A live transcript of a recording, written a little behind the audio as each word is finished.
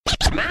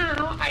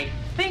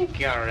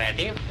you're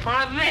ready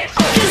for this.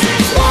 One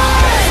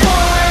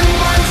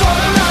for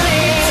the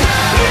money.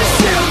 It's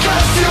still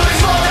costumes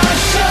for the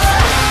show.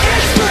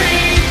 It's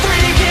free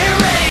to get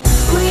ready.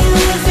 We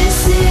live in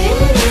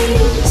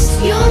cities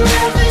you'll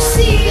never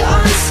see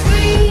on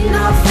screen.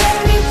 Not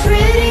very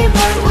pretty,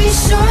 but we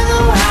sure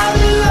know how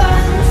to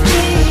run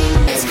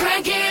things. Let's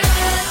crank it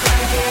up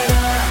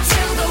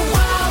till the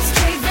walls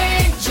cave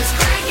in. Just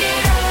crank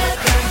it up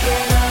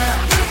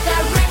with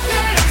that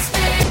record on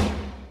spin.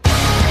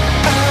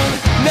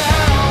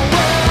 Now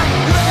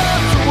we're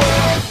left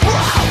with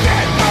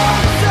broken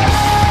voices.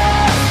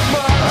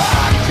 My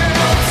heart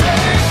can't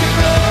take it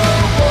no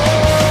more.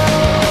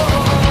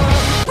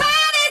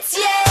 When it's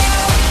you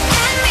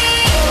and me,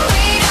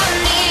 we don't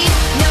need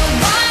no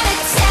one to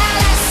tell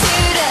us who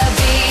to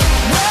be.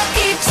 We'll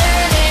keep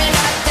turning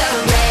up the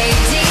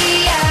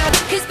radio.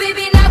 'Cause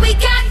baby, now we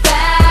got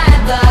bad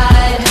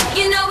blood.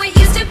 You know it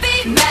used to be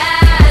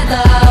mad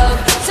love.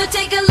 So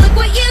take a look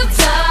what you've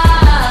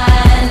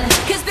done.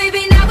 'Cause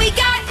baby, now we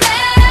got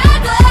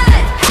bad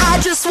blood. I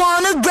just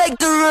wanna break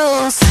the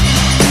rules.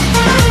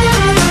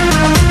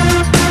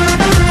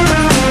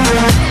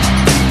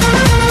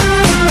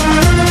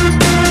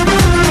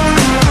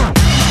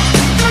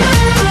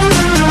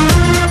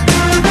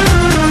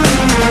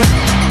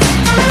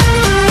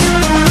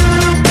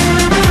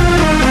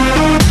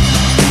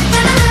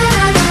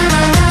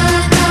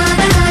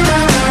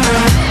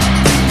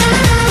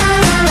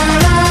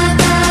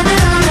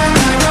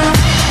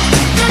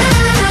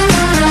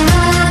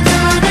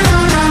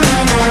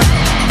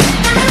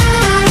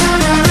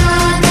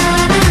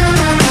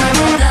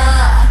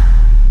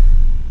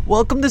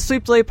 Welcome to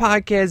Sweet Play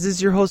Podcast. This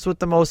is your host with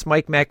the most,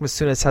 Mike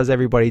Macmasunas. How's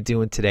everybody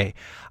doing today?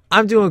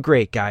 I'm doing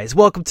great, guys.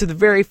 Welcome to the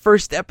very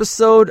first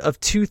episode of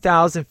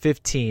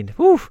 2015.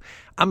 Whew,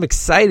 I'm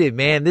excited,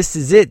 man. This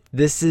is it.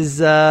 This is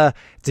it's a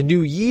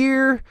new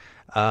year.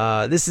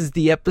 This is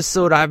the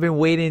episode I've been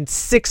waiting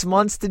 6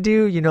 months to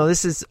do. You know,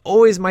 this is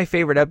always my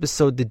favorite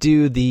episode to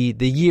do, the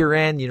year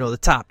end, you know, the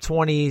top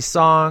 20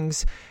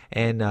 songs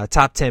and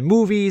top 10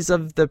 movies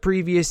of the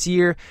previous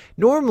year.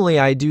 Normally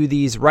I do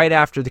these right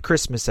after the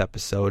Christmas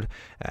episode.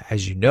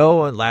 As you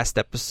know, last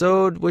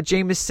episode with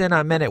Jameson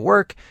on Men at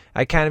Work,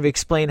 I kind of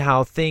explained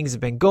how things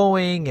have been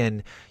going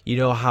and, you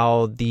know,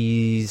 how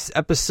these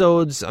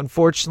episodes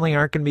unfortunately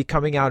aren't going to be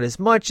coming out as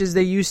much as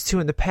they used to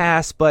in the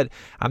past, but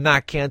I'm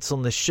not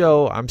canceling the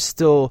show. I'm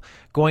still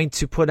going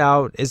to put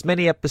out as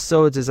many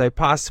episodes as I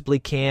possibly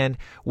can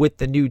with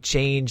the new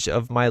change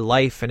of my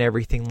life and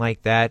everything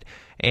like that.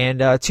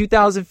 And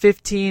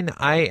 2015,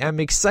 I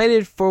am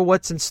excited for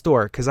what's in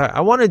store because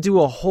I want to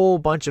do a whole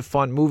bunch of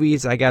fun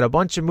movies. I got a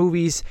bunch of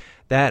movies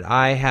that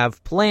I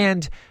have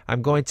planned.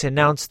 I'm going to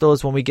announce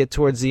those when we get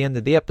towards the end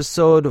of the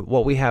episode,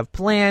 what we have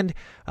planned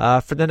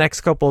for the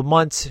next couple of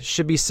months.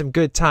 Should be some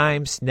good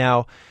times.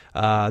 Now,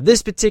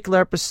 this particular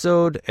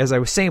episode, as I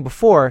was saying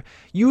before,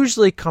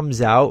 usually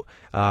comes out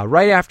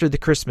right after the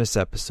Christmas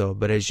episode.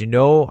 But as you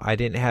know, I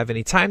didn't have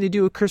any time to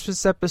do a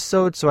Christmas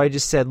episode, so I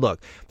just said, look,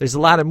 there's a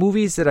lot of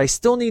movies that I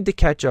still need to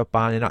catch up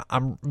on, and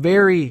I'm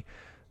very,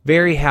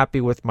 very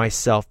happy with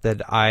myself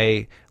that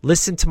I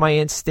listened to my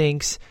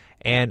instincts,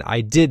 and I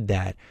did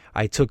that.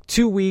 I took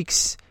 2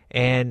 weeks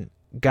and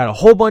got a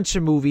whole bunch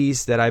of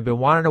movies that I've been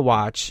wanting to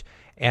watch,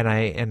 and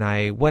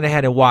I went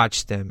ahead and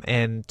watched them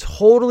and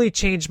totally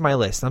changed my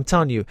list. I'm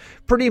telling you,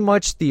 pretty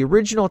much the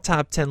original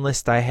top 10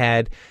 list I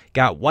had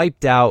got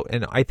wiped out,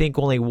 and I think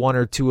only one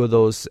or two of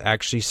those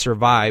actually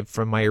survived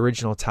from my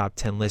original top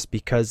 10 list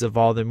because of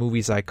all the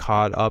movies I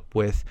caught up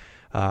with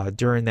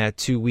during that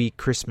 2-week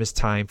Christmas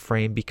time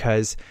frame,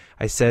 because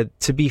I said,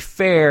 to be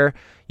fair,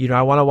 you know,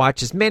 I want to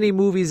watch as many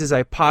movies as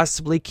I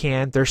possibly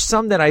can. There's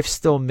some that I've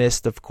still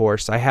missed, of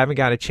course. I haven't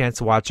got a chance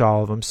to watch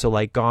all of them. So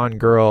like Gone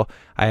Girl,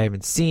 I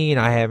haven't seen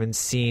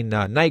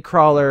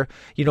Nightcrawler,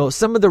 you know,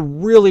 some of the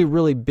really,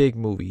 really big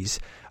movies,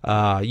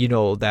 you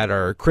know, that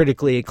are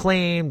critically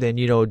acclaimed and,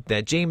 you know,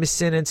 that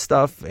Jameson and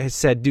stuff has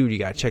said, dude, you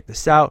got to check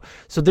this out.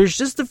 So there's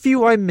just a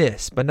few I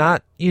missed, but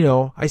not, you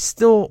know, I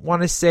still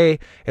want to say,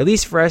 at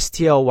least for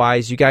STL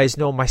wise, you guys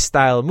know my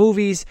style of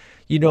movies.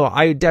 You know,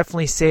 I would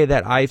definitely say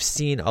that I've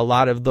seen a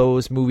lot of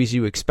those movies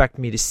you expect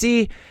me to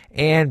see,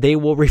 and they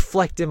will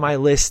reflect in my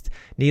list.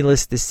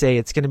 Needless to say,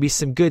 it's going to be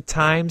some good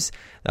times.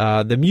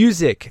 The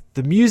music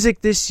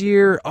this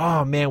year,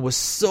 oh man, was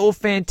so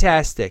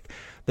fantastic.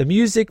 The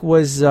music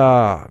was,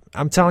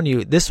 I'm telling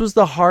you, this was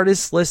the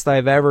hardest list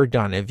I've ever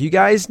done. If you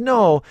guys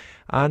know,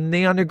 on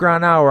the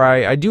Underground Hour,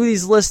 I do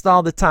these lists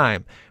all the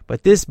time,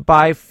 but this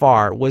by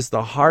far was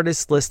the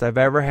hardest list I've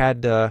ever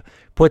had to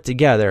put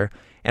together.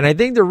 And I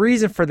think the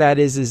reason for that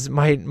is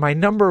my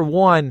number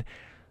one,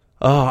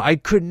 I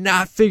could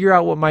not figure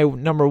out what my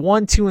number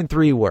 1, 2, and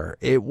 3 were.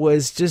 It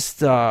was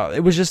just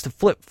a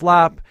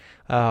flip-flop,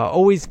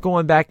 always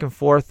going back and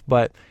forth,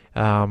 but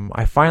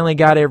I finally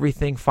got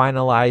everything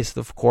finalized,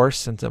 of course,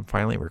 since I'm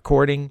finally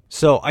recording.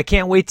 So I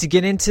can't wait to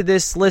get into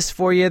this list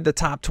for you. The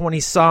top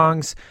 20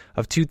 songs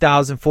of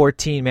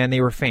 2014, man,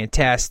 they were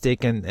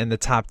fantastic, and the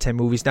top 10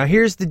 movies. Now,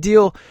 here's the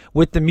deal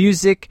with the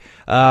music.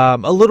 A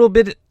little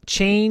bit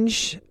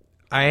change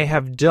I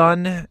have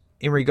done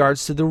in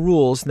regards to the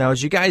rules. Now,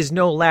 as you guys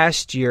know,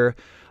 last year,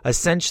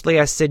 essentially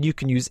I said you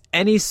can use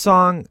any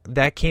song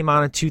that came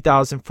out in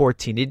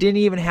 2014. It didn't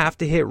even have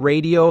to hit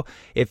radio.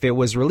 If it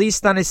was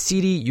released on a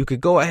CD, you could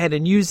go ahead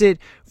and use it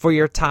for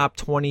your top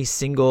 20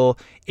 single.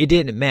 It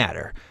didn't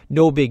matter.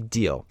 No big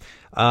deal.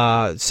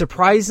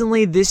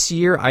 Surprisingly, this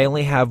year, I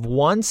only have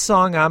one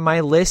song on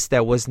my list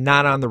that was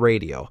not on the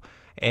radio.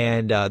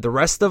 And the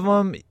rest of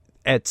them,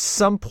 at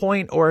some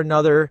point or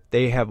another,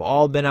 they have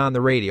all been on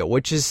the radio,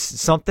 which is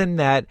something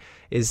that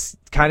is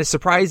kind of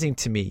surprising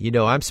to me. You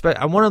know, I'm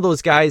one of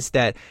those guys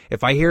that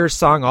if I hear a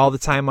song all the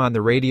time on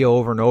the radio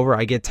over and over,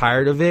 I get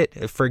tired of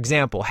it. For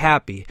example,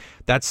 Happy.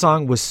 That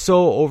song was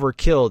so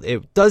overkilled.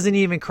 It doesn't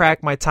even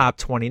crack my top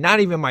 20, not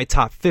even my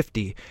top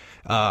 50.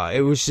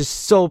 It was just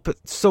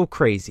so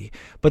crazy.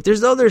 But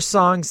there's other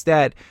songs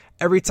that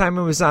every time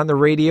it was on the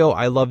radio,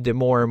 I loved it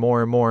more and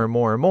more and more and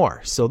more and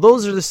more. So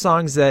those are the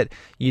songs that,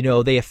 you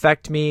know, they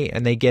affect me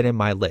and they get in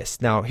my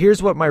list. Now,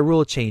 here's what my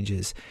rule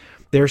changes.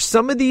 There's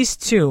some of these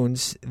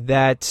tunes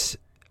that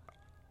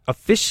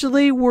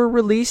officially were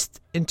released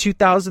in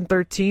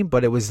 2013,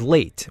 but it was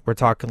late. We're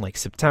talking like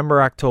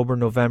September, October,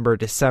 November,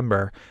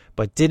 December,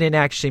 but didn't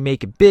actually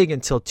make it big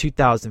until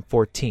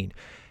 2014.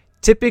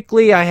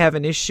 Typically, I have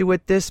an issue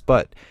with this,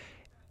 but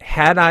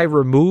had I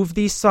removed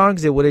these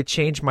songs, it would have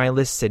changed my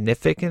list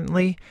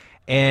significantly,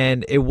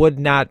 and it would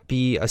not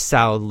be a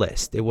solid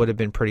list. It would have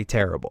been pretty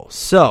terrible.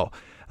 So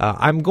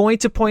I'm going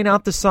to point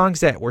out the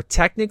songs that were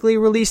technically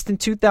released in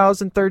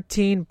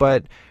 2013,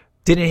 but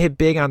didn't hit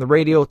big on the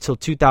radio till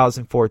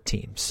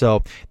 2014.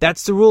 So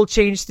that's the rule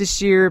change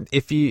this year.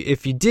 If you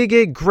dig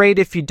it, great.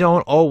 If you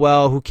don't, oh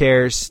well, who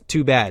cares?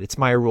 Too bad. It's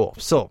my rule.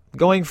 So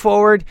going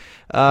forward,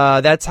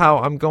 that's how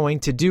I'm going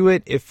to do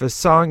it. If a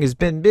song has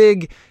been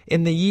big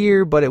in the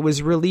year, but it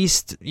was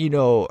released, you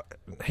know,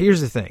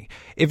 here's the thing.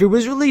 If it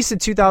was released in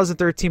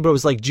 2013, but it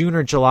was like June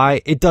or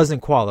July, it doesn't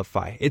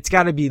qualify. It's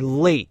got to be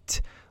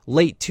late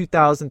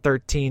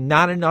 2013,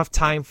 not enough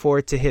time for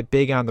it to hit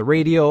big on the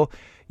radio.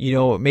 You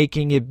know,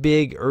 making it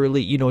big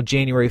early, you know,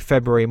 January,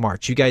 February,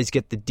 March. You guys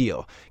get the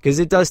deal. Because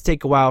it does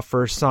take a while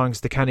for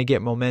songs to kind of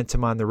get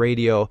momentum on the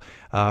radio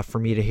for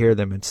me to hear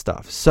them and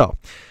stuff. So,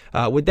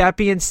 with that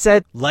being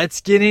said, let's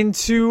get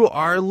into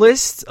our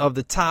list of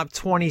the top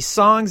 20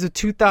 songs of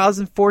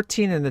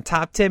 2014 and the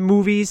top 10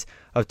 movies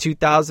of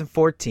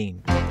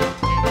 2014.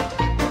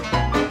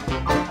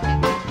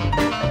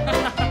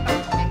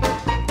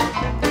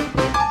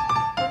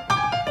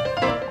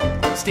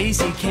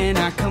 Stacy, can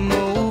I come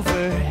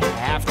over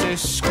after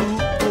school?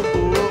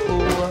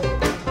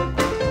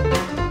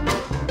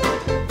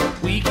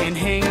 We can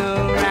hang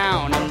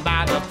around and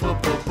buy the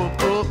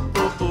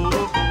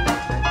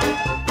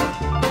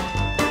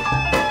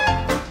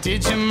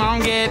Did your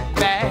mom get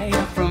back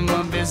from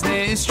a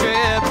business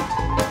trip?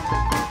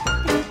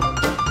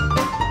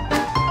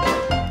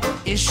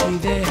 Is she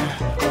there,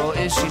 or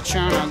is she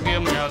trying to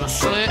give me the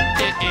slip?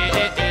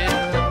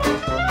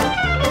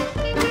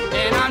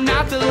 And I'm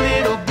not the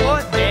little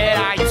boy that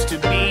I used to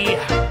be.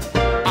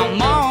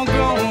 I'm all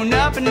grown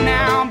up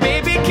now,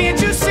 baby, can't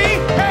you see?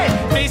 Hey,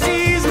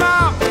 Macy's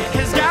mom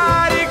has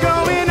got it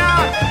going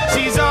on.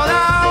 She's all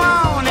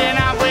I want, and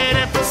I've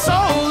waited for so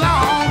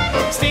long.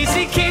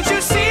 Stacy, can't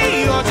you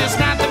see? You're just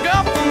not the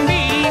girl for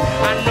me.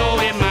 I know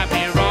it might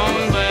be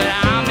wrong, but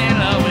I'm in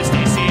love with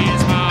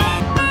Stacy's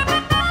mom.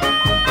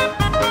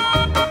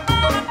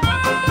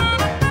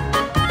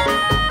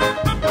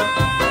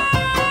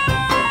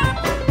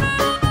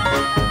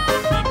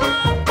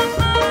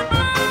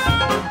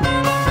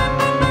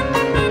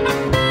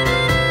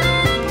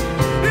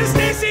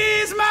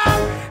 Stacy's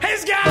mom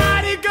has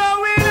got it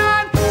going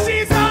on.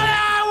 She's all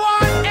I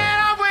want, and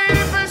I've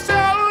waited for so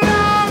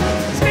long.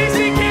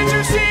 Stacy, can't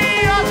you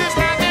see? You're just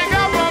not the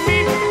girl for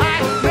me.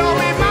 I know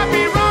it might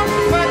be wrong,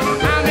 but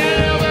I'm in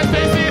love with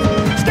Stacy.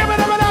 Step it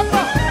up and up.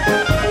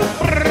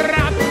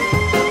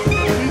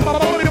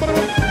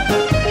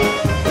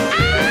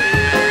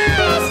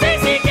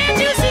 Stacy, can't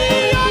you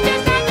see? You're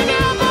just not the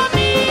girl for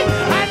me.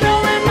 I know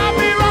it might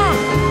be wrong,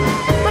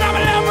 but I'm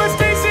in love with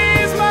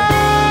Stacy's mom.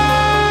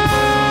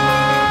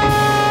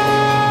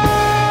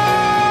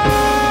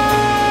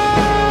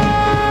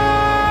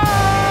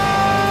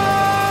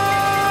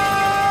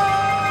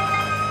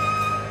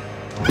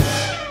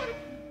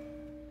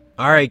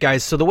 All right,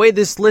 guys, so the way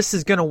this list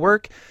is going to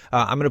work,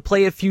 I'm going to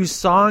play a few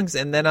songs,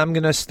 and then I'm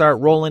going to start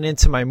rolling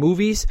into my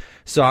movies.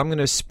 So I'm going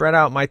to spread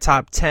out my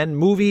top 10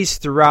 movies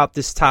throughout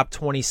this top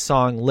 20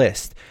 song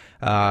list,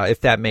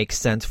 if that makes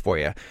sense for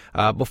you.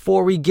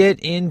 Before we get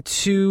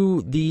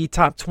into the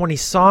top 20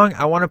 song,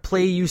 I want to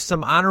play you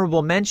some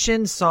honorable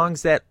mentions,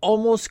 songs that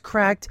almost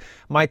cracked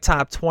my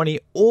top 20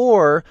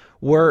 or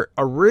were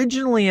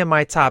originally in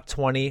my top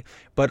 20,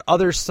 but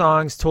other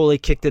songs totally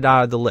kicked it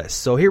out of the list.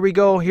 So here we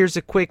go. Here's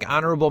a quick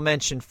honorable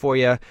mention for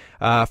you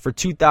for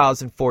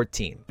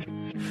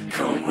 2014.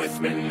 Come with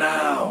me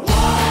now.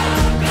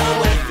 Come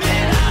with me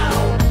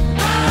now.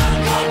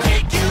 I'm gonna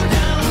take you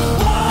down.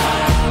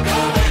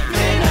 Come with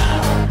me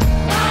now.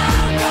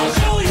 I'm gonna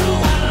show you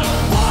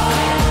how.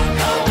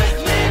 Come with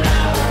me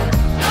now.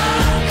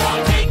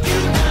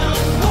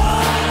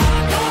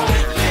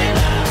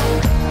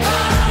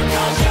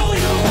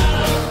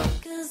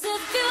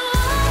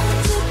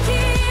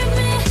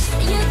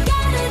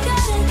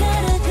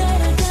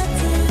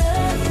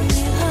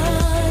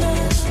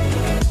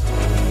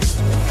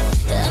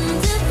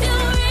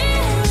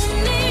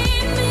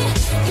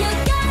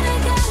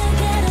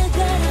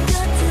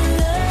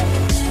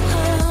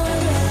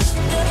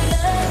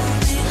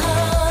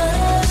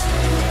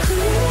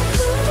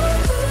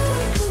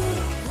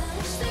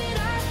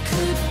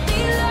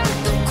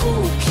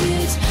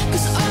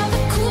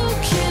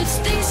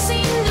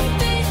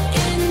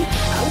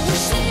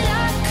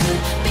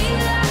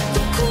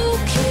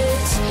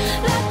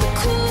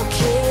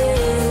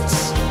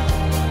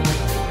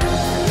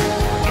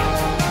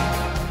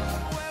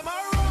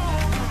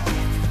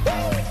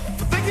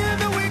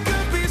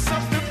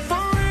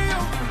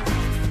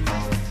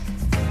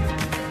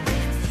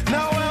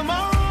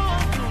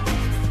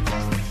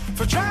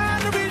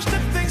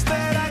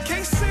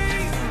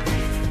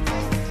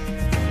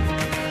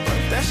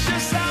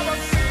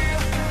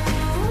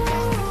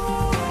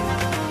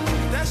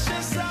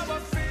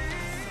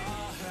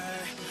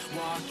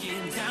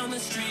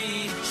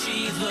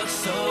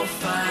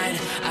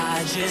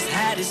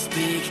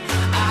 speak.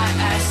 I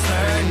asked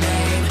her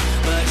name,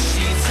 but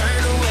she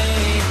turned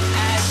away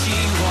as she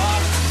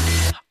walked.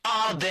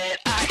 All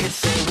that I could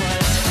say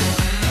was,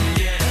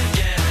 yeah,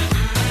 yeah,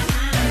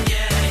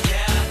 yeah,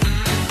 yeah,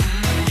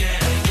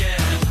 yeah,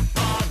 yeah.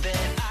 All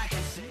that I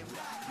could say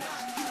was,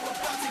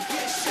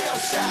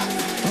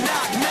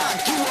 Knock,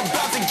 knock, you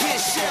about to get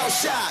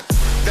shell-shocked.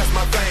 That's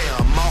my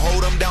fam, I'll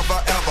hold them down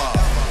forever.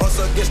 Us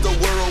against the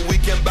world,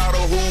 we can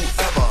battle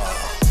whoever.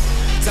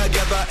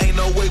 Together, ain't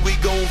no way we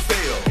gon'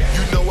 fail.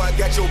 You know I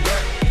got your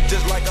back,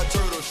 just like a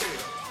turtle shell.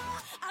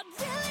 I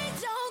really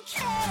don't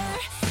care,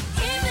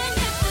 even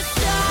if the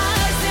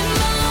stars and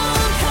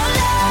moon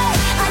collide.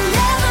 I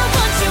never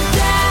want you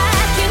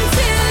back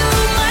into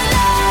my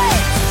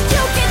life.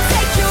 You can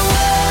take your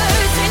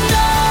words and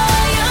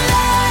all your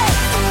lies.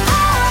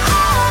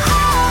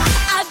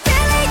 I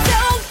really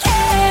don't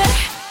care.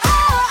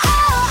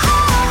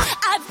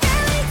 I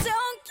really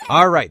don't care.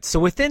 All right, so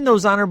within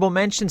those honorable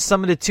mentions,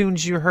 some of the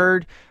tunes you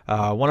heard,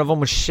 one of them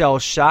was Shell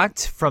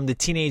Shocked from the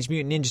Teenage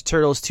Mutant Ninja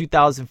Turtles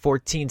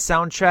 2014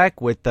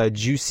 soundtrack with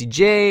Juicy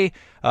J,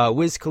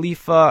 Wiz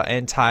Khalifa,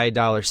 and Ty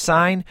Dolla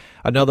 $ign.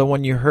 Another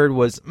one you heard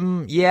was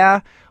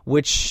Yeah,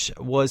 which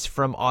was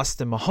from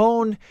Austin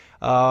Mahone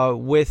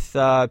with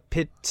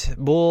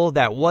Pitbull.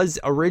 That was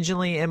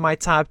originally in my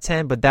top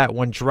 10, but that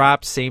one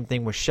dropped. Same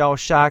thing with Shell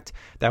Shocked.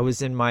 That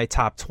was in my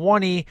top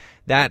 20.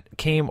 That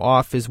came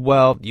off as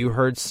well. You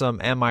heard some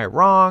Am I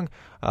Wrong,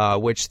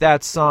 which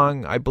that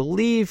song, I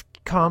believe,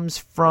 comes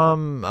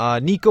from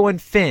Nico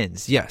and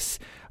Fins. Yes.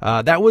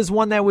 That was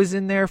one that was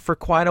in there for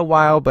quite a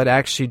while, but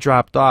actually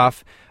dropped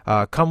off.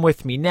 Come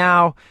With Me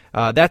Now.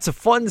 That's a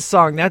fun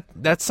song.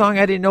 That song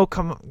I didn't know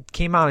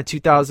came out in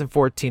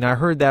 2014. I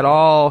heard that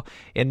all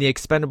in the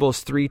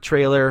Expendables 3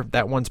 trailer.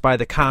 That one's by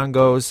the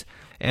Congos.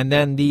 And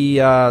then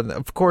the,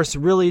 of course,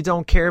 Really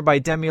Don't Care by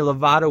Demi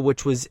Lovato,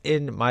 which was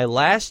in my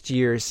last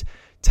year's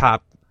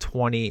top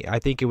 20. I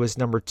think it was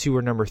number 2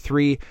 or number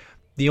 3.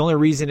 The only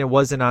reason it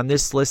wasn't on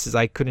this list is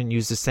I couldn't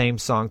use the same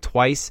song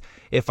twice.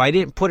 If I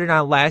didn't put it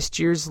on last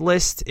year's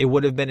list, it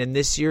would have been in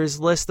this year's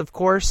list, of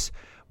course.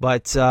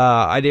 But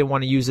I didn't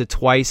want to use it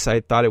twice. I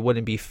thought it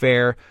wouldn't be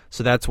fair.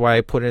 So that's why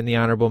I put it in the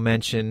honorable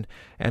mention.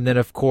 And then,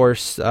 of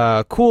course,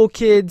 Cool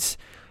Kids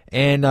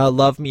and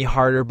Love Me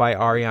Harder by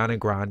Ariana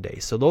Grande.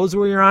 So those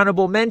were your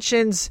honorable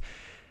mentions.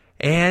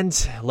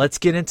 And let's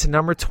get into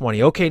number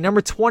 20. Okay, number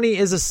 20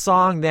 is a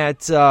song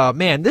that,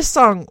 man, this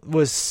song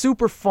was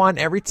super fun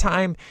every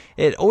time.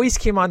 It always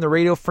came on the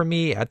radio for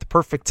me at the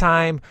perfect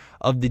time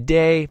of the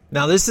day.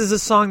 Now, this is a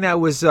song that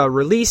was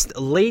released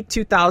late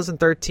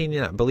 2013.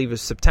 I believe it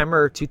was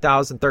September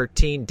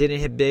 2013.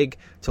 Didn't hit big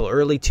till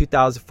early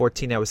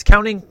 2014. That was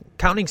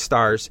Counting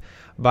Stars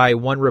by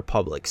One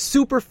Republic.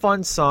 Super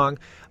fun song.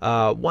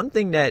 One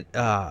thing that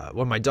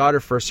when my daughter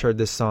first heard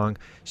this song,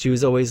 she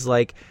was always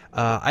like,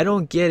 I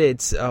don't get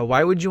it.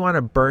 Why would you want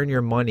to burn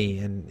your money?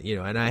 And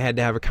and I had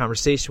to have a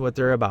conversation with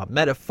her about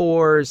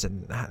metaphors,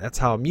 and that's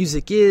how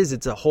music is.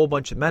 It's a whole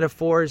bunch of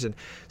metaphors, and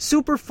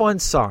super fun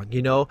song.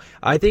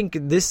 I think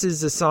this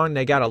is a song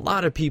that got a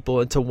lot of people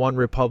into One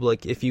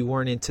Republic if you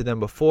weren't into them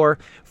before.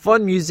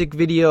 Fun music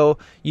video.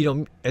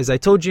 As I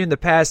told you in the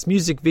past,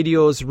 music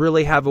videos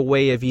really have a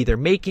way of either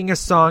making a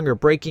song or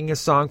breaking a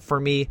song for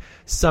me.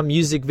 Some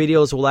music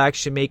videos will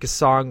actually make a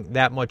song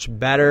that much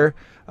better,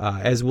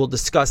 as we'll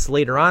discuss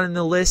later on in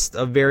the list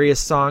of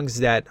various songs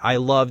that I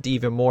loved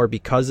even more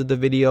because of the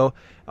video.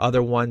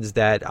 Other ones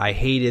that I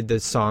hated the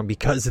song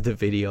because of the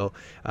video.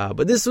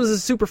 But this was a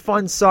super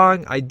fun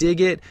song. I dig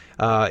it.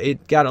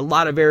 It got a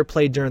lot of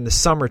airplay during the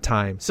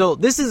summertime. So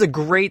this is a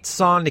great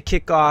song to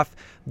kick off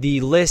the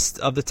list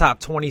of the top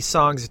 20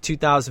 songs of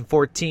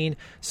 2014.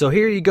 So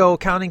here you go,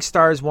 Counting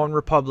Stars, One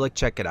Republic.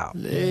 Check it out.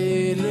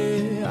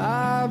 lately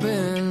I've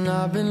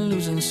been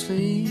losing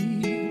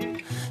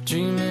sleep,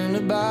 dreaming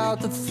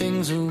about the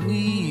things that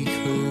we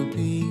could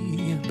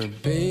be.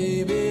 But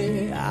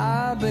baby,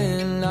 I've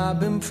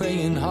been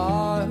praying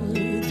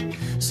hard.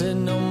 Said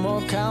no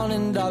more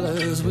counting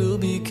dollars, we'll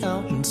be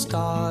counting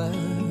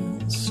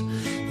stars.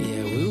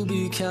 Yeah, we'll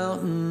be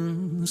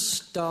counting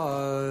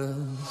stars.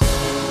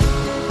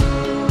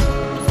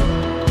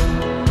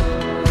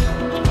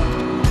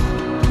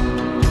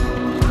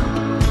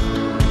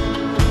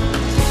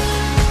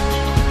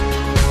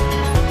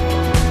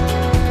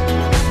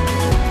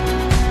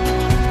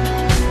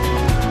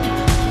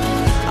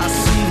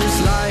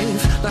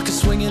 Like a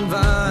swinging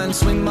vine,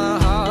 swing my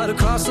heart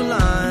across the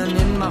line.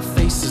 In my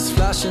face is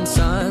flashing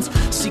signs.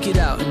 Seek it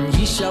out and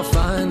ye shall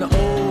find.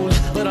 Old,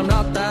 but I'm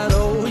not that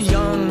old.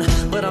 Young,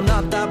 but I'm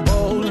not that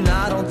bold. And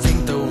I don't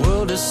think the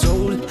world is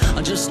sold.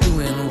 I'm just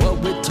doing what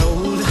we're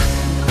told.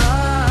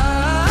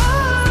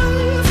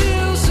 I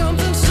feel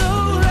something so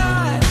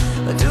right,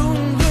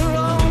 doing the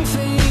wrong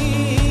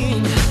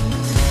thing. And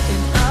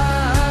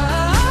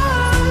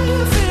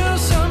I feel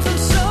something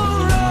so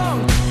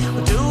wrong,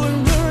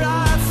 doing the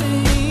right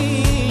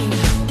thing.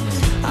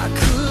 I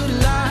could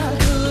lie.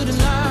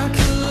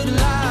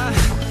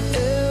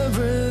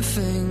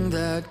 Everything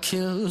that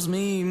kills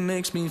me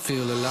makes me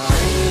feel alive.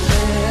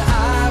 Lately,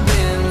 I've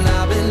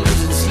been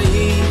losing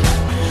sleep,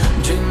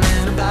 dreaming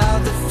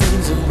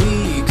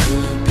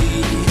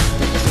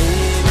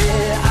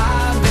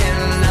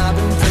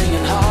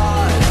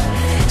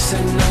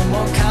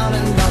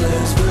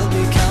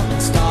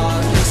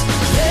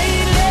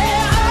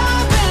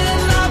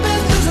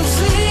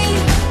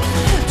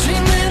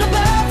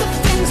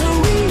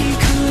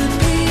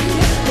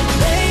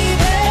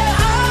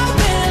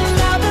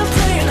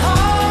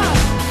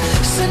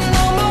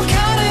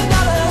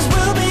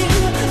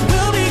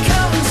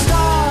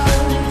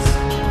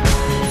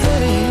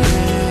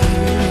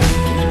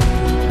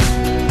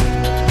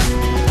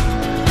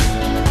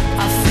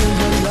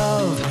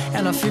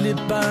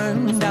it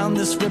burn. Down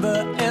this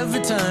river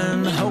every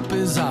turn. Hope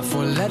is our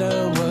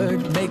four-letter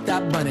word. Make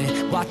that money,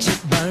 watch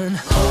it burn.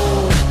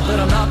 Old, but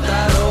I'm not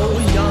that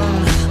old.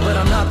 Young, but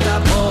I'm not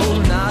that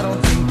bold. And I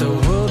don't think the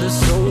world is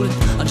sold.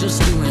 I'm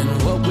just doing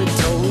what we're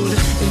told.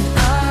 And I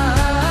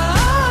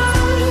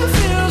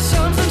feel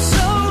something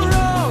so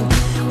wrong.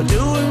 We're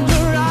doing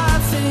the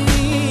right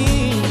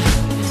thing.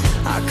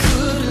 I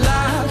could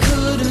lie,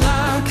 could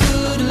lie,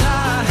 could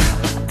lie.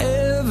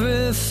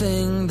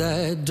 Everything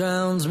that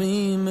drowns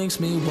me makes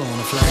me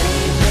wanna fly.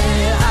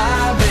 Lately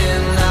I've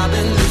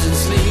been losing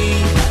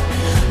sleep,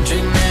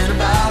 dreaming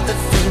about the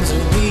things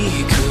that we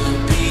could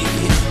be.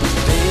 But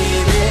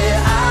baby,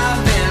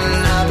 I've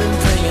been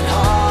praying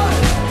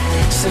hard.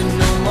 Said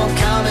no more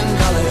counting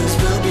dollars,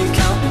 we'll be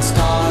counting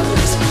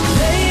stars.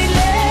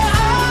 Lately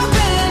I've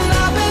been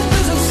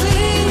losing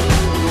sleep,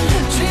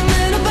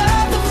 dreaming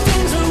about the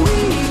things that we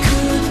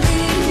could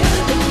be.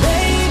 But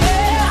baby,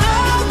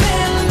 I've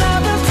been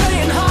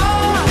praying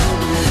hard.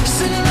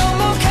 Said no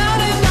more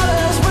counting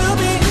dollars, we'll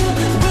be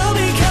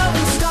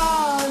counting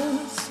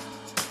stars.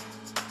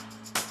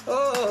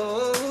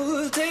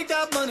 Oh, take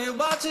that money,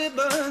 watch it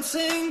burn.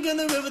 Sing in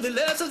the river the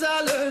lessons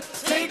I learned.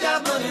 Take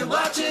that money,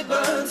 watch it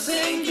burn.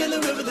 Sing in the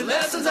river the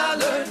lessons I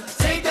learned.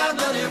 Take that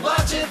money,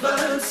 watch it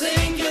burn.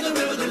 Sing in the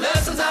river the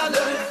lessons I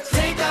learned.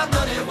 Take that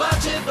money,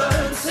 watch it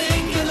burn.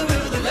 Sing in the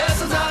river the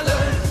lessons I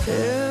learned.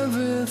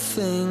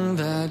 Everything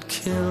that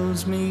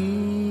kills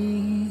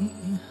me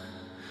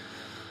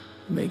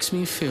makes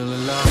me feel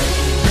alive.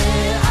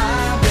 Hey,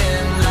 I've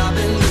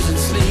been losing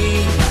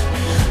sleep,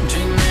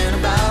 dreaming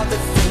about the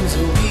things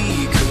that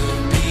we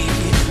could be.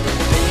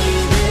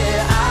 Baby,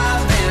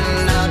 I've been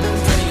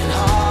praying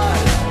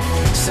hard.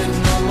 Said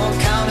no more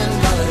counting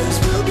dollars,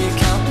 we'll be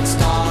counting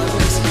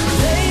stars.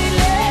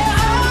 Lately,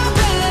 I've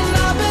been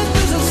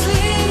losing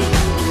sleep,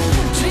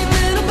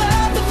 dreaming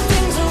about the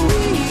things that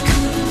we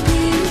could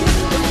be.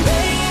 But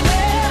baby,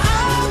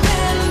 I've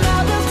been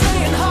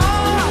praying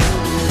hard.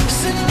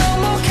 Said no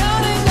more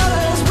counting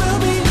dollars, we'll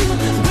be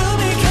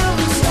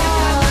counting stars.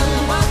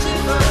 Watch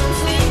it burn,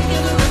 sing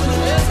in the river the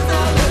lessons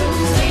I learned.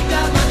 Take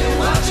that money,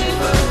 watch it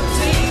burn,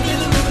 sing in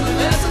the river the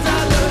lessons I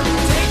learned.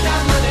 Take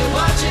that money,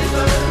 watch it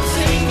burn,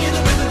 sing in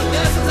the river the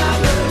lessons I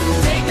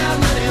learned. Take that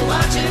money,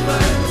 watch it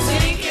burn,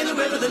 sing in the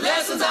river the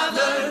lessons I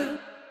learned.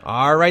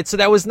 All right, so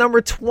that was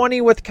number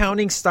 20 with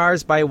Counting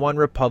Stars by One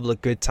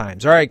Republic, Good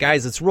Times. All right,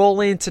 guys, let's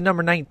roll into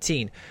number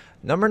 19.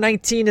 Number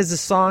 19 is a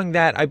song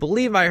that I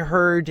believe I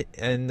heard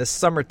in the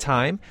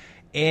summertime,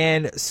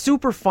 and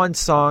super fun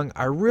song.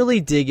 I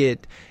really dig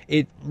it.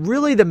 It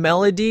really, the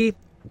melody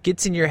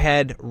gets in your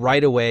head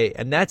right away,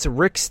 and that's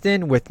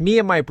Rixton with Me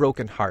and My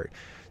Broken Heart.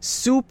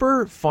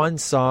 Super fun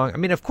song. I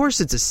mean, of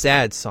course it's a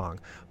sad song,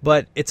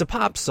 but it's a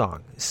pop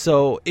song.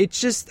 So it's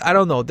just, I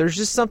don't know. There's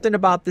just something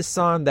about this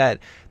song that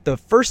the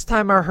first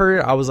time I heard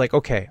it, I was like,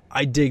 okay,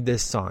 I dig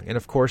this song. And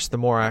of course, the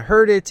more I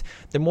heard it,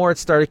 the more it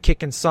started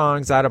kicking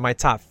songs out of my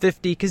top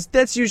 50, because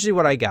that's usually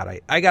what I got.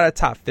 I got a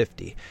top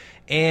 50.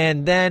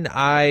 And then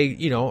I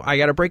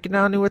got to break it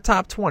down to a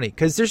top 20,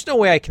 because there's no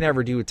way I can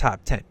ever do a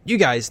top 10. You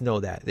guys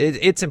know that.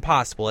 It's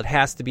impossible. It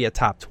has to be a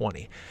top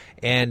 20.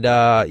 And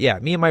yeah,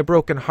 Me and My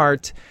Broken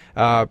Heart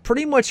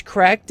pretty much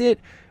cracked it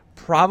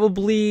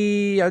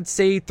probably, I'd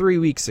say, 3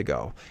 weeks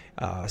ago.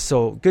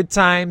 So Good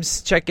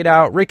Times, check it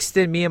out.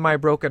 Rixton, Me and My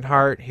Broken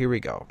Heart. Here we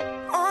go.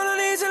 All I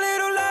need's a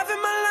little love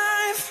in my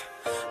life.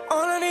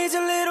 All I need's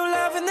a little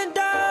love in the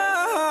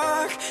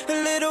dark.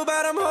 A little,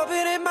 but I'm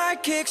hoping it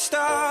might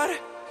kickstart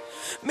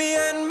me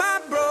and my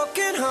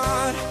broken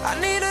heart. I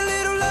need a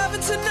little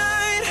loving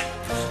tonight.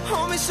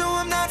 Hold me so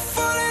I'm not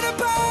falling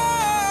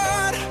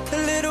apart. A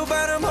little,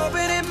 but I'm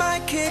hoping it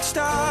might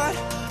kickstart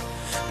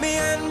me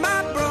and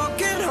my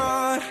broken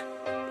heart.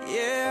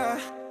 Yeah.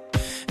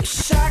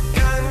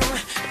 Shotgun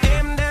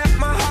aimed at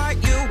my heart.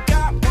 You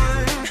got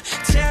one.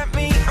 Tear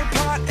me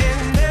apart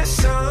and there's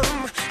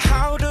some.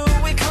 How do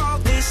we call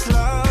this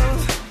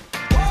love?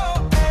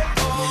 Whoa, oh,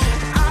 oh.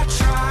 I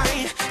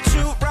try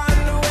to run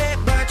away,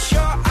 but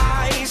your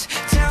eyes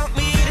tell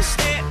me to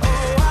stay.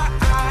 Oh,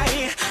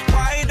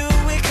 why do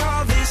we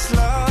call this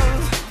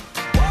love?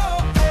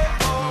 Whoa, oh,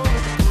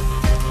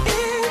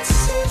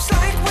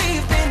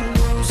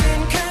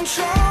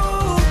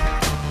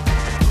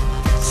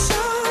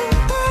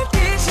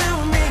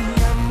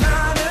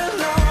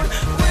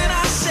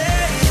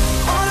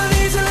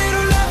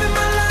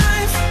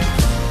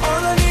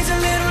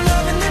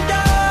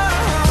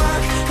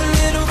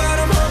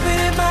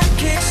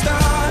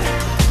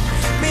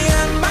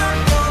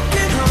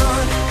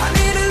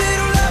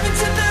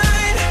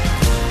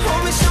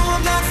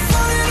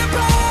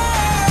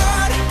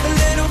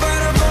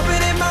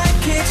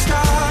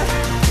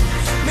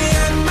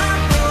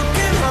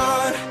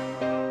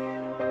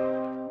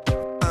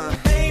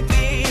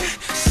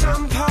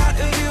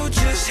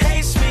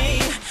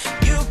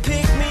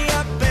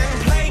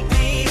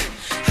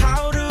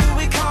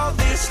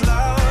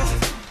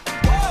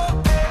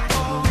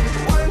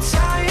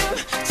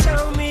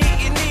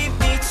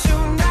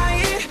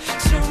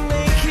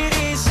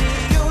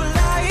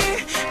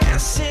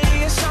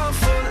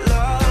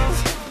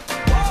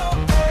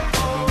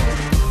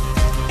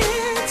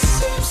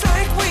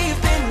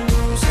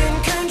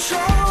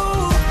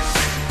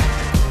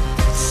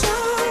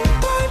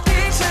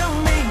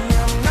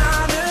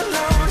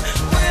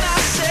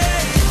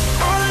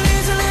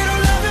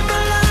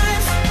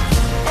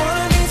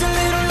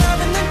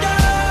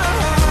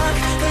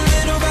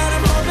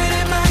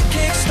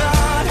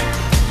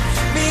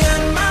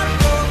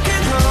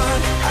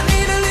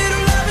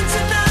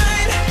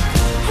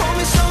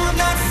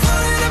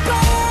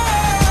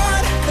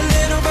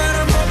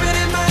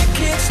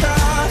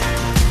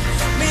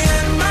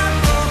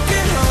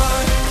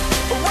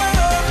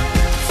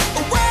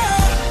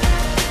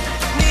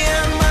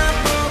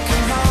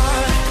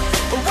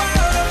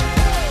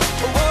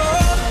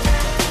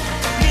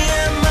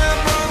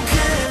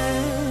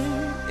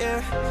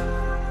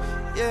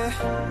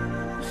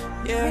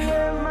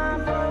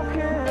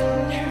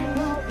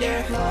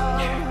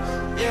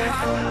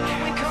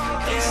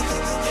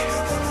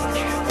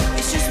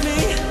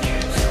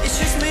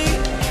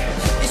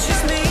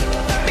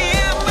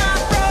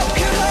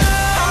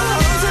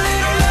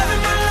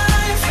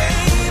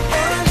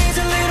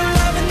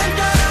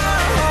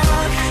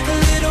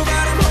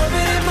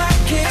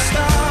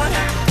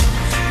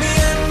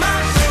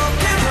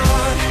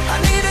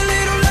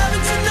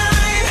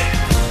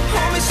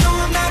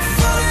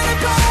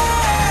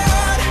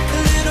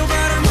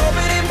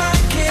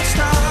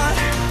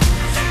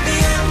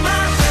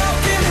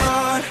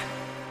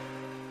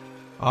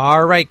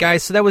 All right,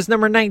 guys, so that was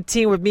number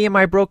 19 with Me and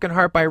My Broken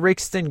Heart by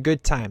Rixton,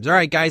 Good Times. All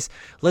right, guys,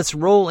 let's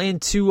roll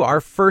into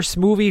our first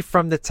movie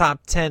from the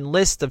top 10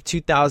 list of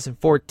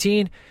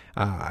 2014.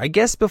 I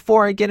guess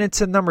before I get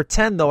into number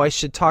 10, though, I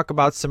should talk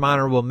about some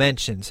honorable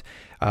mentions.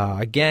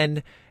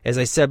 Again, as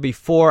I said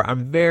before,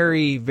 I'm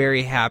very,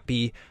 very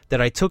happy that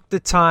I took the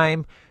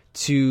time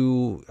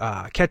to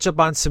catch up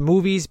on some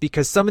movies,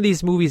 because some of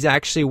these movies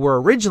actually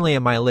were originally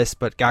in my list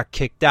but got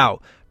kicked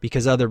out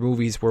because other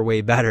movies were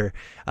way better,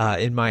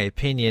 in my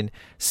opinion.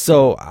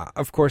 So,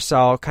 of course,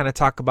 I'll kind of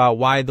talk about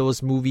why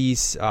those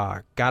movies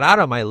got out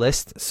of my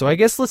list. So I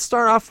guess let's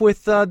start off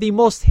with the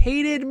most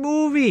hated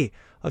movie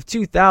of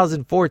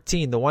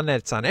 2014, the one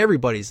that's on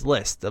everybody's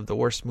list of the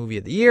worst movie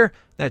of the year.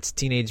 That's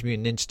Teenage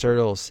Mutant Ninja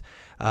Turtles.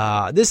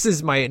 This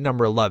is my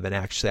number 11,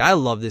 actually. I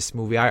love this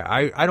movie.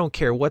 I don't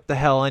care what the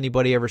hell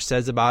anybody ever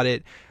says about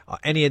it,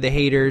 any of the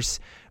haters.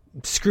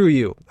 Screw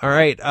you. All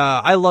right.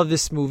 I love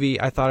this movie.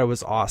 I thought it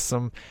was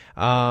awesome.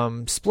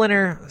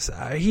 Splinter,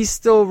 he's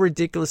still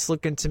ridiculous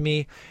looking to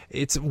me.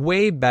 It's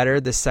way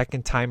better the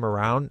second time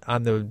around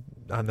on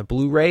the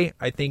Blu-ray.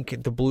 I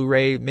think the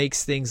Blu-ray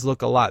makes things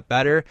look a lot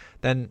better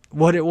than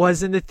what it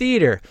was in the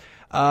theater.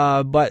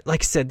 But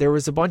like I said, there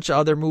was a bunch of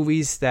other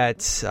movies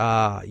that,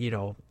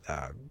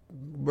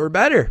 were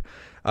better.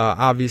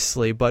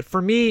 Obviously, but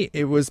for me,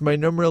 it was my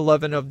number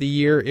 11 of the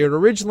year. It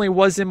originally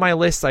was in my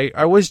list.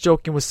 I was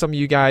joking with some of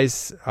you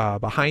guys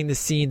behind the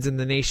scenes in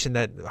the nation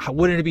that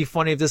wouldn't it be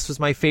funny if this was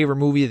my favorite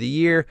movie of the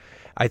year.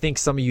 I think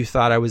some of you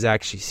thought I was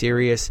actually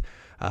serious,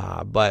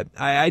 but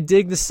I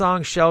dig the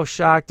song Shell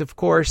Shocked, of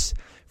course,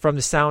 from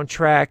the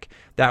soundtrack.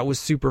 That was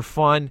super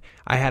fun.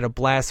 I had a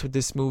blast with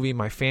this movie.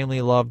 My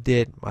family loved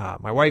it.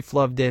 My wife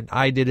loved it.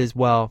 I did as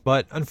well.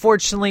 But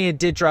unfortunately, it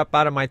did drop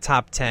out of my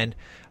top 10.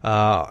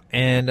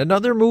 And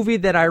another movie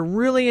that I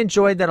really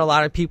enjoyed that a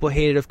lot of people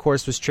hated, of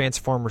course, was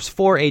Transformers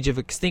 4, Age of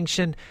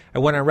Extinction. I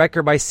went on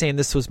record by saying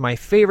this was my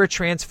favorite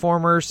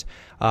Transformers.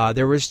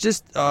 There was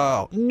just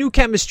new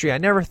chemistry. I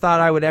never thought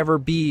I would ever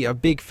be a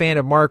big fan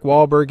of Mark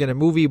Wahlberg in a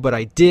movie, but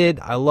I did.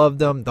 I loved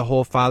them. The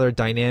whole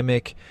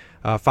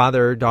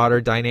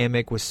father-daughter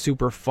dynamic was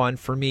super fun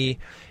for me.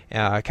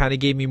 Kind of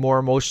gave me more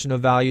emotional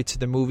value to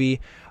the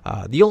movie.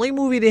 The only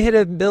movie to hit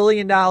 $1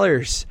 billion,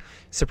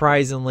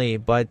 surprisingly,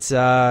 but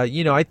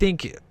I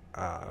think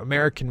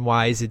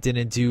American-wise, it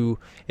didn't do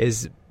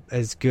as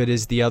good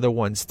as the other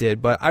ones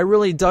did. But I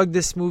really dug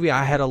this movie.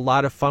 I had a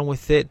lot of fun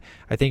with it.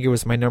 I think it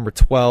was my number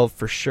 12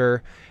 for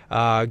sure.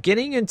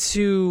 Getting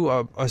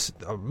into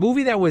a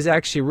movie that was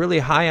actually really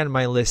high on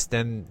my list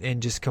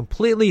and just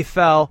completely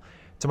fell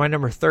to my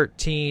number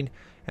 13,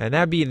 and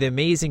that'd be The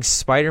Amazing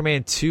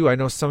Spider-Man 2. I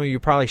know some of you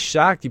are probably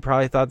shocked. You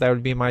probably thought that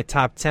would be my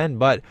top 10,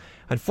 but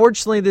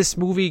unfortunately, this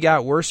movie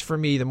got worse for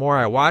me the more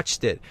I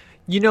watched it.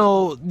 The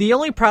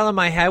only problem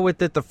I had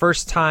with it the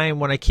first time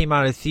when I came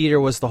out of the theater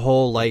was the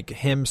whole,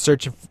 him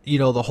searching,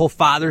 the whole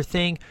father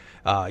thing.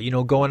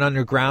 Going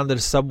underground to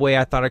the subway.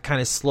 I thought it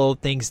kind of slowed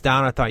things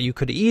down. I thought you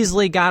could have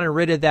easily gotten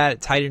rid of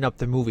that, tighten up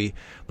the movie.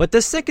 But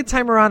the second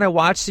time around I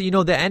watched it,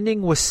 the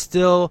ending was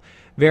still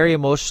very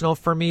emotional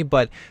for me,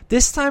 but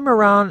this time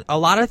around a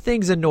lot of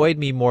things annoyed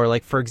me more.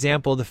 Like, for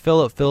example, the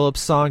Philip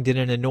Phillips song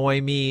didn't annoy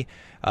me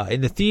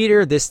in the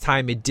theater. This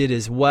time it did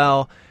as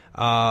well.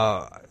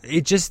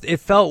 It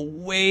felt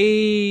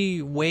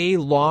way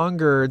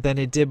longer than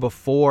it did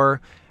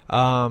before.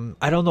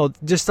 I don't know,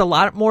 just a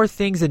lot more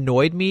things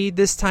annoyed me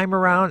this time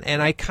around,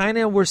 and I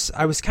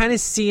was kind of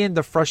seeing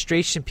the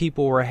frustration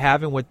people were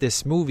having with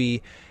this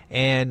movie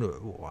and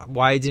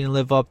why it didn't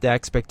live up to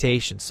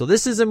expectations. So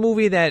this is a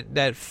movie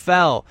that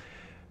fell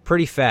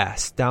pretty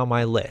fast down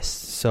my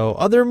list. So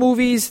other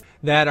movies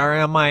that are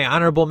on my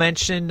honorable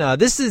mention,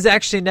 this is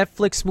actually a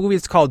Netflix movie.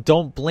 It's called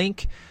Don't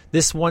Blink.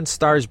 This one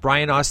stars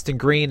Brian Austin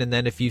Green, and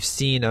then if you've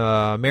seen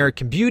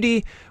American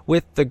Beauty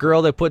with the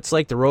girl that puts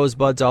the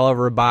rosebuds all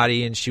over her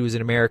body and she was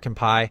in American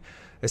Pie,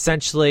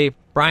 essentially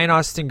Brian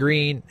Austin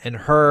Green and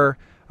her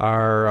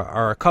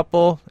are a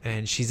couple,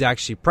 and she's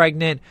actually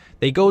pregnant.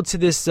 They go to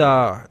this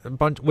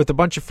with a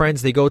bunch of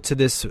friends. They go to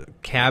this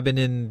cabin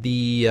in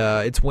the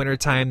it's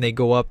wintertime. They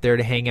go up there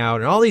to hang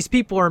out, and all these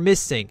people are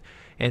missing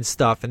and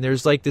stuff. And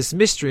there's this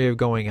mystery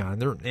going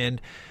on.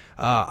 And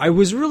I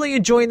was really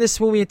enjoying this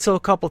movie until a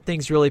couple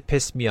things really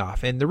pissed me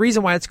off. And the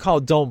reason why it's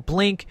called Don't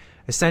Blink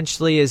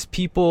essentially is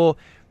people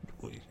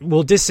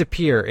will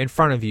disappear in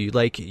front of you.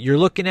 You're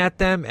looking at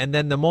them, and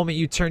then the moment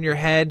you turn your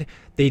head,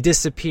 they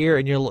disappear,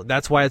 and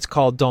that's why it's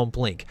called Don't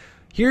Blink.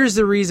 Here's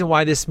the reason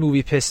why this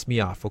movie pissed me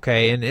off,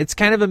 okay? And it's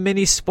kind of a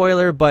mini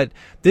spoiler, but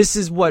this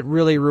is what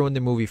really ruined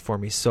the movie for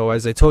me. So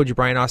as I told you,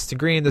 Brian Austin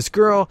Green, this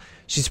girl,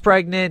 she's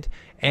pregnant,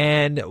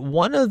 and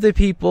one of the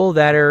people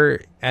that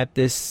are at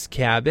this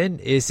cabin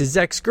is his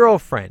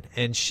ex-girlfriend,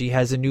 and she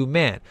has a new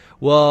man.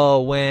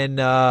 Well, when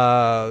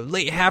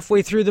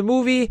halfway through the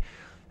movie,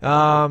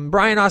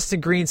 Brian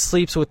Austin Green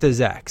sleeps with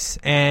his ex,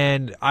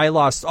 and I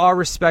lost all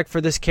respect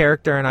for this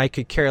character, and I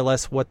could care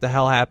less what the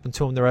hell happened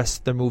to him the rest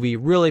of the movie. It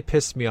really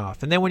pissed me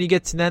off. And then when you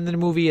get to the end of the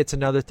movie, it's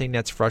another thing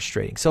that's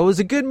frustrating. So it was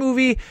a good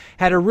movie,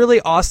 had a really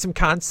awesome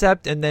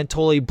concept, and then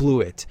totally blew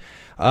it.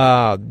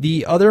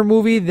 The other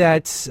movie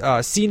that's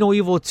See No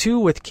Evil 2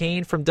 with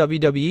Kane from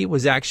WWE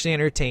was actually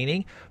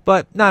entertaining,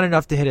 but not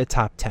enough to hit a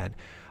top 10.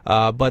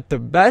 But the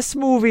best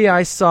movie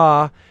I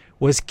saw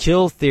was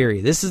Kill Theory.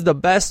 This is the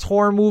best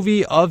horror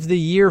movie of the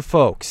year,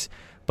 folks.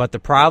 But the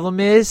problem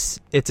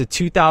is, it's a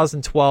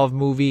 2012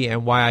 movie,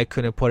 and why I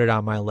couldn't put it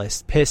on my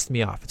list pissed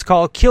me off. It's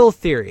called Kill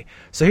Theory.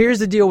 So here's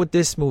the deal with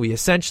this movie.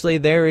 Essentially,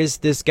 there is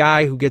this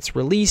guy who gets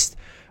released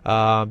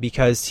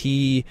because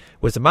he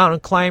was a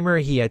mountain climber.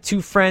 He had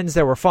two friends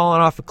that were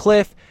falling off a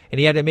cliff, and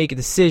he had to make a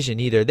decision.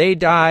 Either they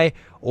die,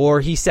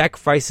 or he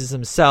sacrifices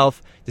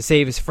himself to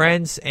save his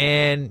friends,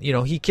 and, you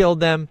know, he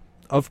killed them,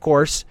 of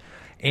course.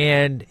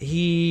 And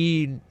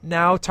he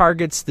now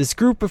targets this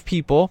group of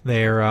people.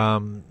 They're,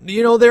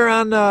 they're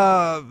on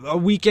a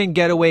weekend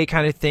getaway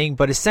kind of thing.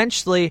 But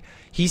essentially,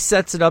 he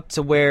sets it up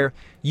to where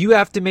you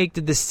have to make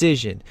the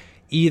decision.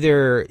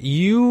 Either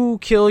you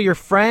kill your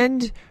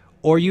friend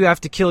or you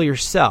have to kill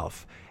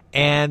yourself.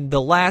 And the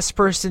last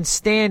person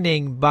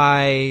standing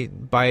by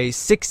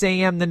 6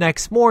 a.m. the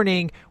next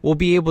morning will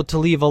be able to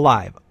leave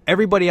alive.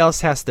 Everybody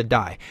else has to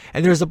die.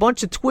 And there's a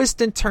bunch of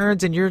twists and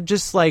turns, and you're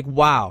just like,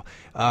 wow.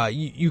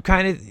 You're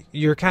kind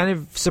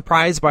of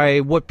surprised by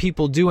what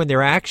people do and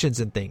their actions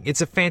and things.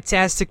 It's a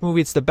fantastic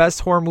movie. It's the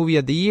best horror movie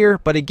of the year.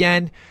 But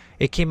again,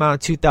 it came out in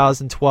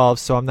 2012,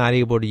 so I'm not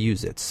able to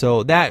use it.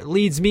 So that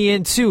leads me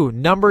into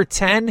number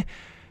 10.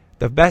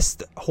 The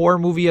best horror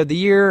movie of the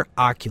year,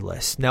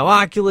 Oculus. Now,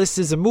 Oculus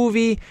is a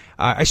movie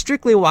I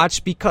strictly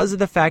watched because of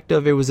the fact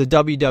of it was a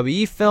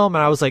WWE film,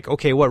 and I was like,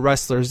 okay, what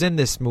wrestler's in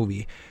this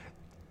movie?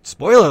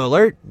 Spoiler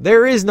alert,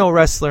 there is no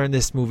wrestler in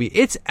this movie.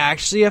 It's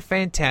actually a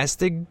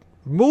fantastic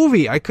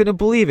movie. I couldn't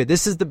believe it.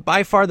 This is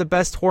by far the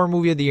best horror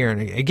movie of the year.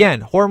 And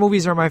again, horror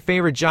movies are my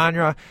favorite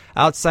genre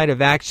outside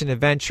of action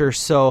adventure,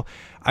 so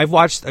I've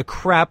watched a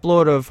crap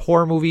load of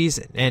horror movies,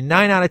 and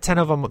 9 out of 10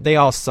 of them, they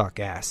all suck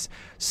ass.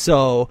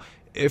 So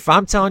if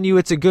I'm telling you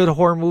it's a good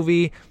horror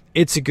movie,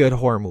 it's a good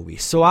horror movie.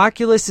 So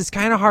Oculus is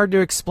kind of hard to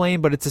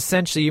explain, but it's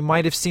essentially, you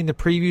might have seen the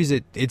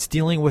previews, it's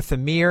dealing with a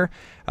mirror.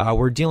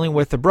 We're dealing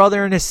with a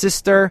brother and a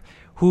sister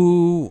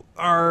who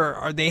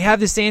they have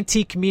this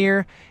antique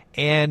mirror,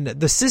 and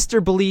the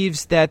sister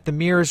believes that the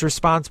mirror is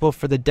responsible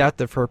for the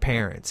death of her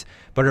parents,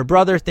 but her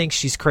brother thinks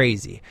she's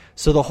crazy.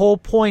 So the whole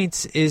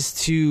point is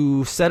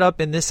to set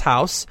up in this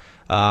house,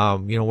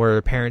 where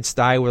her parents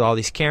die, with all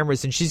these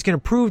cameras, and she's going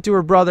to prove to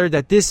her brother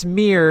that this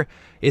mirror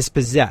is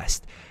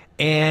possessed.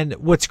 And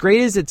what's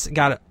great is it's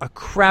got a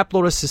crap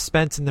load of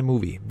suspense in the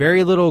movie.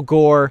 Very little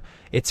gore.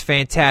 It's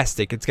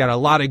fantastic. It's got a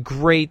lot of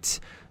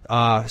great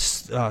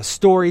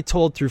story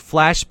told through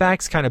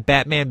flashbacks, kind of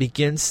Batman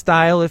Begins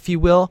style, if you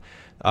will.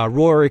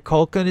 Rory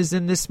Culkin is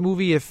in this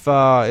movie. If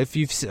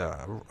you've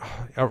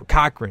Rory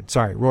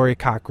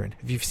Cochrane,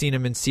 if you've seen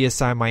him in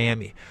CSI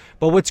Miami.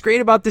 But what's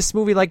great about this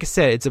movie, like I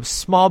said, it's a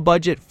small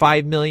budget,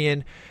 $5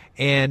 million,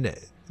 and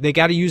they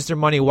got to use their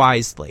money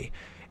wisely.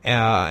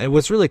 And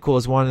what's really cool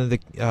is one of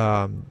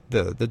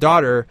the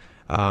daughter,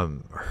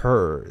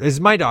 her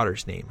is my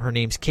daughter's name. Her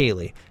name's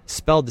Kaylee,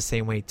 spelled the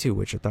same way too,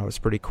 which I thought was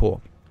pretty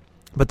cool.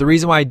 But the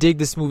reason why I dig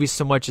this movie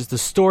so much is the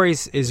story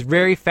is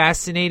very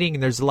fascinating,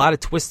 and there's a lot of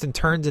twists and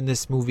turns in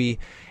this movie,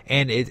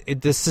 and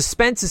the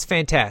suspense is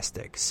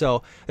fantastic.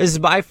 So this is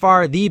by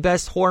far the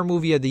best horror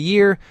movie of the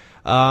year,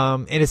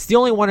 and it's the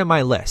only one in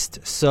my list.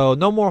 So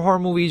no more horror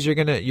movies you're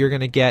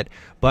gonna get,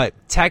 but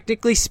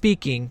technically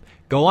speaking,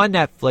 go on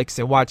Netflix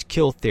and watch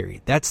Kill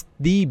Theory. That's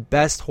the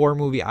best horror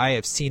movie I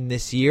have seen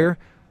this year,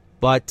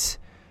 but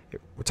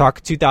we're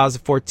talking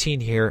 2014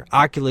 here.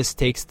 Oculus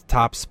takes the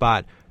top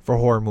spot for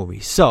horror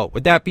movies. So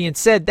with that being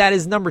said, that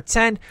is number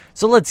 10.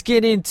 So let's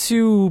get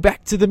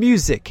back to the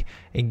music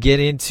and get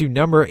into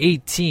number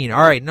 18. All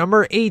right,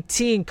 number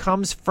 18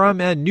 comes from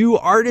a new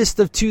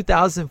artist of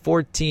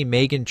 2014,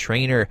 Meghan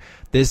Trainor.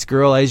 This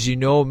girl, as you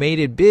know, made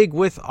it big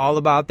with All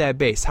About That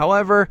Bass.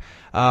 However,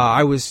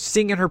 I was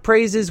singing her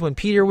praises when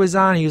Peter was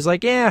on. He was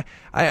like, yeah,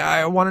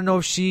 I want to know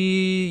if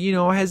she,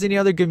 has any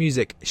other good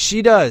music.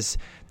 She does.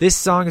 This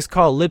song is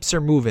called Lips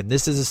Are Moving.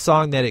 This is a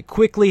song that it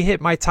quickly hit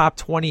my top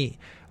 20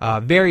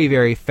 very,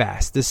 very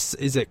fast. This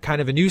is a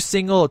kind of a new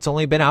single. It's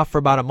only been out for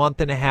about a month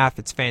and a half.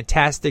 It's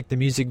fantastic. The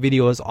music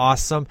video is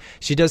awesome.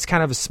 She does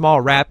kind of a small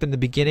rap in the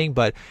beginning,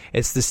 but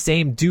it's the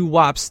same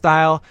doo-wop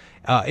style.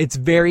 It's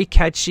very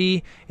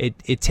catchy.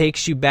 It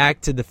takes you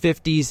back to the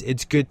 50s.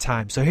 It's good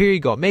time. So here you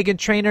go. Meghan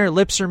Trainor,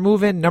 Lips Are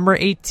Moving, number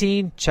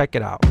 18. Check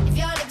it out. If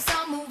your lips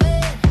are moving,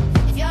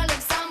 if your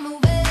lips are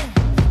moving,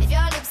 if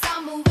your lips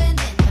are moving, then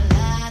you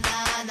la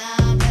la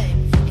la, babe.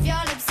 If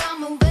your lips are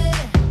moving,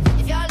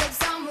 if your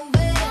lips are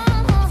moving,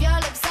 if your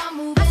lips are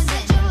moving,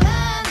 then you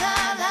la la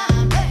la,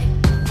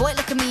 babe. Boy,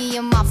 look at me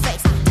in my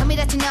face. Tell me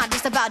that you're not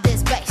just about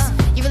this bass.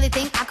 You really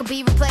think I could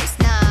be replaced?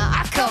 Nah,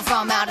 I come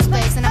from outer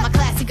space and I'm a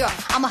classy girl.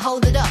 I'ma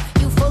hold it up.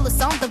 You full of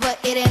something, but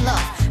it ain't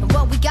love.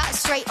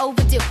 straight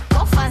overdue.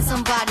 Go find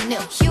somebody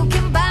new. You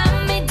can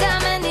buy me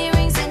diamond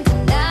earrings and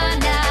na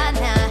na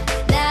na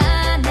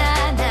na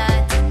na na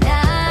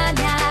na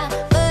na,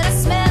 but I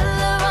smell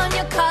her on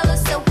your collar,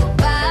 so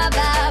bye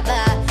bye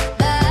bye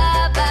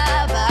bye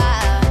bye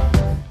bye.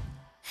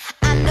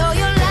 I know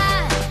you're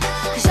lying,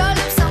 'cause your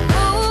lips are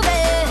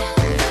moving.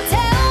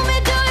 Tell me,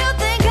 do you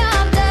think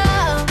I'm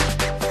dumb?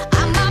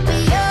 I might be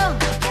young,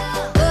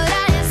 but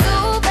I ain't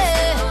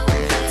stupid.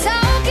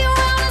 Talking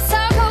round in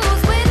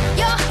circles with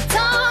your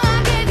tongue.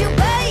 I gave you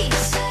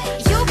bass,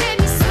 you gave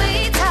me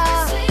sweet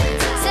talk,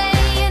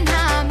 saying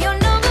I'm your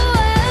number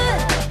one.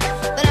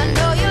 But I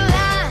know you're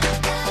lying,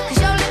 'cause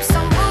your lips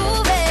are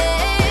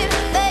moving.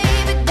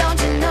 Baby, don't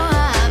you know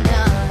I'm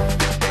done?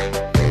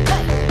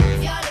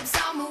 If your lips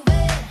are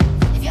moving,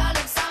 if your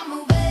lips are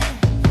moving,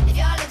 if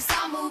your lips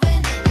are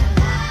moving, then you're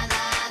lying,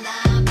 lying,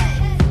 lying,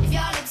 baby. If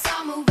your lips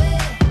are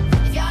moving,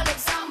 if your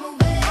lips are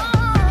moving,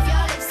 if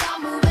your lips are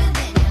moving,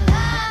 then you're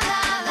lying,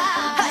 lying,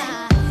 lying.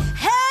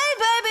 Hey,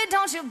 baby,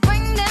 don't you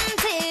bring them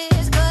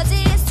tears, 'cause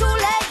it's too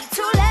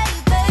late,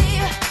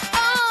 babe.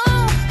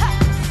 Oh,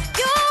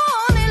 you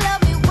only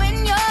love me when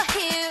you're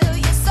here.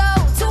 You're so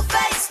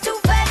two-faced,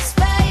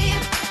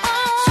 babe.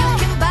 Oh, you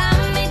can buy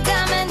me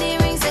diamond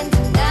earrings and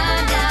na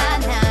na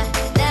na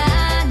na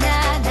na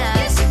na.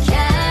 Yes, you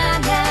can,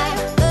 yeah.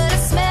 But I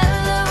smell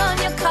her on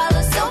your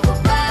collar, so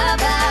bye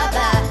bye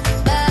bye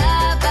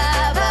bye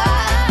bye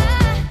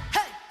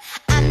bye.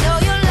 I know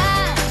you're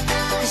lying,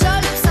 'cause your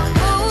lips are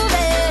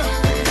moving.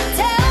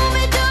 Tell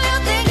me, do you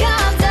think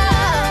I'm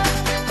dumb?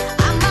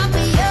 I might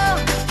be young,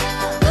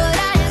 but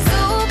I ain't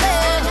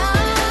stupid.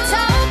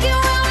 Talking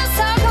round in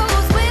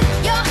circles with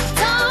your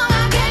tongue.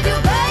 I gave you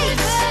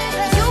bass,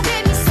 you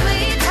gave me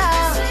sweet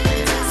talk,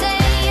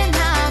 saying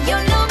I'm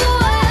your number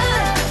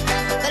one.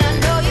 But I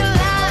know you're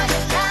lying,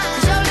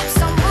 'cause your lips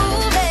are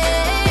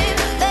moving.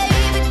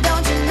 Baby,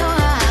 don't you know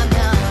I'm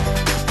done?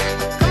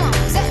 Come on,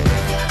 say it.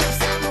 Your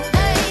lips are moving.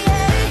 Hey,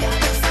 hey. Your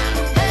lips are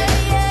moving. Hey,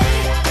 hey.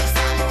 Your lips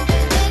are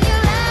moving. Then you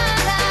lie,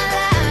 lie,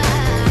 lie.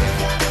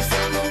 Your lips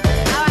are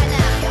moving. All right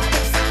now,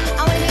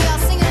 I wanna hear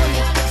y'all singing with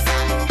me.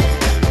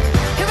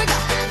 Here we go.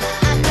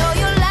 I know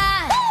you're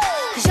lying,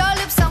 'cause your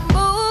lips are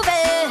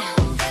moving.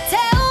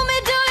 Tell me,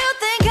 do you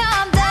think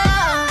I'm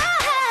dumb?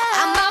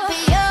 I might be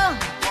young,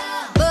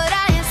 but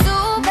I ain't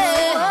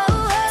stupid.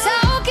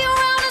 Talking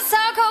round in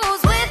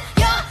circles with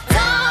your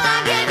tongue. I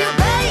gave you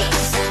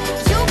bass,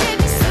 you gave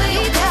me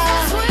sweet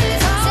talk,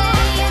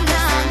 saying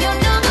I'm your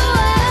number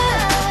one.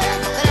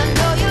 But I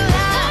know you're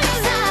lying,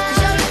 'cause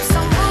your lips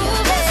are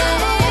moving.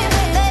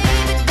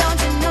 Baby, don't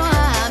you know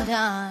I'm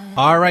done?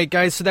 All right,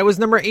 guys. So that was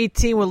number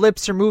 18 with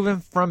Lips Are Moving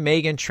from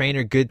Meghan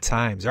Trainor, Good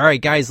Times. All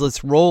right, guys,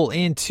 let's roll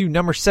into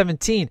number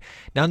 17.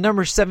 Now,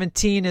 number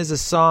 17 is a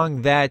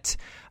song that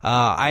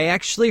I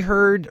actually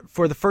heard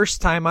for the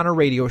first time on a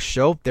radio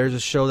show. There's a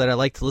show that I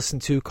like to listen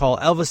to called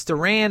Elvis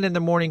Duran in the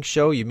Morning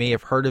Show. You may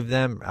have heard of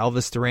them.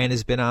 Elvis Duran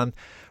has been on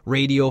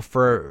radio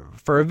for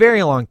a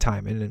very long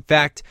time. And in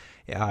fact,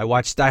 I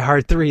watched Die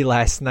Hard 3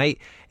 last night.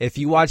 If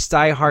you watch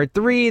Die Hard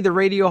 3, the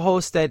radio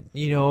host that,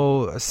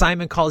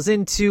 Simon calls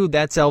into,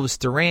 that's Elvis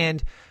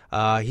Duran.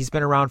 He's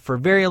been around for a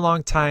very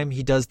long time.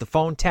 He does the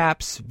phone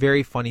taps,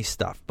 very funny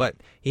stuff. But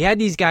he had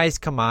these guys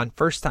come on.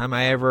 First time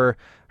I ever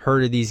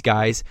heard of these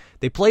guys.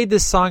 They played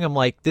this song. I'm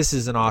like, this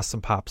is an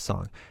awesome pop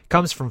song.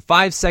 Comes from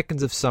 5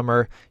 Seconds of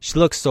Summer. She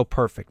Looks So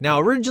Perfect. Now,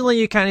 originally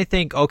you kind of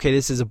think, okay,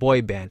 this is a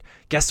boy band.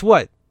 Guess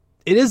what?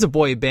 It is a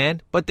boy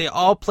band, but they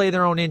all play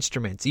their own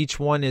instruments. Each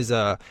one is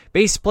a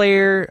bass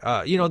player.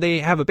 They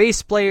have a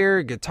bass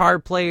player, guitar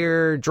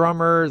player,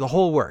 drummer, the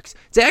whole works.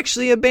 It's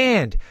actually a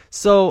band.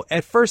 So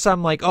at first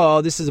I'm like,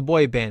 oh, this is a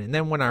boy band. And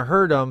then when I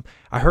heard them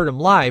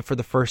live for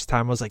the first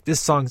time. I was like, this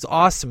song's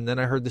awesome. And then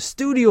I heard the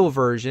studio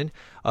version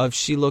of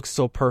She Looks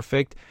So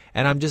Perfect.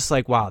 And I'm just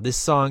like, wow, this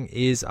song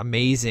is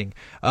amazing.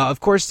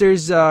 Of course,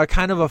 there's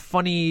kind of a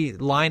funny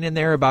line in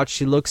there about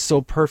she looks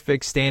so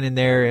perfect standing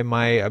there in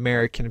my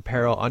American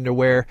Apparel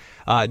underwear.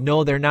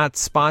 No, they're not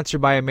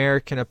sponsored by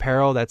American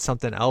Apparel. That's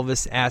something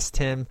Elvis asked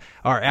him,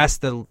 or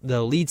asked the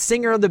lead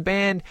singer of the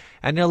band.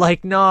 And they're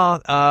like,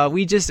 no,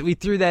 we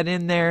threw that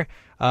in there.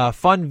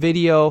 Fun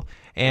video.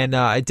 And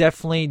I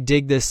definitely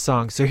dig this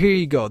song. So here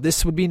you go.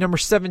 This would be number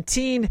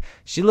 17.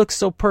 She Looks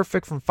So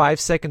Perfect from 5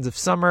 Seconds of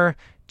Summer.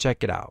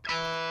 Check it out.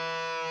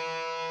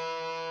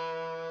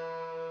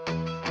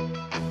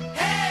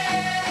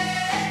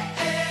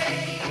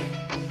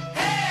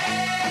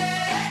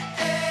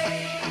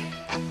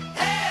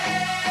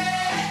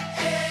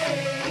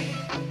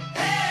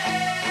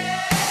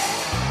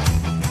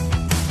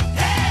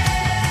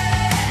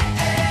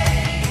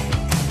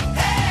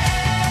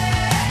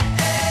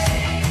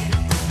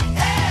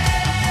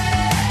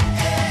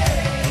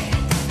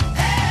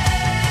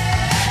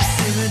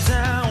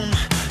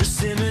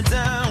 Simmer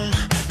down.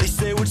 They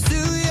say we're too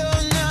young.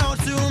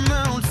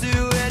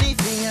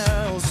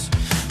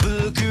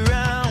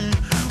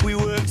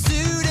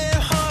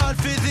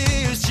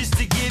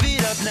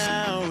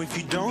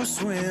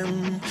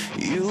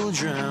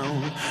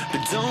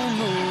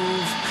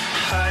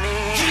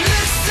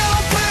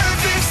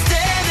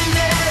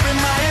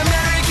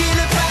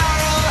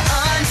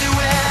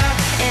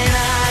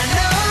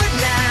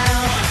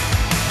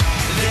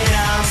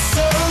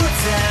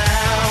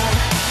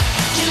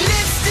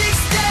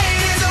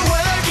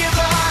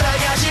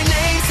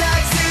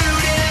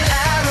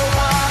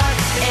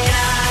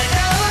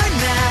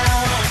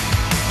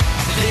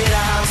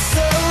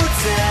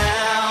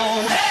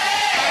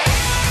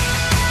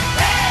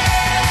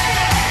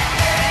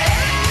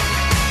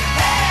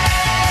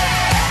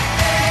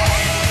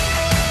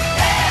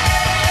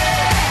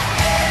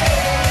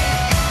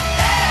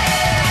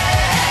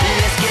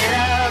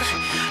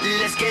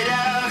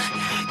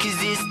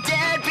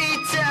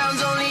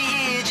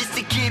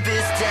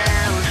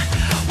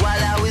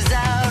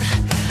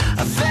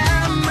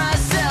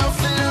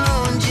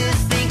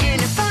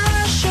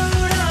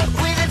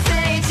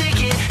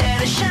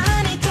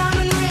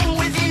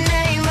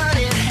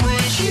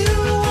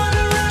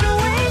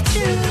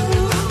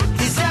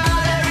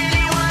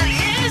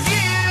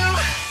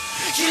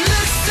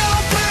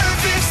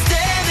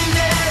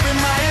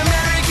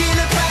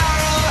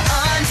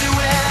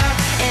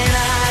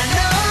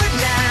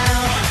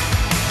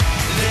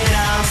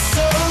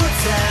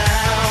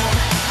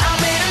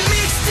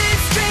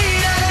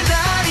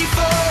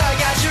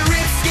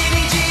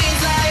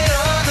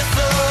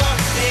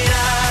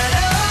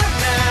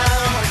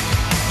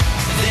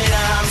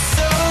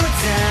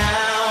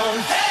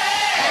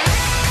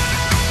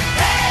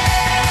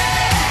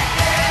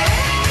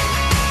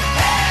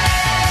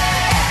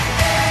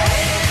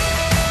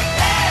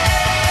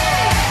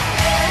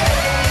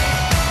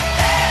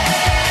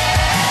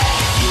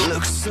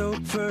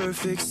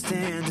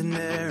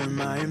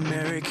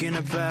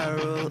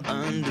 apparel,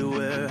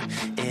 underwear.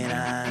 And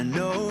I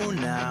know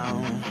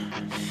now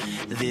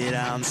that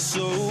I'm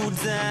so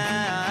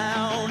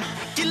down.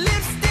 Your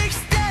lipstick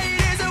stain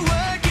is a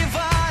work of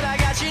art. I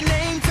got your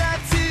name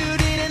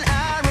tattooed in an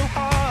arrow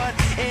heart.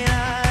 And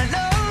I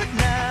know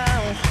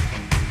now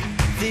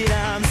that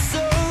I'm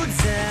so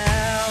down.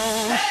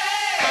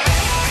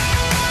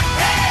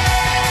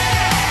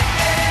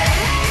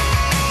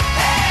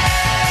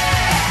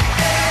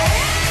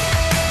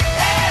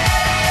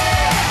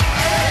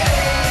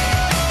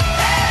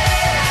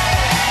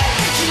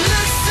 You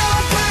look so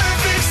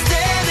perfect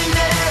standing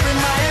there in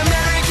my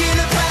American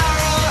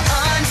Apparel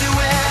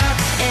underwear.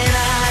 And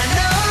I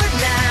know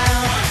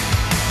now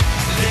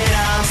that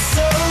I'm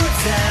so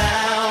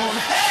down.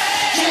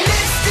 Your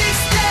lipstick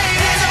stain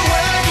is a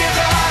work of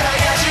art. I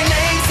got your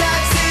name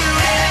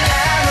tattooed in an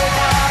arrow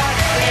heart.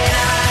 And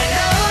I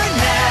know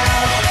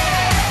now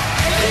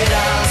that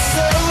I'm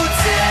so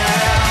down.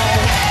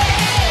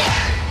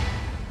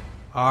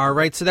 All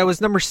right, so that was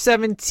number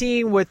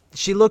 17 with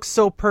She Looks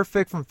So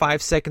Perfect from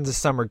 5 Seconds of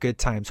Summer, Good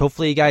Times.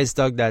 Hopefully you guys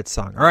dug that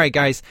song. All right,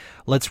 guys,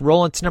 let's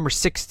roll into number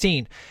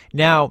 16.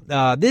 Now,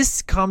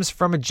 this comes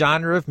from a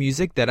genre of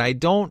music that I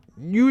don't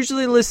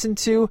usually listen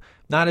to.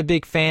 Not a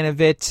big fan of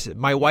it.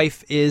 My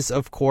wife is,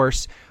 of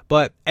course.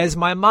 But as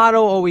my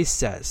motto always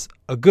says,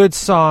 a good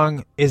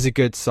song is a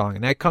good song.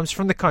 And that comes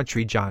from the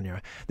country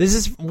genre. This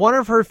is one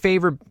of her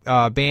favorite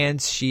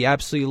bands. She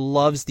absolutely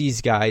loves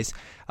these guys.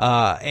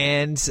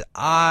 And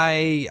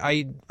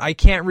I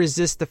can't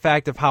resist the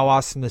fact of how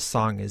awesome this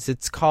song is.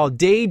 It's called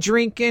Day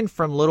Drinkin'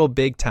 from Little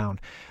Big Town.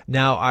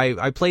 Now,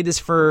 I played this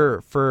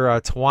for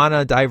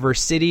Tawana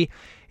Diverse City,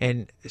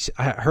 and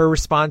her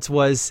response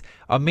was,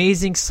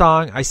 amazing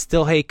song, I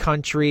still hate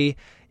country,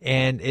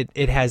 and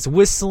it has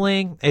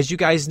whistling. As you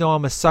guys know,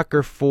 I'm a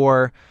sucker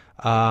for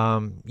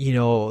those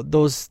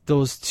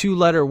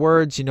 2-letter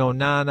words, na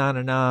na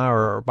na na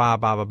or ba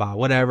ba ba ba,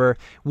 whatever.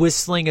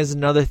 Whistling is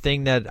another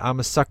thing that I'm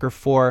a sucker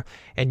for.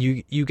 And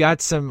you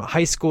got some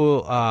high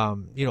school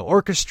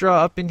orchestra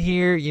up in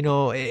here.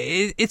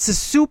 It's a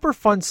super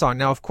fun song.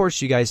 Now, of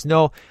course, you guys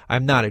know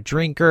I'm not a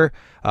drinker.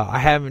 I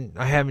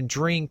haven't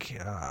drank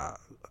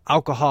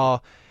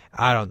alcohol,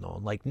 I don't know,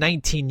 like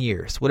 19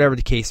 years, whatever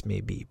the case may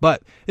be.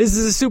 But this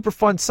is a super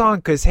fun song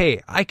because,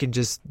 hey, I can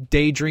just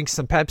day drink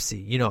some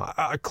Pepsi.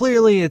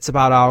 Clearly it's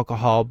about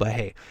alcohol, but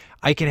hey,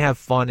 I can have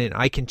fun and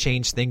I can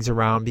change things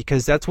around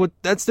because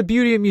that's the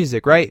beauty of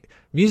music, right?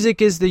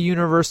 Music is the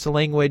universal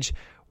language.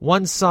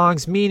 One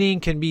song's meaning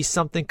can be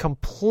something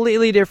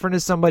completely different to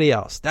somebody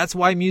else. That's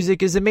why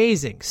music is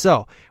amazing.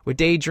 So with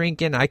day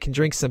drinking, I can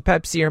drink some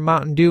Pepsi or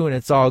Mountain Dew and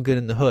it's all good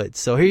in the hood.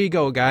 So here you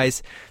go,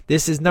 guys.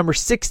 This is number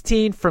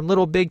 16 from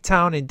Little Big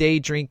Town and Day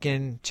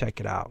Drinking.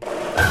 Check it out.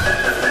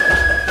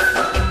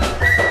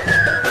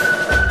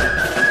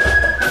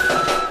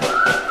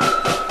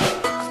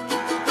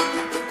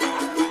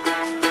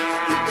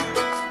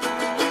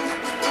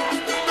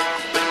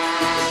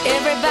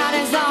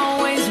 Everybody's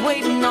always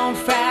waiting on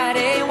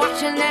Friday,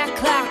 watching that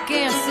clock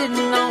and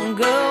sitting on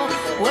go.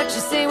 What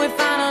you say we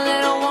find a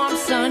little warm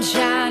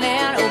sunshine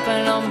and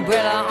open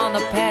umbrella on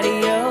the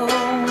patio.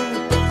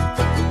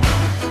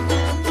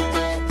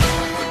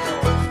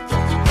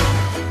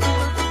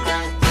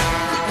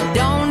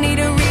 Don't need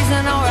a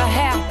reason or a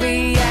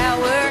happy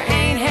hour,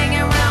 ain't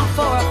hanging around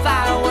for a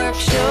fireworks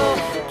show.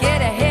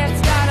 Get a head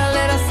start, a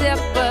little sip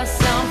of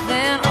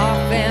something,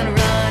 off and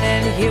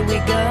running, here we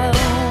go.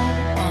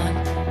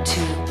 1,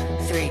 2,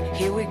 3,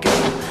 here we go.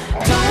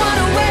 Don't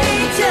wanna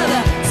wait till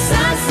the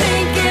sun's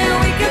sinking,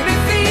 we could be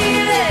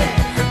feeling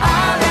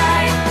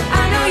alright.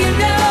 I know you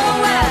know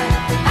what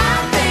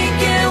I'm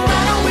thinking.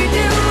 Why don't we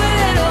do a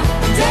little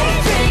day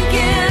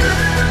drinking?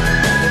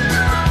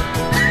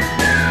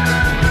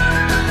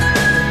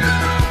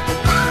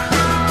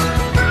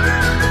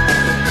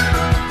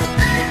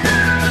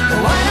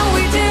 Why don't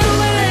we do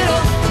a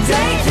little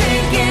day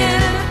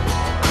drinking?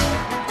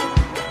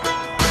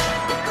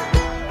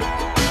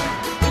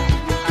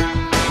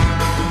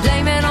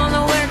 Blame it on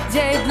the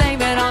workday,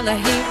 blame it on the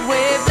heat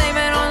wave, blame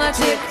it on the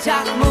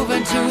tick-tock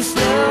moving too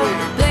slow.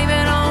 Blame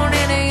it on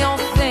any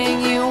old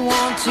thing you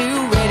want to.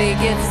 Ready,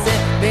 get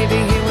set, baby,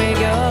 here we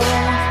go.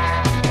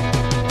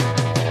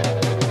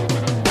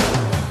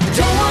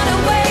 Don't wanna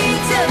wait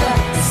till the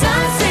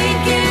sun's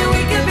sinking,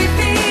 we could be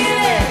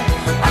feeling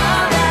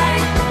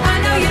alright. I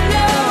know you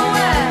know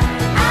what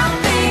I'm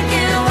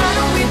thinking. Why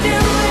don't we do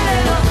a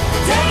little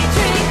day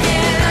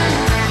drinking?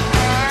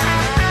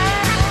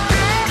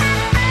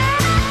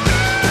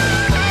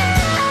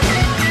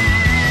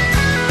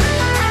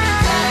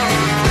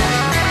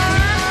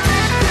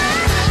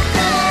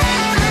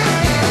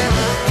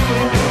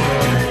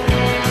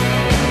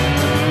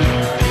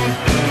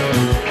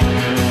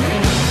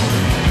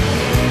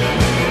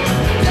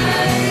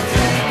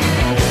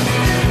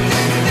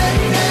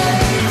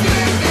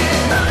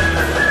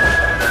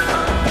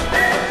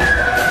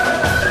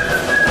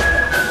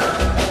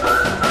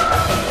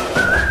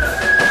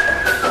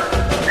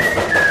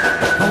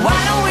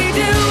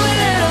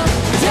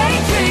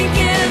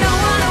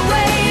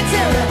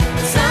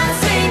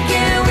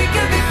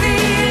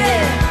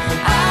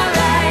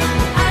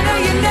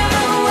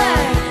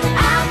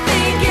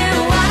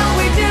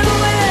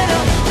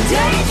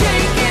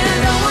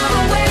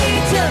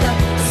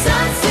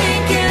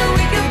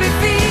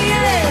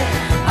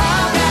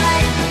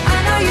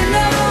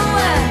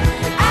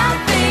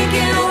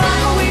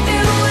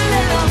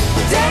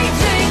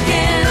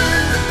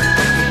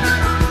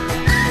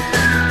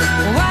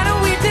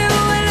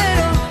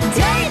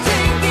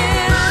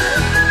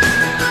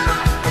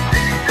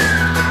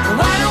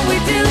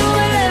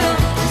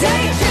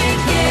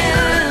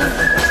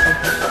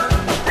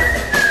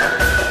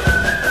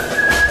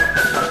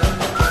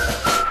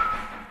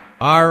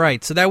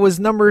 right, so that was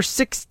number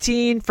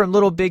 16 from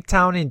Little Big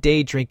Town and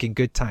Day Drinking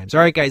Good Times. All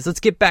right, guys, let's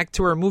get back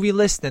to our movie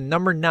list. And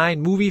number 9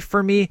 movie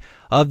for me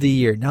of the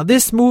year. Now,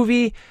 this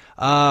movie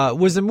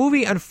was a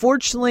movie,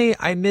 unfortunately,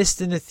 I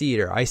missed in the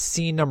theater. I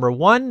seen number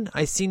 1,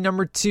 I seen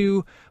number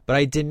 2, but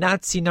I did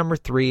not see number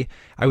 3.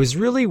 I was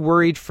really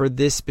worried for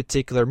this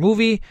particular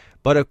movie,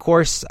 but of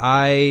course,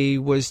 I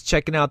was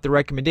checking out the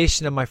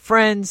recommendation of my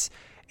friends,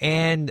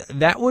 and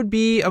that would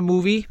be a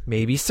movie,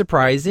 maybe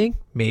surprising,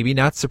 maybe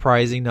not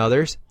surprising to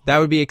others. That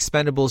would be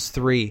Expendables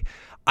 3.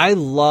 I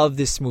love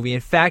this movie.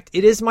 In fact,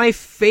 it is my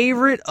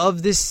favorite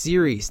of this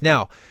series.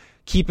 Now,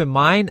 keep in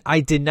mind,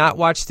 I did not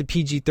watch the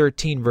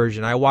PG-13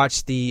 version. I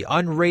watched the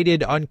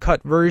unrated,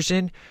 uncut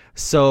version.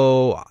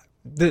 So,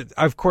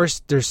 of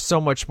course, there's so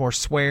much more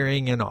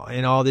swearing and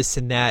all this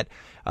and that.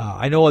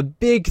 I know a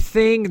big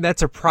thing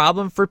that's a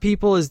problem for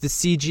people is the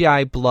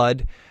CGI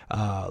blood.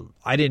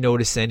 I didn't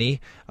notice any,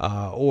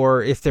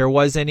 or if there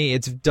was any,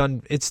 it's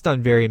done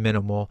very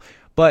minimal.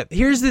 But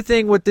here's the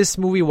thing with this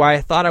movie, why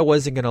I thought I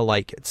wasn't going to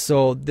like it.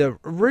 So the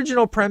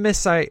original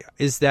premise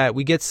is that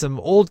we get some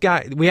old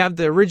guy, we have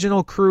the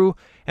original crew,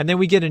 and then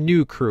we get a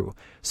new crew.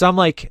 So I'm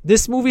like,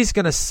 this movie's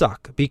going to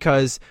suck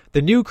because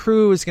the new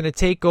crew is going to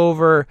take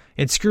over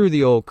and screw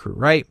the old crew,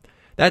 right?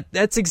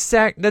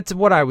 That's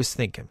what I was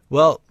thinking.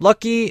 Well,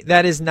 lucky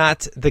that is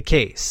not the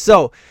case.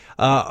 So,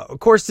 of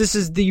course, this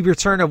is the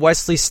return of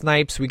Wesley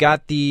Snipes. We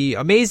got the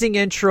amazing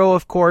intro,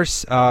 of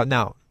course.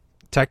 Now,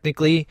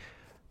 technically,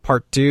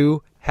 Part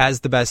 2 has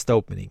the best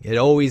opening. It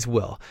always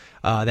will.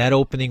 That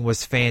opening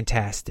was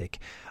fantastic.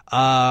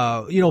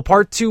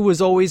 Part 2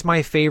 was always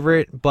my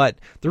favorite, but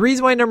the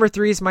reason why number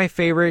 3 is my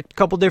favorite, a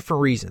couple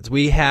different reasons.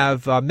 We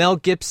have Mel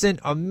Gibson,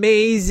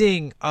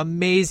 amazing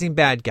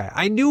bad guy.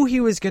 I knew he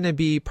was going to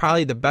be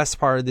probably the best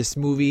part of this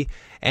movie,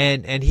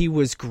 and he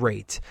was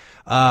great.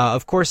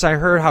 Of course, I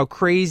heard how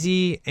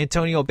crazy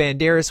Antonio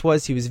Banderas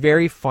was. He was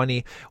very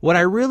funny. What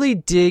I really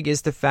dig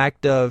is the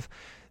fact of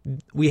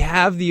we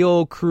have the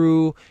old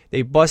crew.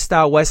 They bust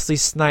out Wesley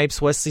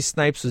Snipes. Wesley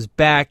Snipes was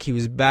back. He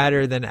was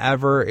better than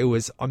ever. It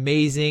was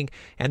amazing.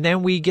 And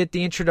then we get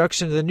the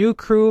introduction of the new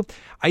crew.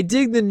 I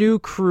dig the new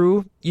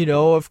crew.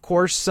 Of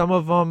course, some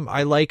of them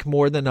I like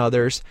more than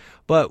others.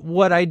 But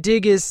what I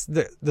dig is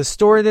the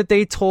story that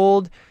they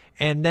told,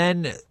 and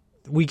then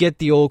we get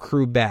the old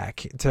crew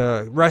back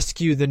to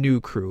rescue the new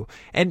crew.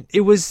 And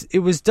it was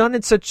done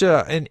in such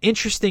an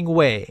interesting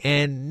way,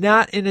 and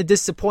not in a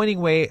disappointing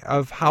way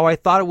of how I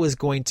thought it was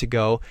going to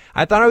go.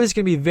 I thought I was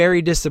going to be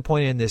very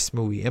disappointed in this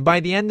movie. And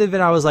by the end of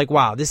it, I was like,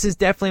 wow, this is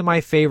definitely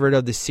my favorite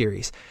of the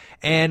series.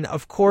 And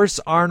of course,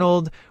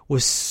 Arnold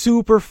was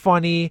super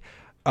funny.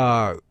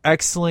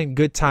 Excellent,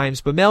 good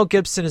times. But Mel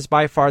Gibson is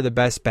by far the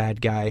best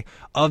bad guy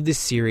of the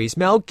series.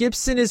 Mel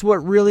Gibson is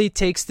what really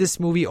takes this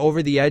movie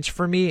over the edge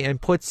for me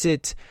and puts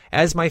it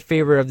as my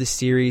favorite of the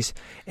series.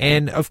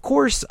 And of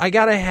course, I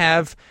gotta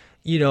have,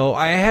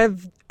 I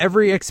have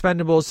every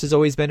Expendables has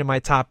always been in my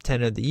top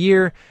 10 of the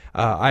year.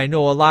 I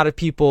know a lot of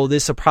people,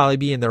 this will probably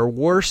be in their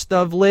worst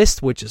of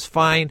list, which is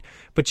fine.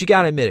 But you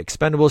gotta admit,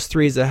 Expendables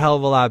 3 is a hell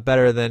of a lot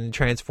better than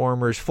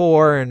Transformers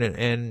 4 and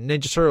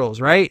Ninja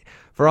Turtles, right?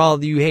 For all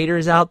of you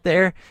haters out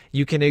there,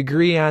 you can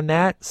agree on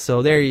that.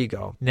 So there you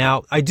go.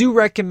 Now, I do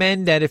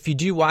recommend that if you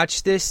do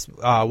watch this,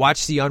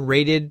 watch the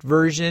unrated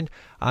version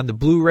on the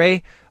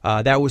Blu-ray.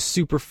 That was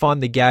super fun.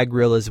 The gag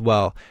reel as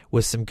well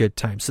was some good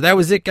times. So that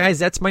was it, guys.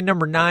 That's my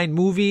number 9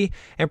 movie,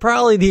 and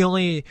probably the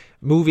only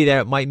movie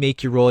that might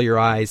make you roll your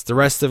eyes. The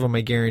rest of them,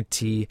 I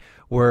guarantee,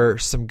 were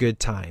some good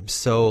times.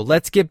 So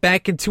let's get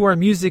back into our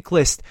music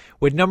list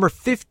with number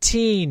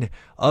 15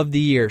 of the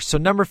year. So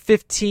number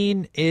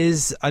 15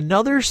 is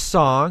another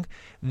song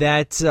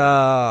that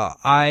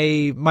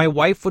my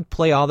wife would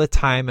play all the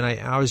time, and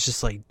I was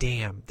just like,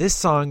 damn, this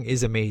song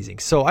is amazing.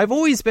 So I've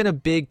always been a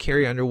big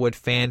Carrie Underwood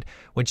fan.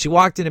 When she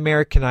walked in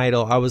American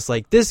Idol, I was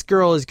like, this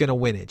girl is gonna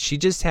win it. She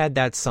just had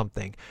that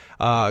something.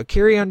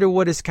 Carrie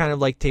Underwood is kind of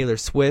like Taylor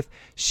Swift.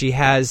 She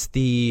has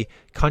the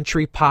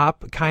country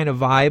pop kind of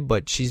vibe,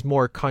 but she's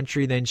more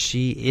country than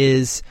she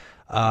is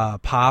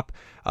pop.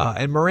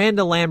 And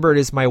Miranda Lambert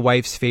is my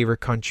wife's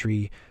favorite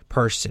country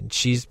person.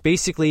 She's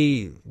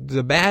basically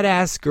the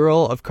badass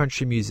girl of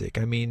country music.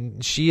 I mean,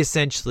 she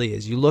essentially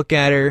is. You look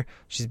at her,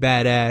 she's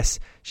badass,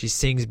 she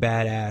sings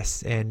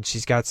badass, and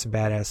she's got some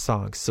badass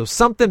songs. So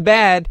Something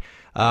Bad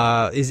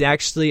is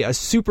actually a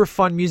super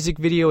fun music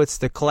video. It's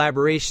the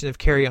collaboration of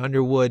Carrie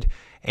Underwood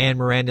and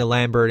Miranda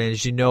Lambert, and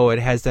as you know, it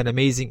has that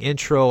amazing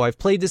intro. I've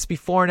played this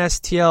before in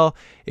STL.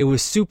 It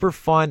was super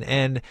fun,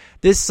 and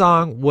this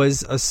song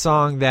was a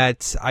song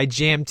that I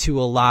jammed to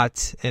a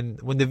lot,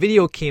 and when the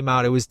video came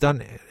out, it was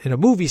done in a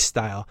movie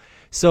style.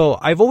 So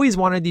I've always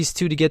wanted these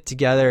two to get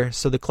together,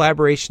 so the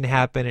collaboration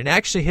happened and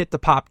actually hit the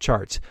pop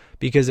charts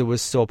because it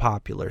was so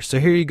popular. So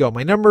here you go,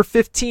 my number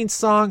 15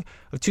 song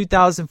of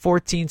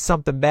 2014,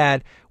 Something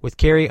Bad, with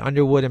Carrie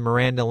Underwood and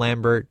Miranda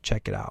Lambert.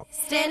 Check it out.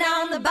 Stand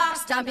on the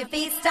box, stomp your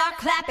feet, start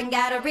clapping.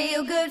 Got a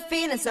real good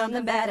feeling,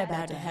 something bad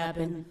about to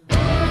happen.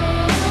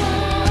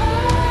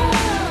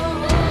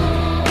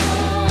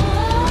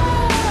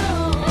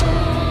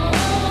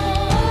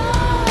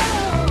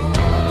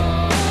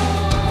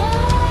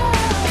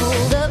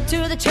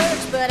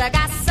 but I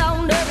got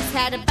so nervous,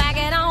 had to back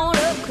it on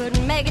up,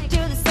 couldn't make it to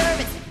the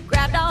service.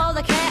 Grabbed all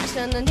the cash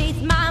underneath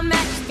my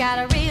mattress, got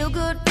a real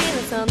good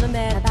feeling, something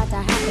bad about to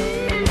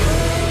happen.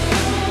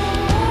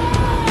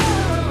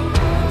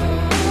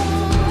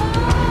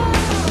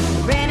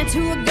 Ran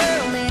into a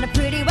girl in a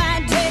pretty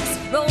white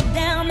dress, rolled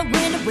down the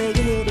window, where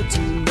you headed to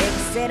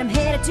next? Said I'm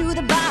headed to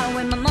the bar,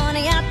 with my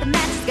money out the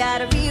mattress,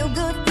 got a real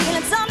good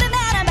feeling, something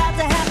bad about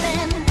to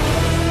happen.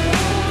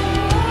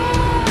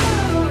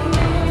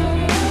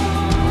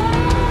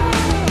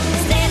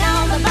 Stand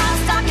on the bar,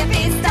 stop your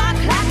feet, start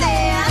clapping.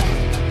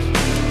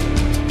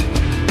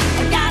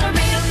 I got a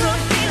real good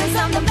feeling,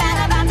 something bad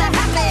about to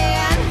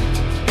happen.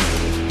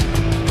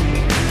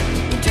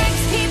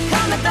 Drinks keep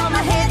coming, throw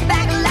my head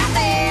back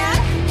laughing.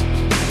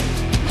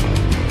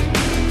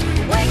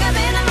 Wake up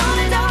in the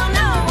morning, don't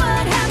know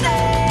what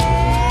happened.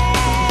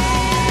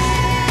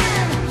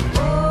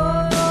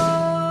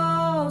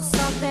 Oh,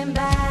 something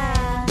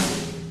bad.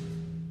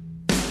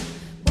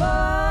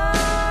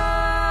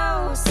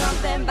 Whoa,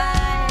 something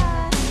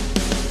bad.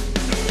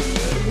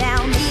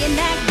 Now me and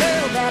that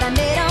girl that I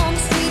met on the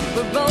street,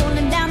 we're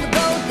rolling down the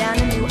road down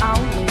to New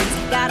Orleans.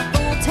 Got a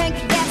full tank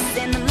of gas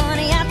and the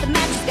money out the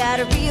mattress, got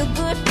a real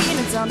good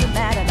feeling, something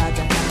bad about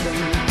to happen.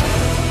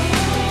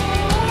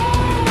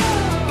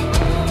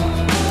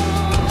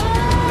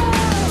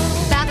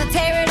 About to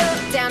tear it up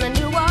down in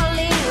New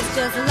Orleans,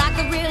 just like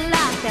a real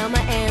life Thelma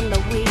and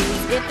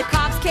Louise. If the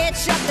cops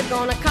catch up, they're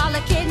gonna call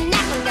a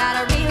kidnapping. Got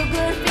a real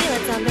good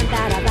feeling, something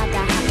bad about to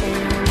happen.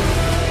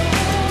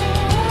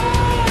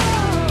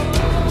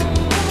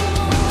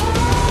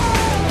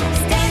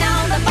 Stand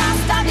on the bar,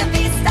 stop your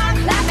feet, start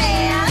clapping.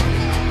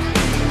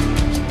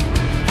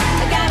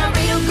 I got a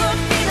real good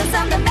feeling,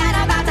 something bad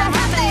about to happen.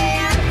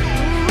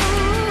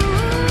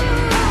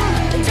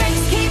 The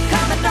drinks keep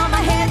coming, throw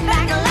my head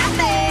back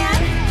laughing.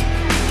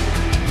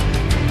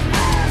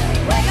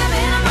 Wake up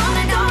in the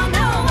morning, don't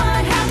know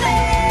what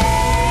happened.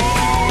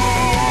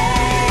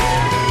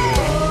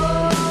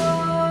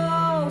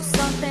 Oh,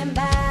 something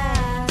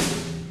bad.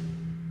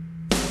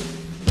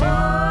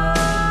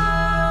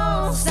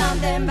 Oh,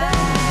 something bad.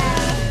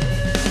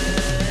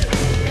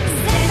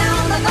 Stand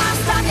on the bar,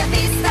 stop your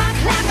feet, start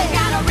clapping.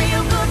 Got a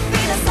real good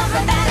feeling,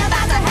 something bad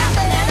about to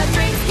happen. And the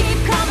drinks keep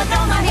coming,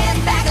 throw my head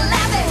back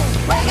laughing.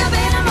 Wake up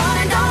in the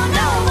morning, don't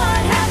know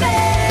what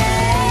happened.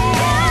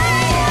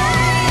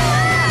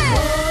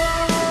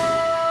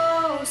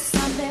 Oh,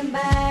 something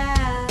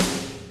bad.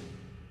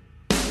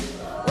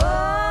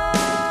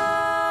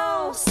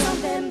 Oh,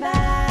 something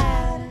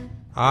bad.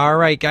 All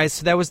right, guys.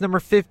 So that was number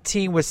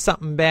 15 with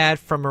Something Bad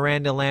from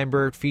Miranda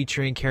Lambert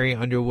featuring Carrie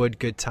Underwood,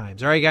 Good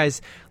Times. All right,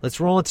 guys, let's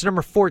roll into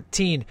number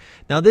 14.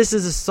 Now, this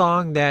is a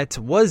song that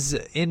was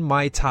in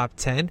my top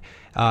 10,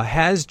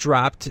 has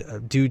dropped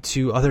due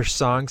to other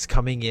songs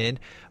coming in,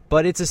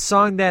 but it's a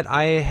song that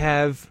I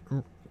have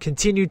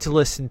continued to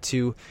listen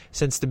to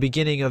since the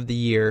beginning of the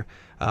year.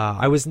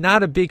 I was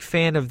not a big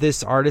fan of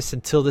this artist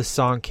until this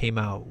song came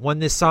out. When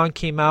this song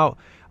came out,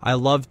 I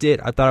loved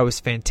it. I thought it was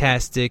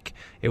fantastic.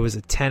 It was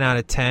a 10 out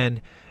of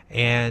 10,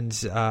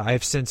 and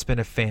I've since been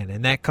a fan.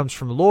 And that comes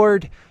from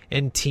Lorde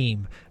and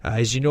Team.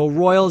 As you know,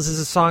 Royals is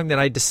a song that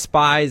I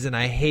despise and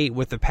I hate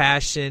with a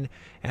passion.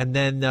 And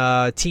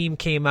then Team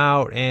came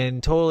out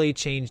and totally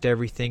changed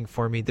everything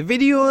for me. The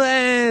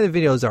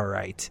video's all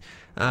right.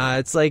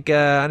 It's like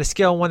on a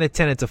scale of 1 to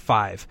 10, it's a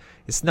 5.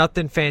 It's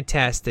nothing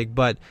fantastic,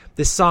 but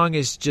this song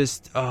is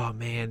just, oh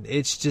man,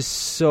 it's just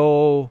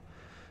so...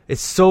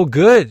 It's so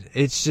good.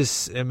 It's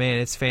just, man,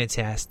 it's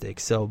fantastic.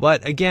 So,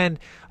 but again,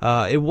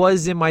 it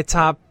was in my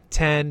top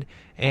 10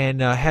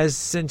 and has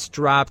since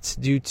dropped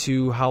due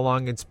to how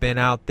long it's been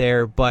out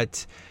there.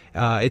 But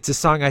it's a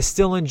song I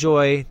still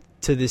enjoy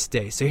to this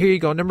day. So here you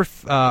go, number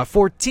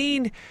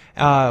 14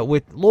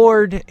 with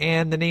Lorde,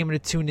 and the name of the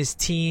tune is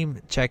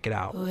Team. Check it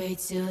out. Wait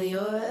till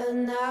you're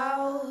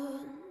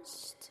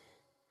announced.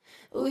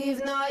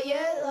 We've not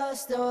yet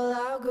lost all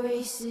our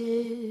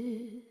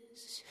graces.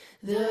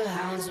 The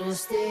hounds will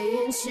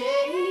stay in chains.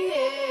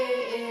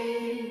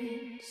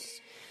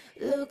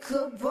 Look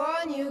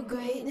upon your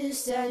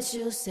greatness and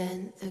she'll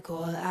send the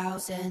call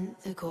out, send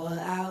the call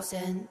out,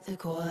 send the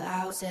call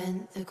out,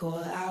 send the call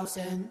out,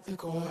 send the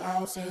call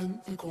out, send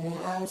the call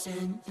out,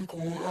 send the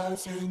call out,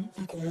 send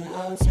the call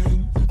out,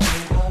 send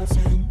the call out, send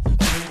the call out,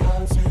 send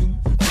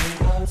the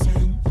call out,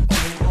 send the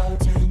call out,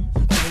 send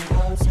the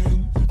call out,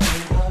 send the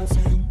call out,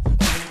 send the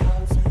call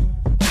out, send.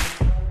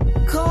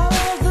 Call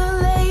the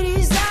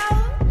ladies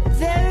out,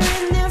 they're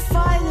in their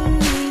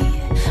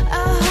finery.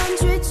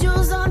 100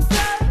 jewels on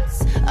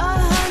throats,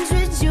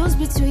 100 jewels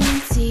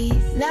between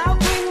teeth. Now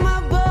bring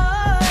my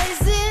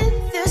boys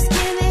in, they're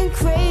skinning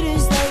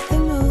craters like the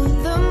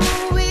moon. The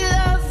moon we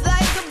love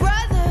like a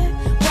brother,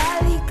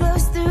 while he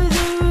glows through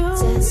the room.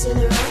 Dancing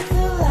around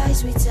the lies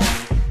we tell,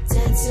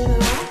 dancing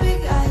around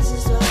big eyes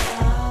as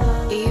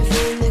well.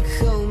 Even the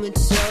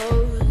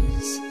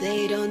comatose,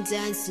 they don't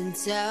dance and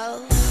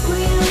tell. We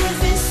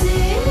live in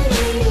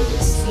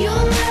cities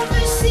you'll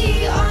never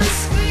see on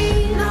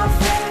screen. Not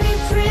very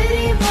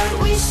pretty, but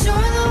we sure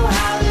know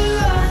how to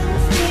run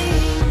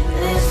free.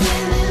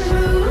 Living in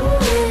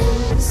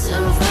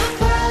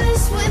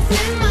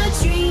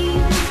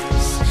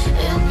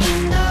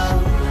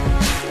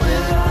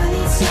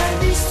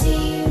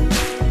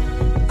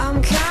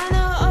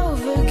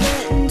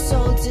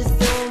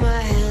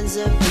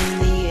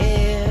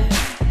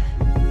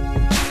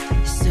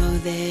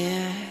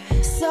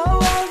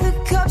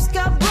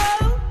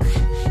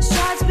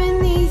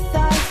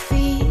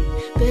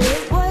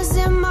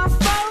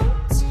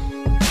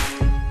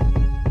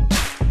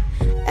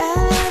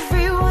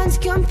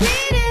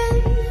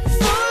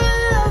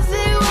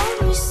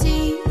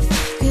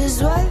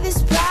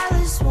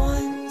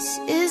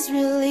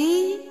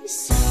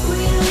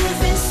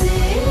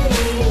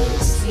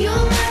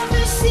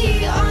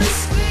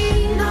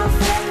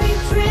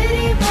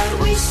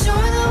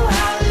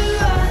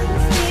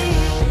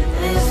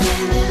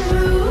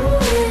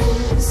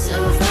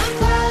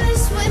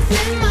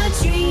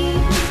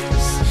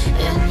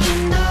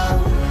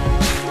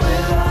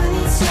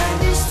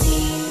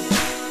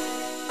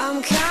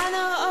I'm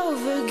kinda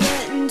over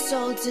getting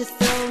told to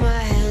throw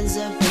my hands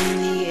up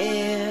in the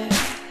air.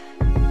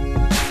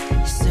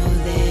 So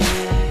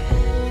there.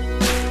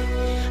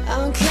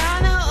 I'm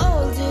kinda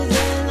older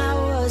than I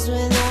was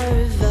when I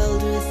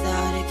rebelled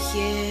without a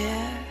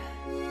care.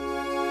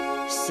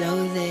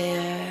 So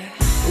there.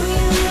 We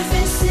live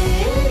in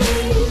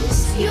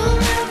cities you'll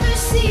never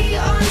see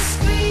on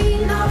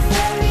screen. Not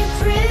very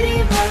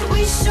pretty, but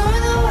we sure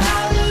know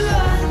how to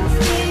run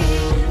free.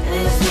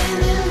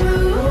 Living in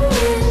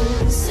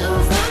ruins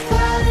of a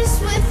palace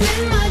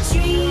within my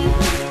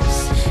dreams.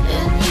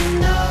 And you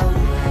know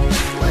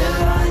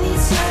we're on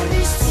each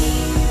other's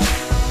team.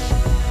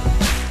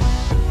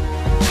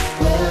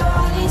 We're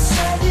on each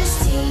other's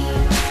team.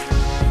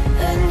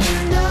 And you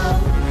know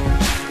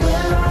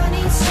we're on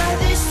each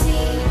other's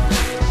team.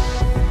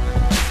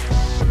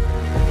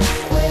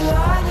 We're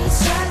on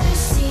each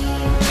other's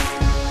team.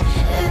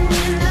 And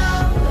you know,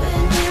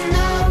 and you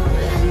know,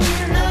 and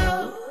you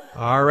know.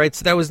 All right,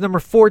 so that was number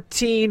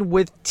 14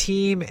 with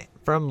Team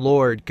from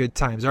Lord. Good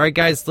times. All right,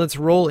 guys, let's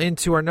roll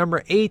into our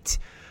number 8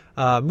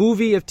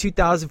 movie of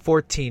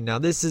 2014. Now,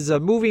 this is a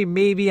movie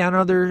maybe on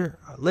other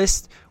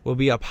list will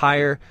be up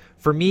higher.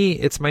 For me,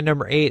 it's my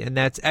number 8, and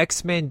that's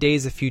X-Men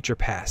Days of Future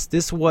Past.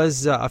 This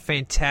was a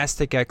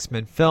fantastic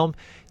X-Men film.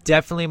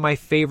 Definitely my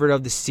favorite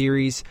of the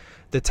series.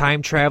 The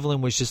time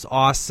traveling was just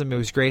awesome. It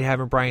was great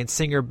having Bryan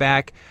Singer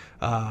back.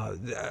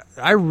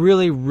 I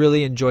really,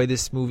 really enjoyed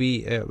this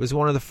movie. It was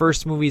one of the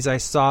first movies I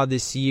saw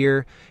this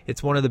year.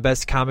 It's one of the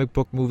best comic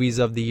book movies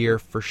of the year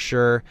for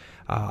sure.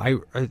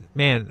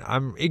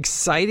 I'm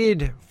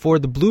excited for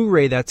the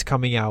Blu-ray that's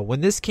coming out.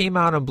 When this came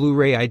out on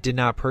Blu-ray, I did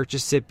not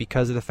purchase it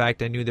because of the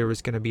fact I knew there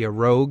was going to be a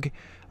Rogue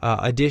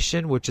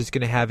edition, which is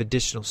going to have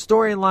additional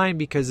storyline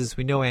because, as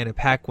we know, Anna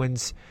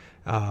Paquin's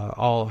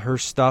all her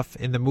stuff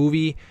in the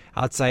movie,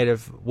 outside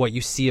of what you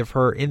see of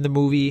her in the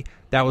movie,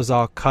 that was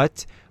all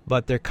cut.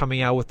 But they're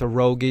coming out with a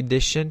Rogue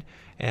edition.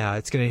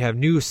 It's going to have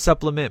new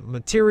supplement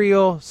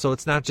material, so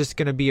it's not just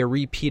going to be a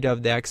repeat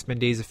of the X-Men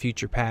Days of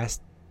Future Past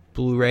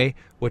Blu-ray,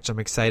 which I'm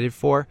excited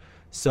for.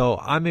 So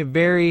I'm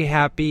very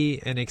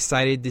happy and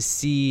excited to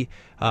see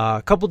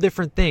a couple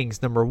different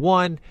things. Number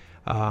one,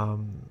 what's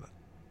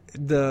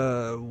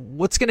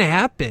going to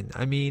happen.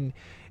 I mean,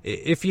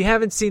 if you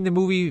haven't seen the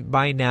movie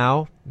by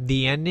now,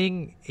 the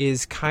ending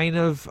is kind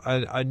of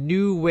a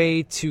new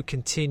way to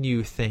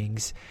continue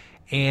things.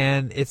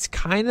 And it's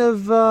kind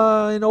of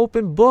an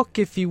open book,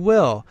 if you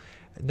will.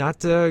 Not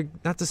to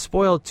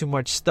spoil too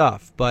much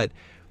stuff, but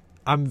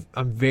I'm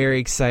very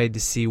excited to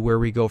see where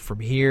we go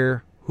from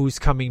here, who's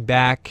coming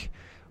back,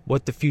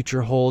 what the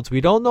future holds.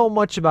 We don't know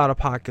much about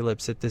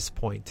Apocalypse at this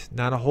point.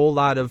 Not a whole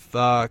lot of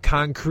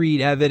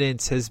concrete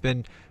evidence has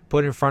been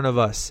put in front of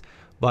us,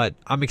 but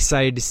I'm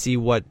excited to see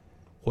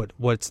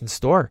what's in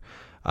store.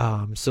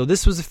 So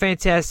this was a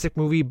fantastic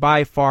movie,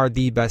 by far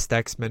the best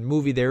X-Men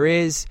movie there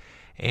is.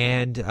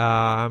 And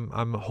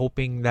I'm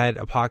hoping that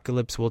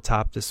Apocalypse will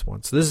top this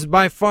one. So this is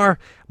by far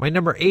my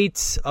number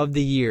 8 of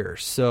the year.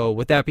 So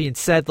with that being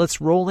said,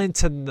 let's roll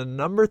into the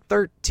number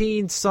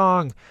 13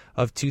 song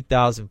of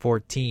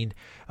 2014.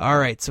 All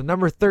right, so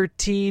number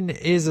 13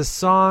 is a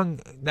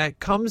song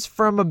that comes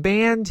from a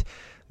band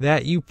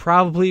that you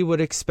probably would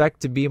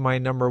expect to be my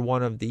number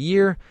 1 of the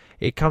year.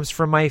 It comes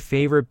from my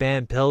favorite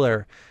band,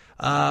 Pillar.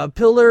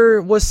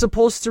 Pillar was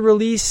supposed to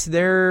release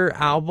their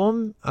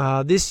album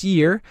this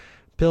year.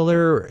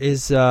 Pillar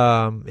is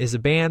a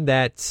band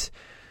that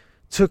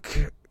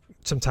took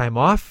some time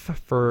off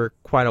for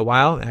quite a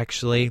while,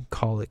 actually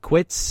called it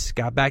quits,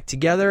 got back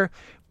together,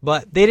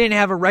 but they didn't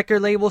have a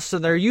record label, so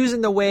they're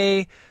using the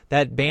way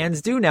that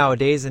bands do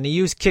nowadays, and they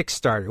use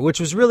Kickstarter, which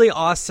was really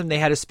awesome. They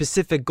had a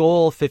specific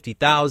goal,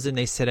 50,000.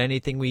 They said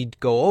anything we'd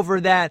go over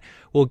that,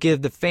 we'll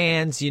give the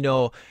fans,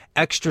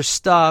 extra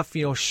stuff,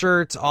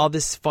 shirts, all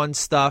this fun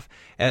stuff.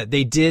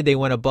 They did. They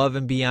went above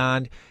and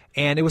beyond.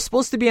 And it was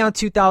supposed to be on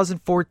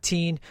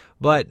 2014,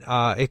 but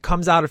it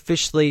comes out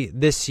officially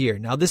this year.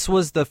 Now, this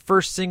was the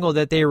first single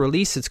that they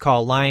released. It's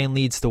called Lion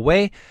Leads the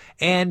Way.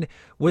 And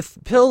with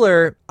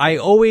Pillar, I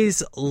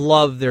always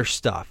love their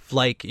stuff.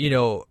 Like,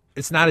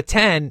 it's not a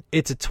 10,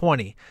 it's a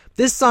 20.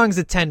 This song's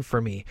a 10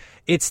 for me.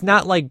 It's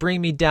not like Bring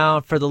Me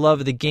Down, For the Love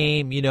of the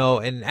Game,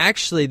 and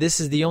actually this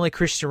is the only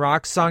Christian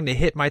rock song to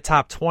hit my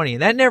top 20.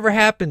 And that never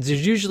happens.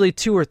 There's usually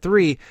 2 or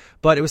 3,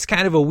 but it was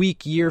kind of a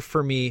weak year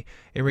for me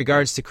in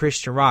regards to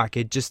Christian rock.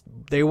 It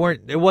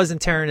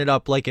wasn't tearing it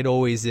up like it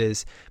always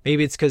is.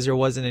 Maybe it's because there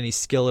wasn't any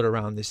Skillet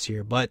around this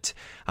year, but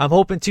I'm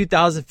hoping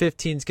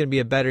 2015 is going to be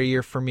a better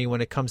year for me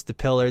when it comes to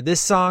Pillar. This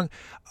song,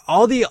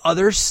 all the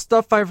other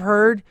stuff I've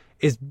heard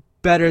is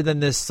better than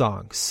this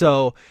song.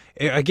 So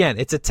again,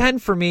 it's a 10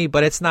 for me,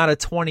 but it's not a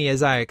 20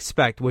 as I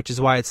expect, which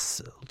is why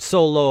it's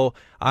so low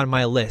on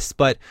my list.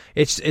 But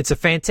it's a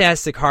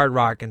fantastic hard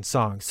rocking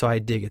song, so I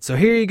dig it. So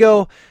here you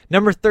go,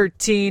 number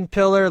 13,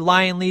 Pillar,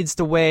 Lion Leads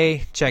the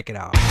Way. Check it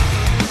out.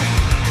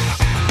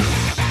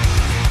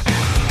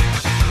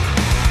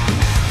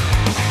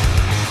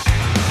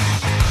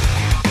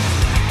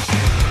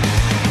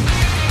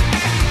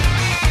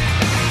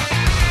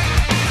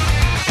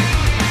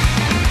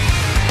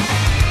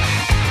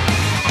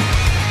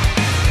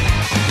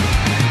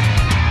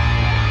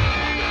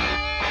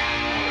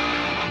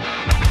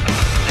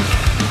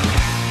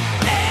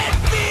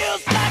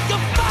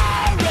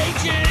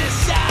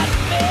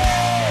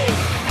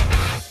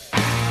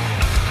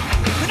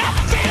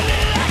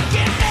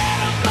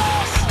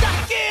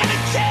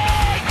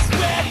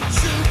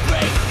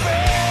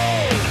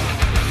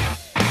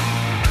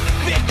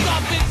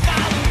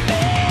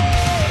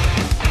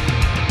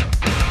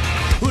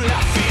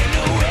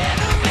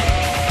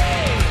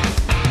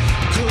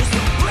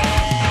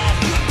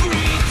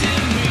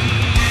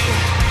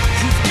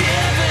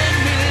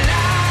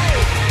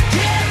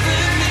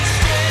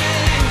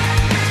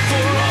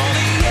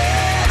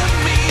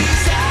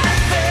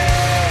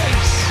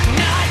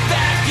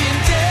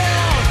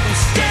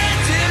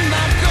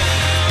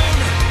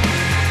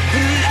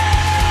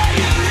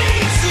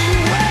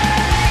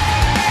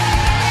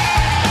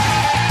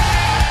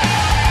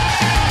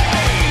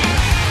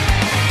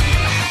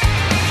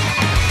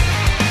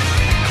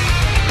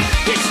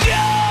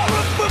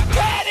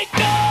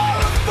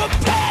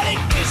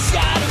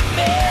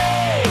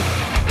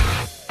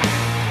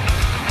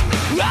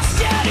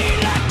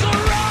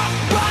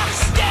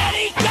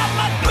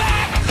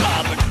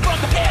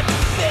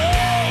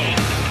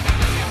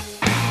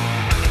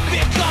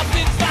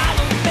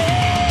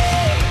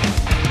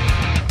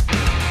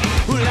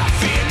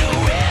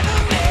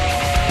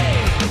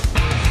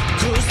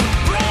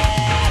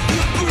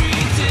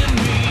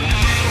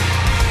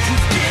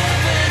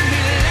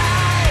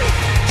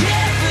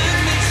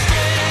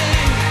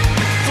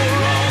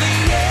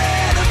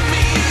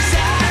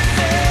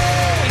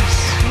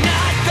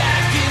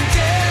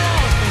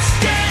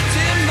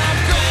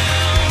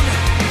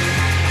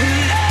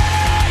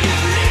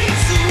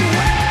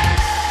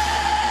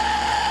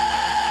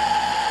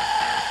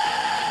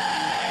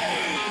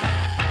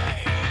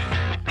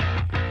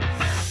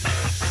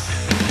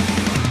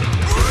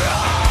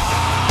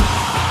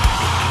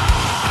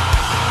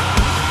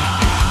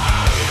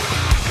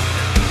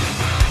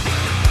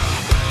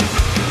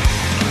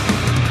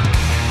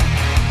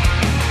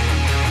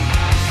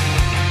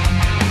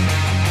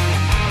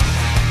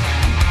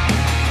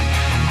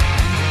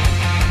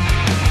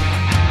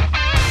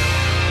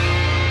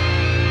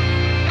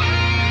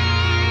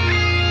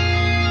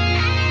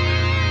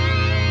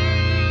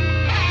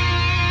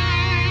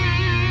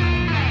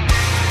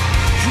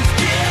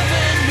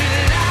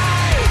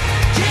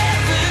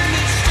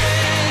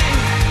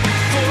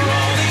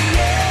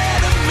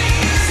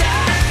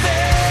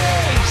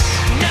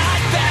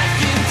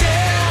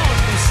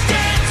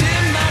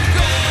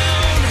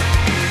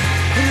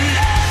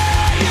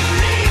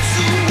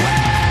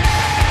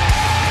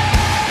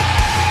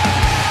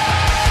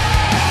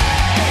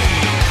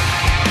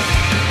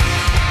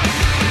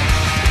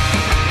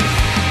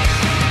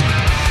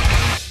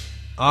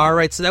 All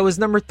right, so that was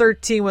number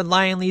 13 with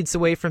Lion Leads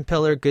Away from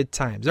Pillar, Good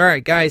Times. All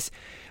right, guys,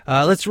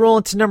 let's roll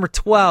into number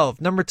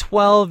 12. Number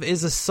 12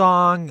 is a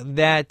song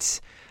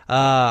that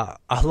a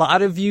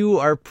lot of you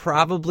are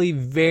probably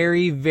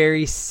very,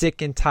 very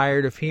sick and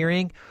tired of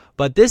hearing.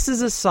 But this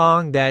is a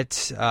song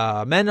that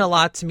meant a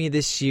lot to me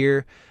this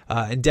year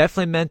and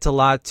definitely meant a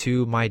lot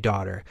to my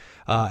daughter.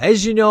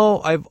 As you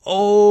know, I've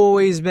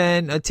always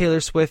been a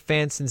Taylor Swift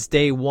fan since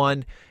day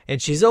one. And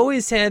she's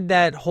always had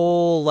that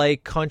whole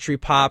like country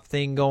pop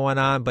thing going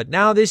on. But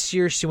now this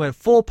year she went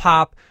full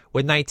pop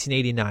with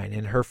 1989.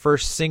 And her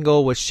first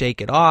single was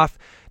Shake It Off.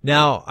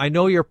 Now, I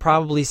know you're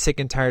probably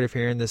sick and tired of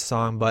hearing this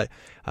song, but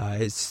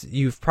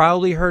you've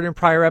probably heard in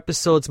prior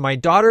episodes, my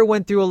daughter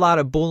went through a lot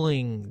of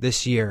bullying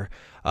this year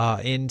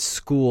in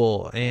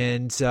school,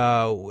 and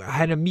I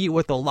had to meet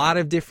with a lot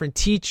of different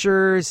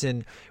teachers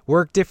and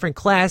work different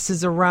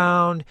classes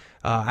around.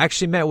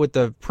 Actually met with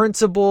the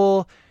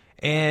principal,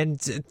 and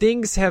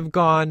things have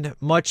gone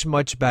much,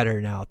 much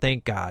better now,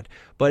 thank God.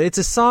 But it's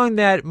a song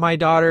that my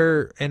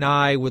daughter and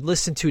I would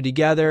listen to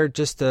together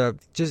just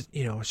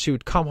she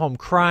would come home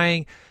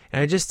crying,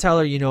 and I just tell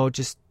her,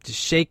 just to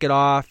shake it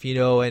off,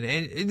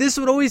 and this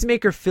would always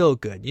make her feel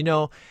good,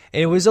 and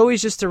it was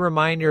always just a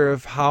reminder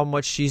of how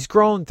much she's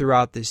grown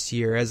throughout this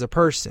year as a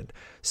person.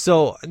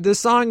 So the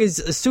song is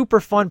a super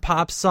fun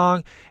pop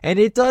song, and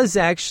it does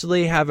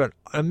actually have an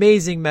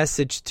amazing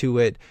message to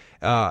it,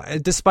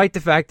 despite the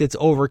fact that it's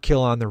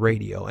overkill on the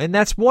radio. And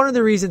that's one of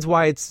the reasons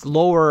why it's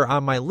lower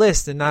on my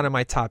list and not in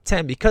my top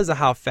 10, because of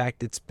how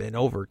fact it's been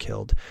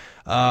overkilled.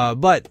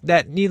 But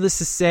that, needless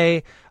to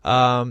say,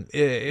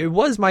 it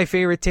was my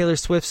favorite Taylor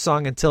Swift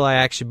song until I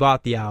actually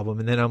bought the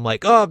album. And then I'm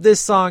like, oh, this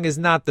song is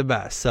not the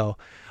best. So,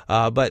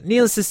 but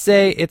needless to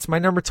say, it's my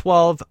number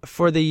 12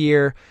 for the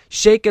year.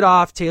 Shake It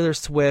Off, Taylor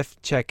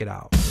Swift. Check it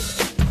out.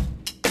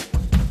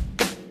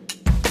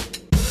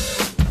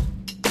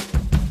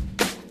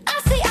 I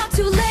stay out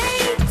too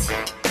late.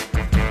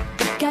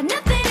 Got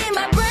nothing in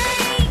my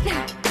brain.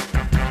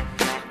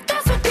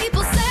 That's what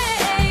people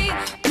say.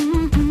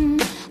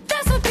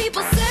 That's what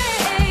people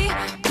say.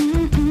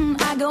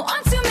 I go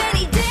on too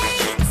many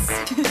dates,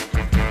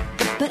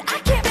 but I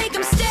can't make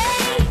them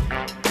stay.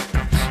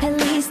 At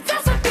least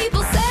that's what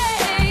people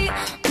say.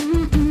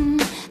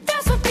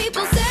 That's what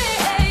people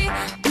say.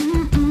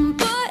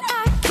 But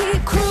I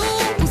keep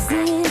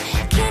cruising.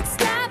 Can't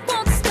stop,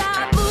 won't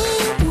stop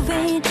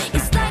moving.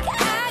 It's like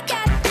I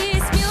got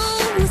this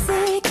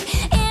music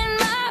in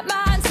my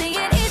mind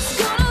saying it's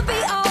gonna be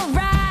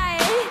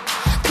alright.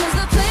 'Cause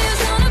the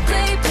player's gonna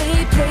play, play,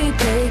 play,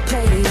 play,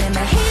 play. And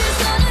the haters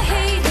gonna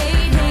hate,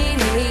 hate, hate,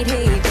 hate,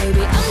 hate,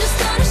 baby. I'm just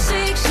gonna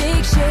shake,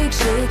 shake, shake,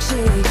 shake,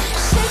 shake.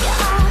 Shake it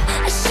off,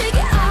 shake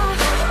it off.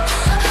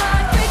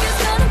 Heartbreaker's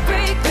gonna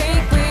break,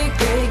 break, break,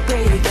 break,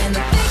 break. And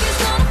the faker's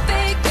gonna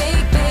fake,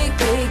 fake, fake,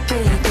 fake,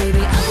 fake,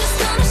 baby. I'm just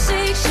gonna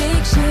shake,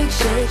 shake, shake,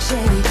 shake,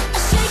 shake.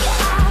 Shake it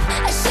off,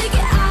 shake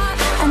it off.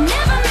 I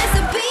never miss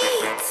a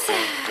beat.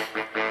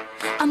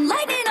 I'm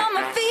lightning on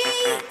my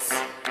feet.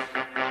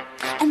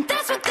 And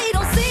that's what they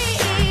don't see.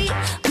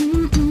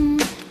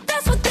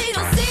 That's what they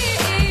don't see.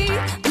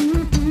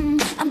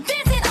 I'm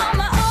dancing on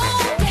my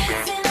own.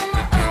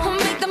 I'll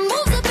make the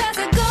moves up as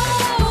I go.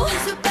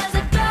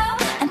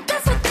 And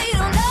that's what they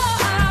don't know.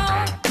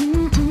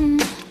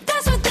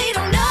 That's what they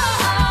don't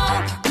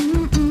know.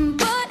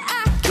 But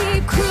I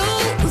keep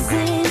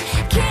cruising.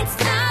 Can't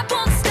stop,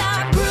 won't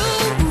stop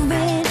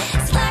grooving.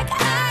 It's like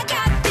I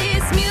got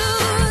this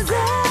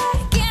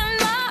music in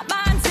my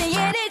mind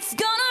saying it's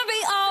gonna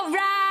be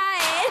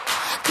alright.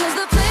 'Cause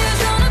the player's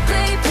gonna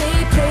play, play,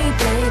 play,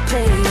 play,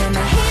 play. And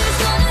the haters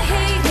gonna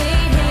hate,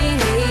 hate,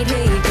 hate, hate,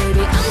 hate,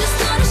 baby. I'm just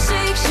gonna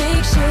shake,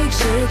 shake, shake,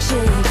 shake,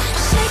 shake.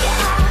 Shake it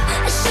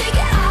off, shake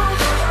it off.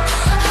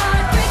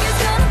 Heartbreaker's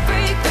gonna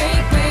break,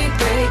 break, break,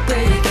 break,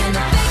 break. And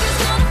the faker's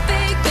gonna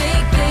fake,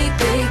 fake, fake,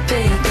 fake,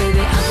 fake,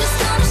 baby. I'm just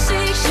gonna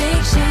shake,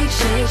 shake, shake,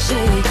 shake,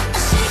 shake.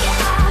 Shake it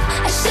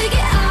off, shake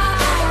it off.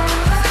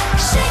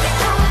 Shake it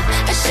off,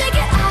 shake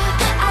it off.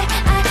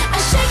 I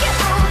shake it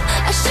off,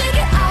 shake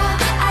it off.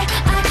 I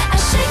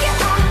shake it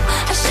off,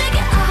 shake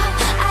it off.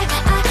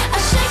 I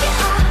shake it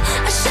off,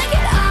 shake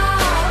it off.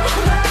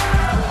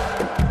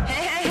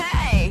 Hey, hey,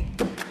 hey!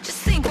 Just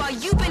think, while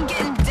you've been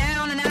getting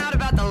down and out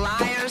about the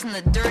liars and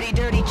the dirty,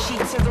 dirty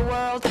cheats of the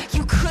world,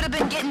 you could have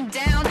been getting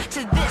down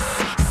to this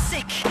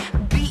sick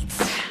beat.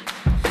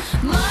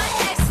 My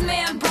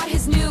ex-man brought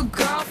his new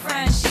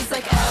girlfriend. She's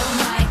like, oh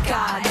my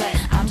god, but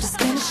I'm just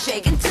gonna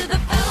shake into the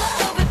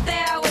fella over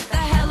there with the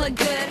hella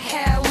good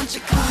hair. Won't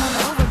you come on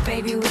over,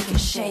 baby? We can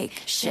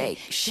shake, shake,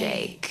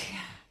 shake.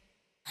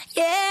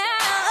 Yeah.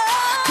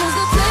 'Cause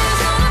the player's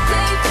gonna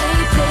play, play,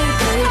 play,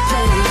 play,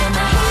 play. And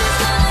the haters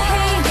gonna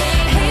hate,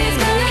 hate, hate,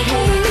 hate,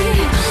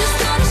 hate. I'm just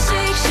gonna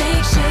shake,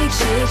 shake, shake,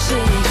 shake,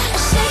 shake.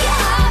 Shake it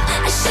off,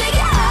 shake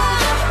it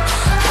off.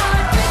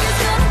 Heartbreaker's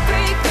gonna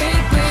break,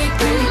 break, break,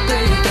 break,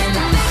 break. And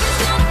the faker's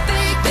gonna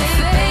fake, fake,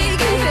 fake,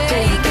 fake,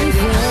 fake,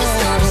 baby. I'm just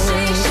gonna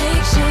shake,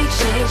 shake, shake,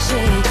 shake,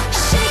 shake.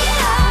 Shake it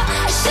off,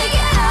 shake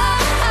it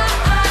off.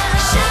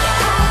 Shake it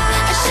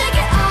off, shake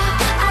it off.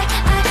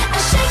 I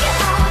shake it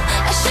off,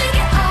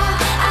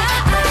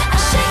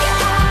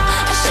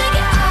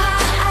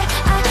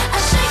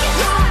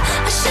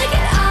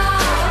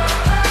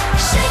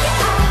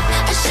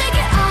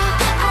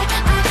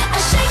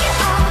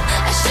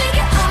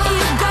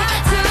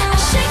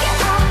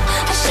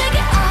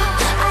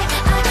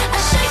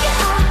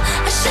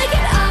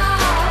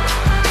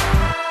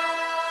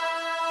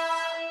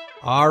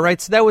 right,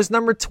 so that was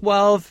number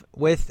 12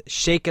 with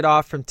Shake It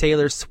Off from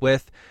Taylor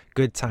Swift,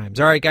 Good Times.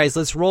 All right, guys,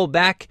 let's roll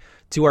back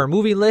to our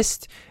movie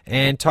list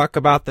and talk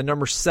about the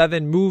number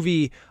 7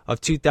 movie of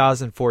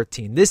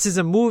 2014. This is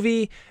a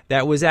movie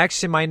that was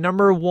actually my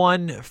number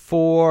 1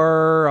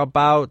 for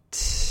about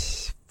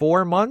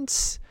 4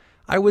 months,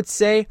 I would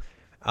say.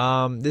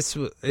 This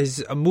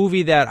is a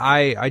movie that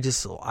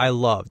I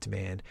loved,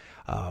 man.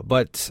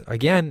 But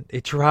again,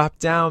 it dropped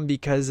down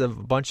because of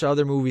a bunch of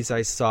other movies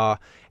I saw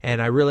and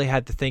I really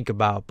had to think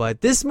about. But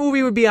this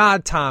movie would be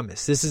Odd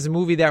Thomas. This is a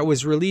movie that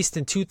was released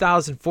in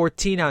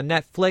 2014 on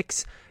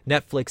Netflix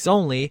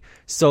only.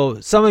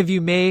 So some of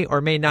you may or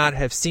may not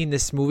have seen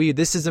this movie.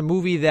 This is a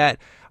movie that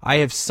I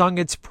have sung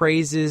its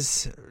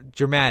praises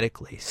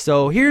dramatically.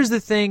 So here's the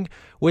thing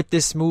with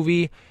this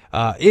movie.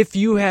 If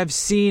you have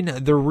seen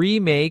the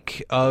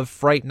remake of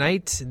Fright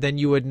Night, then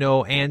you would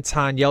know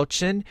Anton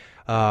Yelchin.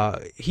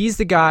 He's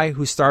the guy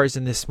who stars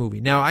in this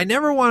movie. Now, I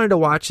never wanted to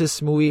watch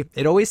this movie.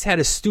 It always had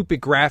a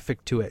stupid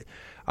graphic to it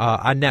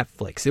on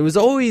Netflix. It was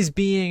always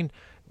being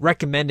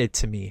recommended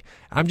to me.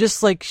 I'm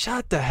just like,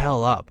 shut the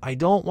hell up. I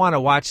don't want to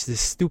watch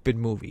this stupid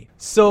movie.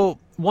 So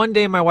one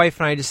day my wife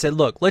and I just said,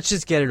 look, let's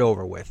just get it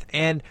over with.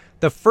 And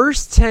the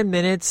first 10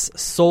 minutes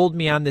sold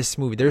me on this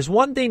movie. There's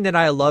one thing that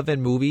I love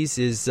in movies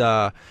is,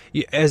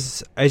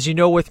 as you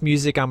know, with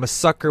music, I'm a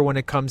sucker when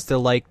it comes to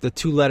like the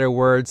 2-letter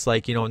words,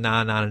 like, you know,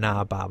 na, na,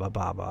 na, ba, ba,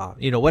 ba, ba,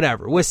 you know,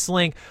 whatever,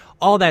 whistling,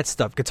 all that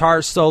stuff,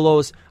 guitar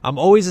solos. I'm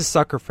always a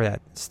sucker for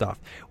that stuff.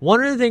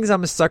 One of the things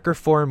I'm a sucker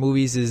for in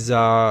movies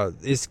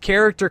is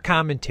character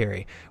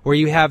commentary, where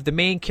you have the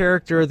main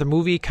character of the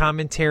movie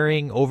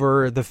commentating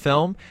over the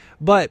film,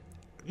 but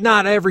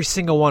not every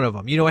single one of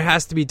them. You know, it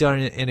has to be done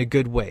in a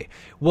good way.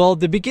 Well,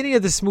 the beginning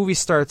of this movie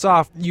starts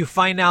off, you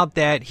find out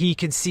that he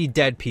can see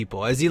dead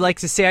people. As he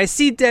likes to say, I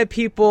see dead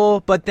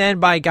people, but then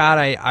by God,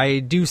 I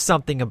do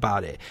something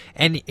about it.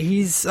 And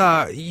he's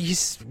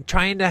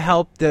trying to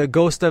help the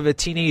ghost of a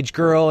teenage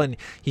girl, and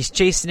he's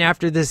chasing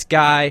after this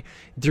guy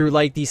through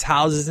like these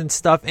houses and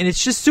stuff. And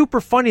it's just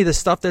super funny, the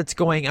stuff that's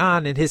going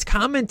on. And his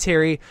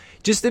commentary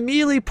just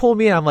immediately pulled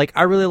me in. I'm like,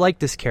 I really like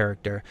this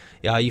character.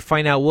 You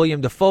find out William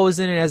Dafoe's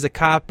in it as a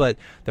cop, but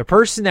the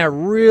person that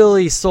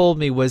really sold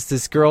me was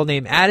this girl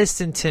named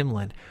Addison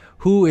Timlin,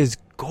 who is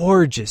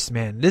gorgeous,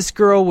 man. This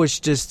girl was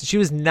she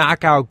was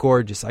knockout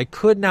gorgeous. I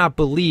could not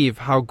believe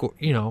how,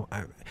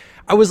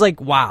 I was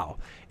like, wow.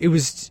 It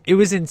was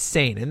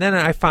insane. And then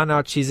I found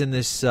out she's in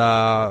this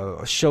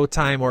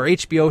Showtime or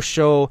HBO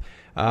show,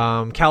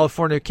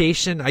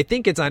 Californication. I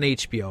think it's on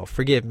HBO.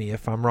 Forgive me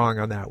if I'm wrong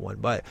on that one.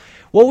 But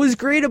what was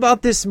great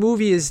about this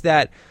movie is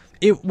that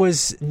it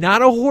was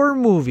not a horror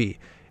movie.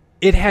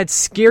 It had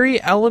scary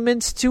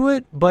elements to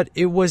it, but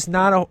it was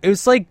not it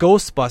was like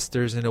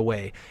Ghostbusters in a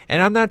way.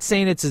 And I'm not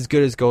saying it's as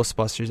good as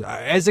Ghostbusters.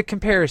 As a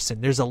comparison,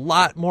 there's a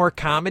lot more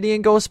comedy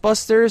in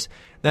Ghostbusters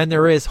than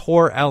there is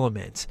horror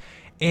elements.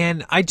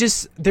 And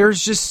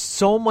there's just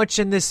so much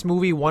in this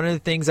movie. One of the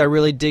things I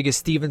really dig is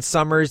Stephen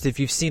Sommers. If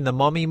you've seen the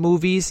Mummy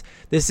movies,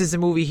 this is a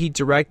movie he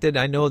directed.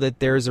 I know that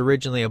there's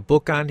originally a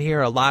book on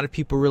here. A lot of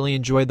people really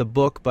enjoy the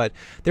book, but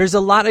there's a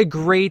lot of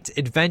great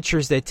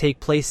adventures that take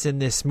place in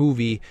this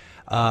movie.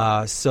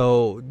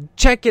 So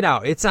check it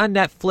out. It's on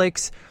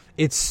Netflix.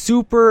 It's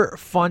super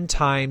fun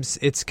times.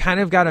 It's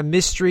kind of got a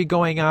mystery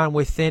going on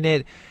within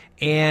it.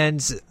 And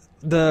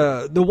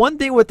the one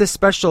thing with the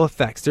special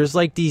effects, there's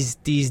like these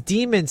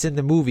demons in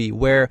the movie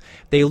where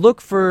they look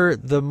for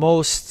the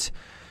most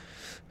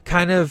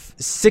kind of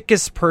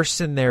sickest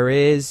person there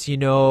is,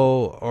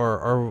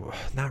 or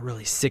not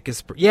really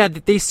sickest. Yeah,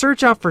 they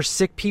search out for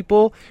sick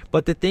people,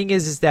 but the thing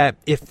is that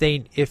if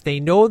they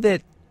know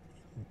that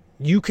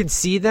you can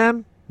see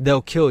them,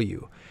 they'll kill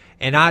you.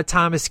 And Odd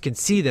Thomas can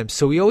see them,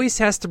 so he always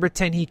has to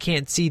pretend he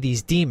can't see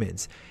these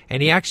demons.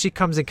 And he actually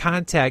comes in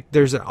contact.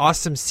 There's an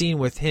awesome scene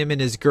with him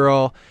and his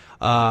girl.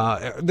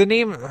 The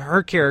name of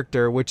her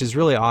character, which is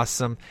really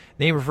awesome,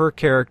 name of her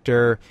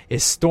character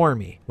is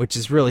Stormy, which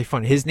is really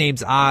fun. His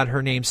name's Odd,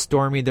 her name's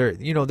Stormy.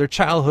 They're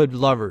childhood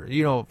lovers,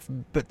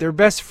 but they're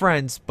best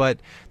friends, but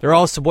they're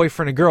also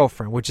boyfriend and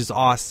girlfriend, which is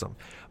awesome.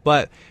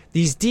 But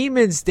these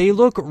demons, they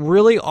look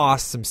really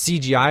awesome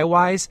CGI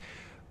wise.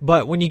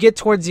 But when you get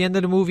towards the end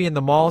of the movie in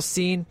the mall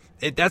scene,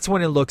 that's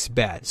when it looks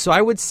bad. So I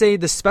would say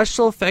the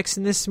special effects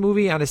in this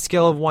movie on a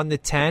scale of 1 to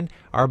 10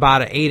 are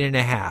about an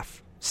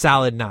 8.5,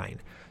 solid 9.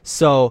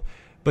 So,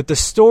 but the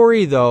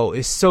story though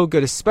is so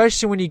good,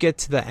 especially when you get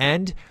to the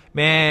end.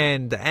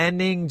 Man, the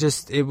ending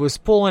it was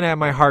pulling at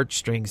my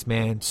heartstrings,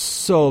 man,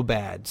 so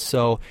bad.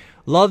 So,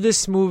 love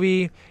this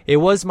movie. It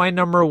was my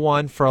number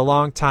 1 for a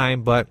long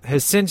time, but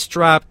has since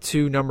dropped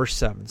to number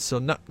 7.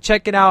 So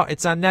check it out.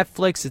 It's on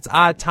Netflix. It's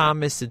Odd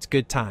Thomas. It's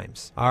good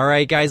times. All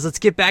right, guys, let's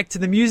get back to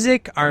the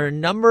music. Our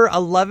number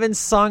 11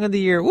 song of the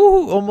year.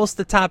 Woohoo, almost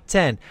the top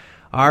 10.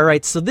 All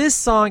right, so this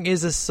song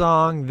is a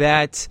song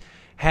that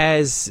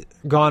has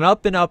gone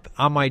up and up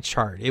on my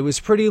chart. It was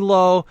pretty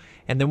low,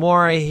 and the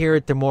more I hear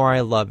it, the more I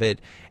love it.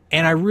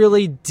 And I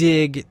really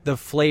dig the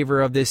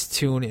flavor of this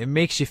tune. It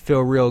makes you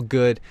feel real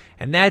good.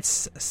 And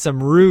that's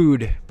some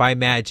Rude by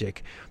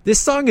Magic. This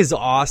song is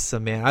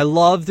awesome, man. I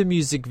love the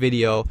music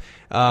video.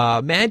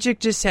 Magic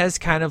just has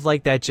kind of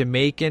like that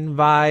Jamaican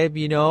vibe,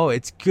 you know.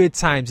 It's good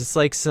times. It's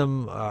like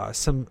some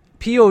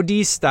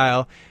POD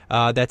style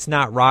that's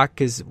not rock.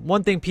 Because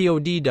one thing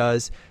POD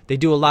does, they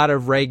do a lot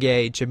of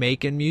reggae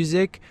Jamaican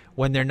music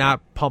when they're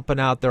not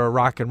pumping out their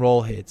rock and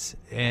roll hits.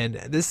 And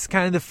this is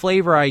kind of the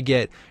flavor I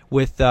get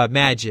with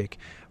Magic.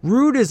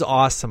 Rude is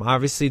awesome.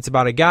 Obviously, it's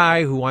about a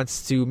guy who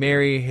wants to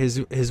marry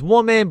his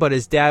woman, but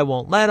his dad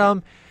won't let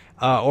him,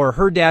 or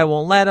her dad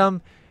won't let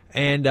him.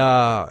 And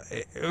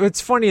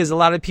what's funny is a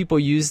lot of people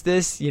use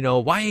this, you know,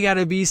 why you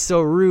gotta be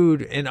so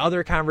rude in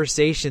other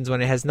conversations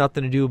when it has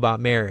nothing to do about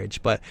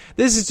marriage. But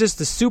this is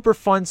just a super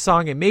fun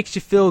song. It makes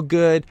you feel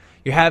good.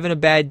 You're having a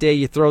bad day,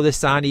 you throw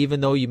this on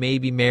even though you may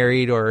be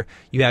married or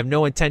you have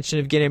no intention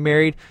of getting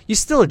married. You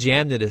still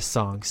jam to this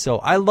song. So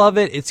I love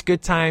it. It's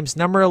good times.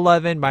 Number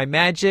 11 by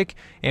Magic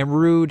and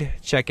Rude.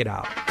 Check it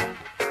out.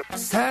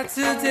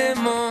 Saturday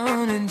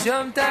morning,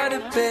 jumped out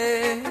of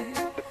bed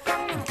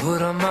and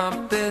put on my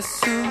best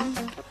suit.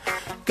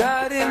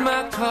 Got in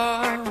my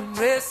car,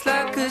 raced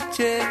like a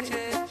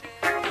jet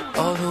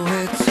all the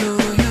way to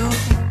you.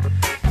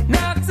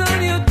 Knocked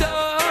on your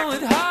door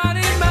with heart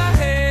in my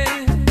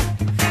hand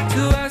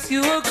to ask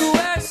you a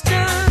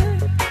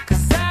question,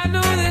 'cause I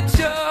know that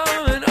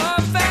you're an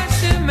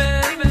old-fashioned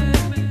man.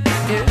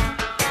 Yeah.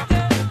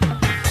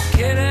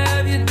 Can I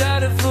have your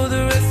daughter for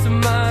the rest of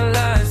my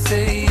life?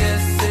 Say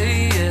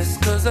yes,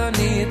 'cause I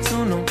need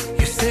to know.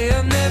 You say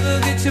I'll never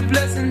get your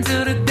blessing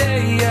till the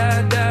day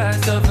I die.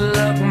 Tough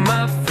luck,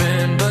 my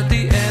friend, but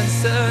the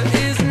answer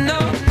is no.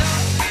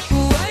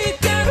 Why you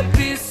gotta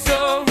be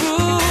so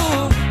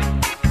rude?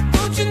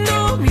 Don't you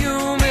know I'm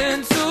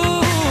human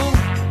too?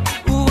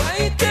 Why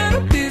you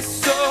gotta be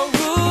so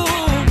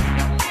rude?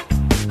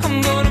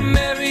 I'm gonna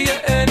marry you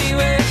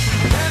anyway.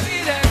 Marry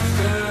that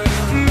girl.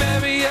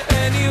 Marry you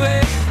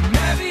anyway.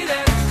 Marry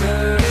that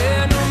girl.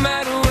 Yeah, no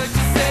matter what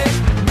you say.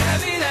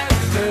 Marry that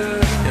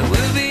girl. And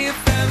we'll be a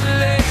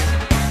family.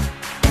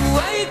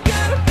 Why you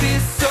gotta be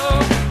so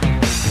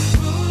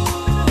rude?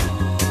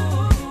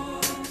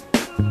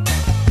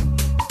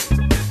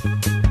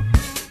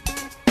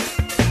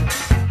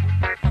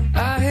 I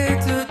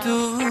hate to do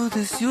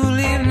this, you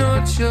leave no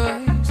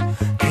choice.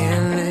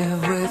 Can't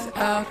live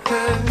without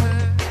her.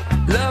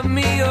 Love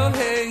me or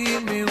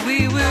hate me,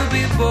 we will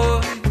be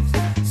boys.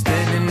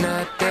 Standing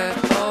at that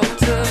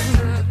altar.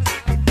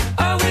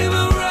 Or we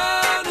will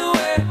run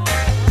away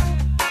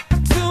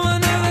to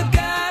another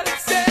guy that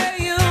say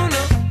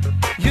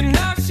you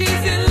know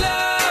she's in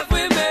love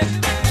with me.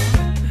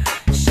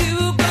 She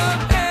will go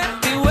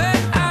anywhere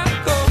I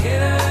go. Can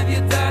I have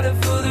your daughter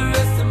for the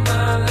rest of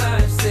my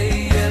life? Say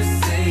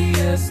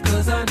yes,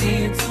 'cause I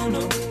need to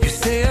know. You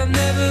say I'll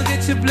never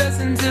get your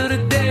blessing till the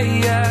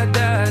day I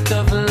die.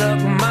 Tough luck,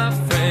 my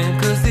friend,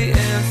 'cause the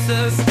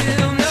answer's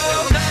still no.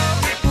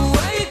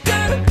 Why you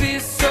gotta be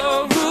so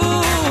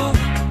rude?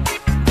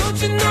 Don't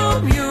you know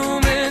I'm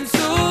human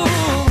too?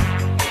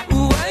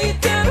 Why you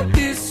gotta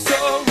be so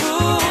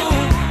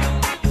rude?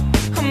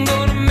 I'm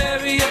gonna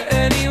marry you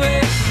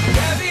anyway.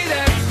 Marry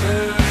that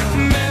girl.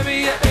 Marry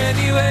you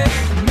anyway.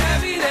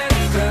 Marry that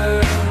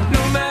girl.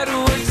 No matter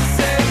what you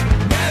say.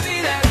 Marry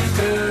that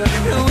girl.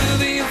 And we'll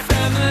be a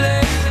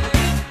family.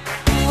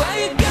 Why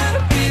you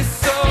gotta be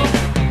so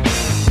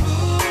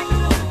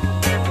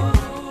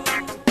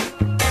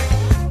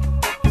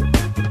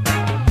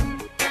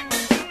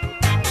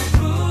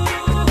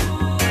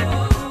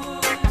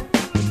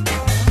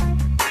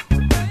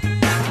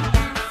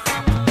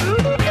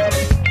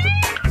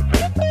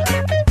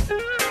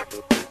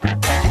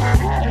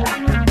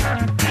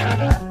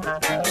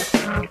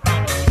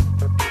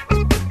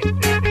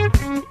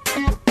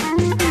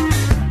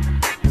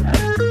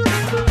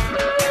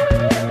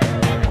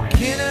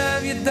Can I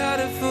have your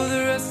daughter for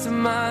the rest of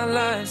my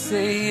life?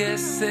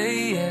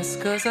 Say yes,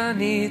 'cause I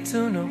need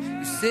to know.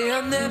 You say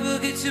I'll never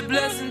get your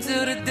blessing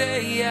till the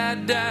day I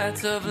die.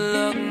 Tough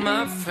luck,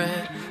 my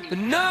friend, but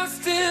no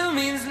still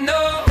means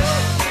no.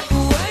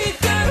 Why you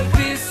gotta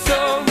be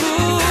so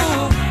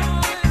rude?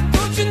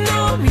 Don't you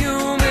know I'm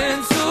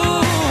human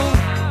too?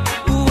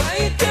 Why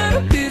you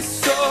gotta be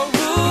so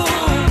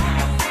rude?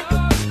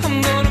 I'm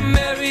gonna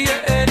marry you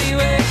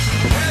anyway.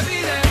 Marry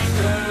that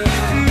girl.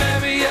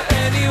 Marry you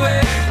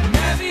anyway.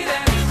 Marry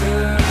that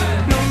girl.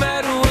 No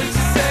matter what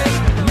you say.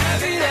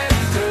 Marry that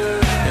girl.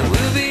 And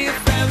we'll be a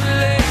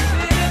family.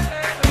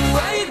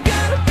 Why you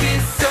gotta be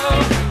so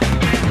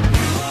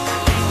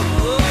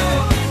rude?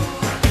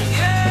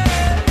 Yeah.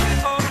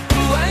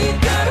 Why you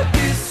gotta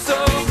be so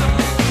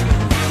rude?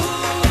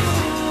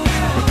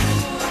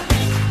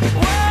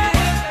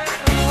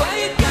 Why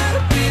you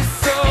gotta be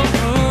so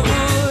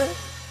rude?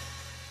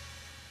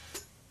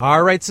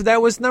 All right, so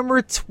that was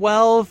number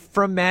 12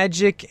 from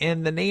Magic,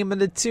 and the name of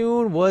the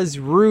tune was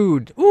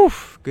Rude.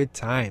 Oof, good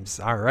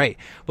times. All right,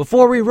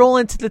 before we roll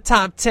into the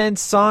top 10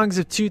 songs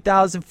of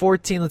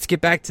 2014, let's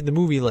get back to the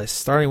movie list,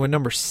 starting with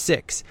number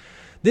 6.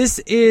 This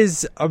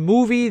is a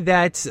movie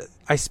that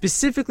I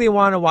specifically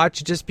want to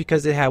watch just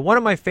because it had one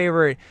of my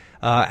favorite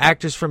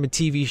actors from a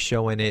TV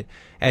show in it.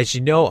 As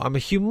you know, I'm a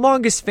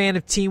humongous fan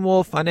of Teen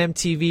Wolf on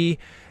MTV.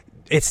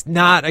 It's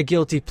not a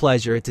guilty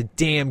pleasure. It's a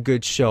damn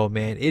good show,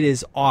 man. It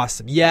is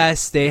awesome.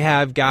 Yes, they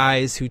have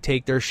guys who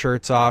take their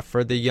shirts off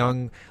for the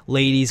young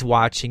ladies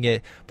watching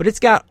it, but it's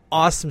got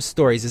awesome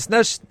stories.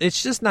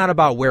 It's just not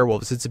about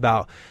werewolves. It's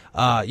about,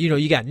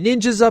 you got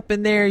ninjas up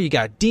in there. You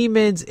got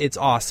demons. It's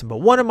awesome. But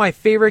one of my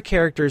favorite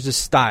characters is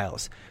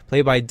Styles,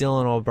 played by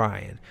Dylan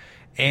O'Brien.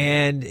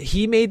 And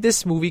he made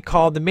this movie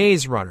called The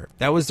Maze Runner.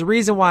 That was the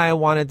reason why I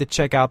wanted to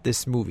check out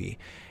this movie.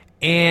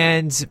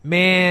 And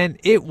man,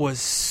 it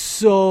was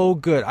so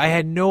good. I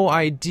had no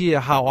idea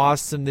how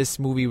awesome this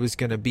movie was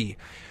going to be.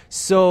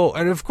 So,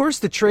 and of course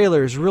the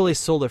trailers really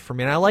sold it for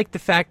me. And I like the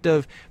fact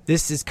of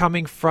this is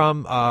coming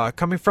from a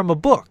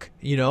book,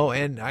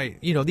 and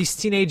these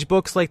teenage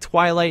books like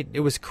Twilight, it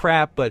was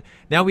crap, but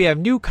now we have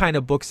new kind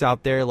of books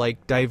out there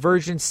like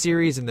Divergent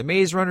series and the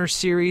Maze Runner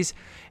series,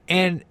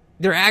 and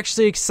they're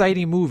actually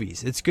exciting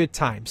movies. It's good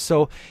times.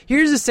 So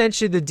here's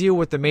essentially the deal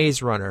with the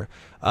Maze Runner.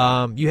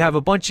 You have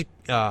a bunch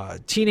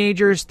of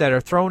teenagers that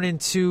are thrown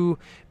into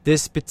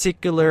this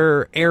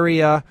particular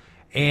area,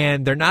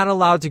 and they're not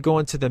allowed to go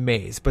into the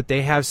maze. But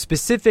they have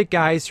specific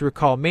guys who are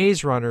called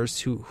maze runners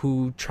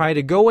who try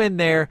to go in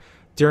there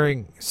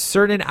during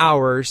certain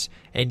hours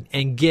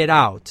and get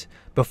out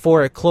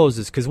before it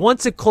closes. Because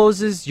once it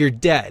closes, you're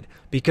dead.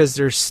 Because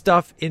there's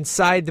stuff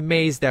inside the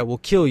maze that will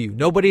kill you.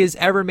 Nobody has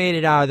ever made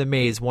it out of the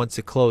maze once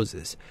it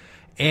closes.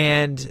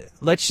 And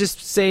let's just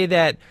say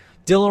that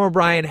Dylan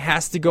O'Brien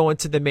has to go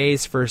into the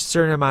maze for a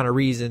certain amount of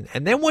reason.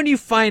 And then when you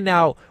find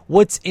out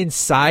what's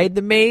inside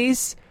the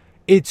maze,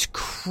 it's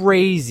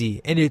crazy.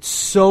 And it's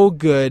so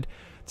good.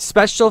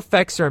 Special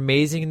effects are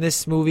amazing in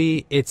this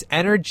movie. It's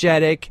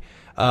energetic.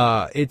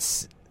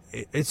 It's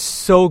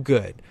so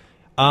good.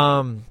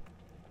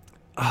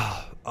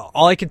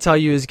 All I can tell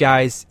you is,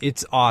 guys,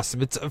 it's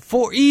awesome. It's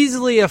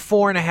easily a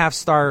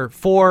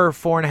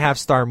 4.5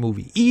 star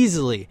movie.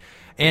 Easily.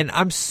 And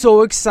I'm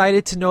so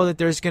excited to know that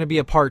there's going to be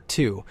a part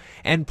 2.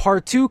 And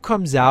part 2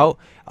 comes out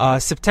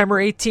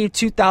September 18th,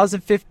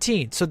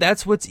 2015. So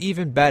that's what's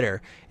even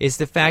better, is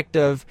the fact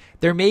of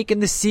they're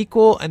making the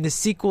sequel, and the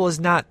sequel is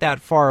not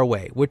that far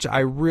away, which I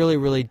really,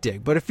 really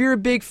dig. But if you're a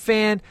big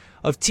fan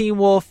of Teen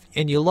Wolf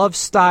and you love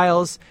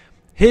Styles,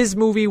 his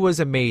movie was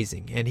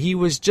amazing, and he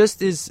was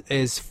just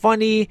as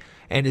funny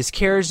and as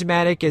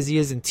charismatic as he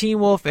is in Teen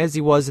Wolf as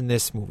he was in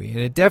this movie. And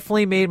it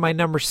definitely made my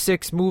number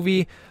 6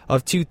 movie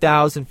of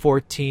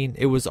 2014.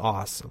 It was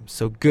awesome.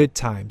 So good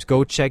times.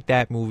 Go check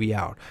that movie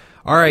out.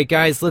 All right,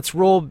 guys, let's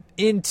roll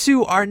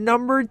into our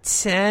number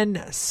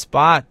 10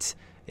 spot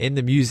in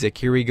the music.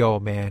 Here we go,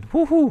 man.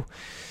 Woohoo!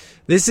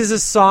 This is a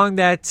song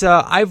that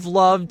I've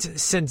loved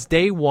since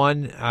day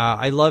one.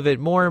 I love it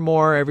more and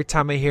more every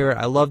time I hear it.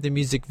 I love the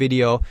music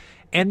video.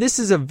 And this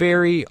is a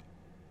very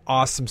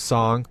awesome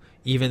song,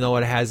 even though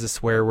it has a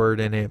swear word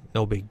in it.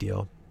 No big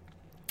deal.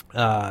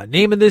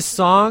 Name of this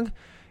song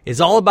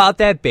is All About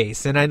That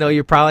Bass. And I know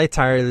you're probably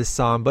tired of this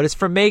song, but it's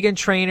from Meghan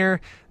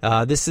Trainor.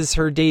 This is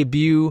her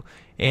debut.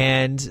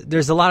 And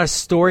there's a lot of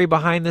story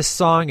behind this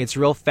song. It's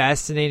real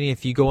fascinating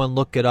if you go and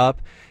look it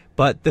up.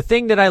 But the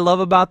thing that I love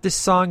about this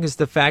song is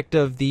the fact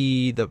of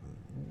the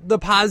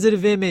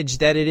positive image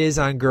that it is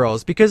on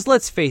girls. Because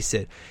let's face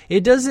it,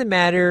 it doesn't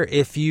matter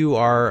if you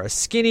are a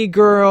skinny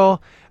girl,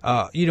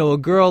 a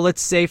girl,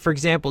 let's say, for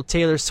example,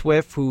 Taylor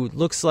Swift, who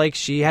looks like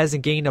she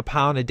hasn't gained a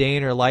pound a day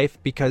in her life,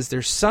 because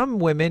there's some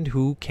women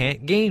who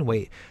can't gain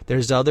weight.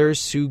 There's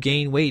others who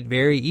gain weight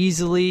very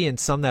easily, and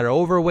some that are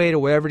overweight, or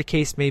whatever the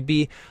case may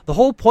be. The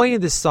whole point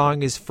of this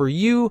song is for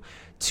you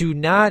to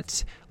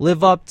not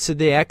live up to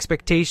the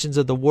expectations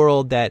of the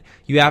world that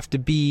you have to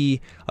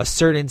be a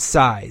certain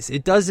size.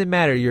 It doesn't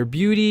matter. Your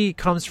beauty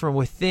comes from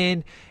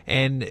within,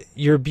 and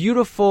you're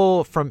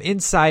beautiful from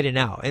inside and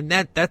out. And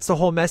that's the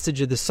whole message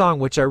of the song,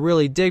 which I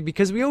really dig,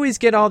 because we always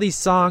get all these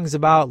songs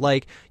about,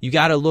 like, you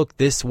got to look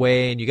this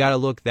way and you got to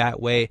look that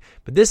way.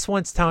 But this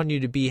one's telling you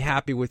to be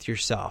happy with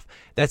yourself.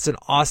 That's an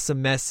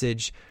awesome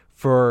message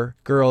for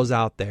girls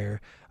out there.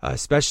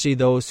 Especially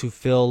those who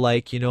feel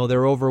like,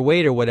 they're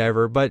overweight or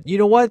whatever. But you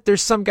know what?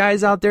 There's some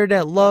guys out there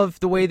that love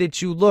the way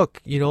that you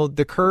look,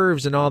 the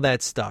curves and all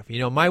that stuff.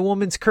 My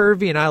woman's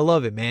curvy and I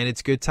love it, man.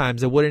 It's good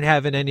times. I wouldn't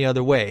have it any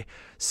other way.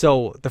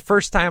 So the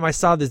first time I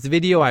saw this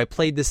video, I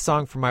played this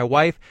song for my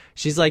wife.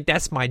 She's like,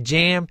 that's my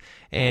jam.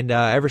 And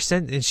ever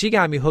since, and she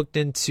got me hooked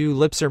into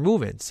Lips Are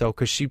Moving. So,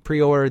 cause she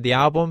pre-ordered the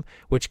album,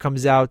 which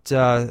comes out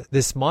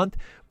this month,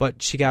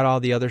 but she got all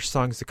the other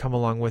songs to come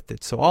along with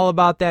it. So All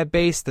About That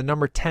Bass, the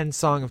number 10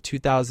 song of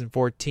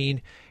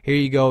 2014. Here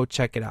you go.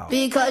 Check it out.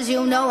 Because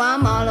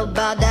I'm all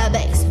about that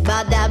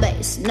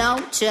bass,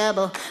 no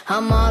trouble.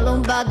 I'm all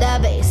about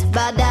that bass,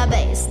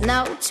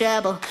 no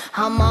trouble.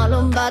 I'm all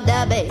about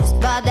that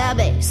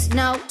bass,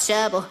 no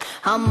trouble.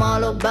 I'm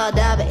all about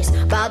that bass,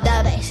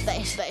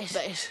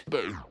 bass.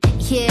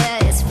 Yeah,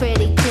 it's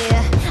pretty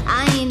clear.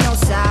 I ain't no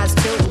size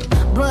 2,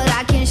 but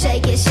I can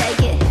shake it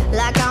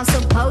like I'm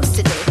supposed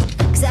to do.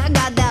 'Cause I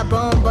got that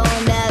boom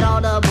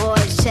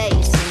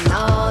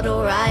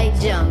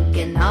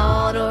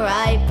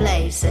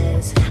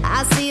faces.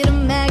 I see the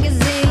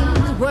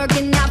magazines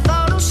working out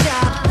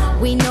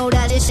Photoshop. We know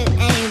that this shit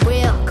ain't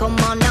real. Come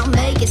on now,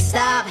 make it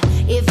stop.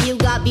 If you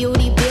got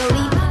beauty,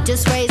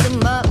 just raise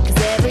them up.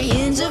 Cause every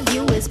inch of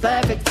you is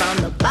perfect from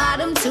the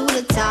bottom to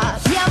the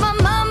top. Yeah, my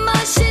mama,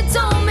 she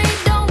told me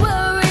don't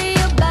worry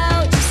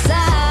about your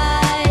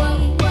size.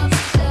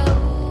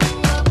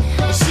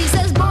 She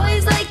says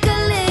boys like a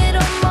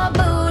little more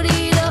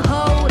booty to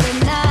hold at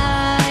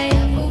night.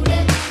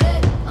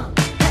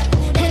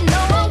 And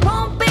no, I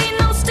won't be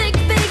no stick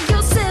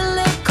figure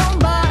silicone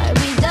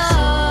Barbie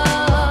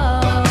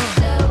doll.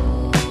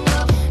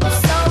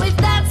 So if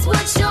that's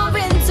what you're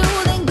into,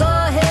 then go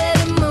ahead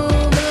and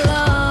move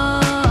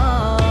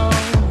along.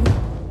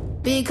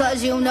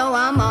 Because you know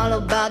I'm all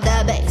about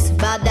that bass,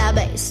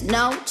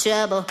 no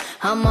trouble.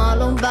 I'm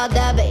all about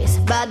that bass,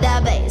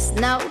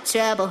 no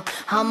trouble.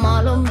 I'm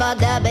all about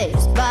that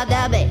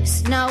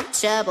bass, no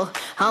trouble.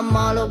 I'm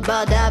all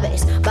about that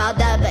bass.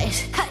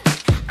 Hey,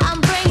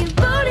 I'm bringing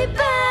booty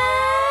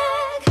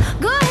back.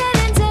 Go ahead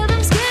and tell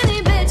them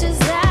skinny bitches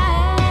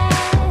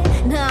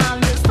that. No,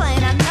 I'm just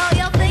playing. I know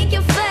y'all think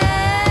you're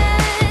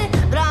fat,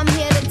 but I'm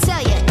here to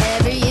tell you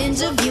every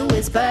inch of you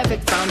is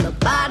perfect from the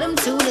bottom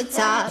to the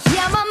top.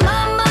 Yeah, my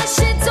mama,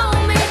 she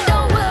told me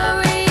don't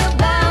worry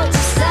about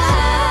your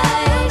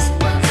size.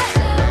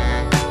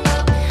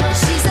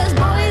 She says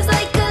boys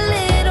like a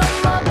little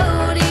more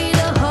booty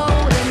to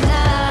hold at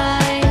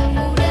night.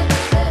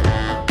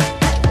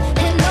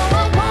 And no,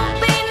 I won't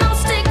be no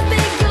stick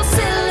figure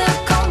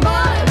silicone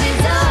Barbie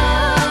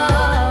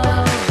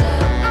doll.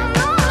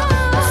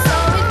 So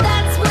if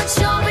that's what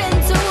you're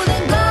into,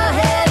 then go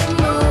ahead and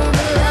move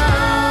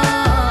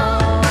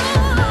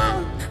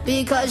along.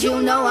 Because you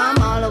know I'm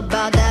all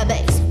about that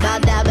bass,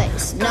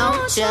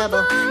 no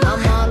trouble.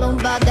 I'm all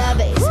about that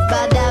bass,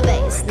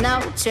 no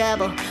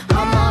trouble.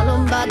 I'm all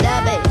about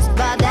that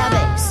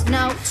bass,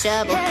 no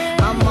trouble.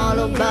 I'm all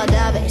about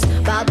that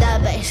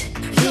bass,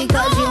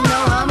 because you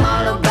know I'm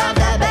all about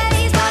that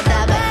bass,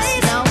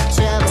 no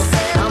trouble.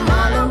 I'm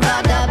all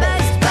about that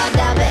bass,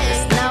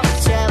 no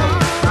trouble.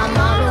 I'm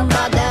all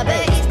about that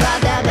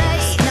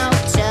bass, no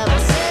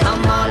trouble.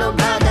 I'm all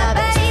about that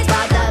bass,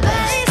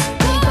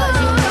 because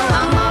you know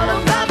I'm all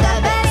about that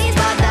bass,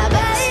 no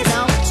trouble.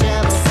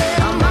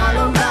 I'm all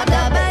about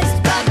that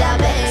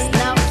bass,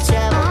 no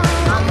trouble.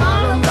 I'm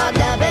all about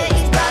that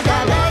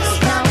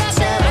bass, no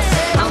trouble.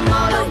 I'm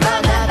all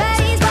about that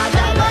bass,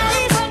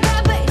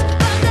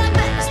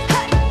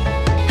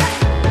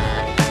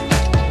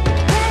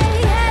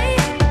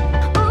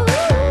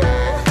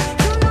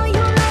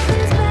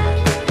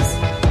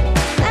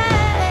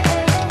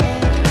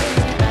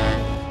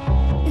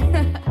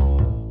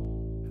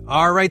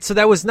 All right, so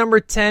that was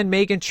number 10,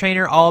 Meghan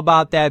Trainor, All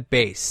About That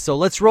Bass. So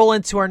let's roll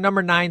into our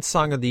number 9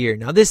 song of the year.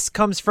 Now, this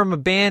comes from a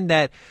band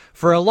that,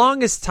 for the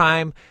longest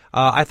time,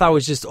 I thought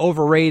was just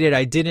overrated.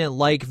 I didn't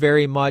like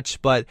very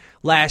much, but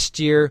last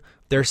year,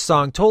 their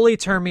song totally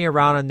turned me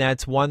around, and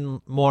that's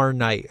One More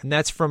Night. And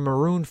that's from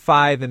Maroon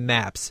 5 and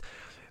Maps.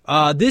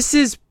 This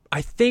is,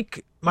 I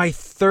think, my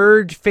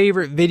third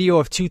favorite video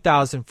of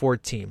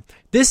 2014.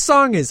 This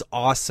song is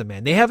awesome,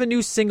 man. They have a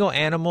new single,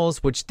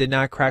 Animals, which did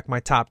not crack my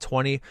top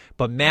 20,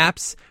 but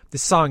Maps, the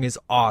song is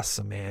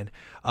awesome, man.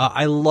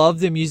 I love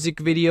the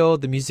music video.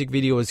 The music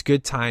video is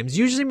good times.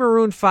 Usually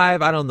Maroon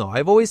 5, I don't know.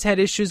 I've always had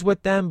issues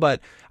with them, but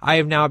I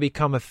have now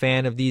become a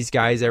fan of these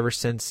guys ever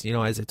since,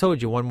 as I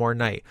told you, One More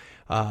Night.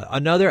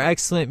 Another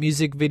excellent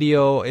music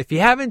video. If you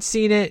haven't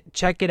seen it,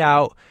 check it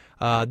out.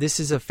 This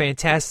is a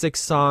fantastic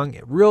song,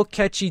 real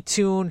catchy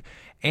tune.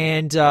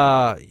 And,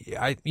 I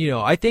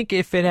think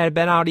if it had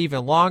been out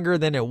even longer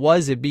than it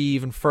was, it'd be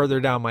even further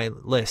down my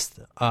list.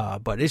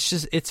 But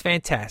it's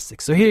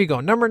fantastic. So here you go.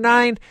 Number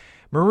 9,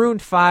 Maroon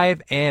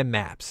 5 and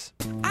Maps.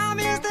 I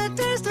miss the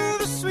taste of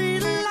the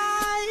sweet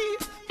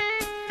life.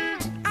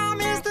 I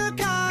miss the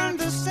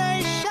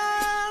conversation.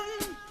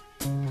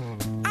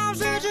 I'm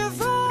searching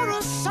for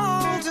a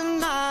song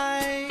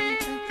tonight.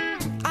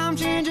 I'm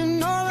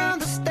changing all of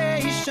the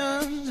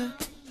stations.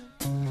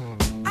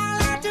 I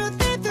like to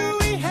think that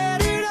we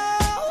had it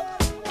all.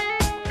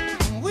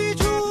 We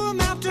drew a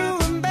map to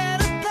a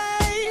better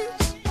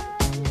place.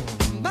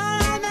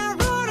 But on that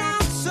road I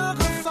took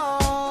a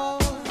fall.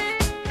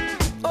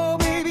 Oh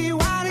baby,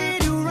 why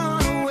did you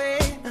run away?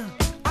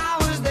 I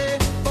was there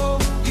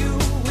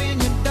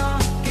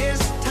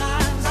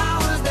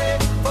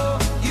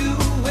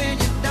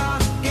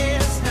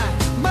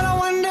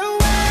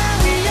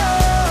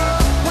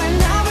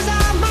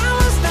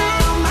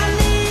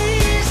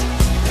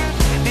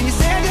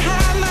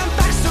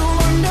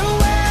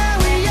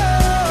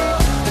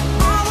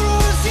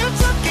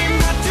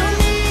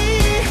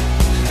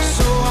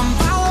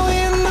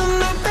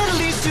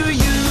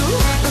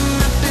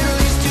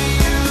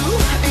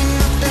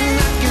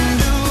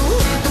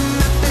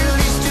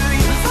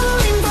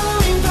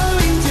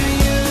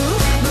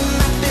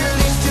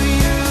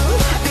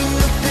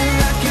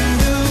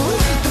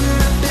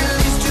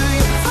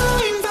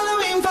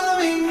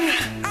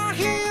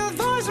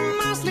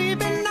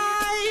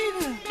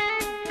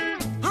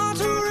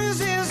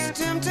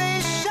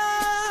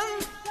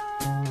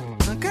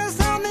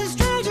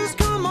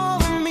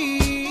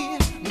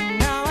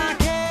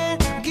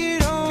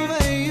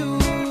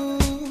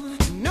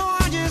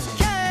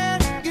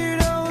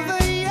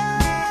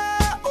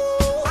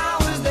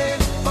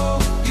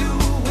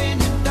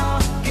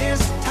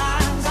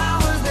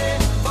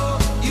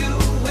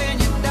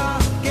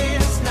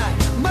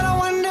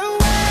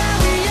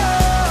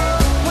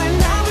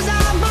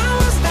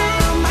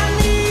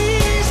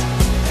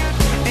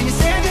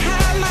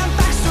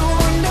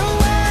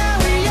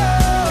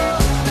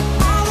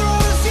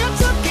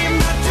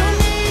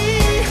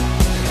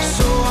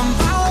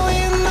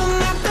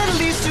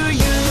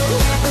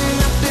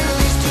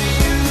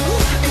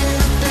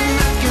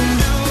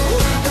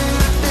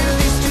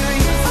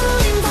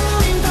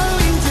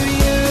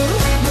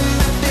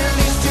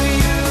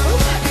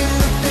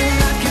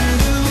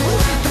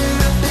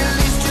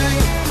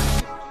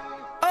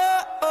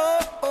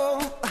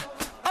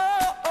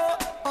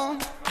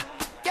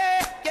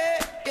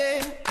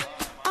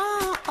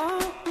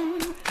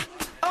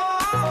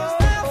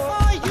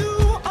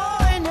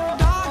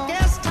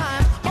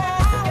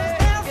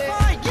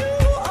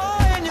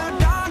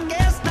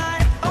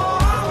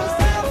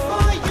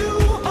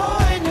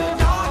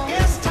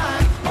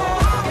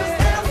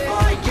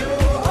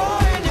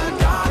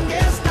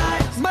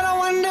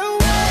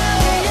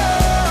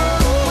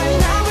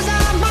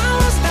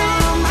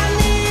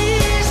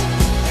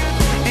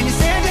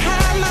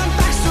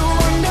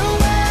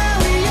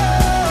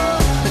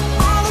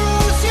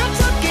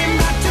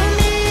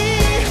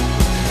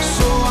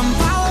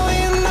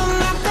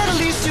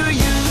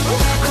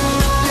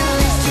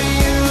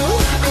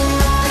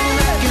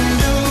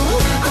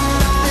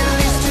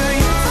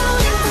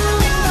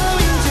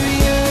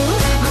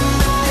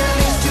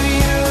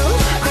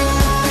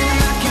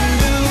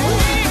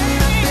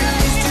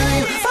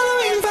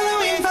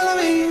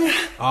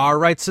All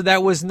right, so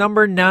that was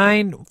number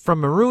 9 from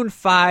Maroon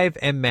 5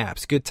 and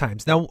Maps. Good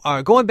times. Now,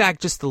 going back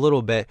just a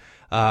little bit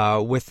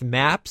with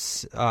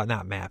Maps,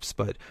 not Maps,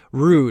 but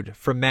Rude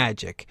from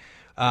Magic.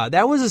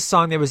 That was a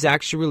song that was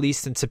actually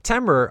released in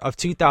September of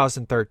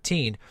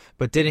 2013,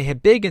 but didn't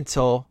hit big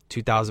until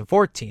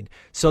 2014.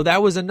 So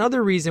that was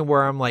another reason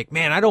where I'm like,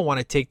 man, I don't want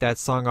to take that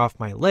song off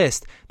my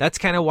list. That's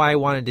kind of why I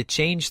wanted to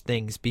change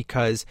things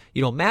because,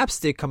 Maps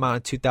did come out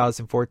in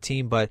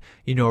 2014, but,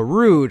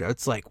 Rude,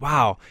 it's like,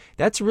 wow,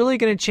 that's really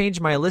going to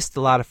change my list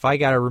a lot if I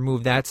got to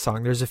remove that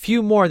song. There's a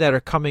few more that are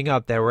coming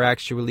up that were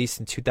actually released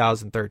in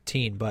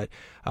 2013, but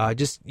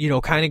just,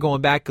 kind of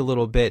going back a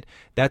little bit,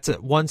 that's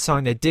one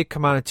song that did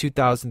come out in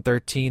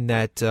 2013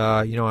 that,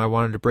 I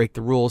wanted to break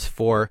the rules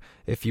for,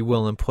 if you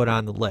will, and put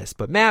on the list.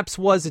 But Maps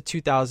was a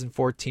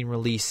 2014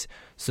 release,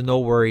 so no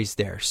worries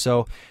there.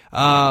 So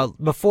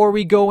before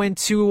we go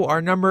into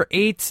our number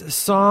 8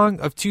 song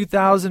of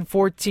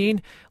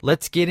 2014,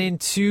 let's get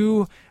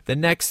into the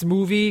next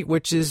movie,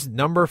 which is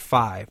number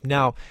 5.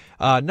 Now,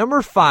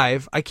 number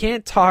 5, I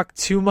can't talk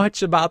too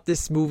much about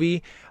this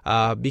movie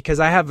because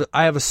I have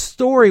a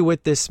story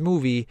with this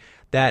movie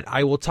that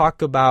I will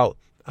talk about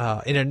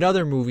in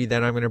another movie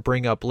that I'm going to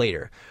bring up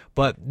later.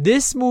 But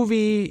this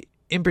movie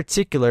in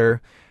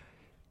particular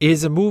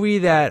is a movie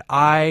that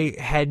I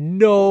had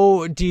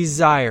no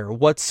desire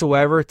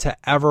whatsoever to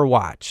ever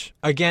watch.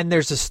 Again,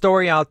 there's a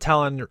story I'll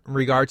tell in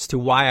regards to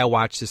why I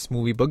watched this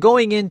movie, but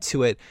going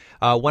into it,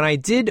 when I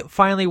did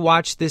finally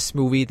watch this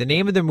movie, the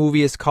name of the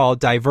movie is called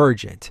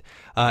Divergent.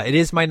 It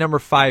is my number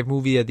 5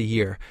 movie of the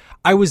year.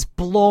 I was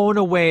blown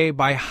away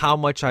by how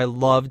much I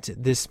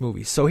loved this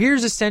movie. So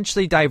here's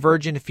essentially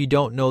Divergent if you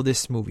don't know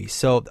this movie.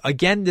 So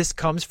again, this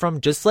comes from,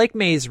 just like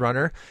Maze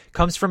Runner,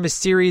 comes from a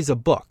series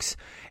of books.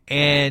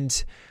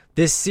 And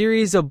this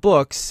series of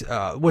books,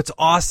 what's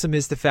awesome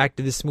is the fact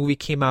that this movie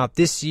came out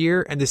this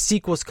year and the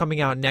sequel's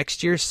coming out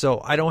next year,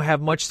 so I don't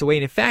have much to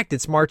wait. In fact,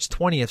 it's March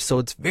 20th, so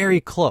it's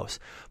very close.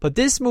 But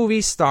this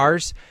movie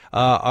stars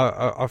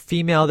a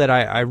female that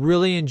I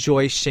really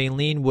enjoy,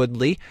 Shailene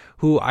Woodley,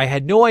 who I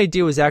had no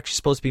idea was actually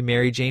supposed to be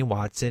Mary Jane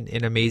Watson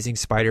in Amazing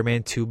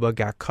Spider-Man 2, but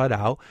got cut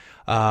out.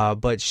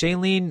 But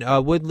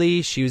Shailene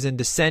Woodley, she was in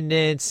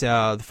Descendants,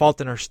 The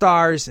Fault in Our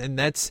Stars, and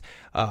that's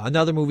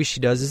another movie she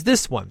does is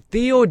this one.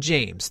 Theo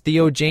James.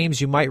 Theo James,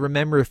 you might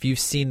remember if you've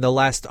seen the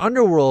last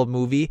Underworld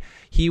movie,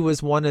 he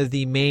was one of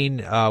the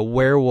main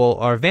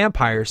werewolf or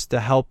vampires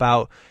to help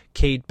out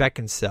Kate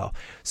Beckinsale.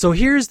 So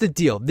here's the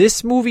deal.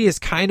 This movie is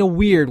kind of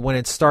weird when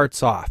it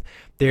starts off.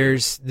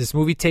 This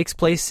movie takes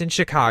place in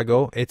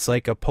Chicago. It's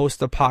like a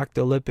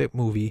post-apocalyptic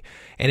movie,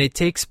 and it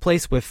takes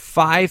place with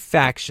 5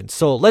 factions.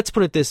 So let's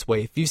put it this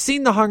way. If you've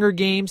seen The Hunger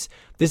Games,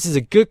 this is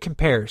a good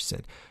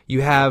comparison.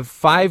 You have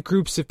 5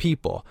 groups of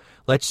people.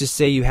 Let's just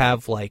say you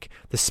have like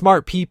the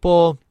smart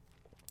people,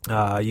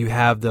 you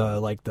have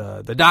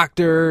the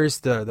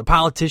doctors, the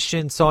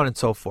politicians, so on and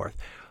so forth.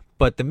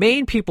 But the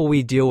main people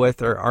we deal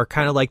with are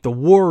kind of like the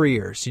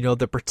warriors,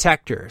 the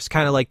protectors,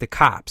 kind of like the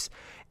cops.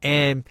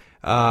 And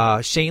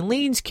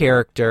Shailene's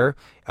character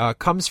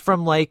comes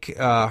from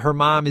her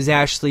mom is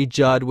Ashley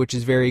Judd, which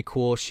is very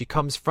cool. She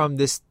comes from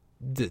this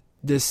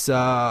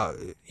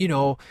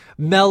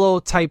mellow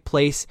type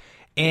place,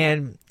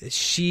 and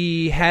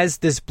she has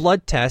this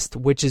blood test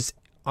which is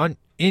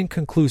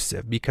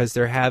inconclusive because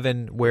they're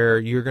having where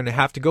you're going to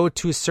have to go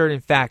to a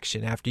certain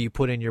faction after you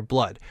put in your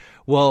blood.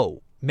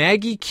 Well,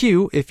 Maggie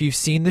Q, if you've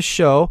seen the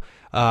show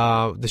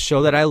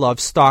that I love,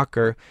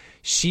 Stalker,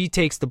 she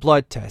takes the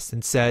blood test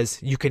and says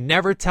you can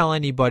never tell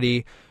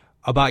anybody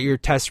about your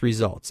test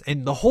results.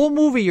 And the whole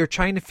movie you're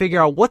trying to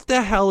figure out what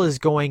the hell is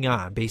going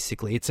on,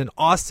 basically. It's an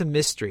awesome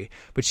mystery.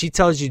 But she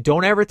tells you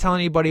don't ever tell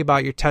anybody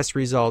about your test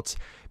results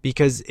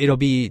because it'll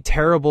be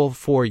terrible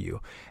for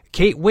you.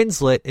 Kate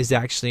Winslet is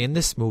actually in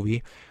this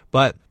movie.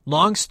 But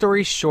long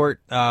story short,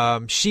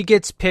 she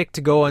gets picked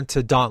to go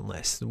into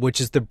Dauntless,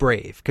 which is the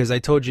brave. Because I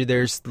told you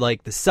there's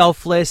like the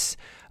selfless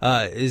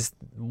is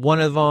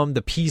one of them,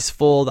 the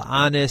peaceful, the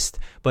honest.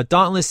 But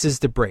Dauntless is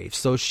the brave.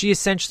 So she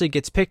essentially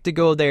gets picked to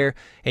go there.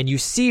 And you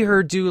see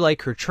her do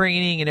like her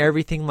training and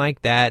everything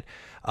like that,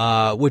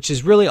 which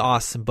is really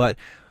awesome. But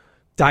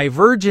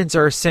Divergents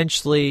are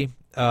essentially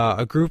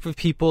a group of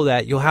people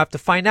that you'll have to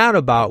find out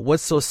about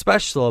what's so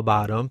special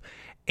about them.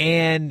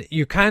 And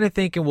you're kind of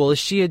thinking, well, is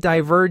she a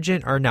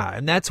divergent or not?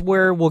 And that's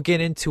where we'll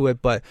get into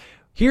it. But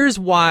here's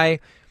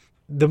why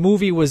the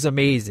movie was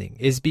amazing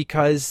is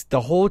because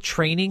the whole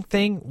training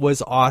thing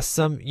was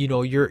awesome.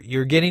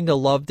 You're getting to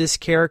love this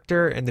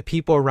character and the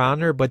people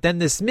around her. But then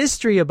this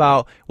mystery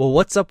about, well,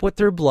 what's up with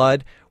her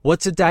blood?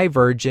 What's a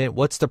divergent?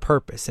 What's the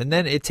purpose? And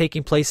then it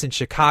taking place in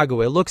Chicago.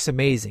 It looks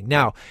amazing.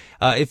 Now,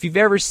 if you've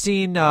ever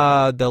seen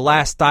the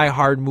last Die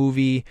Hard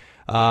movie,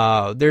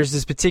 there's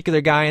this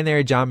particular guy in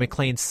there, John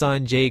McClane's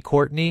son, Jay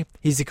Courtney.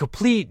 He's a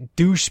complete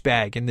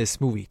douchebag in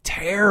this movie.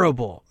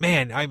 Terrible.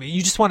 Man, I mean,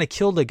 you just want to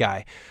kill the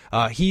guy.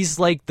 He's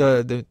like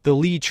the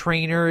lead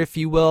trainer, if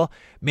you will.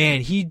 Man,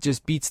 he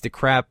just beats the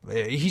crap.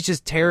 He's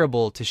just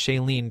terrible to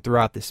Shailene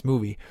throughout this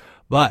movie.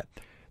 But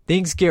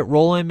things get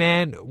rolling,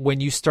 man, when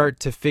you start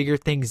to figure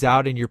things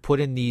out and you're put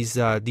in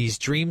these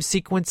dream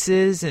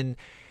sequences. And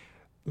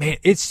man,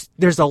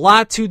 there's a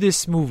lot to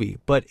this movie,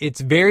 but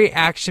it's very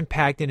action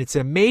packed and it's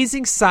an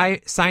amazing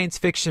science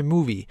fiction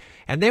movie.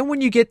 And then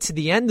when you get to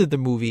the end of the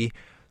movie,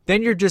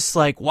 then you're just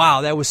like,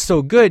 wow, that was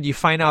so good. You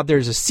find out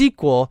there's a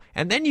sequel,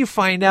 and then you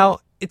find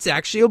out it's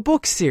actually a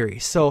book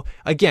series. So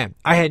again,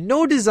 I had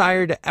no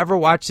desire to ever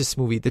watch this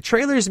movie. The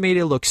trailers made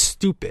it look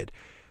stupid.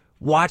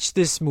 Watch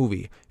this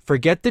movie.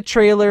 Forget the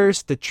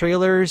trailers. The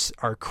trailers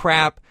are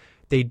crap.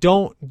 They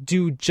don't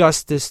do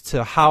justice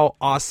to how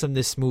awesome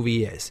this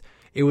movie is.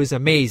 It was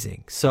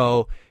amazing.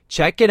 So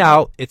check it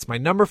out. It's my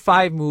number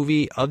 5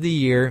 movie of the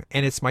year,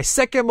 and it's my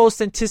second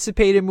most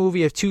anticipated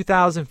movie of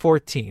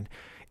 2014.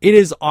 It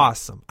is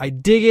awesome. I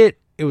dig it.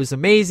 It was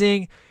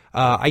amazing.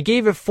 I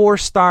gave it 4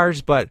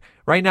 stars, but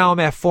right now I'm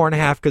at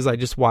 4.5 because I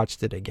just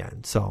watched it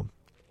again. So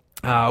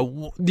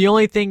the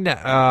only thing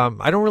that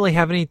I don't really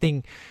have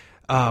anything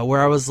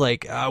where I was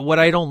like, what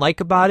I don't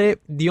like about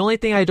it. The only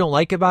thing I don't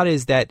like about it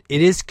is that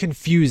it is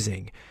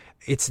confusing.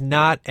 It's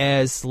not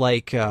as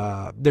like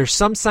there's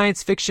some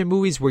science fiction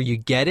movies where you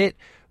get it.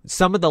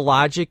 Some of the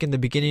logic in the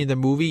beginning of the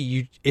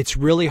movie, it's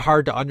really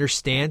hard to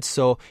understand.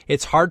 So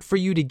it's hard for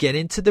you to get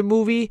into the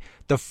movie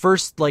the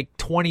first like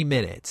 20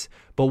 minutes.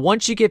 But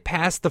once you get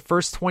past the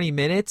first 20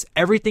 minutes,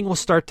 everything will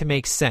start to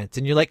make sense.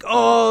 And you're like,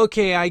 oh,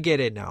 okay, I get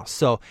it now.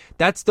 So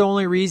that's the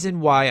only reason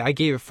why I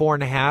gave it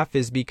 4.5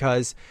 is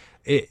because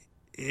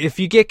if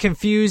you get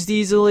confused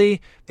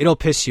easily, it'll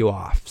piss you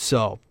off.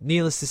 So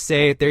needless to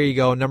say, there you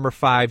go. Number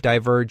 5,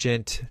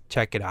 Divergent.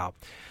 Check it out.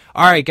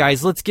 All right,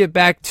 guys, let's get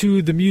back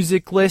to the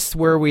music list.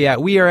 Where are we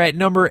at? We are at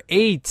number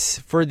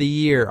 8 for the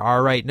year.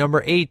 All right,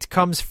 number 8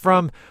 comes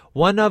from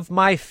one of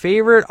my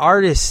favorite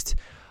artists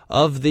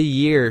of the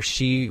year.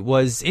 She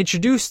was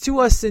introduced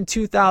to us in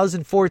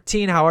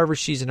 2014. However,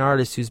 she's an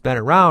artist who's been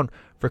around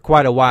for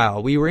quite a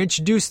while. We were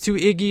introduced to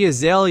Iggy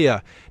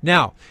Azalea.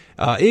 Now,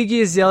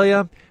 Iggy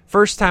Azalea,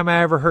 first time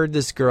I ever heard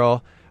this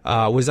girl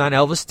was on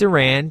Elvis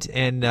Duran,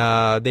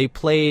 and they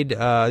played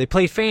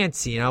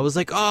Fancy, and I was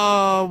like,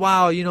 oh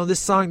wow, you know, this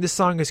song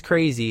is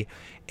crazy.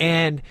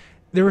 And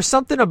there was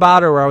something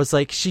about her where I was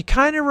like, she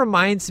kind of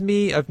reminds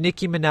me of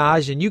Nicki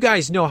Minaj, and you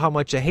guys know how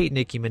much I hate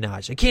Nicki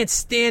Minaj. I can't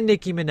stand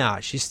Nicki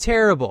Minaj. She's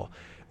terrible.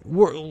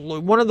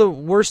 One of the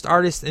worst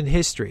artists in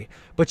history.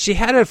 But she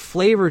had a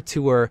flavor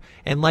to her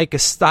and like a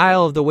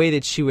style of the way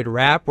that she would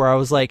rap where I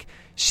was like,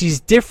 she's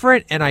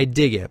different and I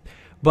dig it.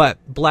 But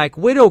Black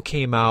Widow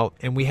came out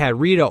and we had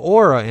Rita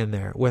Ora in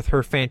there with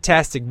her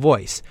fantastic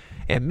voice.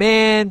 And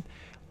man,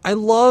 I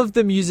love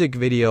the music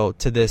video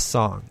to this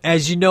song.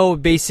 As you know,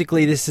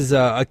 basically this is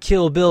a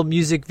Kill Bill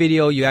music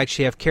video. You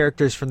actually have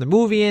characters from the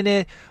movie in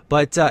it.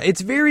 But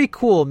it's very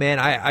cool, man.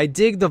 I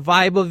dig the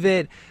vibe of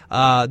it.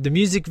 The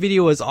music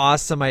video is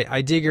awesome.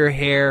 I dig her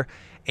hair.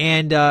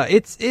 And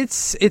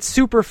it's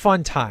super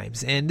fun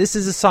times. And this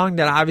is a song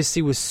that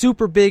obviously was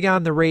super big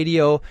on the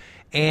radio.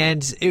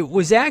 And it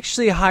was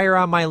actually higher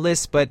on my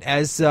list, but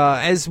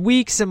as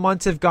weeks and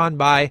months have gone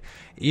by,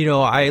 you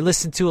know, I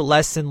listen to it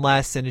less and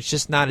less, and it's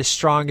just not as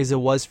strong as it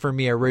was for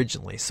me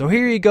originally. So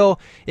here you go,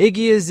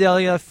 Iggy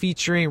Azalea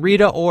featuring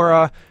Rita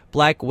Ora,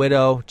 Black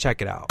Widow.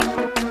 Check it out.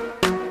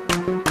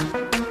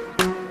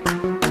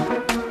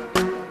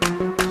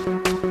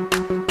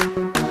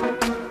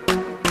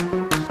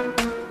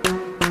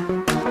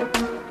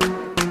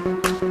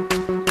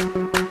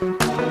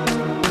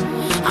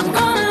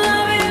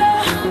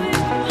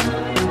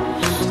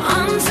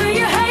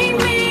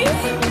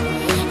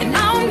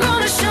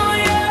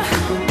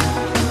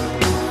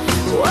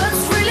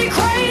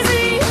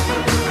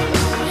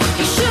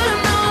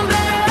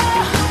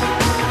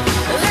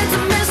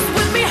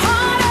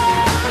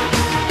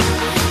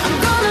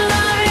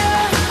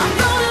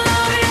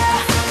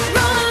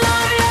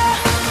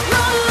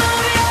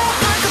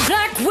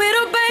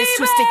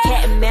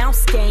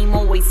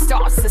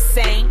 Starts the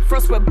same.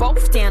 First we're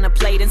both down a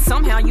plate and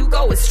somehow you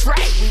go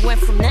astray. We went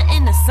from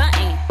nothing to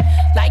something,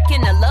 like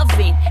in a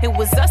loving. It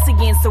was us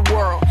against the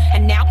world,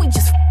 and now we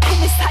just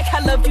it's like I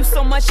loved you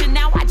so much and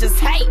now I just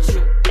hate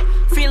you.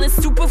 Feeling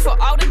stupid for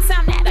all the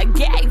time that I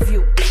gave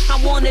you.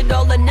 I wanted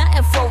all or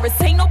nothing for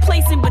us, ain't no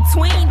place in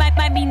between.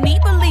 Might be me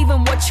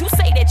believing what you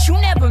say that you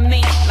never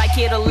mean. Like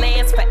it'll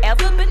last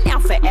forever, but now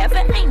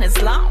forever ain't as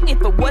long.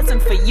 If it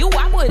wasn't for you,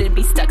 I wouldn't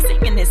be stuck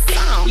singing this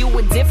song. You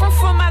were different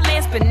from my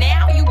last, but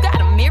now you got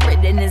a mirror.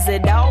 And as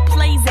it all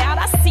plays out,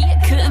 I see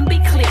it couldn't be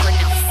clearer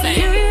now.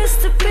 Say. You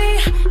used to be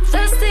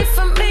thirsty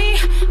for me,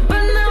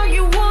 but now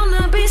you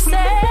wanna be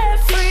set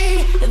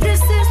free.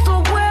 This is the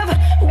web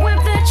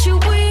that you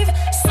weave.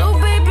 So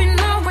baby,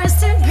 now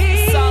rest in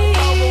peace. It's all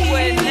over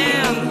with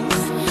now.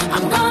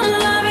 I'm gonna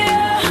love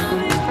you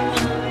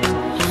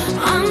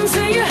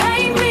until you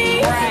hate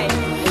me. Right.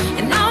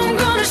 And now I'm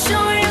gonna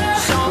show you.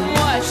 Show 'em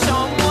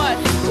what?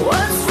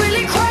 What's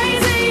really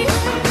crazy.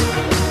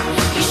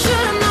 You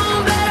should've known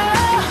better.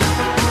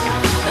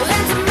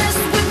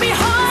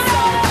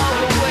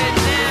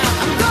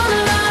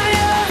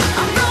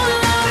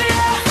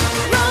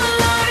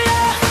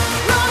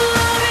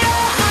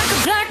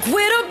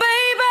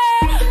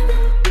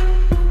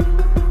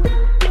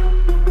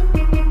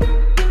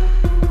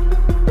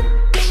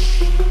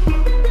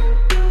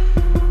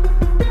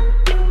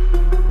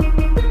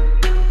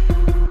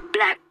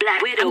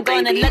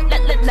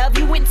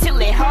 you until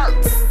it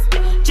hurts.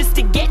 Just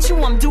to get you,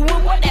 I'm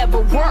doing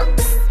whatever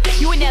works.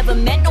 You ain't never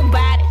met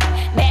nobody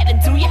that'll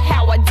do you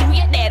how I do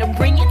you, that'll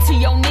bring you to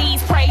your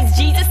knees. Praise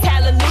Jesus,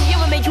 hallelujah,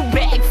 and make you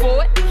beg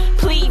for it,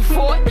 plead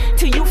for it,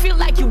 till you feel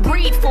like you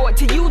breathe for it,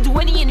 till you do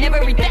any and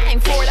everything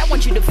for it. I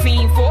want you to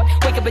fiend for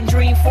it, wake up and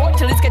dream for it,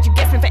 till it's got you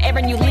guessing forever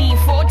and you lean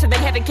for it, till they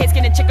have a case,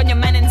 get a check on your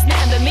man and it's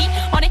nothing but me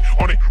on it.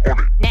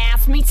 Now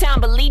it's me time,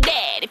 believe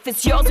that. If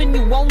it's yours and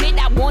you want it,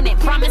 I want it.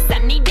 Promise I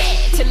need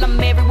that. Till I'm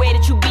everywhere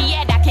that you be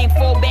at, I can't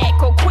fall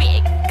back or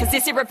quick. Cause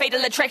this is a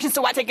fatal attraction,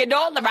 so I take it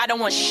all or I don't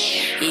want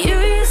shit. You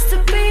used to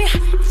be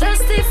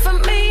thirsty for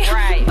me,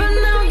 Right. but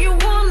now you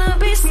wanna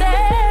be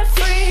set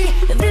free.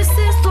 This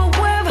is the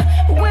web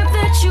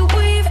that you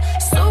weave.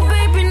 So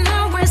baby,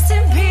 now rest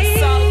in peace.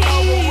 It's all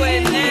over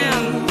with now.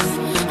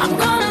 I'm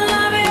gonna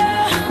love you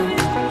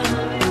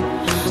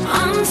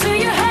until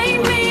you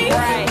hate me,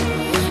 Right.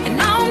 and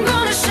now I'm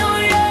gonna show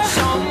you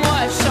Show 'em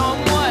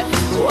what.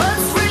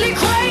 what's really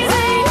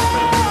crazy.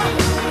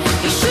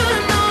 You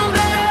should've known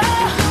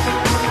better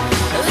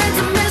than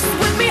to mess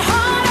with me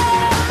harder.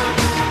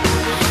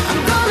 I'm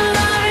gonna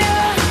love you,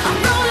 I'm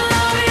gonna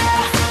love you,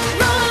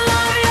 gonna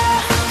love you,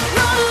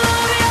 gonna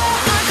love you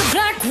like a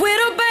black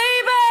widow,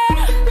 baby.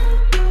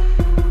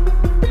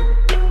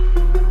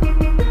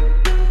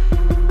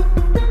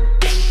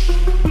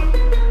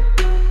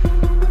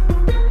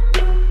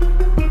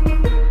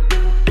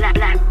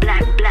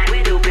 Black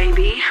widow,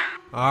 baby.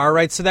 All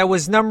right, so that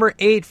was number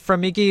 8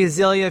 from Iggy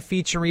Azalea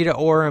featuring Rita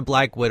Ora and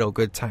Black Widow,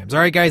 Good Times. All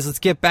right, guys, let's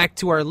get back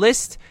to our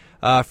list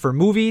for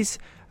movies.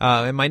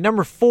 And my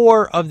number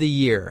 4 of the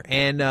year.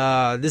 And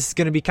this is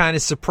going to be kind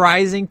of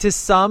surprising to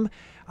some.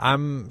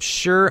 I'm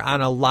sure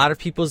on a lot of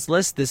people's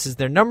list, this is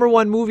their number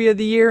 1 movie of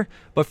the year.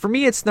 But for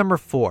me, it's number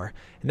 4.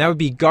 And that would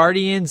be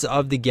Guardians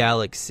of the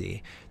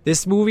Galaxy.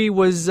 This movie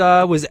was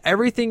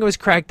everything it was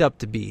cracked up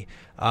to be.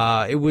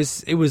 It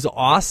was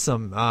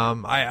awesome.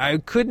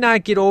 I could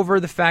not get over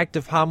the fact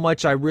of how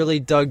much I really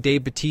dug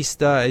Dave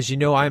Bautista. As you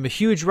know, I'm a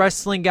huge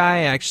wrestling guy.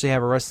 I actually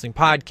have a wrestling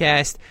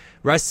podcast.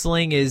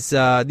 Wrestling is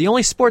the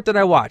only sport that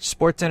I watch,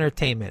 sports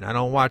entertainment. I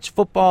don't watch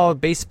football,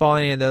 baseball,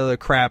 any of the other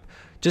crap,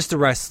 just the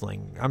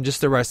wrestling. I'm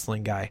just a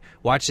wrestling guy.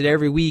 Watch it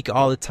every week,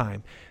 all the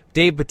time.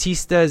 Dave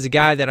Bautista is a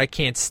guy that I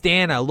can't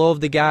stand. I love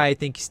the guy. I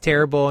think he's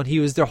terrible. And he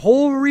was the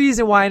whole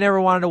reason why I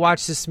never wanted to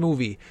watch this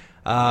movie.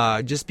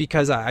 Just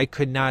because I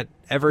could not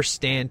ever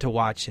stand to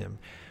watch him.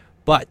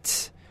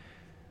 But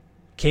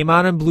came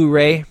out on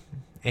Blu-ray,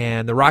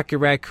 and the Rocket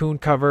Raccoon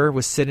cover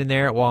was sitting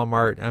there at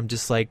Walmart. I'm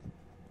just like,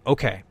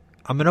 okay,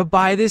 I'm going to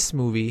buy this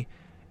movie,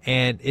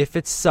 and if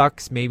it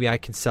sucks, maybe I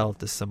can sell it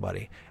to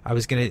somebody. I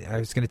was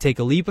gonna take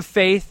a leap of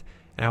faith,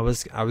 and I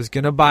was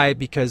going to buy it,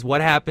 because what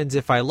happens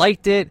if I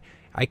liked it,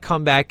 I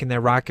come back and that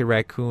Rocket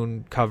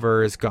Raccoon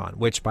cover is gone,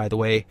 which, by the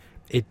way,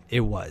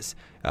 it was.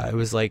 It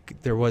was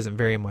like there wasn't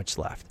very much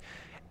left.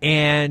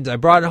 And I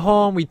brought it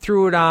home, we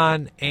threw it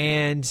on,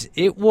 and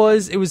it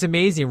was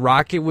amazing.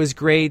 Rocket was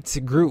great,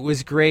 Groot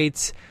was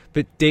great,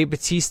 but Dave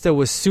Bautista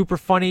was super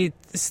funny.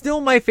 Still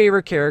my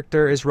favorite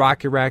character is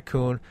Rocket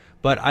Raccoon,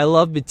 but I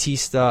love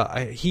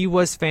Bautista. He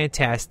was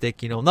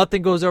fantastic. You know,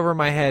 nothing goes over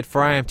my head,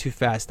 for I am too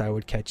fast, I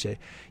would catch it.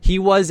 He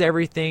was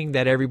everything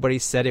that everybody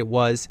said it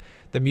was.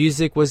 The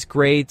music was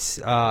great.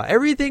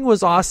 Everything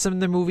was awesome in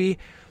the movie.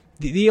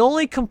 The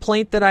only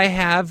complaint that I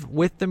have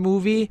with the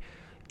movie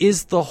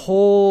is the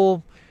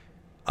whole...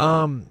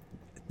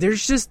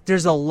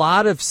 there's a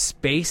lot of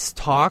space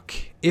talk,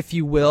 if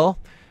you will.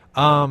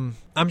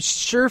 I'm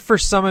sure for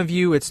some of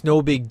you it's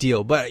no big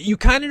deal, but you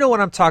kind of know what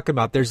I'm talking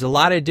about. There's a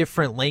lot of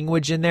different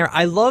language in there.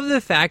 I love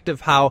the fact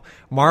of how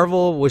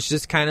Marvel was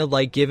just kind of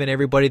like giving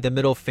everybody the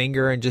middle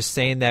finger and just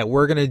saying that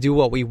we're going to do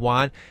what we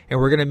want and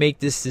we're going to make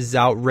this as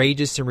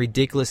outrageous and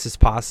ridiculous as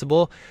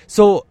possible.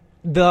 So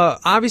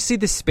obviously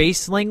the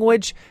space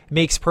language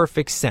makes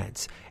perfect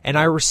sense, and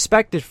I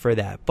respect it for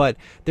that. But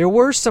there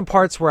were some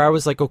parts where I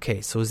was like,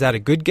 okay, so is that a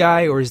good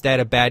guy or is that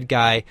a bad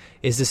guy?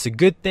 Is this a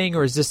good thing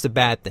or is this a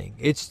bad thing?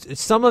 It's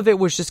some of it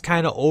was just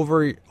kind of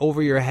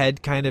over your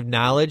head kind of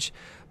knowledge.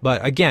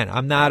 But again,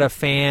 I'm not a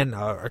fan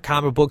of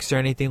comic books or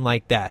anything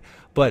like that.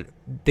 But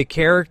the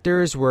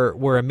characters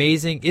were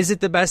amazing. Is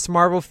it the best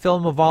Marvel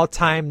film of all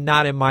time?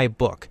 Not in my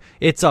book.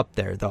 It's up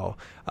there though.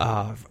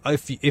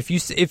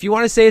 If you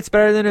want to say it's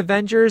better than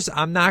Avengers,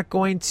 I'm not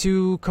going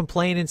to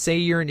complain and say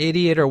you're an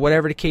idiot or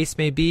whatever the case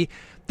may be.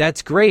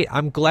 That's great.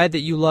 I'm glad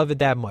that you love it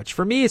that much.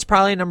 For me, it's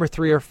probably number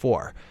 3 or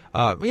 4.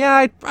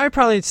 I'd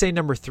probably say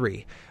number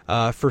 3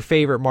 for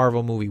favorite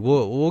Marvel movie.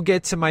 We'll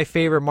get to my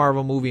favorite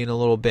Marvel movie in a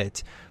little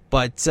bit.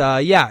 But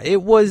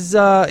it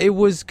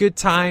was good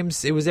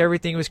times. It was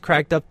everything it was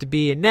cracked up to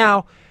be. And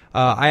now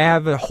I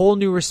have a whole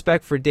new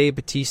respect for Dave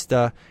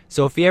Bautista.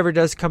 So if he ever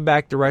does come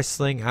back to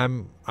wrestling,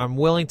 I'm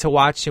willing to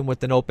watch him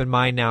with an open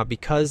mind now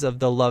because of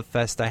the love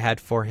fest I had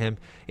for him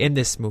in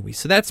this movie.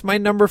 So that's my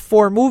number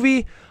 4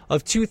 movie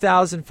of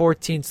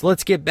 2014. So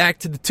let's get back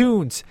to the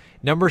tunes.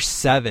 Number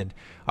 7.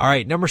 All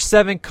right, number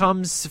 7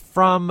 comes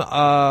from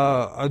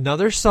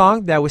another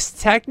song that was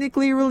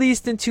technically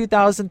released in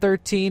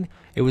 2013.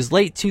 It was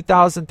late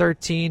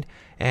 2013,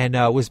 and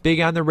was big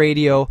on the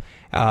radio.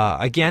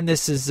 Again,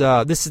 this is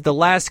the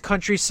last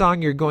country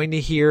song you're going to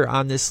hear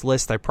on this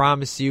list, I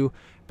promise you.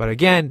 But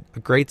again,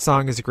 a great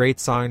song is a great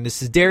song.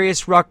 This is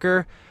Darius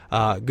Rucker,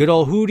 good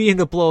old Hootie and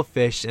the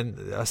Blowfish, and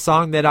a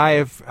song that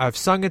I've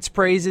sung its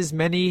praises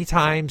many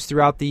times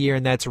throughout the year,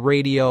 and that's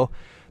Radio.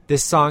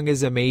 This song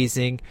is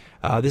amazing.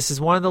 This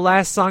is one of the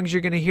last songs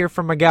you're going to hear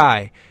from a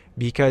guy,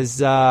 because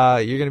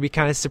you're going to be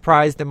kind of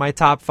surprised in my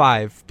top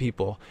 5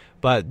 people.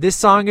 But this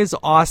song is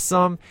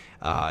awesome.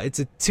 It's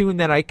a tune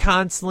that I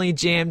constantly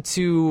jam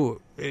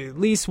to at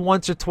least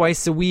once or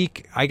twice a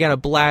week. I got to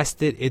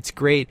blast it. It's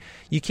great.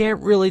 You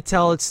can't really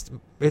tell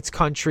it's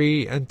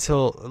country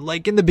until,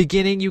 like, in the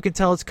beginning you can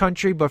tell it's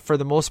country, but for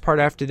the most part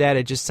after that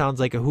it just sounds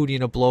like a Hootie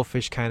and a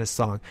Blowfish kind of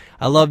song.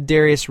 I love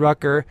Darius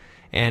Rucker,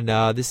 and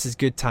this is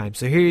good time.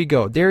 So here you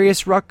go.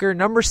 Darius Rucker,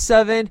 number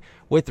 7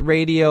 with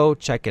Radio.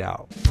 Check it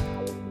out.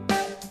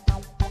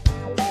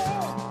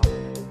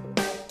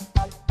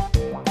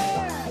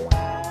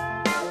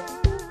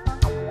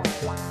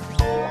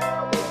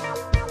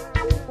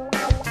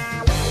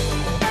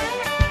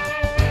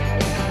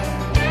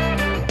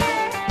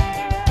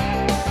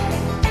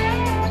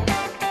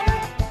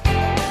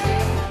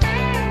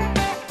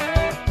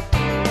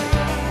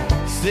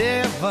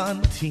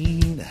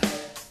 17.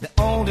 The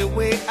only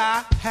way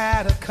I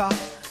had a car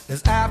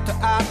is after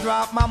I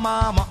dropped my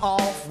mama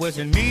off where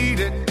she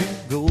needed to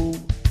go.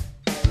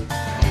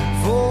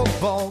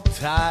 Football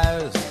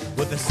tires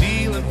with the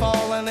ceiling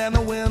falling and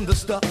the window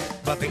stuck,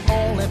 but the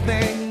only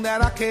thing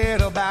that I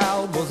cared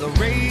about was a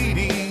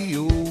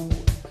radio.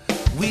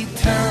 We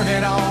turn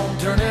it on,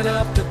 turn it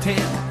up to 10,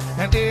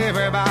 and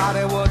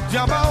everybody would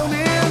jump on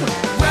in.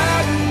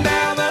 Riding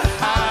down the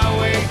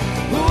highway,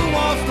 who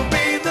wants to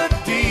be the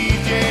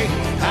DJ?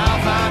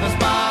 I'll find a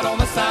spot on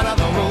the side of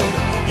the road.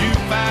 You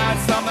find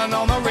something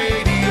on the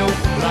radio,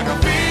 like a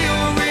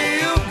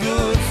real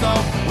good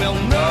song. We'll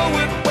know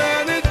it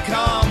when it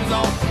comes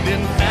on.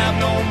 Didn't have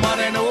no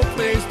money, no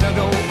place to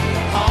go.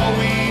 All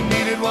we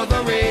needed was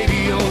a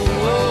radio.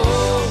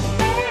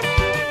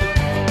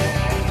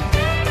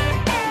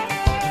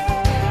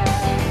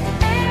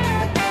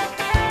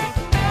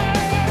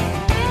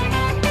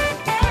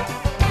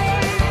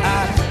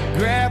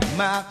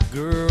 My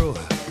girl,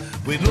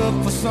 we'd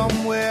look for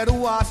somewhere to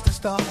watch the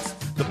stars,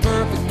 the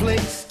perfect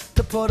place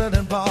to put it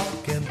in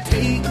park and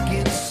take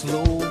it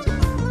slow.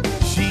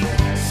 She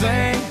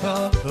sang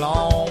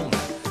along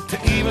to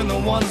even the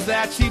ones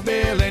that she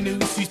barely knew.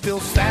 She still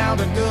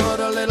sounded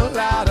good, a little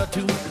louder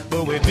too,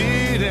 but we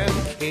didn't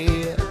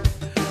care.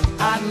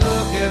 I'd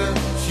look at her,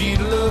 she'd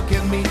look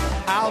at me.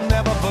 I'll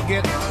never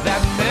forget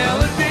that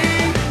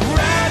melody.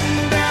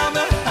 Riding down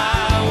the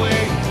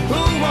highway,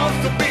 who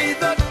wants to be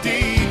the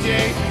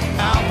DJ?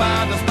 I'll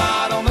find a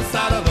spot on the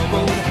side of the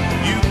road.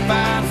 You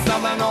find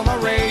something on the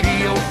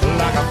radio,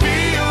 like a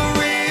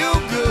real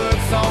good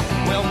song.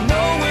 We'll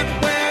know it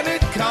when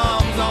it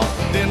comes on.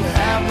 Didn't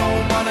have no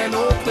money,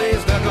 no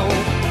place to go.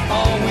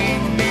 All we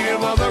needed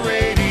was a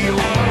radio.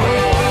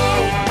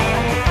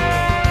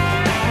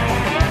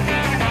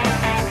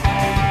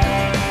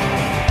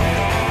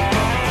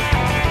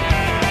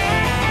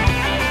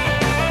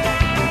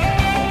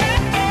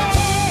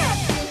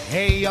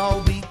 Hey,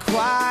 y'all be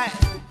quiet.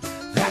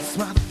 That's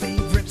my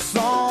favorite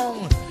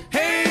song.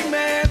 Hey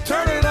man,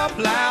 turn it up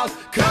loud.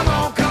 Come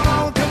on, come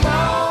on, come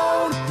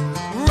on.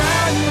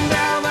 Riding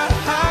down the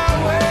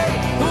highway,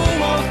 who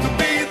wants to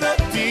be the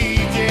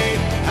DJ?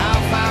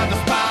 I'll find a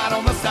spot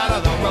on the side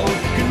of the road.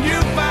 Can you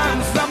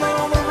find something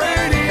on the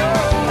radio,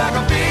 like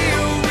a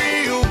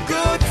real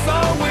good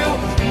song? We'll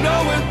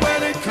know it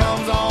when it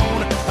comes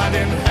on. I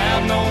didn't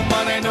have no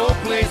money, no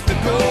place to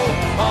go.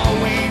 All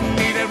we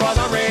needed was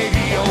a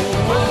radio.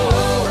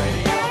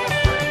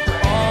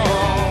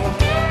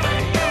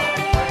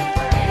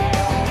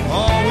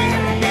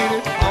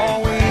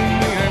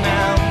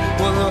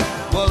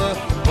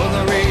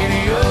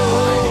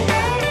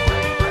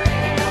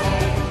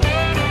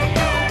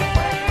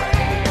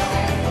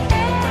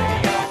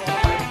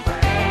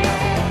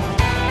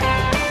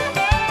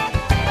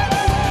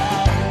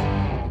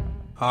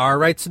 All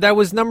right, so that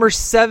was number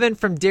 7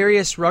 from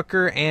Darius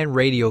Rucker and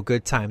Radio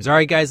Good Times. All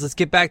right, guys, let's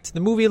get back to the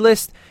movie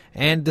list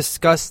and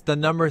discuss the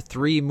number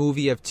 3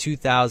 movie of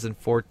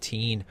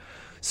 2014.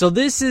 So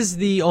this is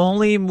the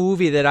only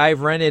movie that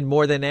I've rented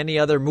more than any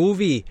other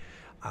movie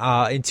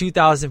in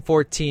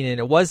 2014, and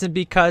it wasn't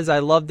because I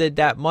loved it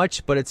that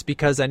much, but it's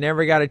because I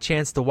never got a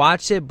chance to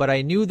watch it, but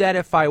I knew that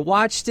if I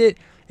watched it,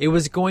 it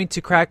was going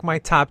to crack my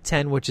top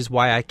 10, which is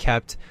why I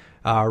kept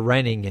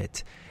renting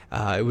it.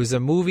 It was a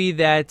movie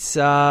that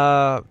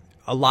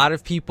a lot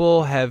of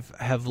people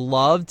have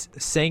loved,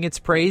 sang its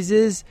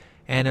praises,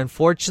 and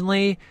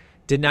unfortunately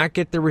did not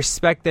get the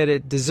respect that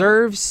it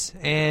deserves,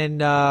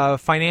 and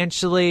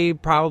financially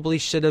probably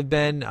should have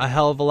been a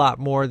hell of a lot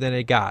more than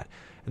it got.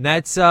 And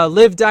that's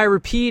Live, Die,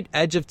 Repeat,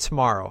 Edge of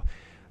Tomorrow.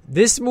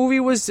 This movie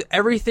was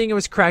everything it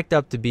was cracked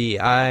up to be.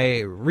 I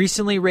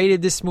recently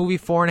rated this movie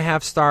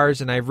 4.5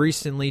 stars, and I've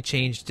recently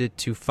changed it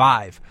to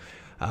 5.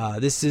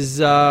 This is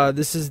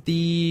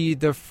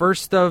the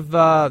first of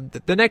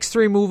the next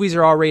 3 movies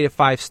are all rated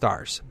 5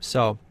 stars.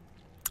 So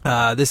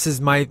this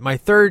is my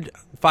third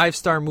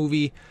 5-star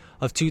movie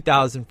of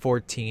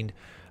 2014.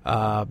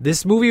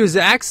 This movie was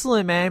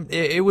excellent, man.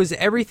 It was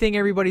everything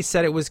everybody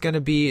said it was going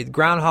to be.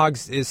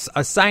 Groundhog's is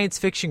a science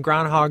fiction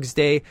Groundhog's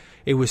Day.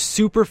 It was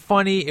super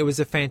funny. It was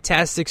a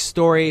fantastic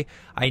story.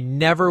 I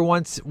never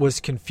once was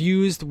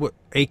confused,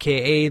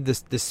 aka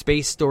the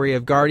space story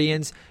of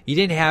Guardians. You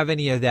didn't have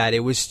any of that.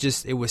 It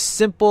was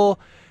simple.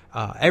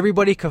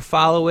 Everybody could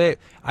follow it.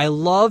 I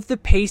love the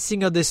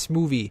pacing of this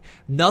movie.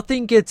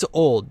 Nothing gets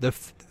old.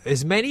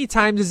 As many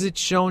times as it's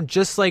shown,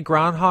 just like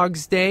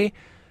Groundhog's Day,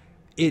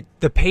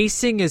 the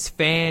pacing is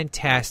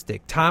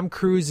fantastic. Tom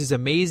Cruise is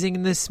amazing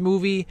in this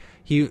movie.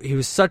 He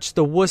was such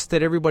the wuss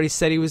that everybody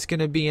said he was going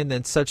to be, and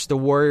then such the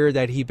warrior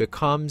that he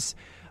becomes.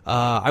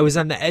 I was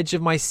on the edge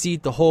of my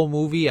seat the whole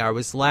movie. I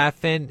was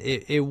laughing.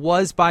 It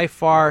was by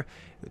far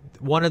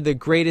one of the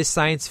greatest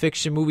science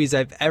fiction movies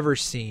I've ever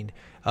seen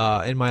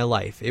in my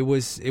life. It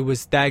was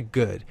that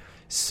good.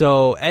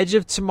 So Edge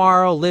of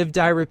Tomorrow, Live,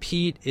 Die,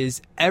 Repeat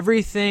is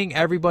everything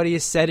everybody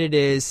has said it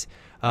is.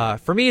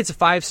 For me, it's a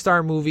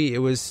 5-star movie. It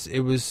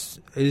was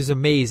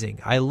amazing.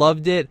 I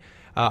loved it.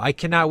 I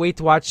cannot wait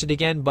to watch it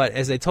again. But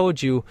as I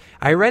told you,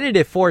 I rented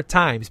it 4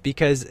 times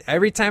because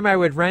every time I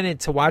would rent it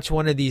to watch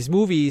one of these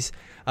movies,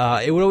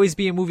 it would always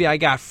be a movie I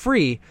got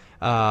free.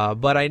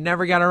 But I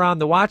never got around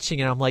to watching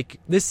it. I'm like,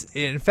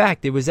 in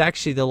fact, it was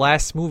actually the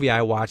last movie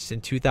I watched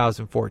in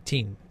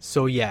 2014.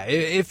 So yeah,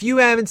 if you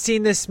haven't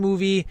seen this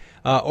movie,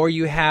 or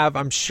you have,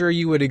 I'm sure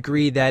you would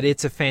agree that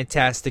it's a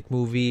fantastic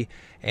movie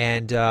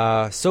and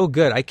so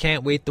good. I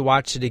can't wait to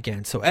watch it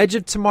again. So Edge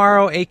of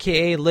Tomorrow,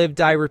 aka Live,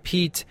 Die,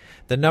 Repeat,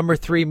 the number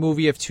 3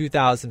 movie of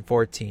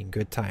 2014.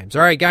 Good times.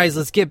 All right, guys,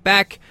 let's get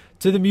back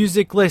to the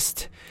music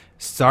list.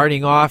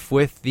 Starting off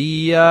with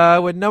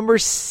with number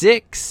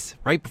 6,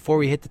 right before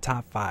we hit the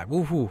top 5.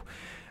 Woohoo!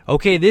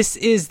 Okay, this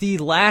is the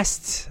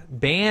last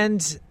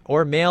band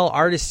or male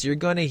artist you're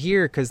gonna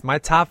hear because my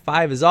top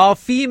 5 is all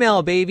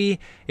female, baby.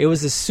 It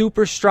was a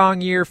super strong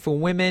year for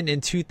women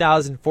in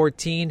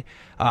 2014.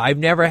 I've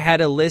never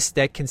had a list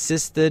that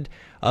consisted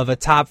of a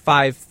top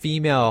 5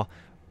 female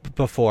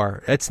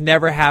before. That's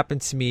never happened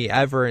to me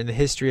ever in the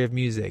history of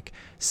music.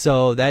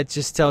 So that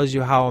just tells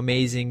you how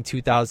amazing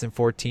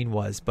 2014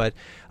 was. But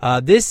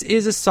this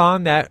is a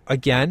song that,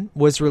 again,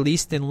 was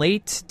released in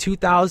late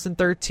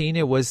 2013.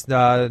 It was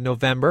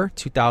November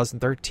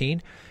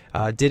 2013.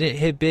 Didn't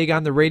hit big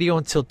on the radio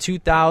until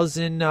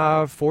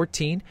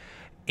 2014.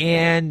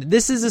 And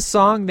this is a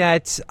song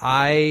that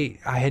I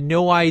had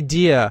no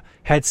idea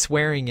had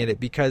swearing in it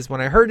because when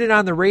I heard it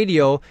on the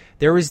radio,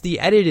 there was the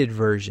edited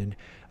version.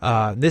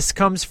 This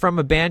comes from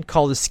a band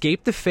called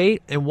Escape the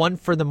Fate and One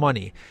for the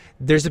Money.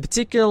 There's a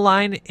particular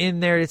line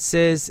in there that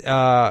says,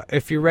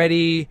 if you're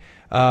ready,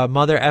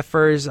 mother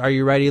effers, are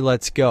you ready?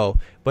 Let's go.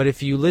 But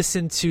if you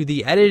listen to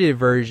the edited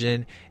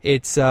version,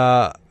 it's,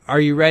 are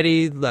you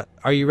ready?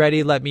 Are you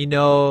ready? Let me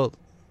know.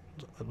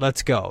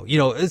 Let's go. You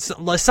know, it's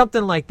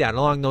something like that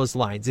along those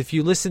lines. If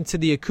you listen to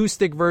the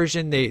acoustic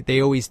version,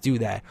 they always do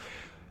that.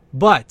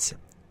 But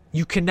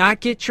you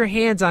cannot get your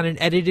hands on an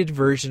edited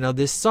version of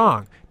this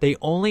song. They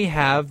only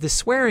have the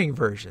swearing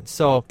version.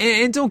 So,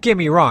 and don't get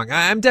me wrong,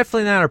 I'm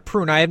definitely not a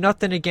prune. I have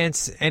nothing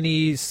against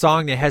any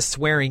song that has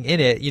swearing in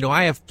it. You know,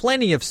 I have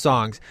plenty of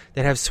songs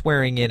that have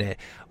swearing in it.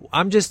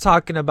 I'm just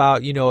talking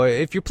about, you know,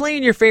 if you're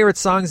playing your favorite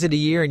songs of the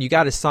year and you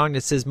got a song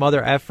that says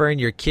mother effer and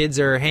your kids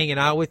are hanging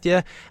out with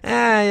you,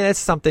 that's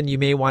something you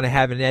may want to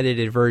have an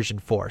edited version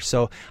for.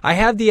 So I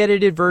have the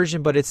edited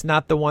version, but it's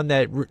not the one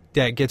that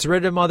gets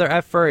rid of mother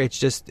effer. It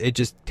just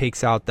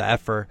takes out the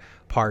effer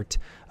part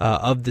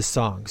of the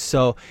song.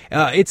 So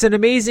it's an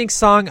amazing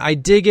song. I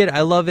dig it.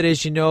 I love it.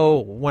 As you know,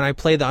 when I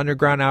play the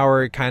Underground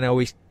Hour, it kind of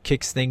always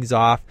kicks things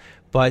off.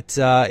 But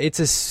it's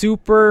a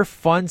super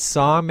fun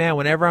song, man.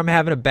 Whenever I'm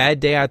having a bad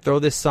day, I throw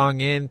this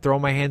song in, throw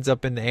my hands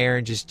up in the air,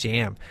 and just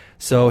jam.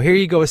 So here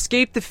you go.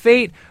 Escape the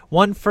Fate,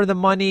 One for the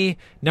Money,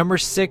 number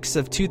 6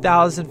 of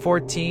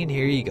 2014.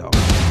 Here you go.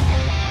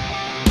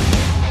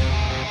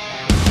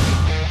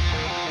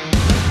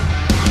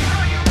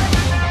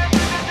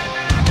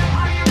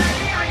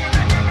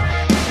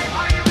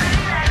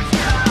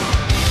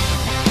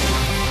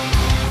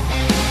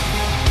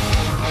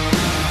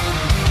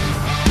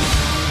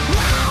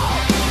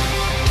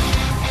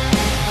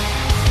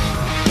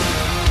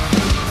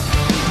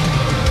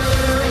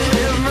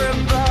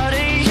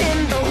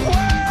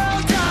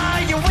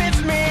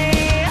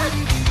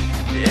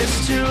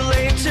 Too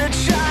late to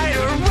try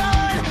to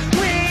run.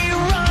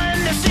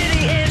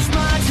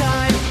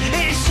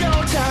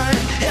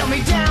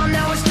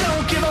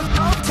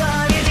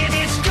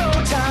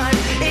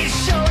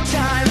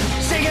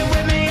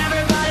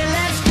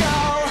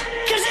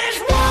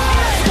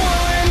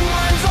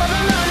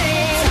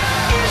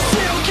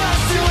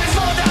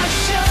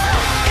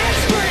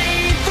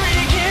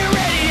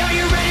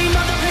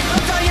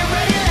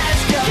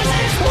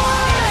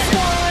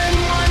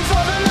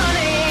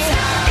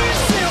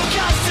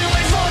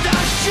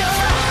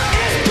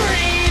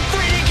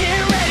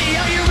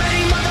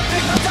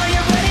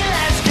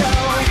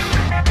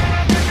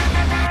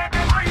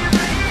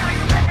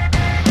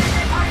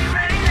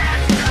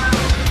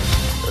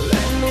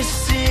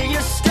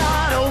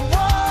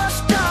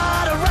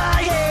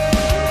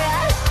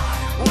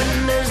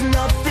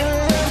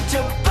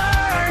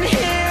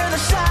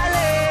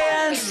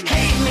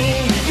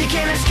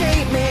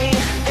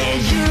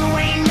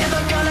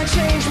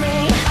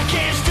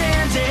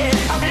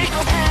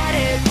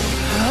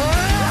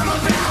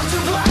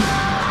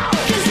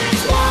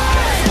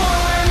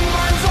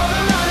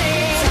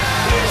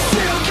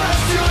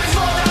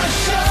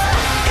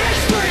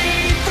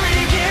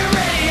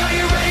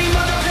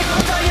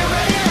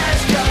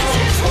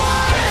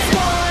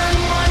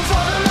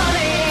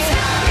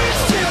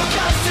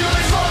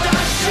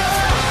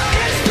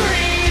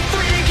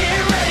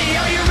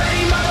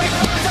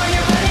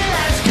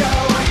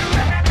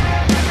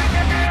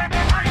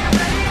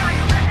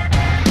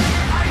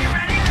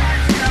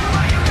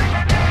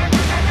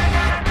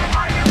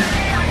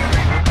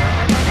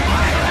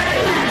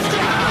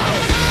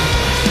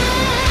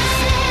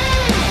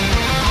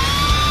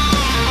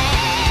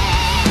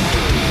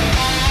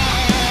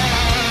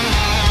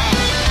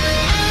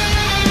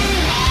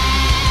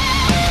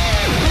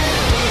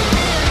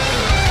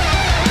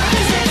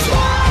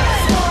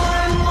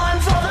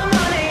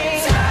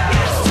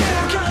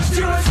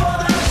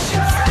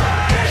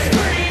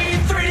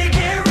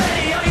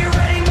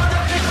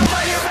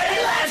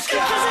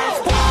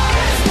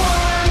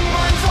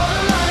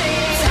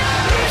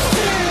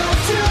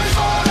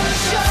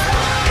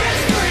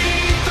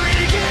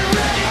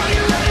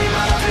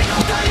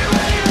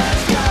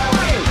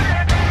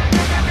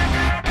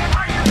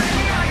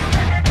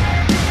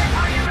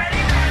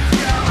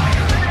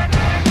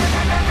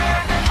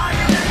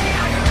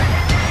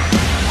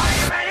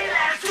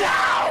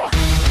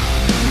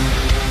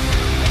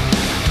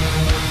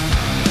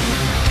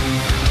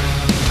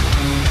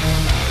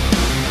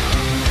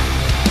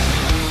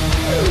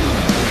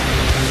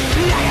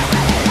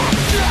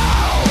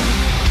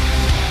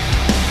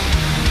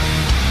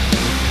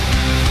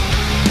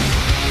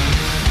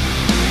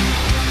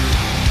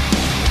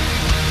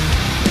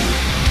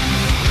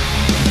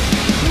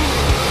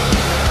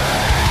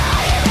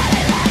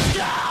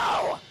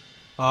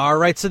 All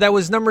right, so that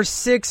was number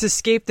 6,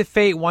 Escape the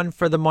Fate, One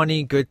for the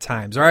Money, Good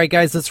Times. All right,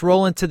 guys, let's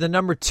roll into the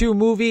number 2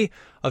 movie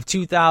of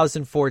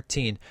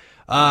 2014.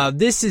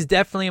 This is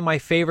definitely my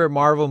favorite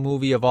Marvel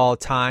movie of all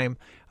time.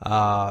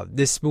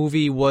 This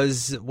movie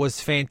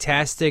was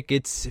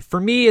fantastic. For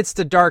me, it's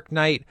the Dark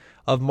Knight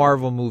of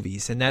Marvel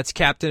movies, and that's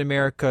Captain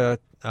America,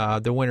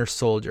 the Winter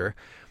Soldier.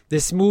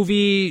 This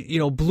movie,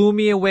 blew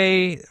me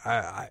away.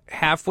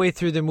 Halfway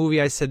through the movie,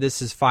 I said,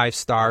 this is 5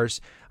 stars.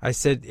 I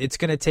said, it's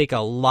going to take a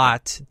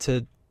lot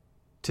to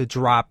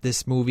drop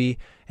this movie,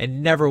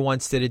 and never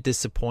once did it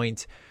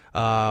disappoint.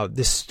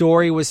 The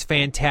story was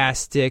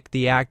fantastic.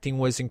 The acting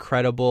was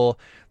incredible.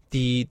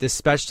 The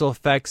special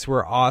effects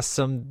were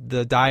awesome.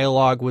 The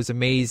dialogue was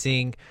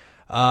amazing.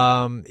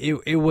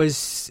 It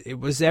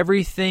was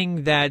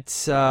everything that,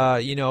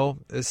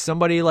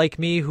 somebody like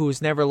me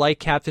who's never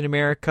liked Captain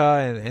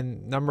America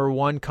and number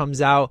 1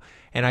 comes out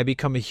and I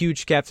become a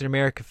huge Captain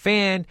America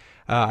fan.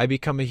 I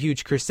become a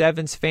huge Chris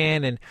Evans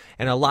fan, and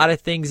a lot of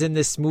things in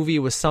this movie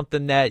was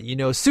something that,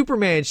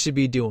 Superman should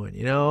be doing,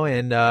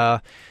 and, I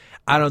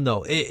don't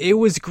know. It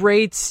was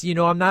great.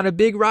 I'm not a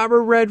big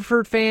Robert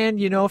Redford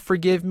fan,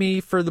 forgive me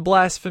for the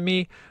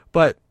blasphemy,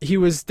 but he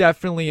was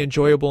definitely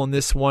enjoyable in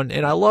this one.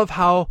 And I love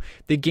how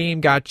the game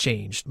got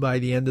changed by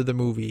the end of the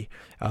movie.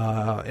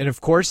 And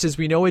of course, as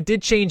we know, it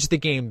did change the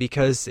game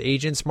because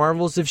Agents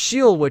Marvels of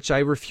S.H.I.E.L.D., which I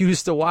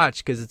refuse to watch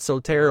because it's so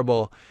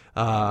terrible,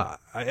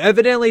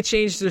 evidently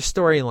changed their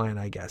storyline,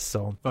 I guess.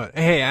 So, but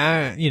hey,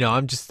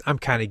 I'm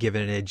kind of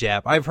giving it a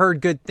jab. I've heard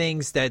good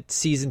things that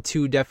season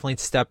 2 definitely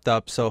stepped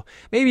up. So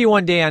maybe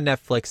one day on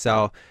Netflix,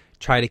 I'll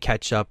try to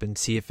catch up and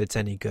see if it's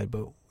any good.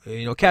 But,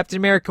 Captain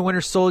America,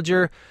 Winter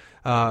Soldier,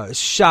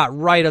 shot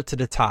right up to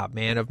the top,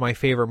 man, of my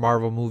favorite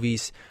Marvel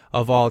movies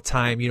of all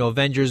time.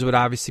 Avengers would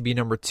obviously be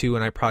number 2,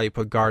 and I'd probably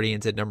put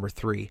Guardians at number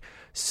 3.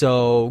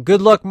 So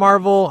good luck,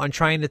 Marvel, on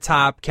trying to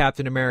top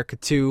Captain America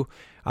 2.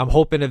 I'm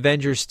hoping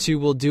Avengers 2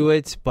 will do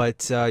it,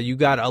 but you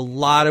got a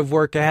lot of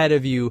work ahead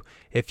of you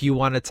if you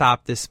want to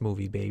top this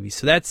movie, baby.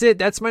 So that's it.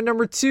 That's my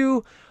number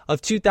 2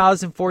 of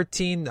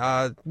 2014.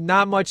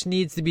 Not much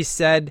needs to be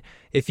said.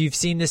 If you've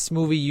seen this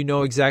movie, you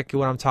know exactly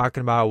what I'm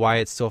talking about, why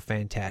it's so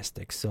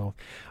fantastic. So,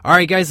 all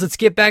right, guys, let's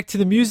get back to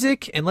the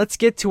music, and let's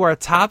get to our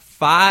top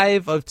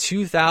 5 of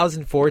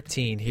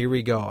 2014. Here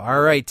we go.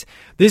 All right.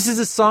 This is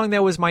a song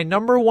that was my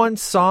number 1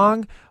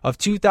 song of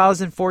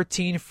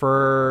 2014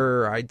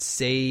 for, I'd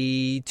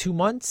say, 2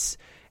 months.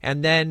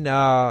 And then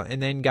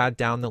got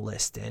down the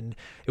list. And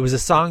it was a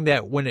song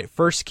that when it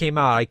first came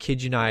out, I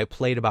kid you not, I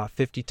played about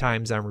 50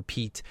 times on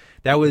repeat.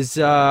 That was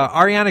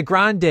Ariana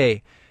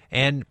Grande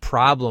and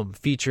Problem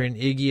featuring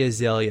Iggy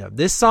Azalea.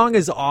 This song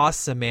is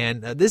awesome,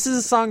 man. This is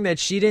a song that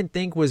she didn't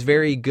think was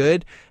very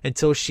good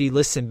until she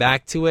listened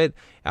back to it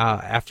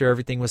after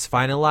everything was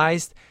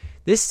finalized.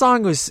 This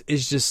song is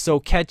just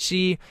so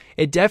catchy.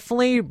 It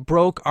definitely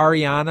broke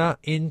Ariana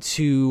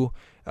into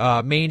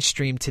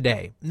mainstream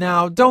today.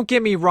 Now, don't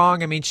get me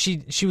wrong. I mean,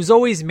 she was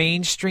always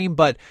mainstream,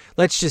 but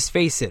let's just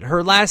face it.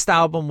 Her last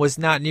album was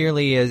not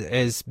nearly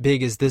as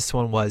big as this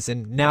one was.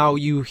 And now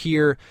you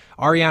hear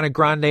Ariana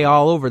Grande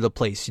all over the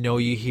place.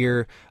 You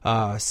hear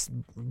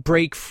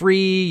Break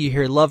Free, you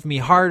hear Love Me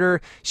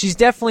Harder. She's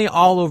definitely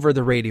all over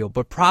the radio.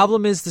 But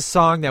Problem is the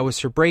song that was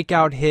her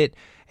breakout hit.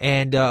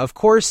 And, of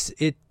course,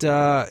 it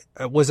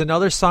was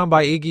another song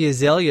by Iggy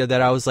Azalea that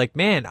I was like,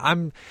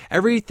 man,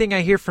 everything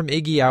I hear from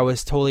Iggy, I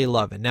was totally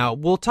loving. Now,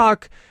 we'll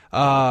talk, in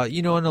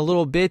a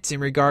little bit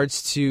in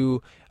regards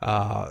to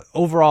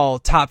overall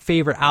top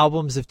favorite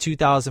albums of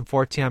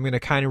 2014. I'm going to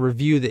kind of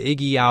review the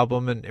Iggy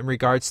album in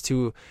regards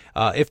to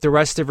if the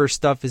rest of her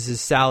stuff is as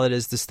solid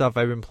as the stuff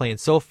I've been playing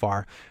so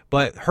far.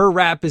 But her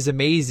rap is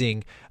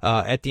amazing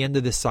at the end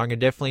of this song. It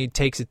definitely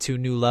takes it to a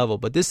new level.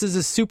 But this is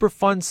a super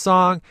fun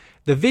song.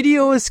 The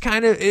video is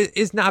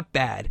not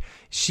bad.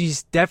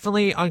 She's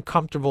definitely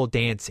uncomfortable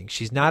dancing.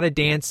 She's not a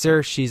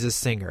dancer. She's a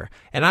singer.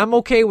 And I'm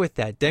okay with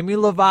that. Demi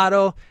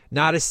Lovato,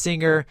 not a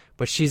singer,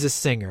 but she's a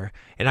singer.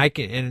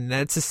 And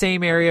that's the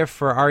same area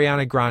for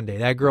Ariana Grande.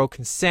 That girl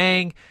can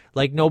sing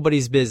like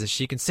nobody's business.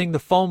 She can sing the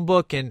phone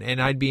book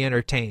and I'd be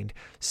entertained.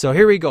 So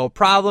here we go.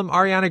 Problem,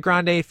 Ariana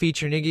Grande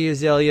featuring Iggy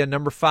Azalea,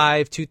 number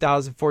 5,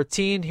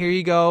 2014. Here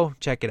you go.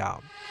 Check it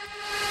out.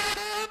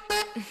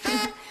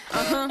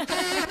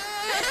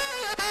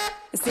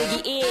 It's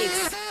Iggy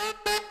X.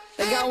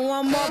 I got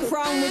one more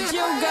problem with you,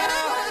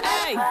 girl.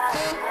 Hey.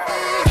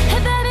 Hey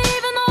baby,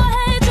 even though I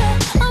hate you,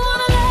 I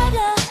wanna love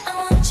you, I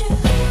want you.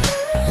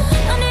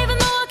 And even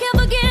though I can't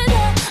forget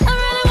you, I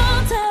really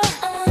want to,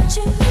 I want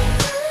you.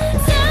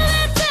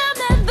 Tell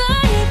me,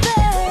 baby,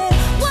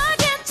 why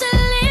can't you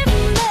leave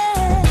me?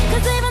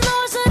 'Cause even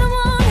though I shouldn't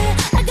want it,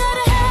 I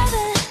gotta have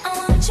it, I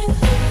want you.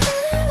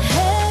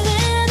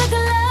 Heading like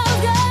a love,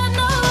 got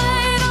no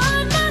weight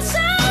on my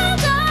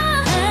shoulder.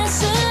 I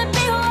should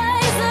be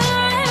wiser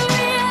and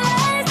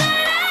realize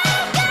that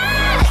I've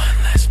got one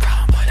less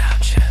problem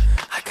without you.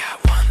 I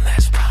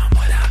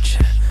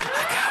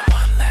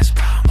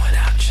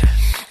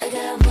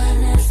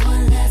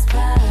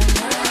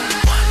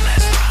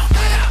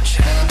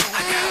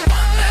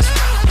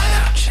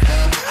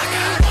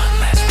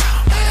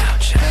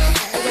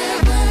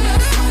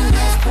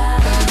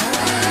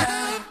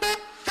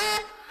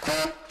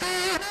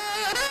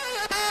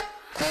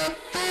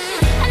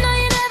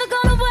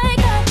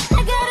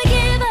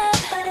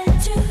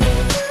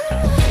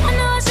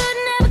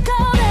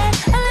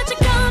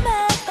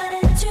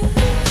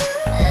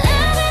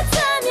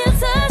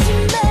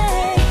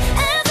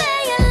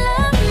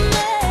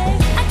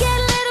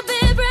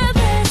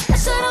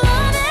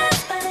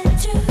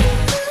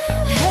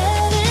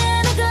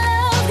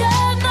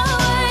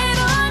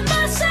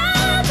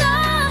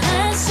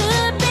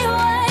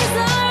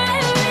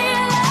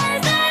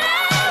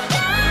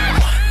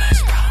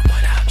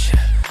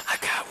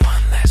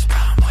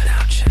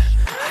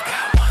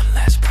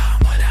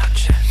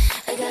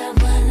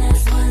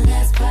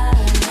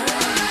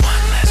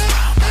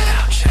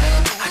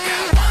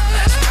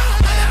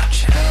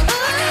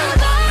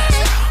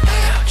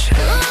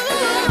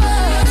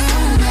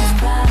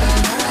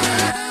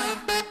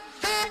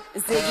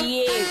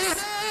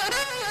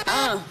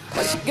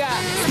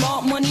Got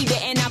smart money there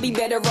and I'll be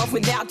better off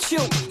without you.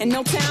 In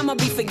no time I'll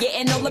be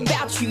forgetting all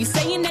about you. You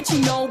saying that you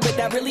know, but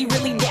I really,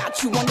 really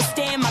doubt you.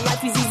 Understand my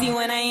life is easy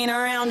when I ain't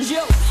around you.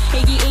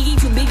 Iggy,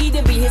 Iggy, too biggie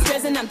to be his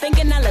present. I'm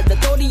thinking I love the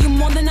thought of you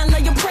more than I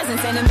love your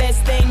presence. And the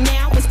best thing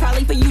now is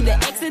probably for you to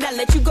exit. I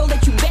let you go,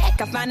 let you back.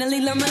 I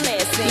finally learned my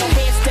lesson. No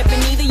half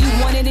stepping either, you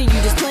wanted it,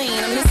 you just playing.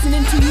 I'm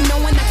listening to you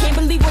knowing I can't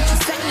believe what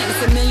you're saying.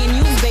 It's a million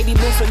you, baby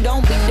boo, so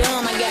don't be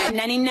dumb. I got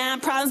 99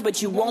 problems,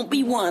 but you won't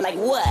be one. Like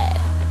what?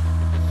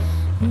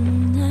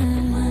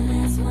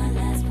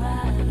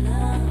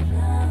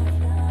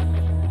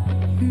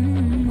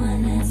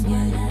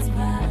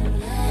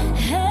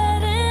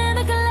 Head in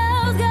the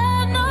clouds,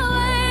 got no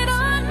weight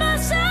on my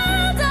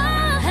shoulder.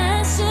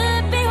 I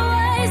should be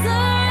wiser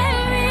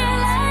and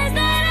realize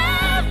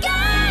that I've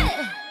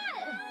got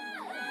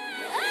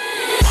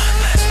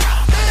one less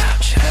problem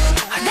without you.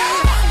 I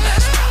got one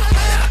less problem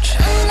without you.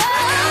 I got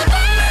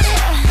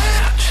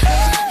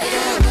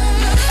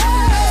one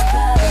less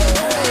problem without you.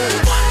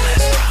 One less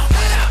problem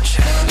without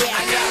you.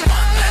 I got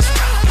one less problem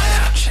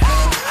without you. I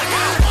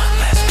got one less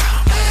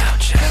problem without you.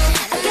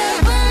 I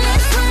got one less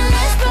problem.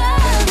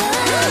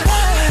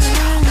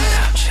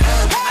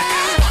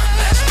 One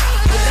less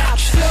problem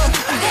without you.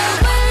 I got one less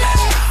problem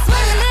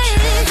without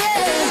you. I got one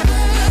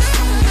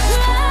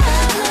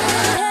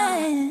less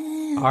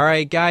problem. All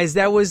right, guys,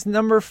 that was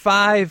number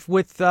 5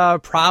 with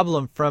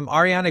Problem from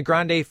Ariana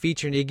Grande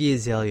featuring Iggy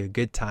Azalea.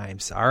 Good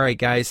times. All right,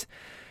 guys,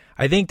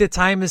 I think the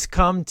time has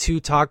come to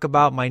talk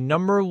about my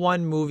number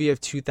 1 movie of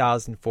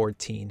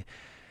 2014.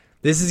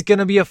 This is going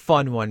to be a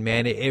fun one,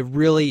 man. It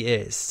really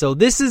is. So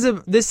this is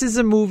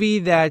a movie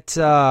that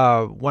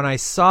when I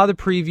saw the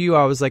preview,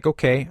 I was like,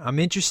 okay, I'm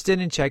interested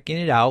in checking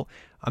it out.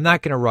 I'm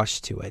not going to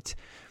rush to it.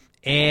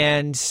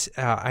 And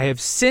I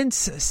have since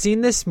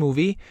seen this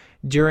movie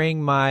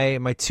during my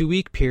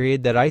 2-week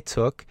period that I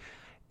took.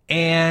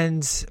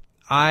 And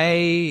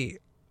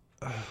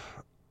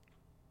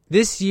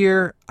this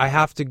year I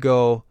have to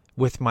go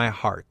with my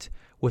heart,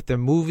 with a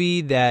movie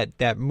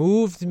that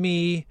moved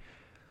me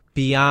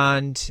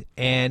beyond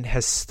and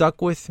has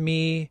stuck with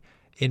me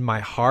in my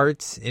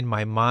heart, in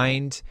my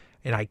mind.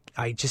 And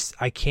I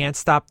can't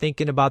stop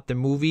thinking about the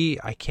movie.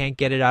 I can't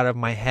get it out of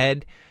my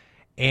head.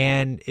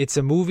 And it's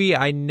a movie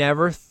I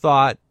never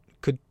thought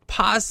could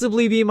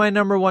possibly be my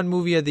number 1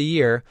 movie of the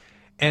year.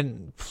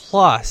 And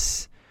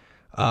plus,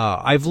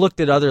 I've looked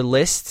at other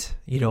lists,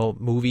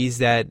 movies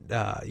that,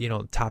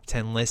 top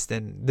 10 list.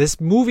 And this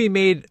movie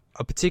made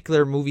a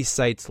particular movie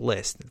site's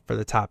list for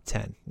the top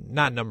 10,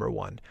 not number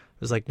 1. It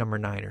was like number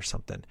 9 or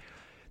something.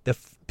 The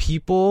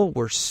people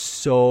were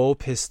so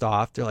pissed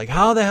off. They're like,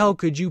 how the hell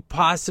could you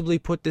possibly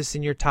put this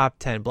in your top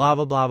 10? Blah,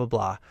 blah, blah, blah,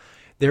 blah.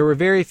 There were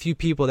very few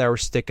people that were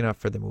sticking up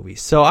for the movie.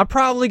 So I'm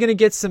probably going to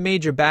get some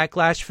major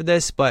backlash for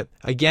this. But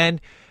again,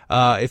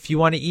 if you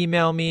want to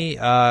email me,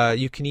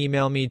 you can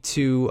email me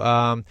to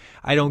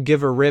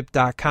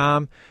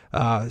idon'tgivearip.com.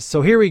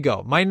 So here we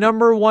go. My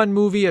number 1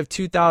 movie of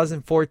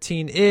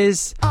 2014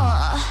 is...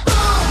 Sound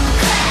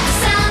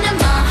in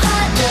my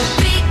heart,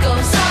 the beat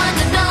goes on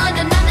and on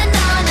and on and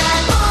on.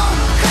 Boom,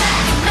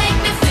 crack, make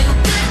me feel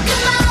good.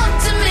 Come on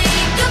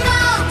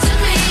to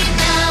me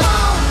now.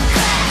 Boom,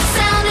 crack,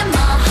 sound in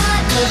my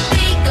heart, the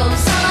beat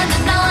goes on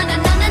and on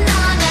and on and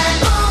on.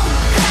 Boom,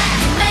 crack,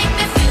 make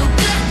me feel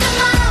good. Come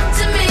on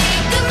to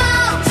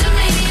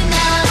me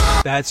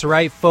now. That's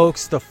right,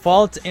 folks. The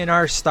Fault in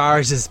Our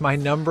Stars is my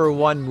number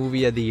 1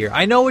 movie of the year.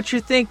 I know what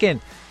you're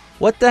thinking.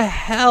 What the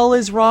hell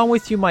is wrong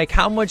with you, Mike?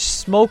 How much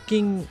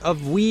smoking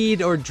of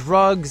weed or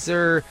drugs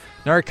or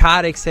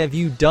narcotics have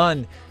you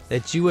done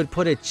that you would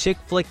put a chick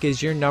flick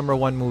as your number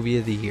 1 movie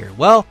of the year?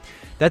 Well,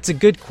 that's a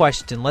good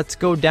question. Let's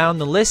go down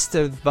the list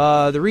of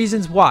the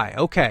reasons why.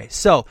 Okay,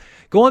 so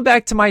going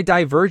back to my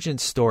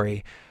Divergent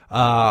story,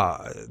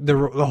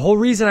 the whole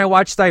reason I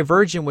watched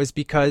Divergent was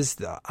because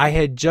I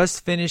had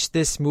just finished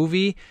this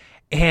movie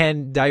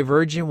and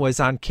Divergent was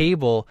on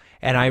cable,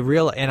 and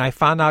I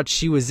found out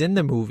she was in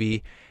the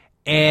movie.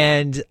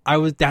 And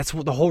that's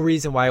the whole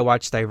reason why I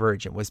watched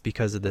Divergent, was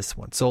because of this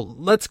one. So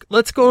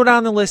let's go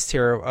down the list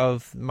here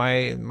of my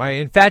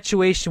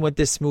infatuation with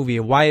this movie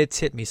and why it's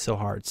hit me so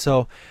hard.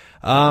 So,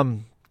 a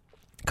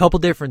couple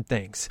different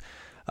things.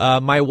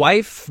 My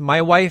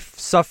wife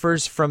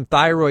suffers from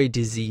thyroid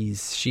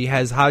disease. She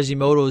has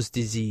Hashimoto's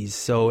disease.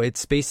 So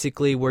it's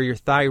basically where your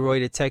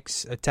thyroid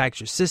attacks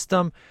your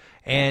system,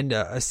 and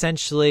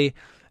essentially,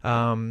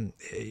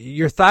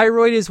 your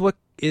thyroid is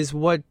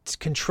what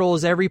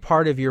controls every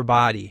part of your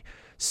body.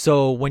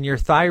 So when your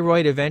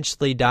thyroid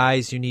eventually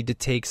dies, you need to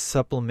take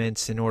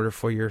supplements in order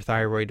for your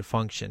thyroid to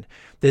function.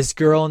 This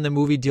girl in the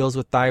movie deals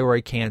with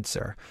thyroid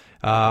cancer.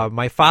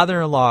 My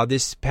father-in-law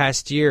this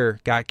past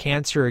year got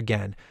cancer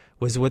again,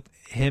 was with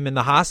him in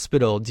the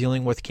hospital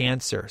dealing with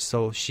cancer.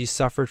 So she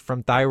suffered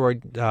from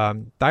thyroid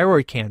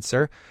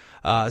cancer.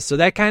 So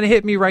that kind of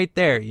hit me right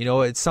there.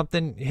 It's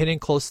something hitting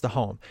close to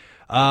home.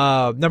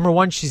 Number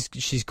 1,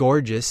 she's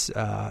gorgeous.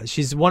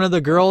 She's one of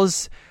the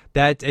girls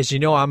That, as you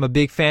know, I'm a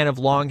big fan of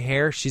long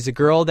hair. She's a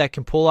girl that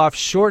can pull off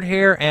short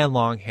hair and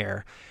long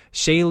hair.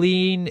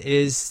 Shailene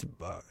is,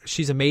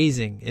 she's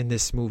amazing in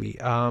this movie.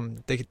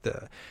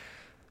 The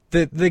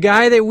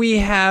guy that we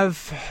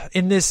have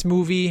in this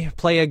movie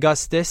play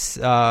Augustus.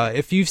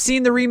 If you've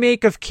seen the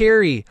remake of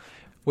Carrie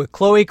with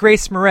Chloe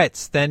Grace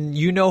Moretz, then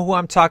you know who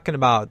I'm talking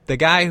about. The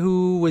guy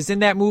who was in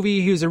that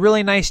movie, he was a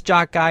really nice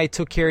jock guy,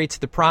 took Carrie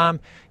to the prom.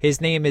 His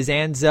name is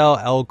Ansel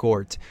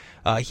Elgort.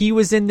 He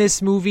was in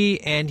this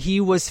movie, and he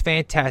was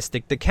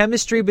fantastic. The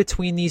chemistry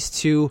between these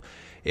two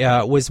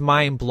was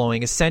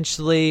mind-blowing.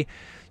 Essentially,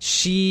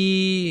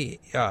 she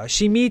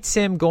meets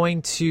him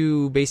going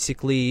to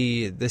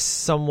basically this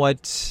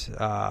somewhat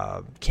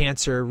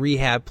cancer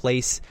rehab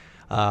place,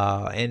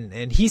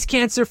 and he's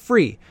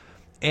cancer-free.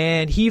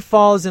 And he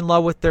falls in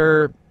love with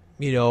her,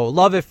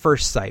 love at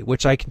first sight,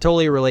 which I can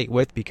totally relate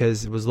with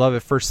because it was love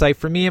at first sight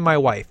for me and my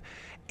wife.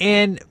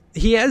 And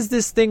he has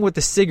this thing with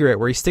the cigarette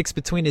where he sticks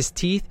between his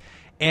teeth,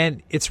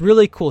 and it's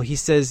really cool. He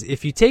says,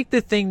 if you take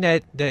the thing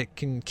that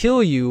can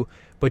kill you,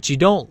 but you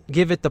don't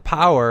give it the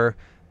power,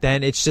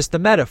 then it's just a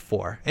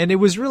metaphor. And it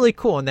was really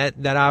cool, and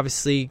that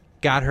obviously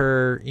got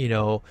her,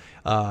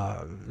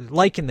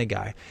 liking the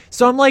guy.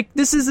 So I'm like,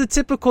 this is a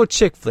typical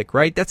chick flick,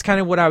 right? That's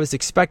kind of what I was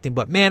expecting.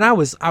 But man, I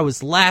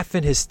was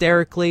laughing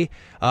hysterically.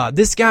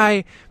 This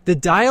guy, the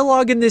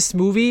dialogue in this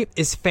movie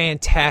is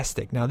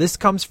fantastic. Now, this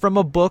comes from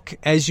a book,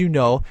 as you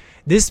know.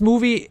 This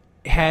movie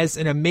has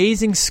an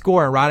amazing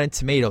score on Rotten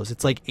Tomatoes.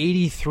 It's like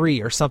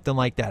 83 or something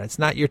like that. It's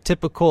not your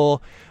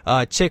typical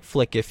chick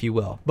flick, if you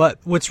will. But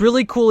what's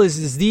really cool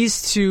is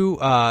these two,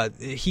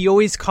 he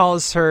always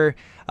calls her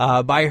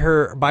by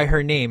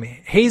her name,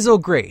 Hazel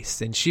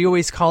Grace, and she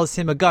always calls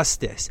him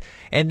Augustus.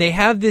 And they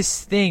have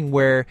this thing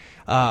where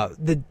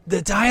the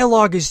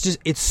dialogue is just,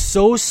 it's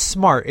so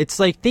smart. It's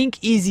like, think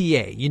Easy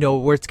A,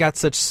 where it's got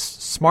such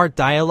smart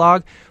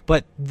dialogue,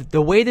 but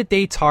the way that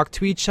they talk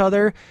to each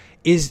other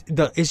is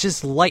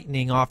just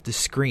lightning off the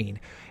screen.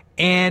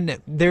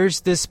 And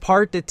there's this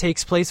part that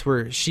takes place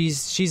where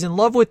she's in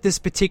love with this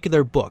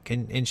particular book,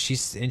 and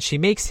she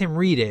makes him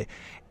read it.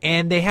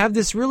 And they have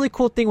this really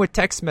cool thing with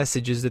text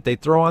messages that they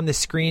throw on the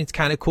screen. It's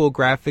kind of cool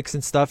graphics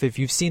and stuff. If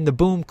you've seen the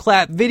Boom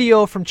Clap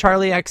video from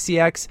Charlie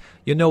XCX,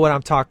 you'll know what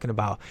I'm talking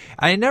about.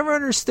 I never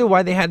understood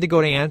why they had to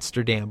go to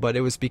Amsterdam, but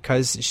it was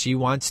because she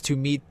wants to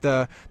meet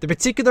the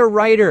particular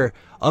writer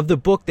of the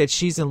book that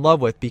she's in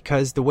love with,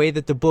 because the way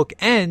that the book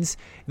ends,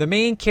 the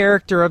main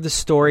character of the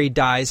story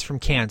dies from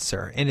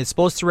cancer, and it's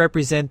supposed to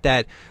represent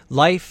that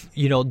life,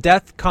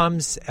 death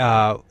comes,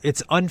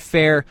 it's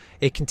unfair,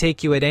 it can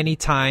take you at any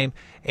time,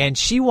 and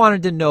she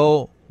wanted to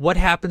know what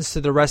happens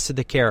to the rest of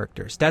the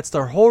characters. That's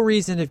the whole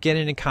reason of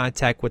getting in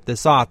contact with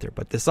this author.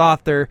 But this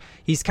author,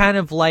 he's kind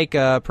of like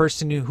a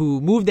person who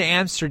moved to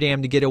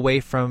Amsterdam to get away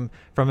from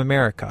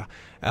America.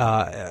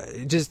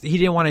 He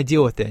didn't want to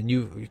deal with it. And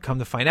you come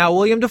to find out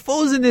William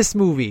Dafoe's in this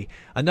movie.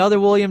 Another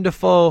William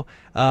Dafoe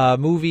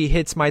movie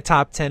hits my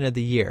top 10 of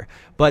the year.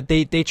 But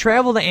they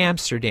travel to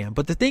Amsterdam.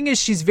 But the thing is,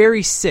 she's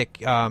very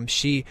sick.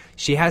 She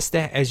has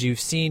to, as you've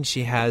seen,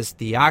 she has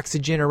the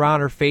oxygen around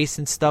her face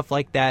and stuff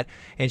like that.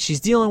 And she's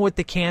dealing with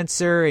the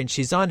cancer, and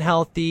she's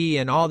unhealthy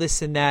and all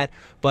this and that.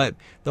 But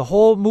the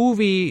whole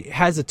movie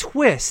has a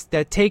twist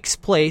that takes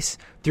place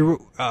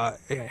through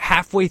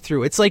halfway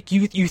through. It's like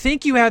you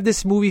think you have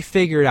this movie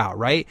figured out,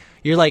 right?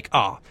 You're like,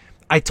 oh,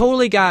 I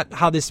totally got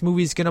how this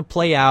movie's going to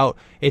play out.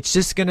 It's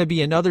just going to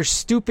be another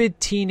stupid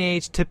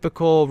teenage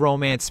typical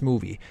romance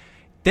movie.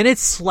 Then it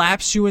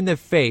slaps you in the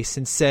face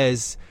and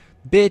says,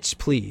 bitch,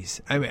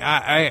 please. I mean,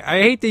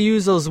 I hate to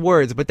use those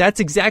words, but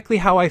that's exactly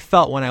how I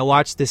felt when I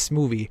watched this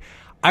movie.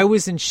 I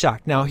was in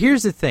shock. Now,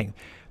 here's the thing.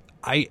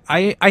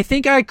 I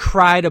think I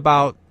cried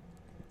about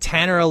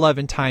 10 or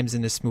 11 times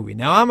in this movie.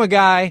 Now, I'm a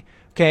guy,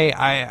 okay,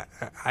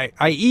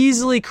 I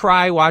easily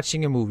cry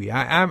watching a movie.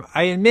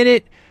 I admit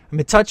it. I'm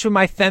in touch with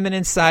my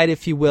feminine side,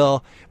 if you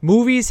will.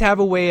 Movies have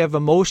a way of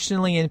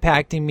emotionally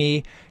impacting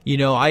me.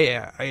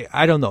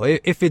 I don't know.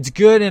 If it's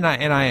good and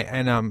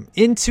I'm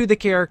into the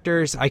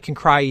characters, I can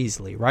cry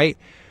easily, right?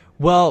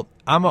 Well,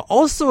 I'm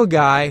also a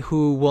guy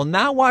who will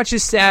not watch a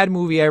sad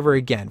movie ever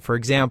again. For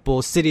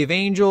example, City of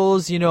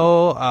Angels,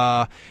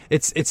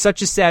 it's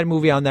such a sad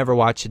movie, I'll never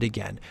watch it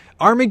again.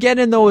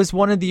 Armageddon, though, is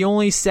one of the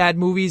only sad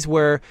movies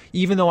where,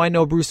 even though I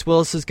know Bruce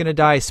Willis is going to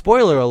die,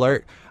 spoiler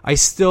alert, I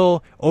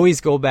still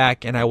always go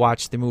back and I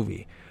watch the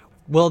movie.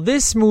 Well,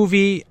 this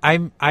movie,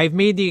 I've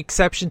made the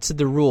exception to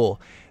the rule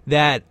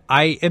that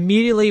I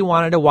immediately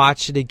wanted to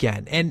watch it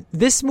again. And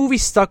this movie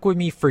stuck with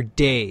me for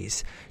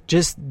days.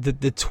 Just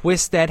the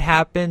twist that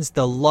happens,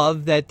 the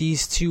love that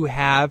these two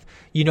have,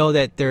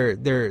 that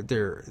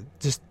they're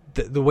just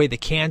the way the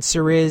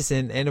cancer is.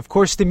 And of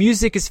course, the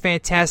music is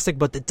fantastic,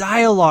 but the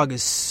dialogue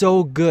is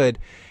so good.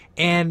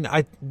 And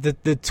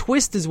the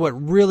twist is what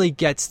really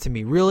gets to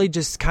me, really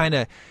just kind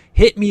of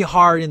hit me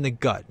hard in the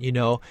gut,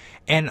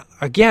 And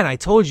again, I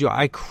told you,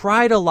 I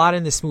cried a lot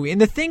in this movie. And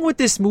the thing with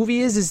this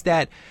movie is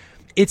that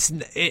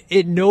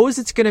it knows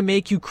it's going to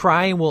make you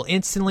cry and will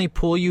instantly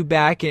pull you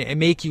back and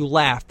make you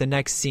laugh the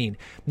next scene.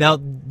 Now,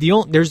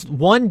 there's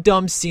one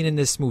dumb scene in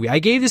this movie. I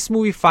gave this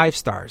movie 5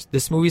 stars.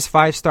 This movie's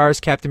 5 stars.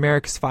 Captain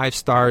America's 5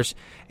 stars.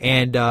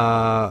 And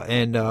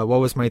what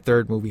was my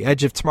third movie?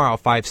 Edge of Tomorrow,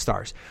 5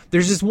 stars.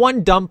 There's this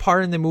one dumb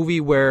part in the movie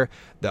where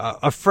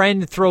a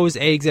friend throws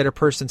eggs at a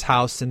person's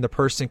house and the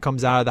person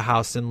comes out of the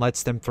house and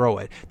lets them throw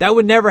it. That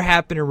would never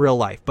happen in real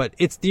life, but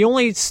it's the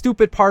only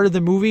stupid part of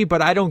the movie,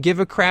 but I don't give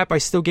a crap. I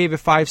still gave it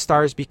 5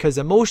 stars because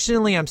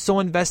emotionally I'm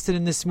so invested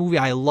in this movie.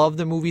 I love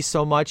the movie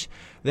so much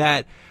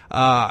that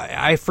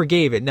I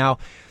forgave it. Now,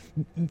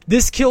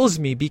 this kills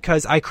me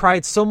because I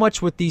cried so much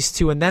with these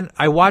two, and then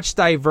I watched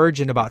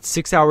Divergent about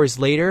 6 hours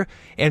later,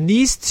 and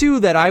these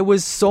two that I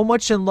was so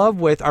much in love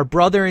with are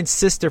brother and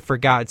sister, for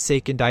God's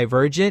sake, in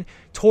Divergent.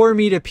 Tore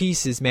me to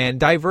pieces, man.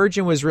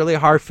 Divergent was really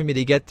hard for me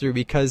to get through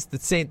because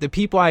the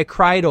people I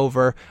cried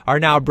over are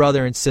now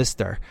brother and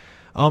sister.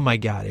 Oh my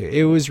God,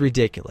 it was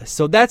ridiculous.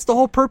 So that's the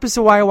whole purpose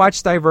of why I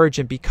watched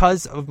Divergent,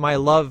 because of my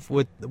love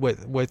with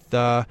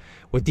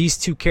these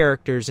two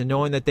characters and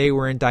knowing that they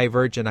were in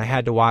Divergent. I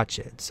had to watch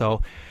it.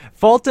 So,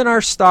 Fault in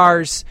Our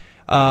Stars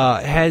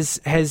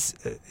has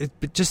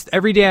just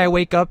every day I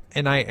wake up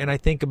and I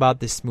think about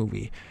this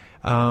movie.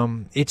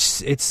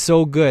 It's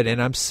so good,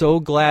 and I'm so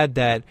glad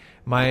that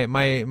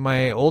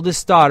my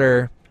oldest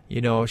daughter,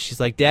 she's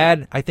like,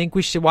 Dad, I think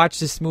we should watch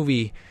this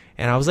movie.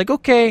 And I was like,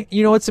 okay,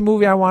 it's a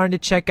movie I wanted to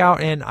check out,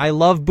 and I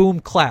love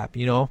Boom Clap.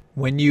 When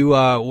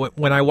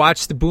I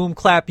watched the Boom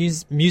Clap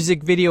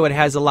music video, it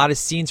has a lot of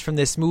scenes from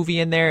this movie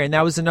in there, and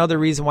that was another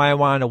reason why I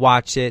wanted to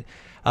watch it.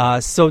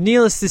 So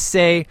needless to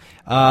say,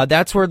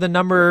 that's where the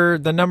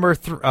number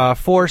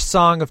 4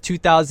 song of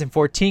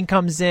 2014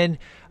 comes in,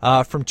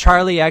 from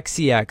Charlie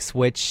XCX,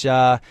 which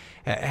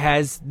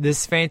has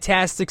this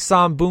fantastic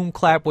song, Boom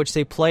Clap, which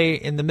they play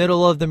in the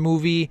middle of the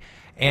movie.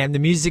 And the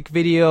music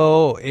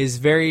video is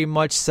very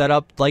much set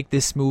up like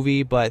this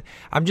movie. But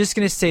I'm just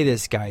going to say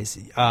this, guys.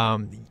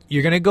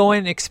 You're going to go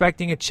in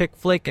expecting a chick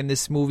flick, and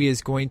this movie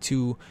is going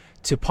to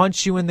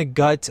punch you in the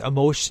gut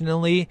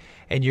emotionally,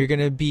 and you're going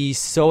to be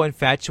so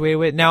infatuated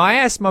with it. Now, I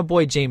asked my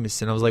boy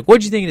Jameson, I was like,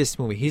 what'd you think of this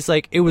movie? He's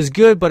like, it was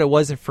good, but it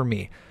wasn't for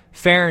me.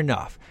 Fair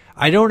enough.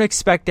 I don't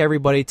expect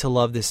everybody to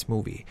love this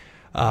movie.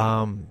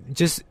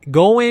 Just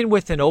go in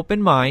with an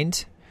open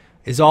mind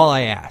is all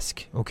I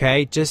ask,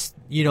 okay? Just,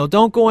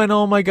 don't go in,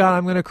 oh my God,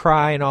 I'm going to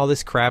cry and all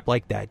this crap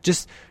like that.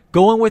 Just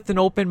go in with an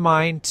open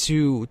mind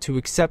to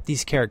accept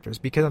these characters,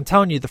 because I'm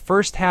telling you, the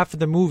first half of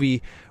the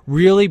movie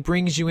really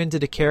brings you into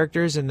the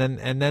characters, and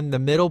then the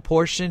middle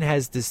portion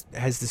has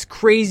this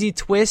crazy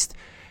twist,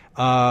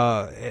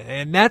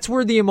 and that's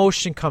where the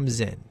emotion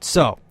comes in.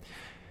 So,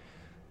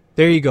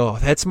 there you go.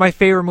 That's my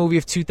favorite movie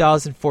of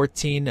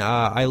 2014.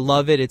 I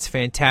love it. It's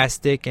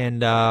fantastic,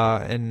 and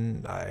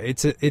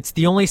it's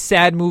the only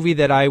sad movie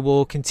that I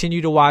will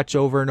continue to watch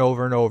over and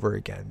over and over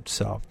again.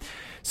 So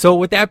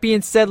with that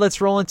being said,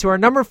 let's roll into our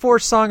number 4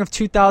 song of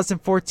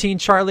 2014,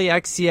 Charlie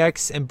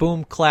XCX and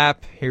Boom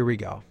Clap. Here we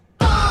go.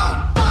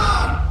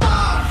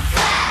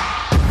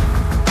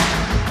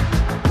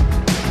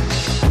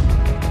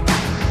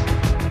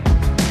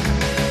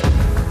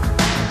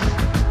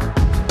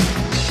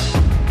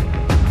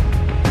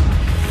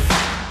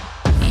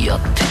 Your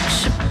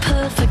picture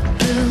perfect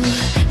blue,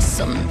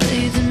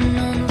 sunbathing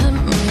on the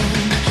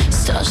moon,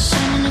 stars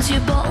shining as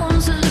your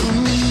bones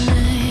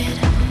illuminate.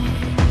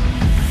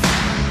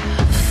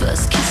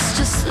 First kiss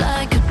just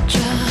like a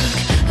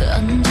drug,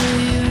 under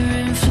your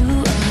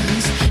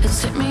influence,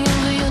 it's hit me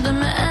over, you're the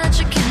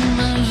magic in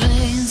my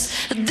veins.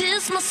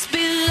 This must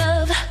be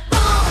love.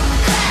 Boom,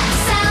 clap,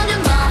 sound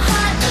in my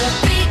heart, the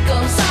beat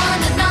goes on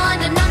and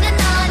on and on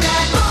and on.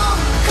 Boom,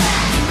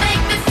 clap, you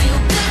make me feel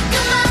good.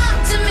 Come on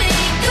to me,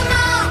 come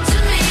on.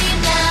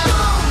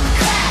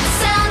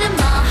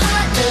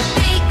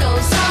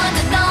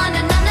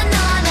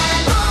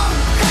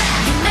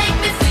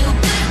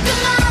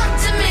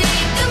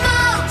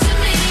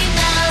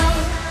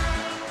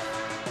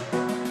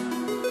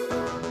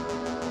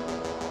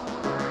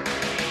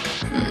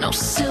 No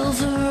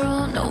silver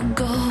or no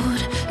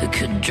gold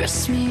could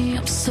dress me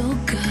up so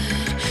good.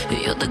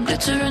 You're the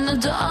glitter in the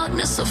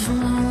darkness of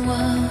my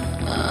world.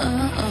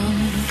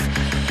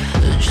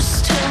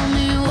 Just tell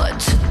me what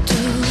to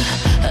do,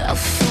 I'll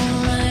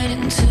fall right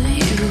into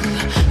you.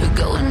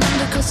 Going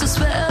under 'cause the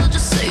spell,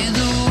 just say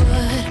the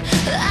word,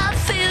 I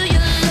feel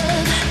your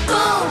love.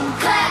 Boom,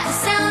 clap, the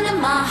sound in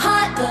my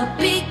heart, the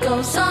beat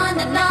goes on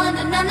and on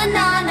and on and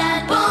on.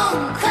 And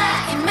boom,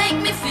 clap, you make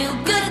me feel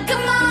good.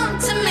 Come on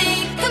to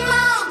me, come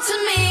on to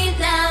me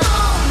now.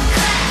 Boom,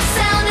 clap, the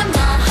sound in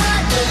my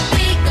heart, the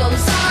beat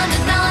goes on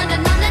and on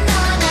and on and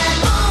on. And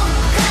boom,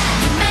 clap,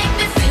 you make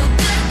me feel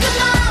good. Come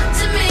on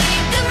to me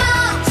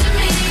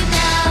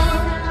now.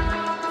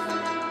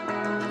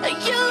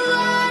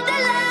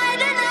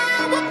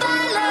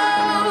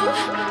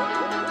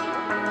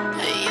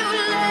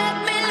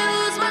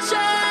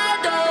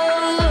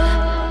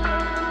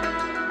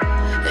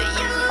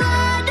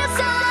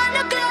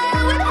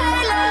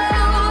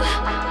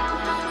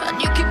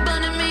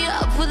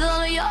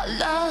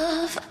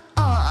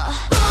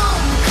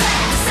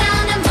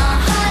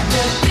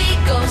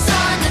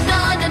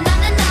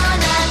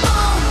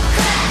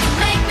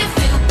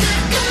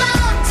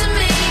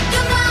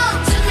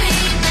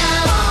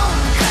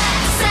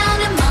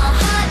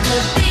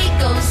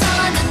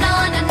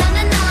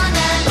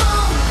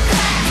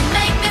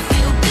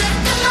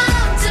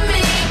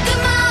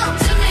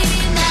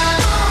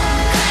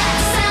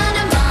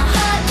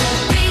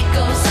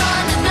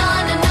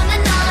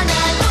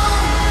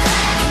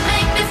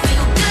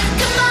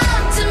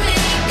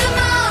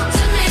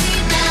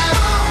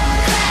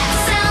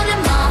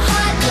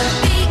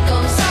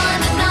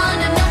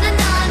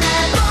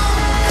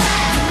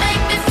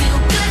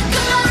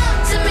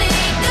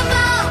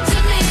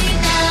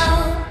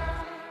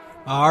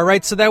 All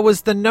right, so that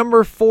was the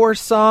number 4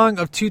 song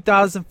of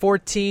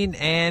 2014,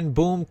 and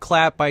Boom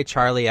Clap by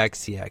Charlie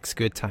XCX.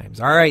 Good times.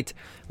 All right,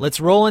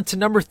 let's roll into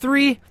number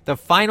 3, the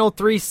final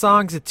 3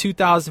 songs of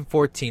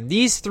 2014.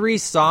 These 3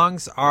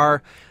 songs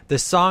are the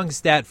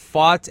songs that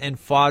fought and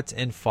fought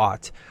and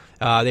fought.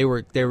 They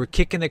were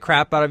kicking the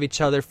crap out of each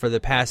other for the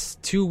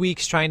past 2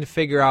 weeks, trying to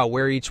figure out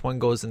where each one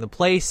goes into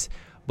place.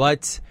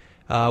 But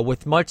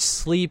with much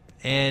sleep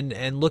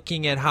and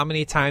looking at how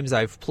many times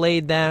I've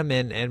played them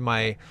and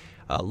my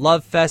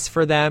love fest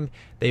for them,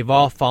 they've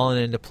all fallen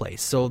into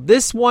place. So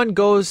this one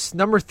goes,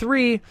 number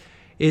 3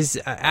 is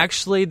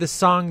actually the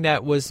song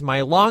that was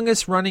my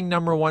longest running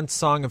number 1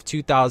 song of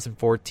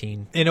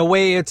 2014. In a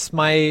way, it's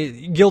my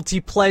guilty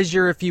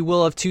pleasure, if you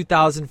will, of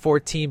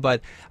 2014.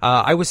 But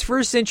I was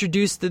first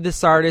introduced to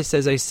this artist.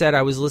 As I said,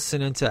 I was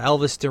listening to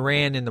Elvis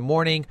Duran in the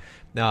morning.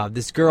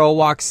 This girl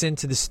walks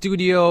into the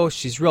studio.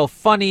 She's real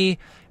funny,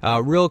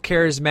 real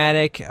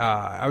charismatic.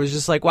 I was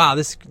just like, wow,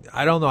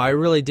 I don't know, I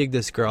really dig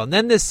this girl. And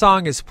then this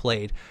song is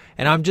played,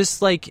 and I'm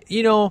just like,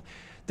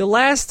 the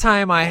last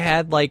time I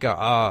had like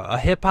a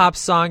hip-hop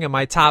song in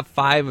my top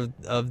 5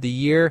 of the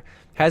year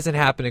hasn't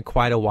happened in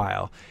quite a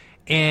while.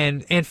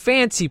 And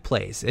Fancy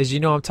plays. As you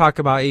know, I'm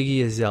talking about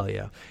Iggy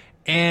Azalea.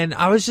 And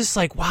I was just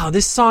like, wow,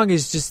 this song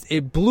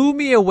it blew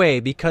me away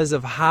because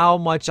of how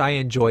much I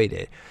enjoyed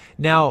it.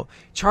 Now,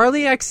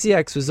 Charlie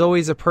XCX was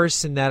always a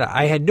person that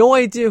I had no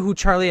idea who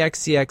Charlie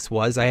XCX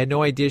was. I had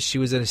no idea she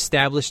was an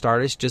established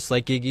artist, just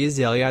like Iggy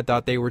Azalea. I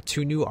thought they were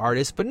 2 new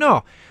artists, but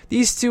no,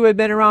 these 2 had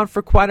been around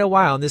for quite a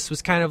while, and this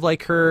was kind of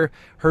like her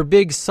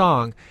big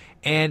song.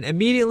 And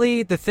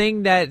immediately, the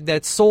thing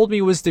that sold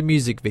me was the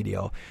music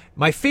video.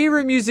 My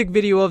favorite music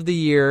video of the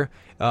year,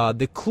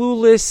 the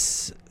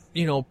Clueless,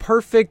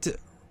 perfect,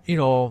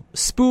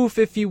 spoof,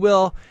 if you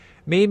will,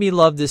 made me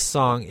love this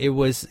song. It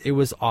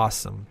was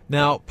awesome.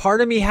 Now,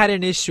 part of me had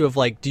an issue of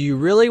like, do you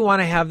really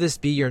want to have this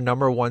be your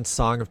number 1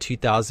 song of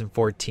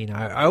 2014?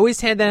 I always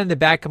had that in the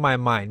back of my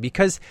mind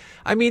because,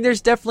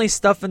 there's definitely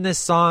stuff in this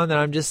song that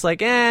I'm just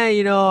like,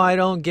 I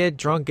don't get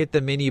drunk at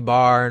the mini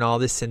bar and all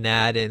this and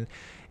that, and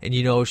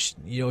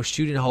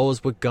shooting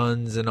holes with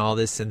guns and all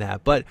this and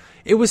that. But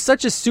it was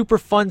such a super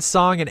fun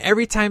song, and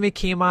every time it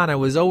came on, I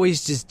was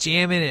always just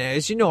jamming. And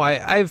as you know,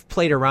 I've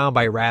played around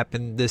by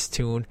rapping this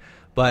tune.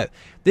 But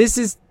this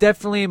is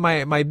definitely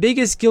my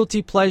biggest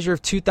guilty pleasure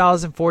of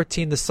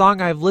 2014. The song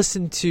I've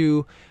listened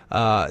to,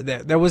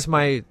 that was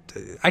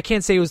I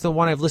can't say it was the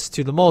one I've listened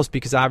to the most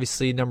because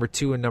obviously number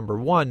 2 and number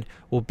 1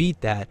 will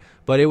beat that.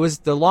 But it was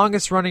the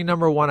longest running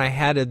number 1 I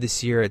had of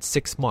this year at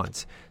 6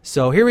 months.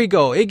 So here we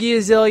go. Iggy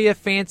Azalea,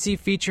 Fancy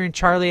featuring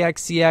Charlie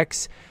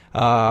XCX.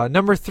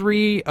 Number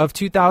 3 of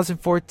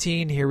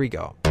 2014. Here we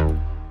go.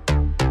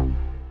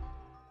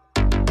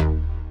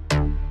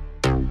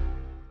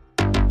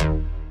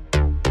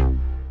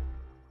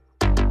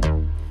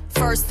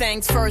 First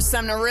things first,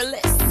 I'm the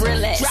realest.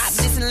 Drop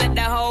this and let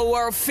the whole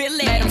world feel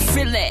it. Let them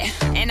feel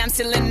it. And I'm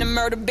still in the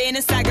murder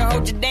business. I can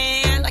hold you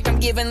down like I'm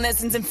giving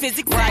lessons in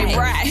physics.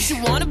 Right. You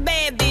should want a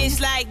bad bitch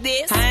like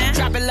this.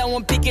 Drop it low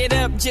and pick it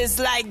up just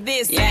like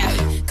this. Yeah.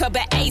 Cup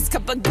of Ace,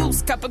 cup of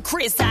Goose, cup of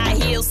Chris. High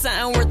heels,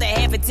 something worth a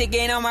half a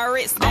ticket on my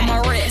wrist.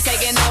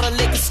 Taking all the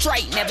liquor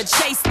straight, never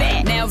chase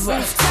that.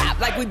 Never stop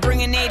like we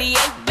bringing 88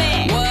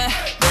 back. What?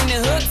 Bring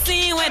the hooks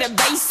in where the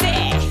bass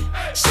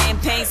at.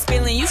 Champagne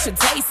spilling, you should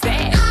taste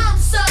that. I'm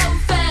so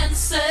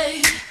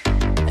fancy.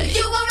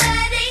 You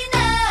already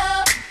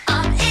know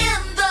I'm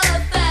in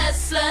the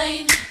fast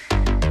lane.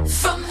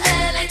 From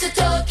LA to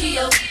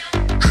Tokyo,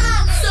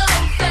 I'm so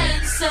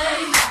fancy.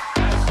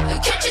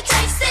 Can't you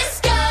taste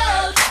this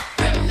gold?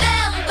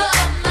 Remember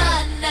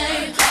my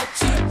name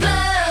to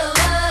blow.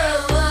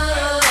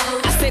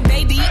 I said,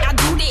 baby, I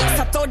do this.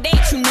 I thought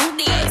that you knew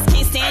this.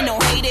 Can't stand no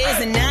haters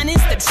and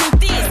honest. The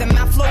truth is that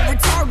my flow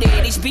retarded.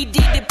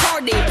 HBD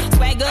departed.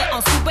 Swagger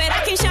on stupid.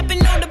 I can't shop in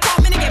no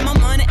department and get my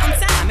money on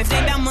time. If they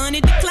about money,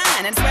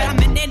 decline. I swear I'm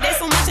in there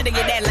so much to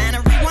get that line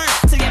of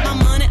rewind. To get my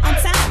money on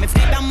time. If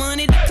they about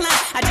money, decline.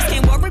 I just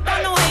can't worry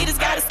about no haters.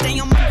 Gotta stay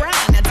on my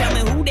grind. Now tell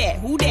me who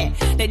that?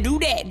 They do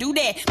that.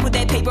 Put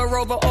that paper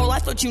over all. I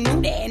thought you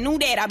knew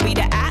that. I be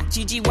the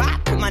I-G-G-Y.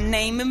 Put my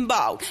name in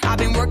bold. I've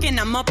been working.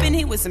 I'm up in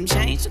here with some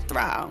change to throw.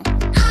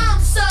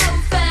 I'm so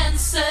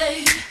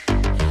fancy.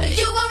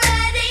 You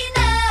already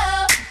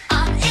know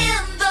I'm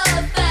in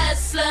the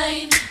fast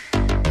lane.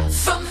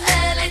 From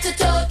LA to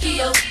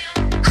Tokyo,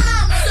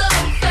 I'm so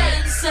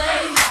fancy.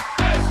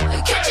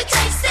 Can't you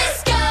taste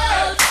this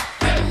gold?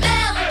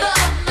 Remember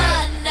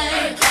my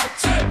name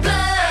to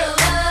blow.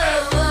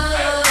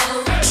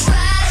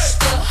 Trash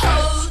the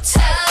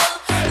hotel.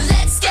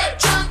 Let's get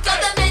drunk on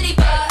the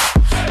minibar.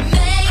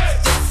 Make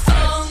the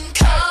phone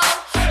call.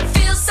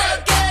 Feel so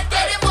good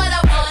getting what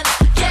I want.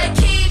 Yeah,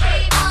 keep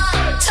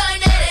on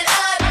turning it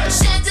up.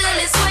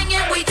 Chandelier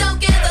swinging, we don't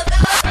give a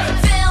fuck.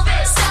 Film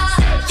star,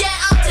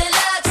 yeah, I'm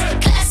deluxe.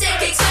 Classic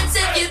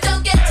expensive, you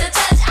don't get to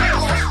touch.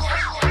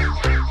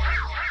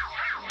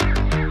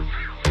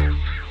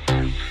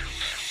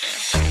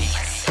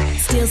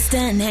 Still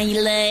stunned how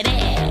you love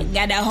that.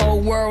 Got the whole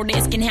world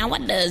asking how I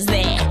does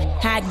that.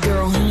 Hot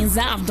girl, hands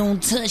off,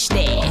 don't touch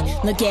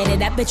that. Look at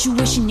it, I bet you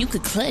wishing you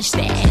could clutch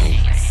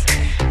that.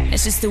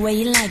 That's just the way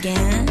you like it,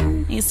 huh?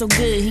 It's so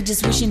good, he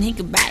just wishing he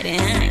could bite it,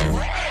 huh?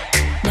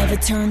 Never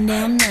turn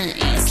down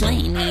nothing.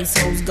 Slaying these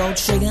hoes, go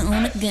trigger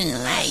on a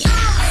gun like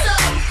I'm so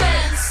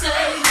fancy.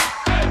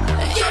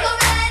 You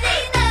already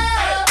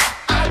know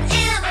I'm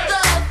in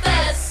the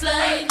fast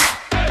lane.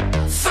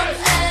 From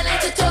LA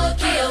to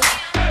Tokyo,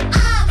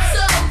 I'm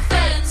so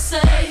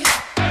fancy.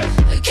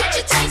 Can't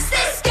you taste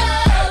this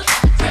gold?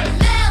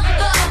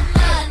 Remember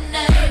my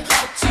name,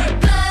 hard to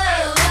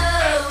blow.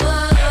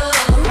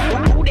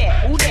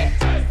 who that?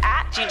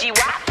 Ah, Gigi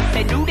Wop.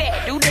 Say do that.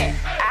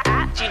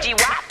 Ah, Gigi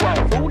Wop.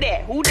 Who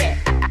that?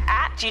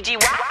 Ah, Gigi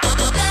Wop.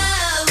 Who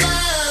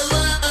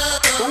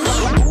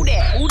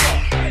that?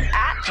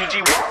 Ah,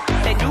 Gigi Wop.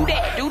 Say do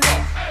that.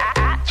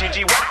 Ah,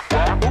 Gigi Wop.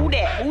 Who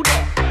that?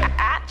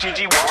 Ah,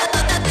 Gigi Wop.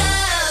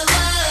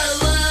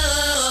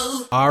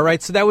 All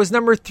right, so that was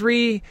number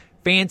 3,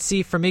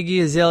 Fancy from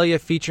Iggy Azalea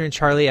featuring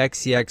Charlie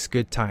XCX,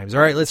 Good Times.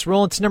 All right, let's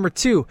roll into number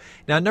 2.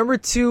 Now, number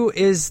 2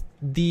 is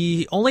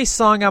the only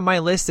song on my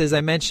list, as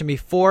I mentioned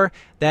before,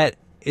 that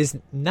is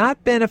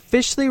not been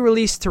officially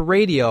released to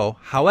radio.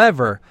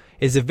 However,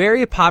 is a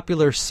very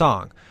popular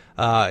song.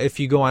 If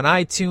you go on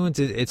iTunes,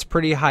 it's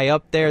pretty high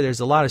up there. There's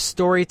a lot of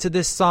story to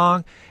this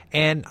song,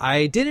 and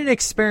I did an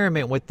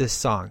experiment with this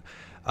song.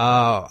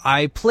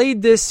 I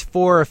played this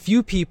for a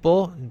few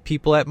people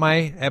at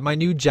my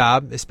new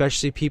job,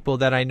 especially people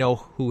that I know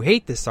who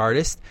hate this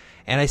artist.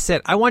 And I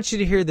said, I want you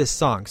to hear this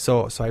song.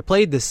 So I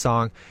played this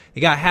song.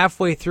 They got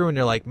halfway through and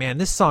they're like, man,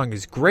 this song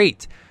is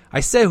great. I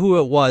said who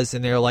it was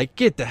and they're like,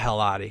 get the hell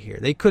out of here.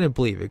 They couldn't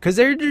believe it because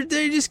they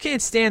just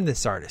can't stand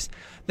this artist.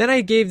 Then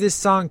I gave this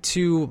song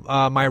to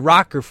my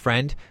rocker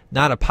friend,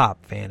 not a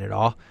pop fan at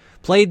all.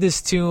 Played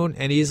this tune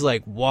and he's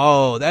like,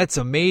 whoa, that's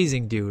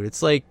amazing, dude.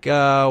 It's like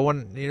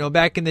when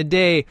back in the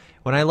day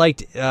when I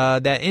liked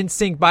that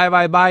NSYNC Bye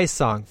Bye Bye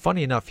song.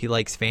 Funny enough, he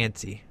likes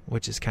Fancy,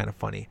 which is kind of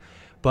funny.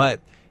 But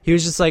he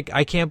was just like,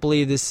 I can't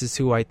believe this is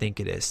who I think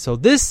it is. So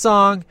this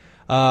song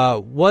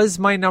was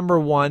my number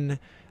 1.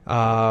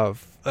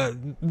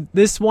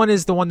 This one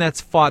is the one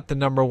that's fought the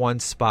number 1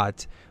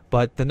 spot.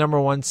 But the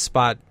number 1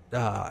 spot,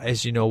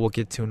 as you know, we'll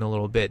get to in a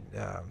little bit.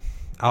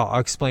 I'll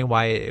explain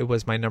why it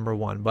was my number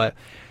 1. But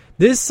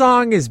this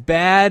song is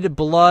Bad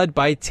Blood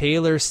by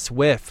Taylor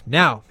Swift.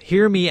 Now,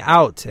 hear me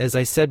out. As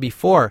I said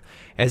before,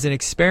 as an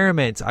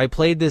experiment, I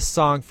played this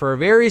song for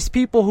various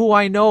people who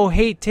I know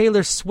hate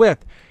Taylor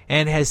Swift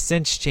and has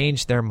since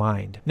changed their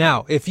mind.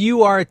 Now, if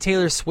you are a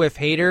Taylor Swift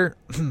hater,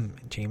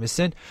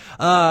 Jameson,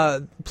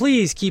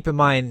 please keep in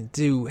mind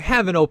to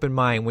have an open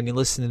mind when you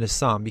listen to this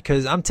song,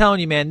 because I'm telling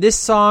you, man, this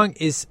song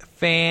is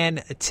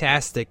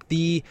fantastic.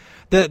 The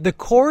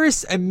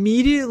chorus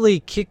immediately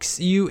kicks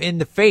you in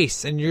the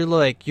face, and you're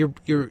like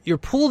you're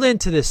pulled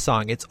into this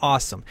song. It's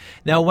awesome.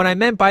 Now, what I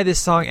meant by this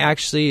song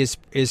actually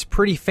is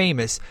pretty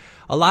famous.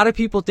 A lot of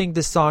people think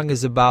this song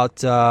is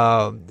about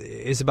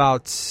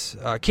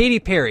Katy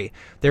Perry.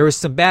 There was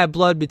some bad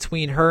blood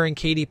between her and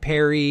Katy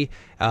Perry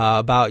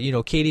about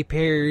Katy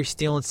Perry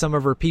stealing some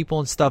of her people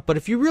and stuff. But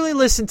if you really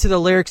listen to the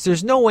lyrics,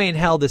 there's no way in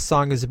hell this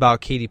song is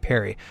about Katy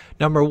Perry.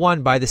 Number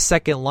 1, by the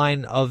second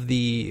line of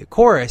the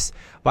chorus,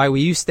 by We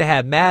Used to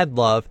Have Mad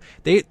Love,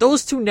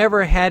 those two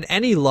never had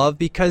any love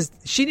because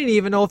she didn't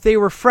even know if they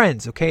were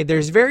friends. Okay,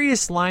 there's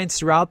various lines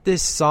throughout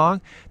this song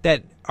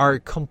that are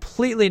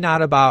completely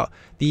not about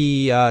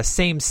the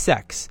same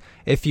sex,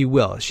 if you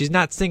will. She's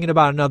not singing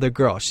about another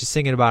girl. She's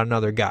singing about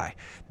another guy.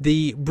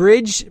 The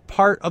bridge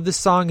part of the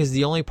song is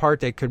the only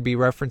part that could be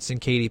referencing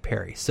Katy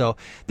Perry. So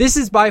this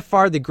is by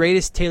far the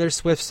greatest Taylor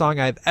Swift song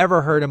I've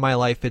ever heard in my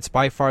life. It's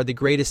by far the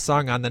greatest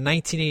song on the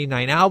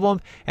 1989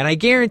 album. And I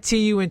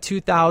guarantee you in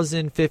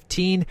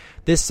 2015,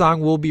 this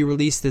song will be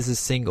released as a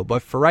single.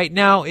 But for right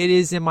now, it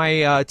is in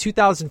my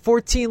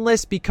 2014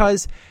 list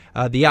because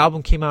the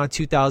album came out in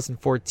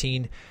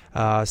 2014.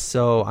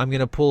 So I'm going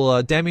to pull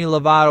a Demi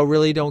Lovato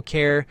Really Don't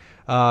Care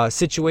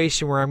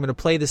situation where I'm going to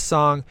play the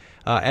song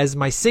as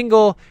my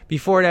single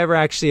before it ever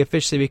actually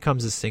officially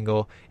becomes a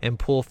single, and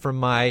pull from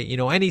my,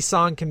 any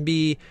song can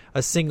be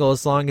a single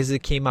as long as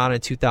it came out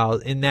in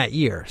 2000 in that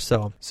year.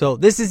 So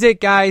this is it,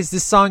 guys.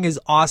 This song is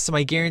awesome.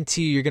 I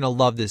guarantee you're going to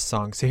love this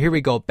song. So here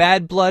we go.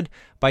 Bad Blood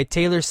by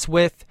Taylor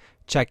Swift.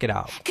 Check it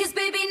out. 'Cause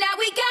baby, now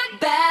we got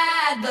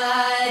bad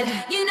blood.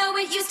 You know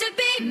it used to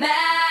be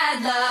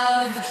mad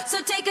love.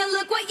 So take a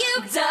look what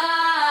you've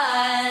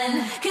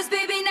done. 'Cause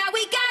baby, now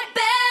we got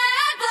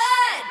bad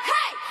blood.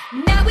 Hey!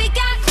 Now we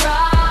got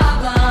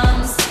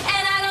problems,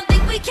 and I don't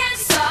think we can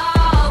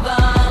solve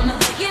them.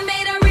 You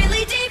made a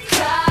really deep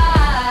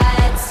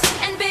cut,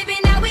 and baby,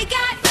 now we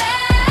got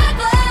bad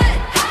blood.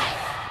 Hey!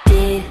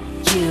 Did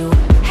you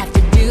have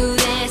to do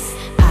this?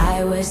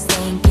 I was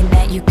thinking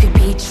that you could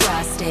be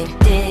trusted.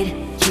 Did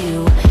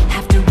you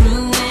have to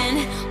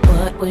ruin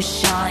what was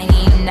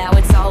shiny? Now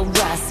it's all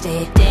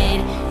rusted.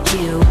 Did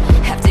you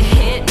have to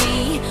hit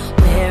me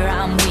where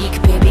I'm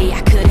weak? Baby,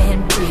 I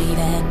couldn't breathe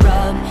and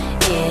rub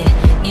it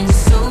in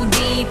so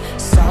deep.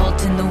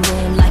 Salt in the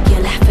wind like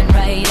you're laughing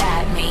right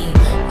at me.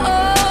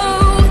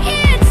 Oh,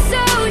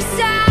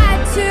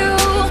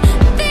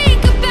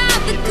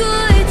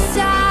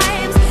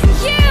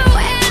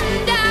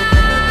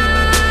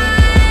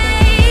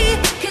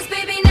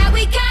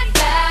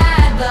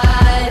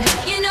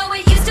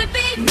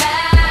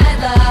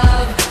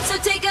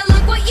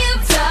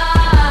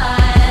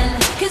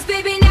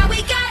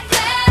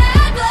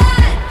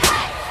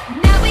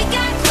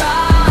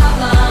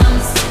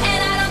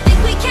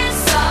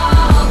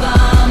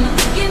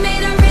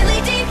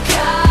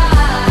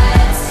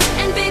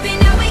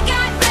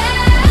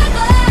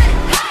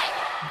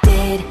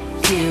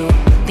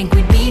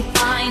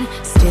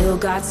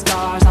 got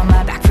scars on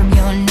my back from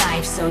your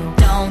knife, so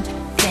don't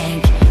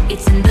think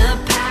it's in the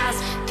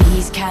past.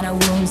 These kind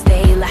of wounds,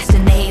 they last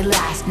and they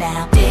last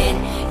now. Did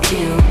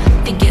you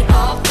think it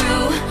all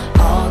through?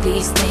 All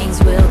these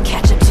things will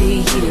catch up to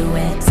you,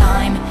 and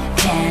time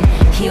can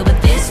heal, but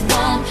this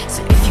won't.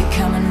 So if you're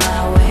coming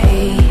my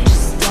way,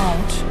 just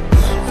don't.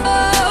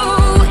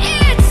 Oh,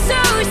 it's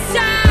so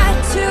sad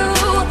to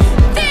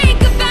think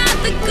about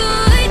the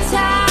good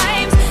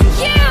times,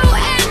 you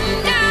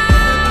and I.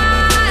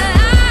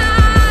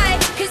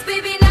 'Cause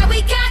baby, now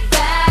we got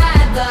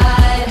bad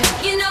blood.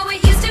 You know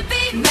it used to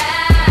be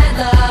mad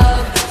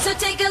love. So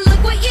take a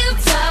look what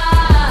you've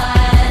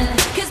done.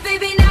 'Cause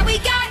baby, now we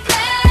got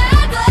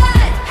bad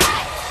blood.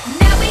 Hey,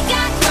 now we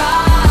got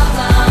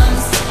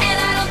problems, and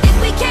I don't think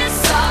we can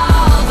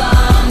solve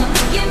them.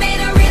 You made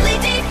a really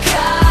deep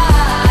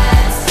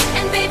cut,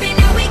 and baby,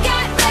 now we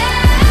got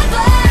bad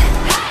blood.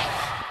 Hey,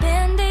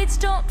 Band-Aids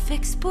don't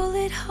fix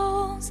bullet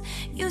holes.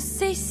 You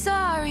say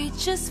sorry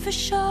just for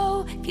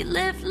show. If you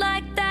live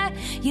like that,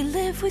 you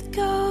live with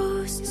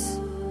ghosts.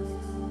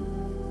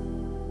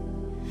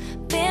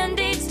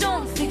 Band-Aids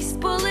don't fix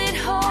bullet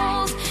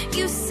holes.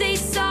 You say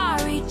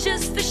sorry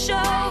just for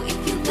show.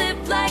 If you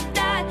live like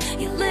that,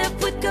 you live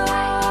with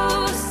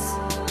ghosts.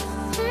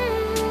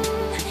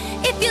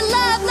 If you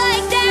love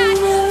like that,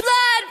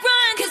 blood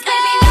runs. 'Cause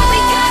baby, now we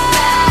got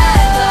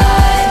bad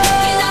blood.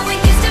 You know it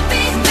used to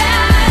be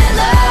bad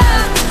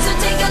love. So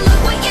take a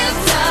look what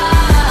you've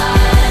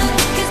done.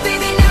 'Cause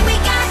baby, now we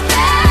got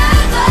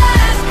bad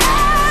blood.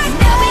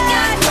 Now we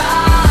got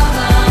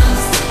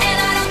problems, and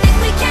I don't think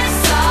we can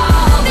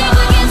solve them.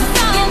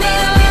 You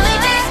made a really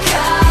deep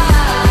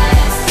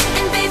cut,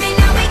 and baby,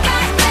 now we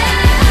got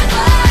bad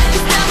blood.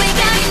 'Cause now we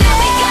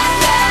got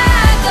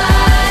bad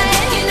blood.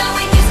 You know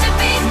it used to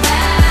be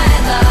bad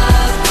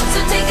love. So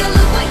take a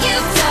look what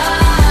you've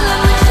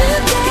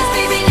done. 'Cause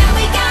baby, now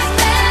we got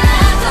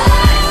bad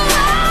blood.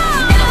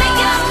 Now we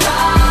got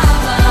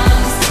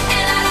problems,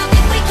 and I don't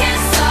think we can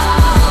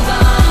solve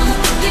them.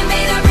 You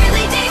made a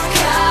really deep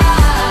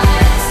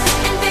cut,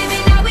 and baby,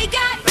 now we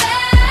got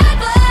bad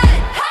blood.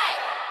 Hey!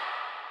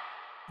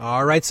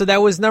 All right, so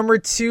that was number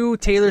 2,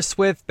 Taylor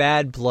Swift,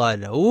 Bad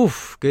Blood.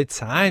 Oof, good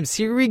times.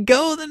 Here we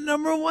go, the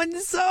number 1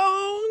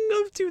 song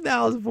of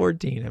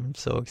 2014. I'm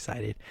so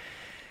excited.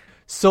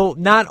 So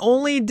not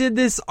only did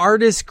this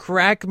artist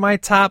crack my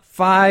top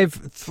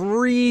 5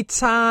 3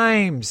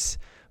 times,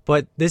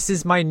 but this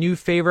is my new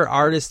favorite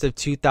artist of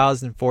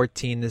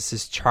 2014. This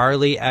is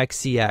Charli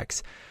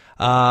XCX.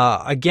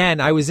 Again,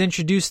 I was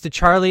introduced to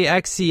Charli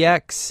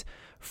XCX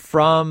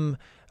from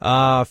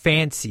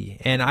Fancy,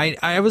 and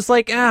I was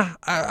like,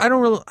 I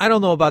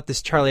don't know about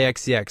this Charli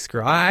XCX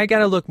girl. I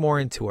gotta look more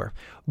into her.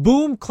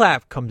 Boom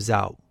Clap comes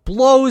out,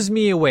 blows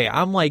me away.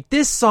 I'm like,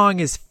 this song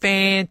is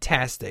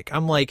fantastic.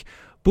 I'm like,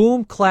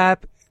 Boom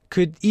Clap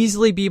could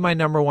easily be my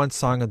number 1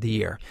 song of the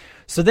year.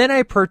 So then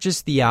I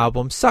purchased the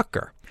album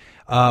Sucker,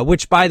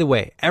 which, by the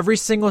way, every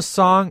single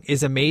song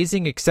is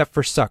amazing except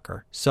for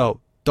Sucker. So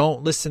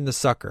don't listen to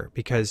Sucker,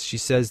 because she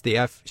says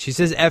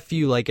F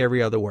you like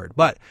every other word.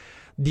 But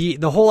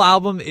the whole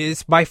album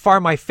is by far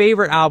my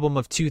favorite album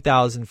of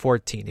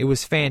 2014. It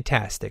was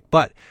fantastic.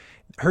 But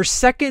her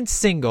second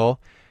single,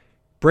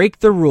 Break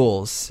the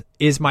Rules,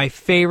 is my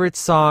favorite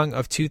song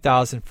of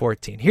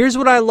 2014. Here's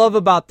what I love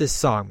about this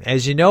song.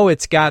 As you know,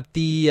 it's got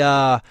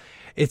an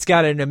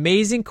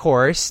amazing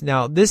chorus.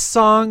 Now, this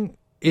song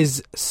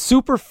is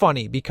super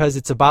funny because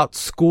it's about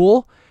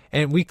school,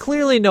 and we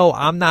clearly know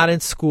I'm not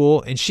in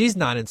school and she's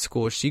not in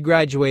school. She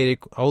graduated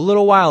a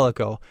little while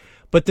ago.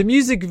 But the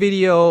music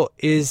video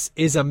is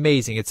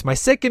amazing. It's my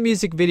second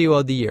music video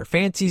of the year.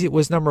 Fancy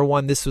was number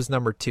 1. This was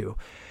number 2.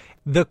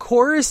 The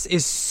chorus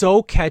is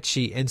so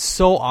catchy and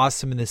so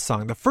awesome in this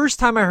song. The first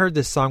time I heard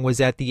this song was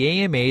at the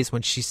AMAs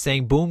when she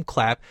sang Boom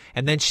Clap,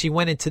 and then she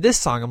went into this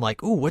song. I'm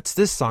like, ooh, what's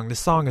this song? This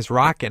song is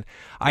rocking.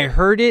 I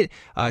heard it.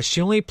 She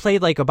only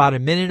played like about a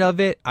minute of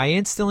it. I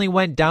instantly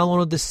went,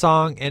 downloaded the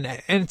song,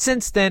 and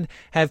since then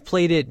have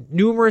played it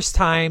numerous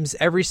times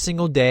every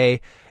single day.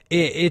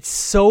 It's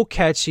so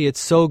catchy. It's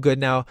so good.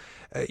 Now,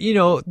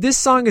 this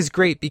song is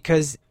great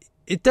because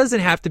it doesn't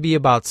have to be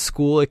about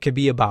school. It could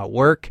be about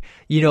work.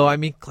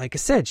 Like I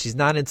said, she's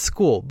not in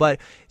school, but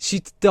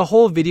the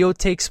whole video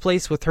takes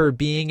place with her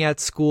being at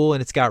school,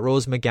 and it's got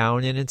Rose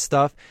McGowan in and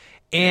stuff.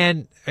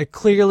 And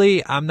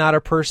clearly I'm not a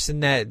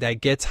person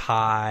that gets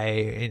high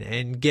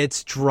and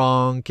gets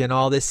drunk and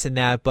all this and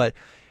that, but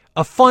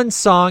a fun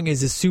song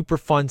is a super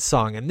fun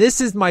song. And this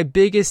is my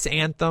biggest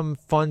anthem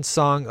fun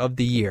song of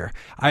the year.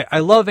 I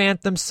love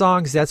anthem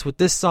songs. That's what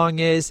this song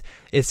is.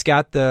 It's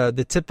got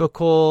the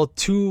typical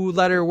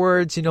 2-letter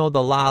words, the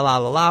la la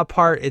la la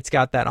part. It's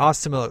got that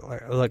awesome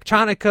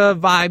electronica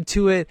vibe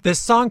to it. The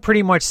song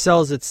pretty much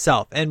sells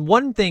itself. And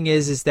one thing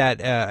is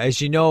that, as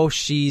you know,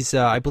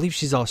 I believe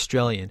she's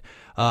Australian.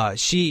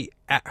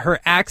 Her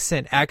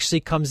accent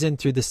actually comes in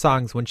through the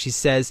songs when she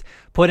says,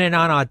 "Putting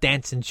on our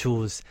dancing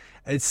shoes."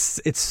 It's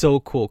so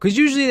cool because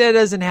usually that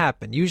doesn't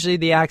happen. Usually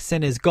the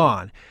accent is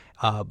gone.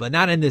 but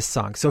not in this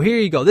song. So here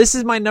you go. This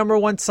is my number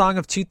one song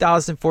of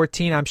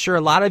 2014. I'm sure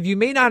a lot of you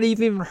may not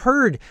even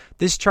heard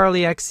this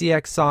Charlie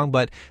XCX song,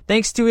 but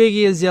thanks to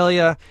Iggy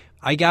Azalea,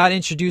 I got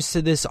introduced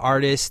to this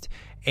artist,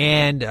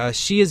 and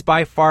she is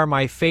by far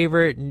my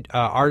favorite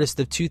artist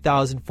of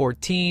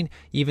 2014,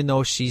 even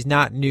though she's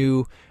not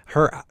new.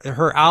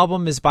 Her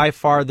album is by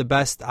far the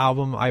best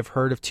album I've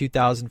heard of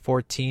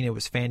 2014. It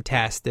was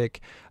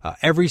fantastic.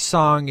 Every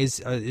song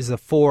is a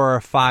 4 or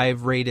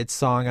 5 rated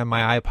song on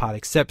my iPod,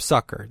 except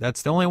Sucker.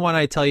 That's the only one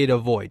I tell you to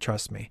avoid,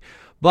 trust me.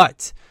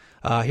 But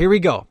here we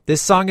go.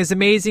 This song is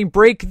amazing.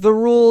 Break the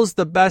Rules,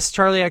 the best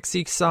Charlie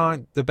XCX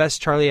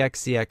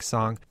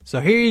song.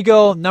 So here you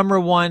go, number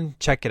 1.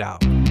 Check it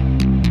out.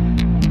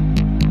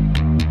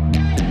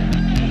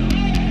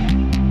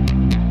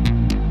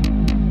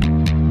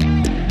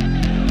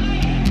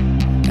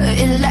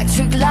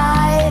 Electric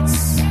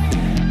lights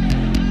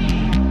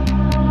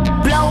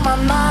blow my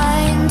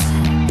mind,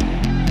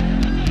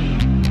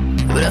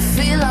 but I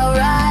feel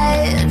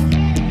alright.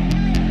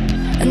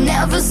 I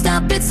never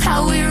stop, it's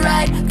how we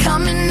ride,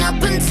 coming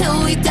up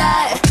until we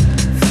die.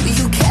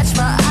 You catch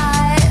my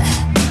eye,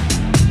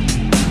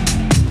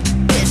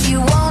 bet you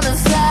wanna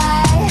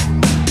fly.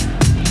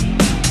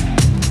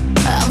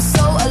 I'm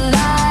so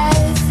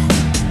alive.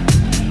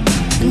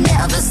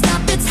 Never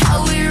stop, it's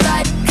how we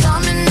ride,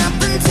 coming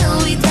up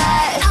until we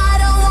die. I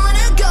don't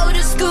wanna go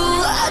to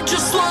school, I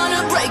just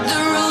wanna break the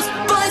rules.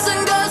 Boys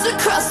and girls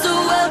across the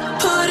world,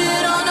 put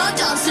it on our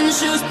dancing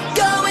shoes.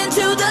 Going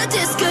to the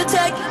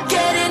discotheque,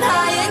 getting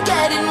high and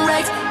getting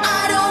wrecked.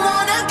 I don't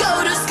wanna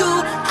go to school,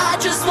 I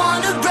just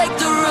wanna break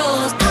the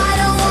rules. I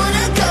don't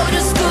wanna go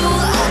to school,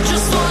 I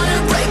just wanna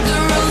break the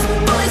rules.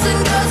 Boys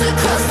and girls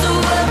across the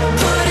world,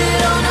 put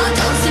it on our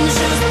dancing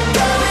shoes.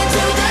 Going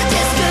to the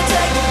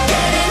discotheque,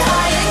 getting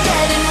high and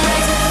getting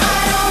wrecked.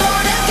 I don't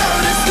wanna go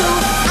to school,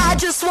 I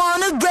just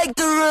wanna break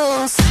the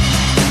rules.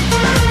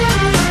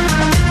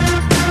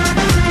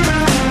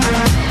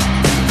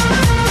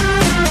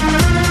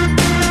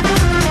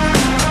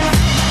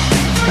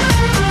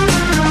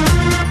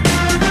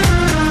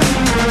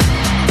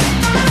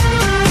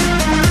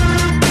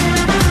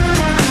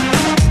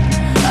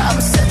 I'm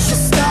such a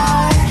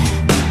star,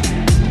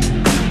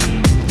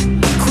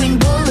 Queen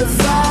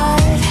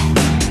Boulevard,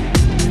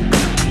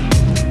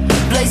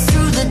 blaze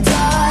through the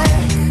dark.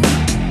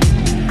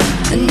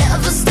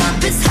 Never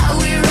stop, it's how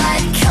we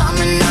ride,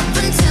 coming up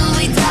until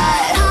we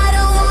die. I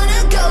don't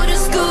wanna go to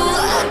school,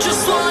 I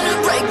just wanna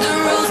break the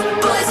rules.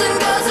 Boys and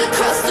girls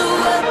across the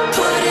world,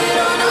 put it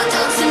on our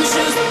dancing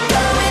shoes.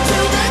 Going to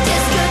the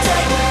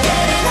discotheque,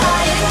 getting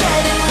high and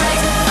getting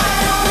wrecked. I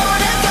don't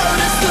wanna go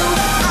to school,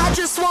 I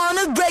just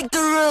wanna break the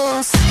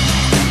rules.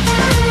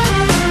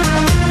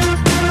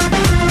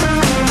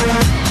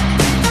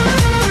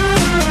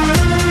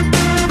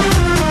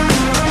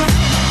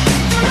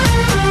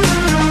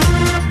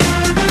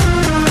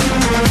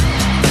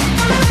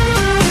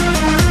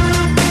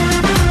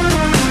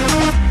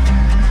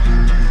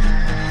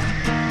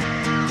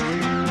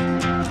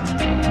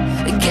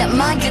 Get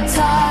my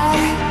guitar,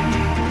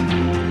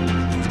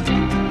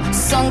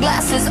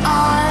 sunglasses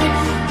on,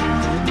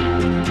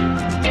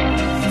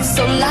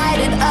 so light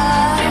it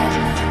up.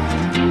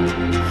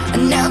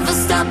 Never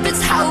stop,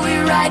 it's how we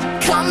ride,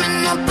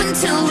 coming up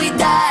until we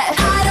die.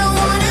 I don't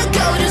wanna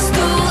go to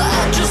school,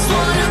 I just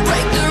wanna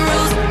break the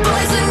rules.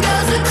 Boys and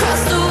girls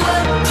across the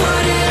world,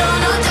 put it on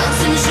our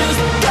dancing shoes.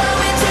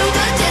 Going to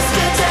the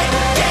discotheque,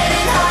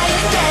 getting high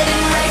and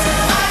getting wrecked.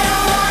 I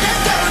don't wanna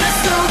go to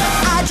school,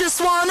 I just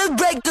wanna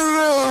break the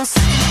rules.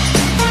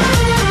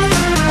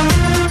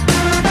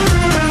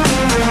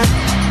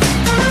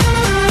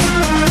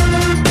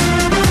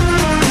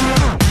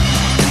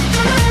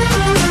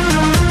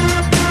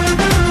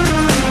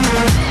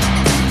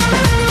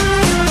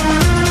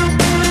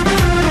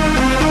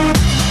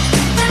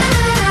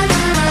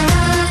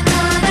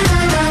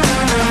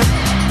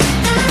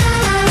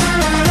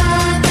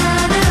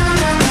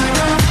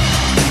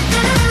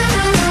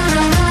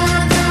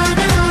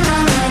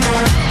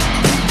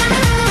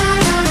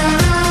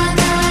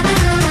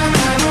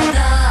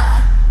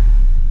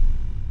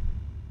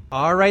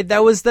 All right,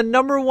 that was the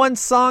number 1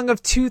 song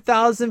of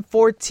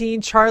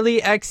 2014,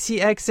 Charlie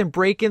XCX and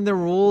Breaking the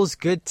Rules.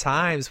 Good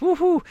times.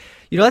 Woohoo.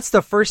 You know, that's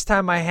the first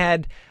time I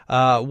had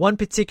one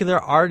particular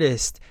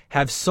artist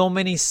have so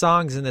many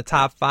songs in the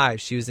top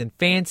 5. She was in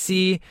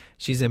Fancy,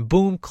 she's in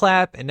Boom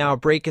Clap, and now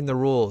Breaking the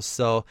Rules.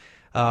 So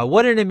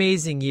what an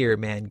amazing year,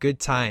 man. Good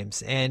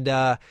times. And,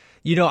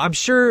 you know, I'm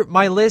sure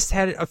my list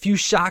had a few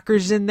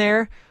shockers in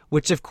there,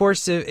 which, of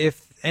course,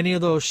 if any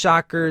of those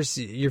shockers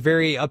you're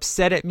very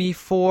upset at me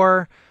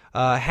for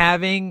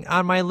having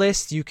on my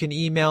list, you can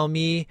email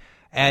me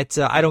at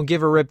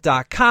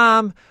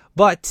idon'tgivearip.com.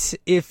 But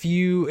if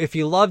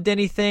you loved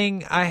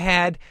anything I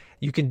had,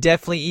 you can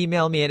definitely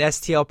email me at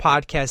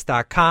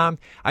stlpodcast.com.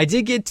 I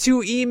did get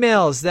 2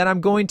 emails that I'm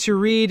going to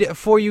read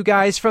for you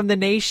guys from the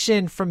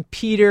nation, from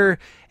Peter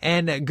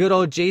and good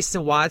old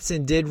Jason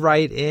Watson did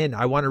write in.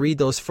 I want to read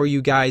those for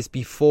you guys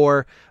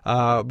before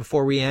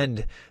we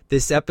end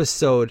this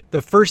episode.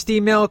 The first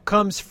email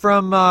comes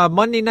from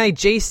Monday Night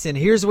Jason.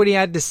 Here's what he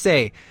had to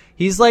say.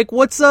 He's like,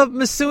 what's up,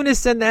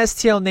 Masunis and the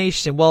STL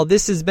Nation? Well,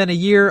 this has been a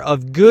year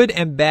of good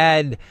and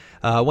bad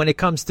when it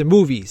comes to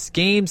movies,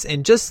 games,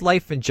 and just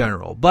life in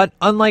general. But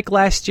unlike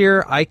last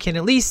year, I can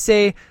at least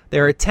say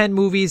there are 10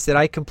 movies that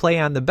I can play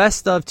on the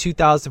best of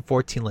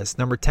 2014 list.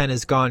 Number 10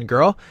 is Gone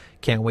Girl.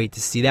 Can't wait to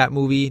see that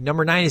movie.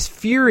 Number 9 is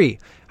Fury.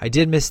 I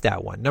did miss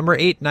that one. Number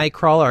 8,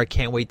 Nightcrawler. I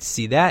can't wait to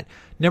see that.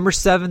 Number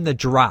 7, The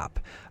Drop.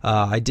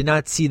 I did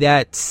not see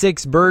that.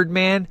 6,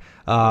 Birdman.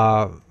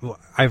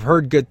 I've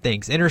heard good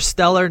things.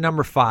 Interstellar,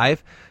 number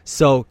 5.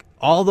 So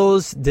all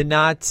those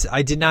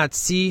I did not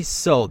see.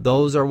 So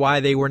those are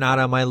why they were not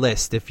on my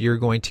list, if you're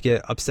going to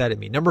get upset at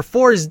me. Number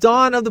 4 is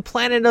Dawn of the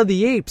Planet of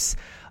the Apes,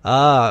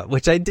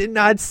 which I did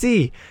not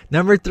see.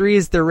 Number 3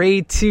 is The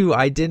Raid 2.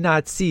 I did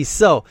not see.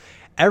 So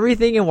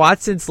everything in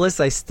Watson's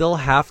list I still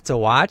have to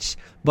watch,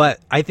 but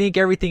I think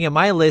everything in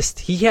my list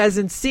he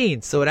hasn't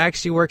seen, so it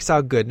actually works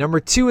out good. Number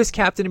 2 is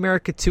Captain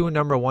America 2, and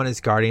number 1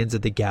 is Guardians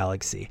of the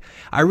Galaxy.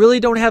 I really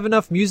don't have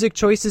enough music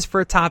choices for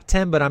a top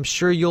 10, but I'm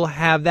sure you'll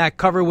have that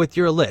covered with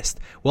your list.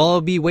 Well,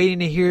 I'll be waiting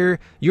to hear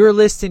your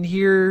list, and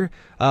here's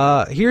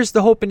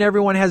the hoping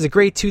everyone has a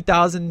great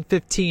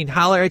 2015.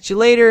 Holler at you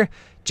later,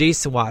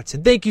 Jason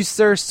Watson. Thank you,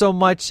 sir, so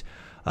much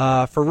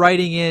for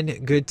writing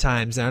in. Good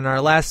times. And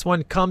our last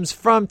one comes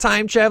from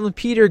Time Traveling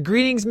Peter.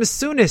 Greetings,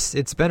 Masunis.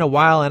 It's been a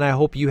while, and I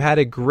hope you had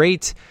a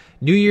great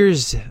New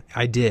Year's.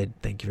 I did.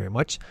 Thank you very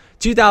much.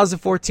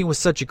 2014 was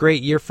such a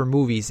great year for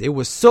movies. It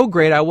was so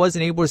great I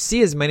wasn't able to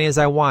see as many as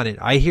I wanted.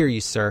 I hear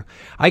you, sir.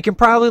 I can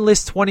probably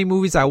list 20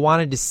 movies I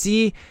wanted to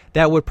see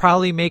that would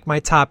probably make my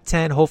top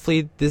 10.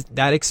 Hopefully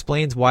that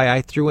explains why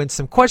I threw in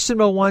some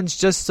questionable ones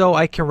just so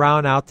I can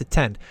round out the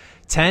 10.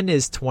 10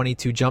 is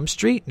 22 Jump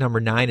Street.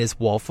 Number 9 is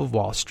Wolf of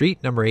Wall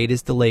Street. Number 8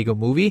 is The Lego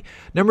Movie.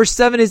 Number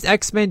 7 is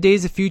X-Men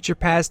Days of Future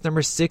Past.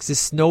 Number 6 is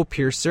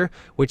Snowpiercer,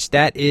 which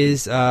that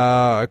is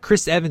a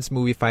Chris Evans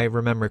movie, if I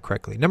remember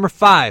correctly. Number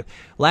 5,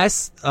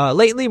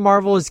 lately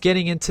Marvel is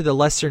getting into the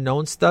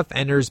lesser-known stuff.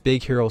 Enters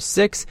Big Hero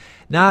 6.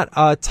 Not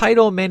a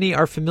title many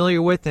are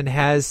familiar with and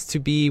has to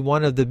be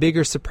one of the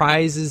bigger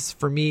surprises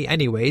for me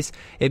anyways.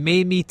 It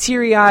made me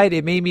teary-eyed,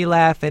 it made me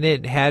laugh, and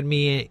it had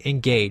me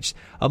engaged.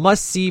 A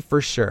must-see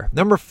for sure.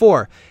 Number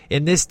 4,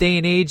 in this day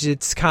and age,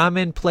 it's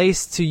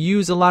commonplace to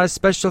use a lot of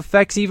special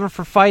effects even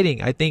for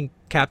fighting. I think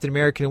Captain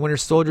America and Winter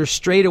Soldier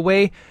strayed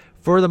away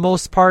for the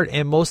most part,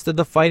 and most of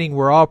the fighting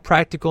were all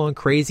practical and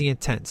crazy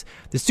intense.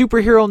 The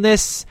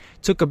superhero-ness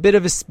took a bit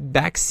of a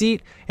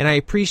backseat, and I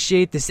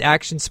appreciate this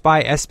action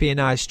spy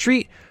espionage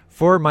treat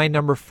for my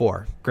number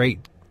 4.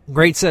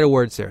 Great set of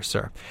words there,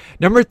 sir.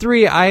 Number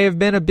 3, I have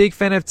been a big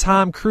fan of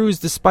Tom Cruise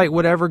despite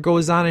whatever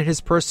goes on in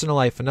his personal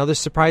life. Another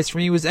surprise for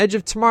me was Edge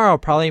of Tomorrow,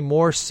 probably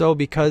more so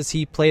because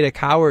he played a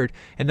coward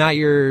and not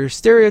your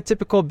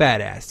stereotypical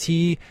badass.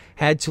 He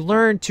had to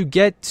learn to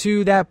get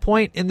to that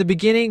point in the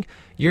beginning.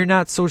 You're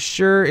not so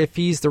sure if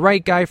he's the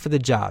right guy for the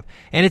job.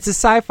 And it's a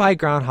sci-fi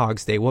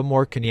Groundhog's Day. What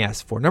more can you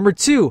ask for? Number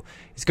 2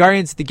 is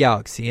Guardians of the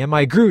Galaxy. Am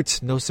I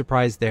Groot? No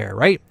surprise there,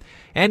 right?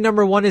 And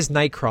number 1 is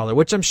Nightcrawler,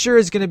 which I'm sure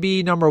is going to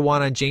be number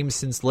 1 on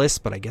Jameson's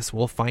list, but I guess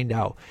we'll find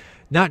out.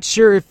 Not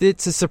sure if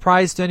it's a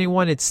surprise to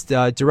anyone. It's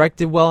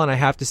directed well, and I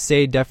have to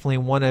say definitely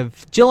one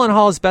of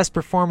Gyllenhaal's best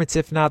performance,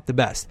 if not the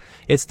best.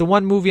 It's the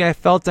one movie I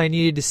felt I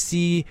needed to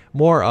see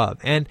more of.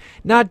 And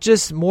not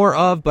just more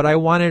of, but I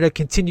wanted a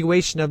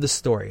continuation of the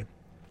story.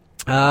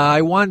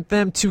 I want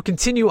them to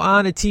continue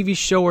on a TV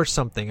show or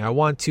something. I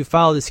want to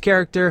follow this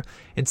character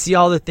and see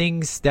all the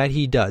things that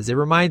he does. It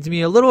reminds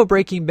me a little of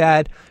Breaking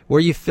Bad, where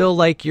you feel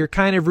like you're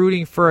kind of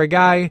rooting for a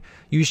guy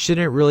you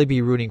shouldn't really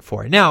be rooting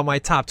for. Now, my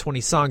top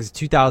 20 songs of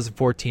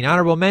 2014.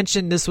 Honorable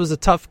mention, this was a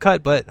tough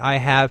cut, but I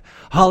have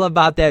All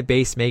About That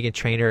Bass, Meghan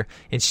Trainor,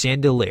 and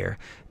Chandelier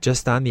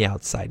just on the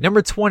outside.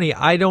 Number 20,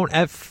 I Don't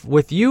F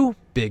With You,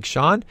 Big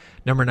Sean.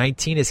 Number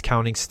 19 is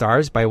Counting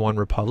Stars by One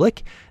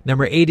Republic.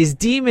 Number 8 is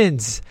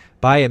Demons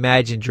by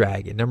Imagine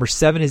Dragon. Number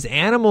 7 is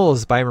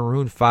Animals by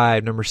Maroon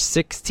 5. Number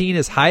 16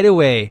 is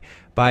Hideaway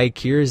by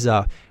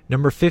Kirza.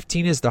 Number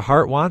 15 is The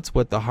Heart Wants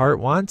What the Heart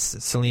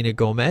Wants, Selena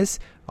Gomez.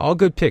 All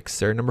good picks,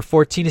 sir. Number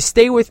 14 is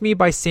Stay With Me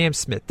by Sam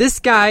Smith. This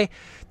guy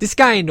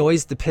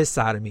annoys the piss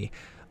out of me.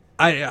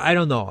 I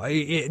don't know.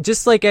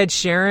 Just like Ed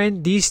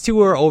Sheeran, these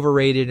two are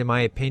overrated in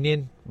my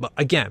opinion. But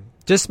again,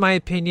 just my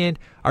opinion.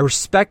 I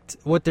respect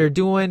what they're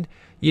doing,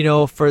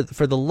 for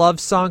the love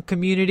song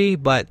community,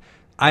 but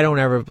I don't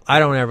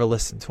ever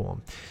listen to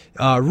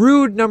them.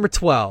 Rude, number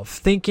 12.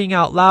 Thinking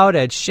Out Loud,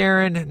 Ed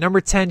Sheeran.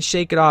 Number 10,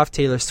 Shake It Off,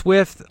 Taylor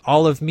Swift.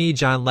 All of Me,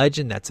 John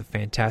Legend. That's a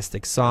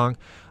fantastic song.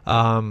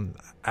 I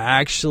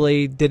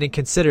actually didn't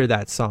consider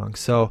that song,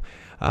 so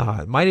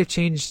it might have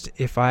changed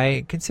if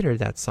I considered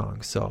that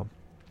song. So,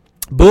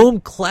 Boom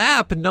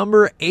Clap,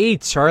 number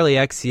 8, Charlie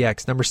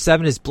XCX. Number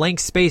 7 is Blank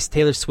Space,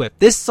 Taylor Swift.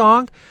 This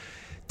song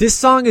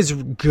is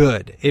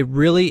good. It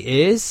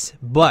really is,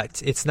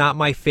 but it's not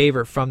my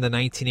favorite from the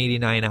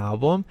 1989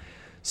 album.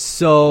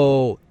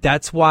 So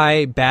that's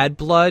why Bad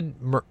Blood,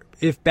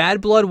 if Bad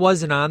Blood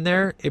wasn't on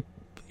there,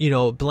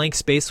 Blank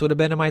Space would have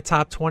been in my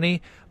top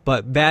 20.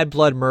 but Bad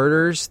Blood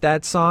Murders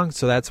that song,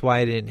 so that's why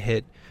I didn't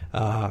hit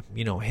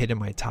in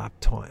my top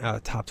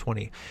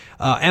 20.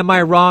 Am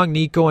I Wrong?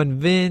 Nico and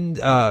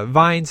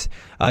Vines.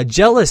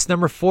 Jealous,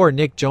 number 4,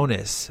 Nick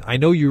Jonas. I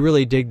know you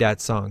really dig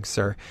that song,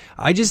 sir.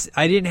 I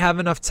didn't have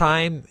enough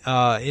time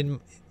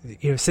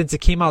since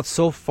it came out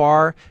so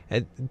far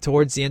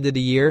towards the end of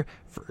the year,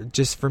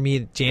 for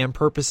me jam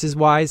purposes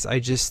wise. I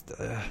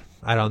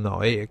don't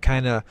know.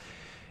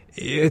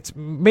 It's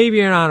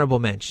maybe an honorable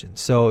mention.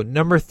 So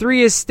number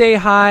 3 is Stay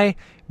High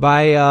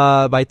by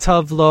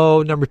Tove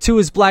Lo. Number 2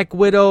 is Black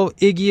Widow,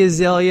 Iggy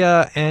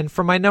Azalea, and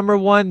for my number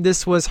 1,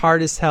 this was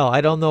Hard as Hell.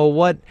 I don't know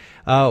what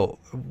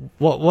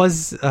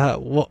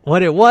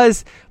it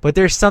was, but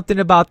there's something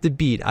about the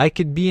beat. It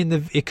could be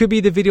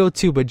the video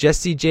too, but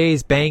Jessie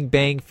J's Bang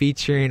Bang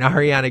featuring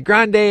Ariana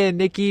Grande and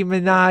Nicki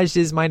Minaj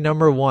is my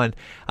number 1.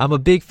 I'm a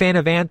big fan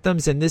of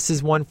anthems, and this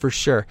is one for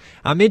sure.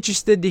 I'm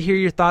interested to hear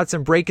your thoughts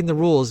on Breaking the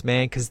Rules,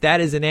 man, because that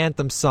is an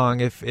anthem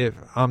song. If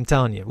I'm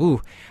telling you,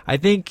 ooh, I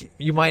think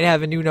you might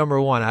have a new number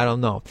 1. I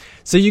don't know.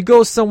 So you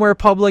go somewhere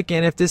public,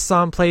 and if this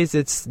song plays,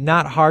 it's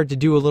not hard to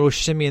do a little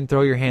shimmy and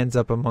throw your hands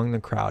up among the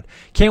crowd.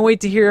 Can't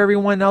wait to hear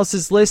everyone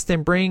else's list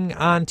and bring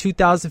on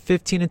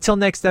 2015. Until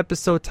next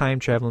episode, Time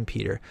Traveling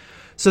Peter.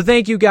 So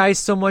thank you guys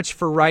so much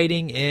for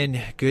writing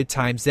in. Good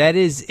times. That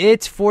is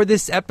it for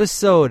this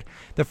episode.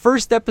 The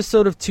first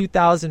episode of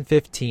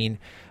 2015.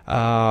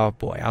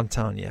 Boy, I'm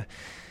telling you.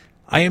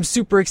 I am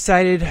super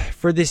excited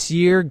for this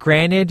year.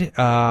 Granted,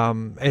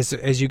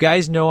 as you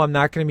guys know, I'm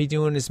not going to be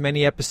doing as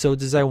many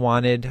episodes as I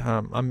wanted.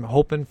 I'm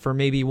hoping for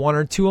maybe 1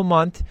 or 2 a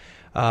month.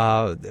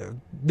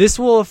 This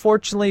will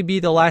unfortunately be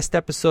the last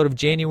episode of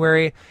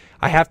January.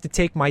 I have to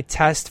take my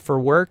test for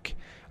work.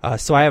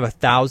 So I have a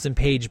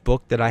 1,000-page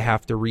book that I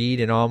have to read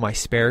in all my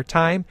spare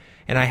time,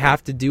 and I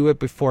have to do it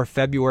before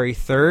February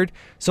 3rd.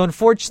 So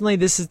unfortunately,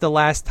 this is the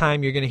last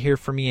time you're going to hear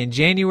from me in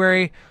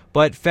January,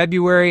 but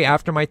February,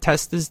 after my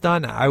test is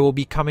done, I will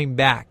be coming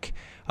back.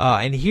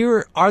 And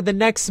here are the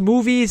next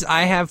movies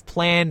I have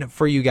planned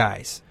for you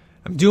guys.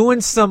 I'm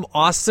doing some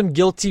awesome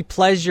guilty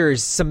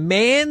pleasures, some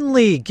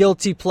manly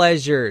guilty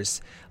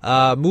pleasures.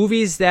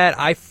 Movies that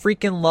I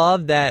freaking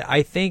love that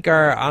I think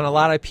are on a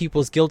lot of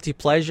people's guilty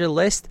pleasure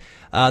list.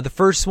 The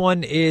first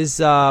one is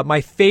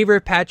my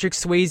favorite Patrick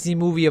Swayze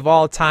movie of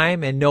all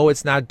time, and no,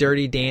 it's not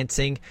Dirty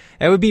Dancing.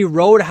 That would be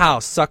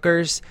Roadhouse,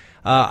 suckers.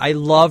 I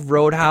love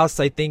Roadhouse.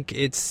 I think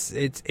it's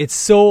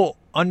so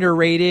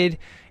underrated.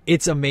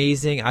 It's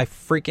amazing. I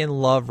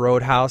freaking love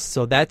Roadhouse.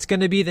 So that's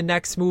going to be the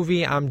next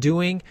movie I'm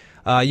doing.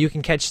 You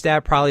can catch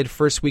that probably the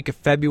first week of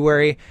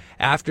February.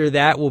 After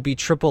that will be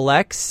Triple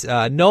X.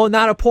 No,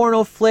 not a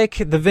porno flick.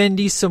 The Vin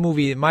Diesel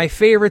movie. My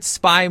favorite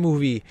spy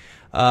movie,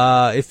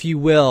 if you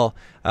will.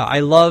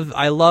 I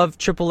love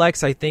Triple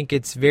X. I think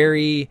it's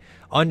very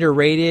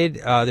underrated.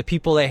 The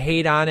people that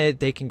hate on it,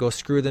 they can go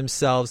screw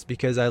themselves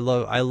because I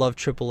love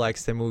Triple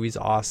X. That movie's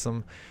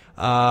awesome.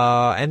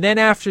 And then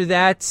after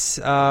that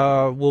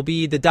will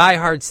be the Die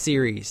Hard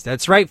series.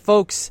 That's right,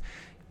 folks.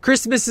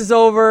 Christmas is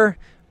over,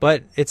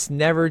 but it's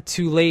never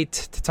too late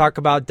to talk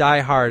about Die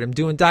Hard. I'm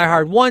doing Die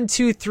Hard 1,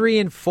 2, 3,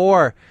 and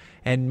 4,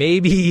 and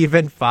maybe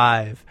even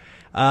 5.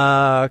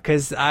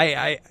 Because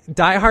Die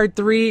Hard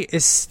 3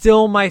 is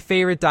still my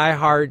favorite Die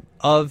Hard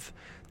of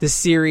the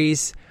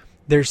series.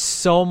 There's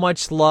so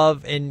much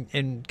love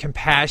and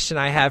compassion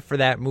I have for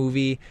that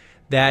movie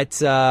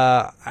that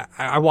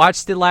I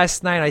watched it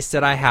last night. I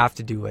said I have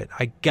to do it.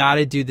 I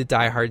gotta do the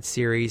Die Hard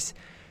series.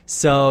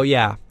 So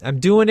yeah, I'm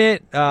doing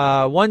it.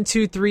 1,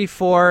 2, 3,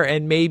 4,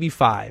 and maybe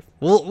 5.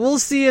 We'll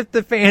see if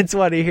the fans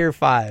want to hear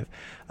 5.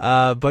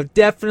 But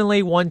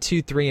definitely 1,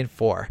 2, 3, and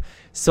 4.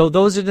 So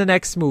those are the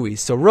next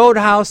movies. So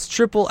Roadhouse,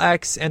 Triple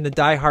X, and the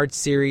Die Hard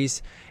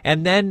series.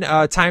 And then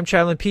Time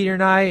Traveling Peter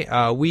and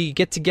I, we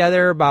get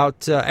together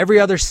about every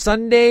other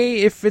Sunday,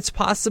 if it's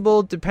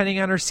possible, depending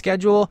on our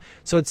schedule.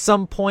 So at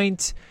some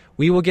point,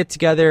 we will get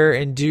together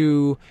and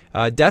do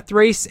Death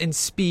Race and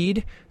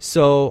Speed.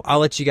 So I'll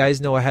let you guys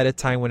know ahead of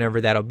time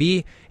whenever that'll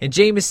be. And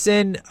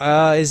Jameson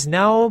is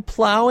now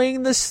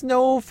plowing the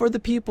snow for the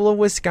people of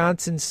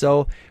Wisconsin.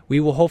 So we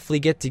will hopefully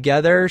get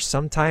together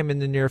sometime in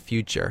the near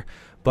future.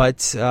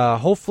 But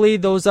hopefully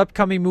those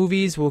upcoming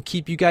movies will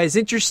keep you guys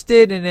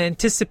interested and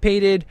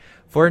anticipated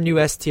for a new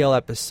STL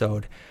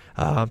episode.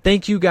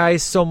 Thank you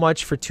guys so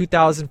much for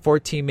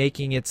 2014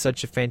 making it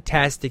such a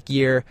fantastic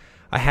year.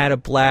 I had a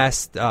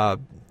blast.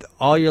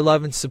 All your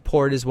love and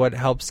support is what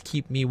helps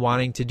keep me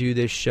wanting to do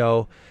this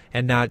show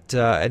and not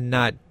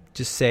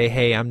just say,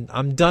 hey,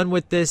 I'm done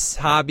with this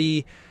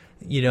hobby.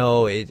 You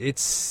know,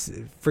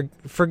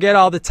 forget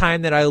all the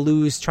time that I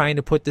lose trying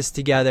to put this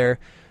together.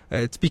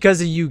 It's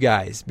because of you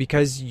guys,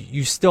 because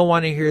you still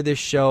want to hear this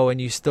show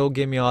and you still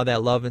give me all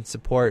that love and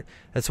support.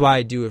 That's why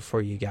I do it for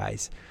you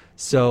guys.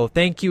 So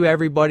thank you,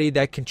 everybody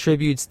that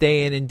contributes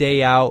day in and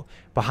day out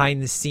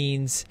behind the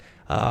scenes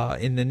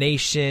in the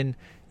nation.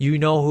 You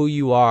know who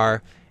you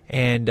are,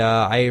 and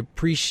I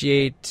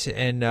appreciate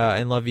and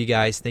love you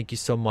guys. Thank you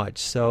so much.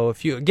 So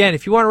if you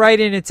want to write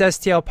in, it's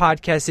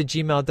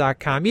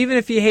stlpodcast@gmail.com. Even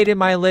if you hated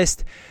my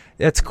list,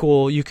 that's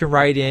cool. You can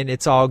write in.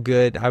 It's all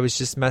good. I was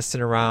just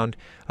messing around.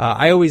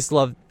 I always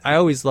love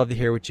to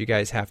hear what you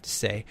guys have to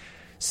say.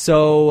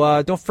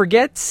 So don't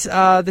forget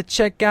to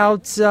check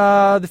out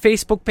the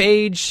Facebook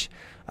page.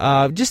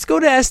 Just go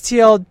to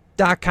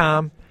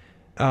STL.com.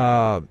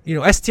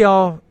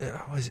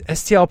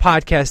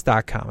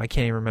 STLpodcast.com. I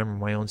can't even remember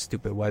my own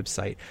stupid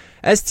website.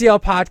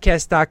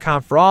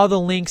 STLpodcast.com for all the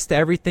links to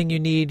everything you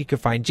need. You can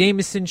find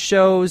Jameson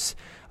shows.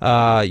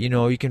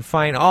 You can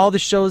find all the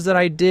shows that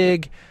I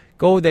dig.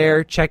 Go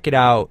there, check it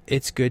out.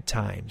 It's good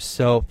times.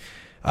 So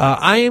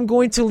I am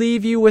going to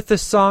leave you with a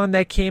song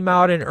that came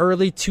out in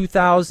early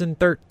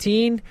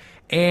 2013.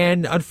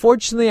 And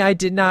unfortunately, I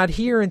did not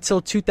hear until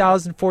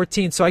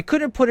 2014, so I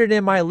couldn't put it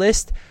in my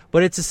list,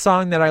 but it's a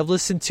song that I've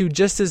listened to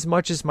just as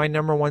much as my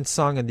number one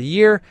song of the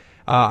year.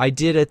 I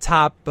did a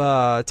top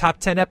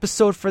 10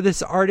 episode for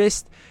this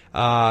artist,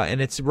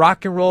 and it's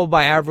Rock and Roll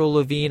by Avril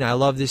Lavigne. I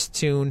love this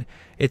tune.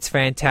 It's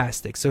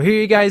fantastic. So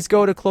here you guys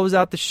go to close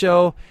out the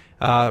show.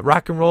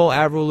 Rock and Roll,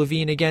 Avril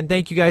Lavigne. Again,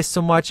 thank you guys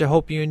so much. I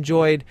hope you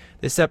enjoyed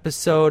this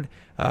episode.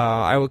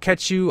 I will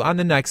catch you on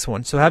the next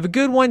one. So have a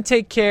good one.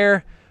 Take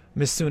care.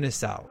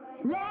 Masunas out.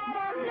 Let 'em know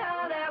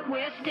that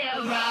we're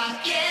still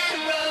rock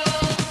and roll.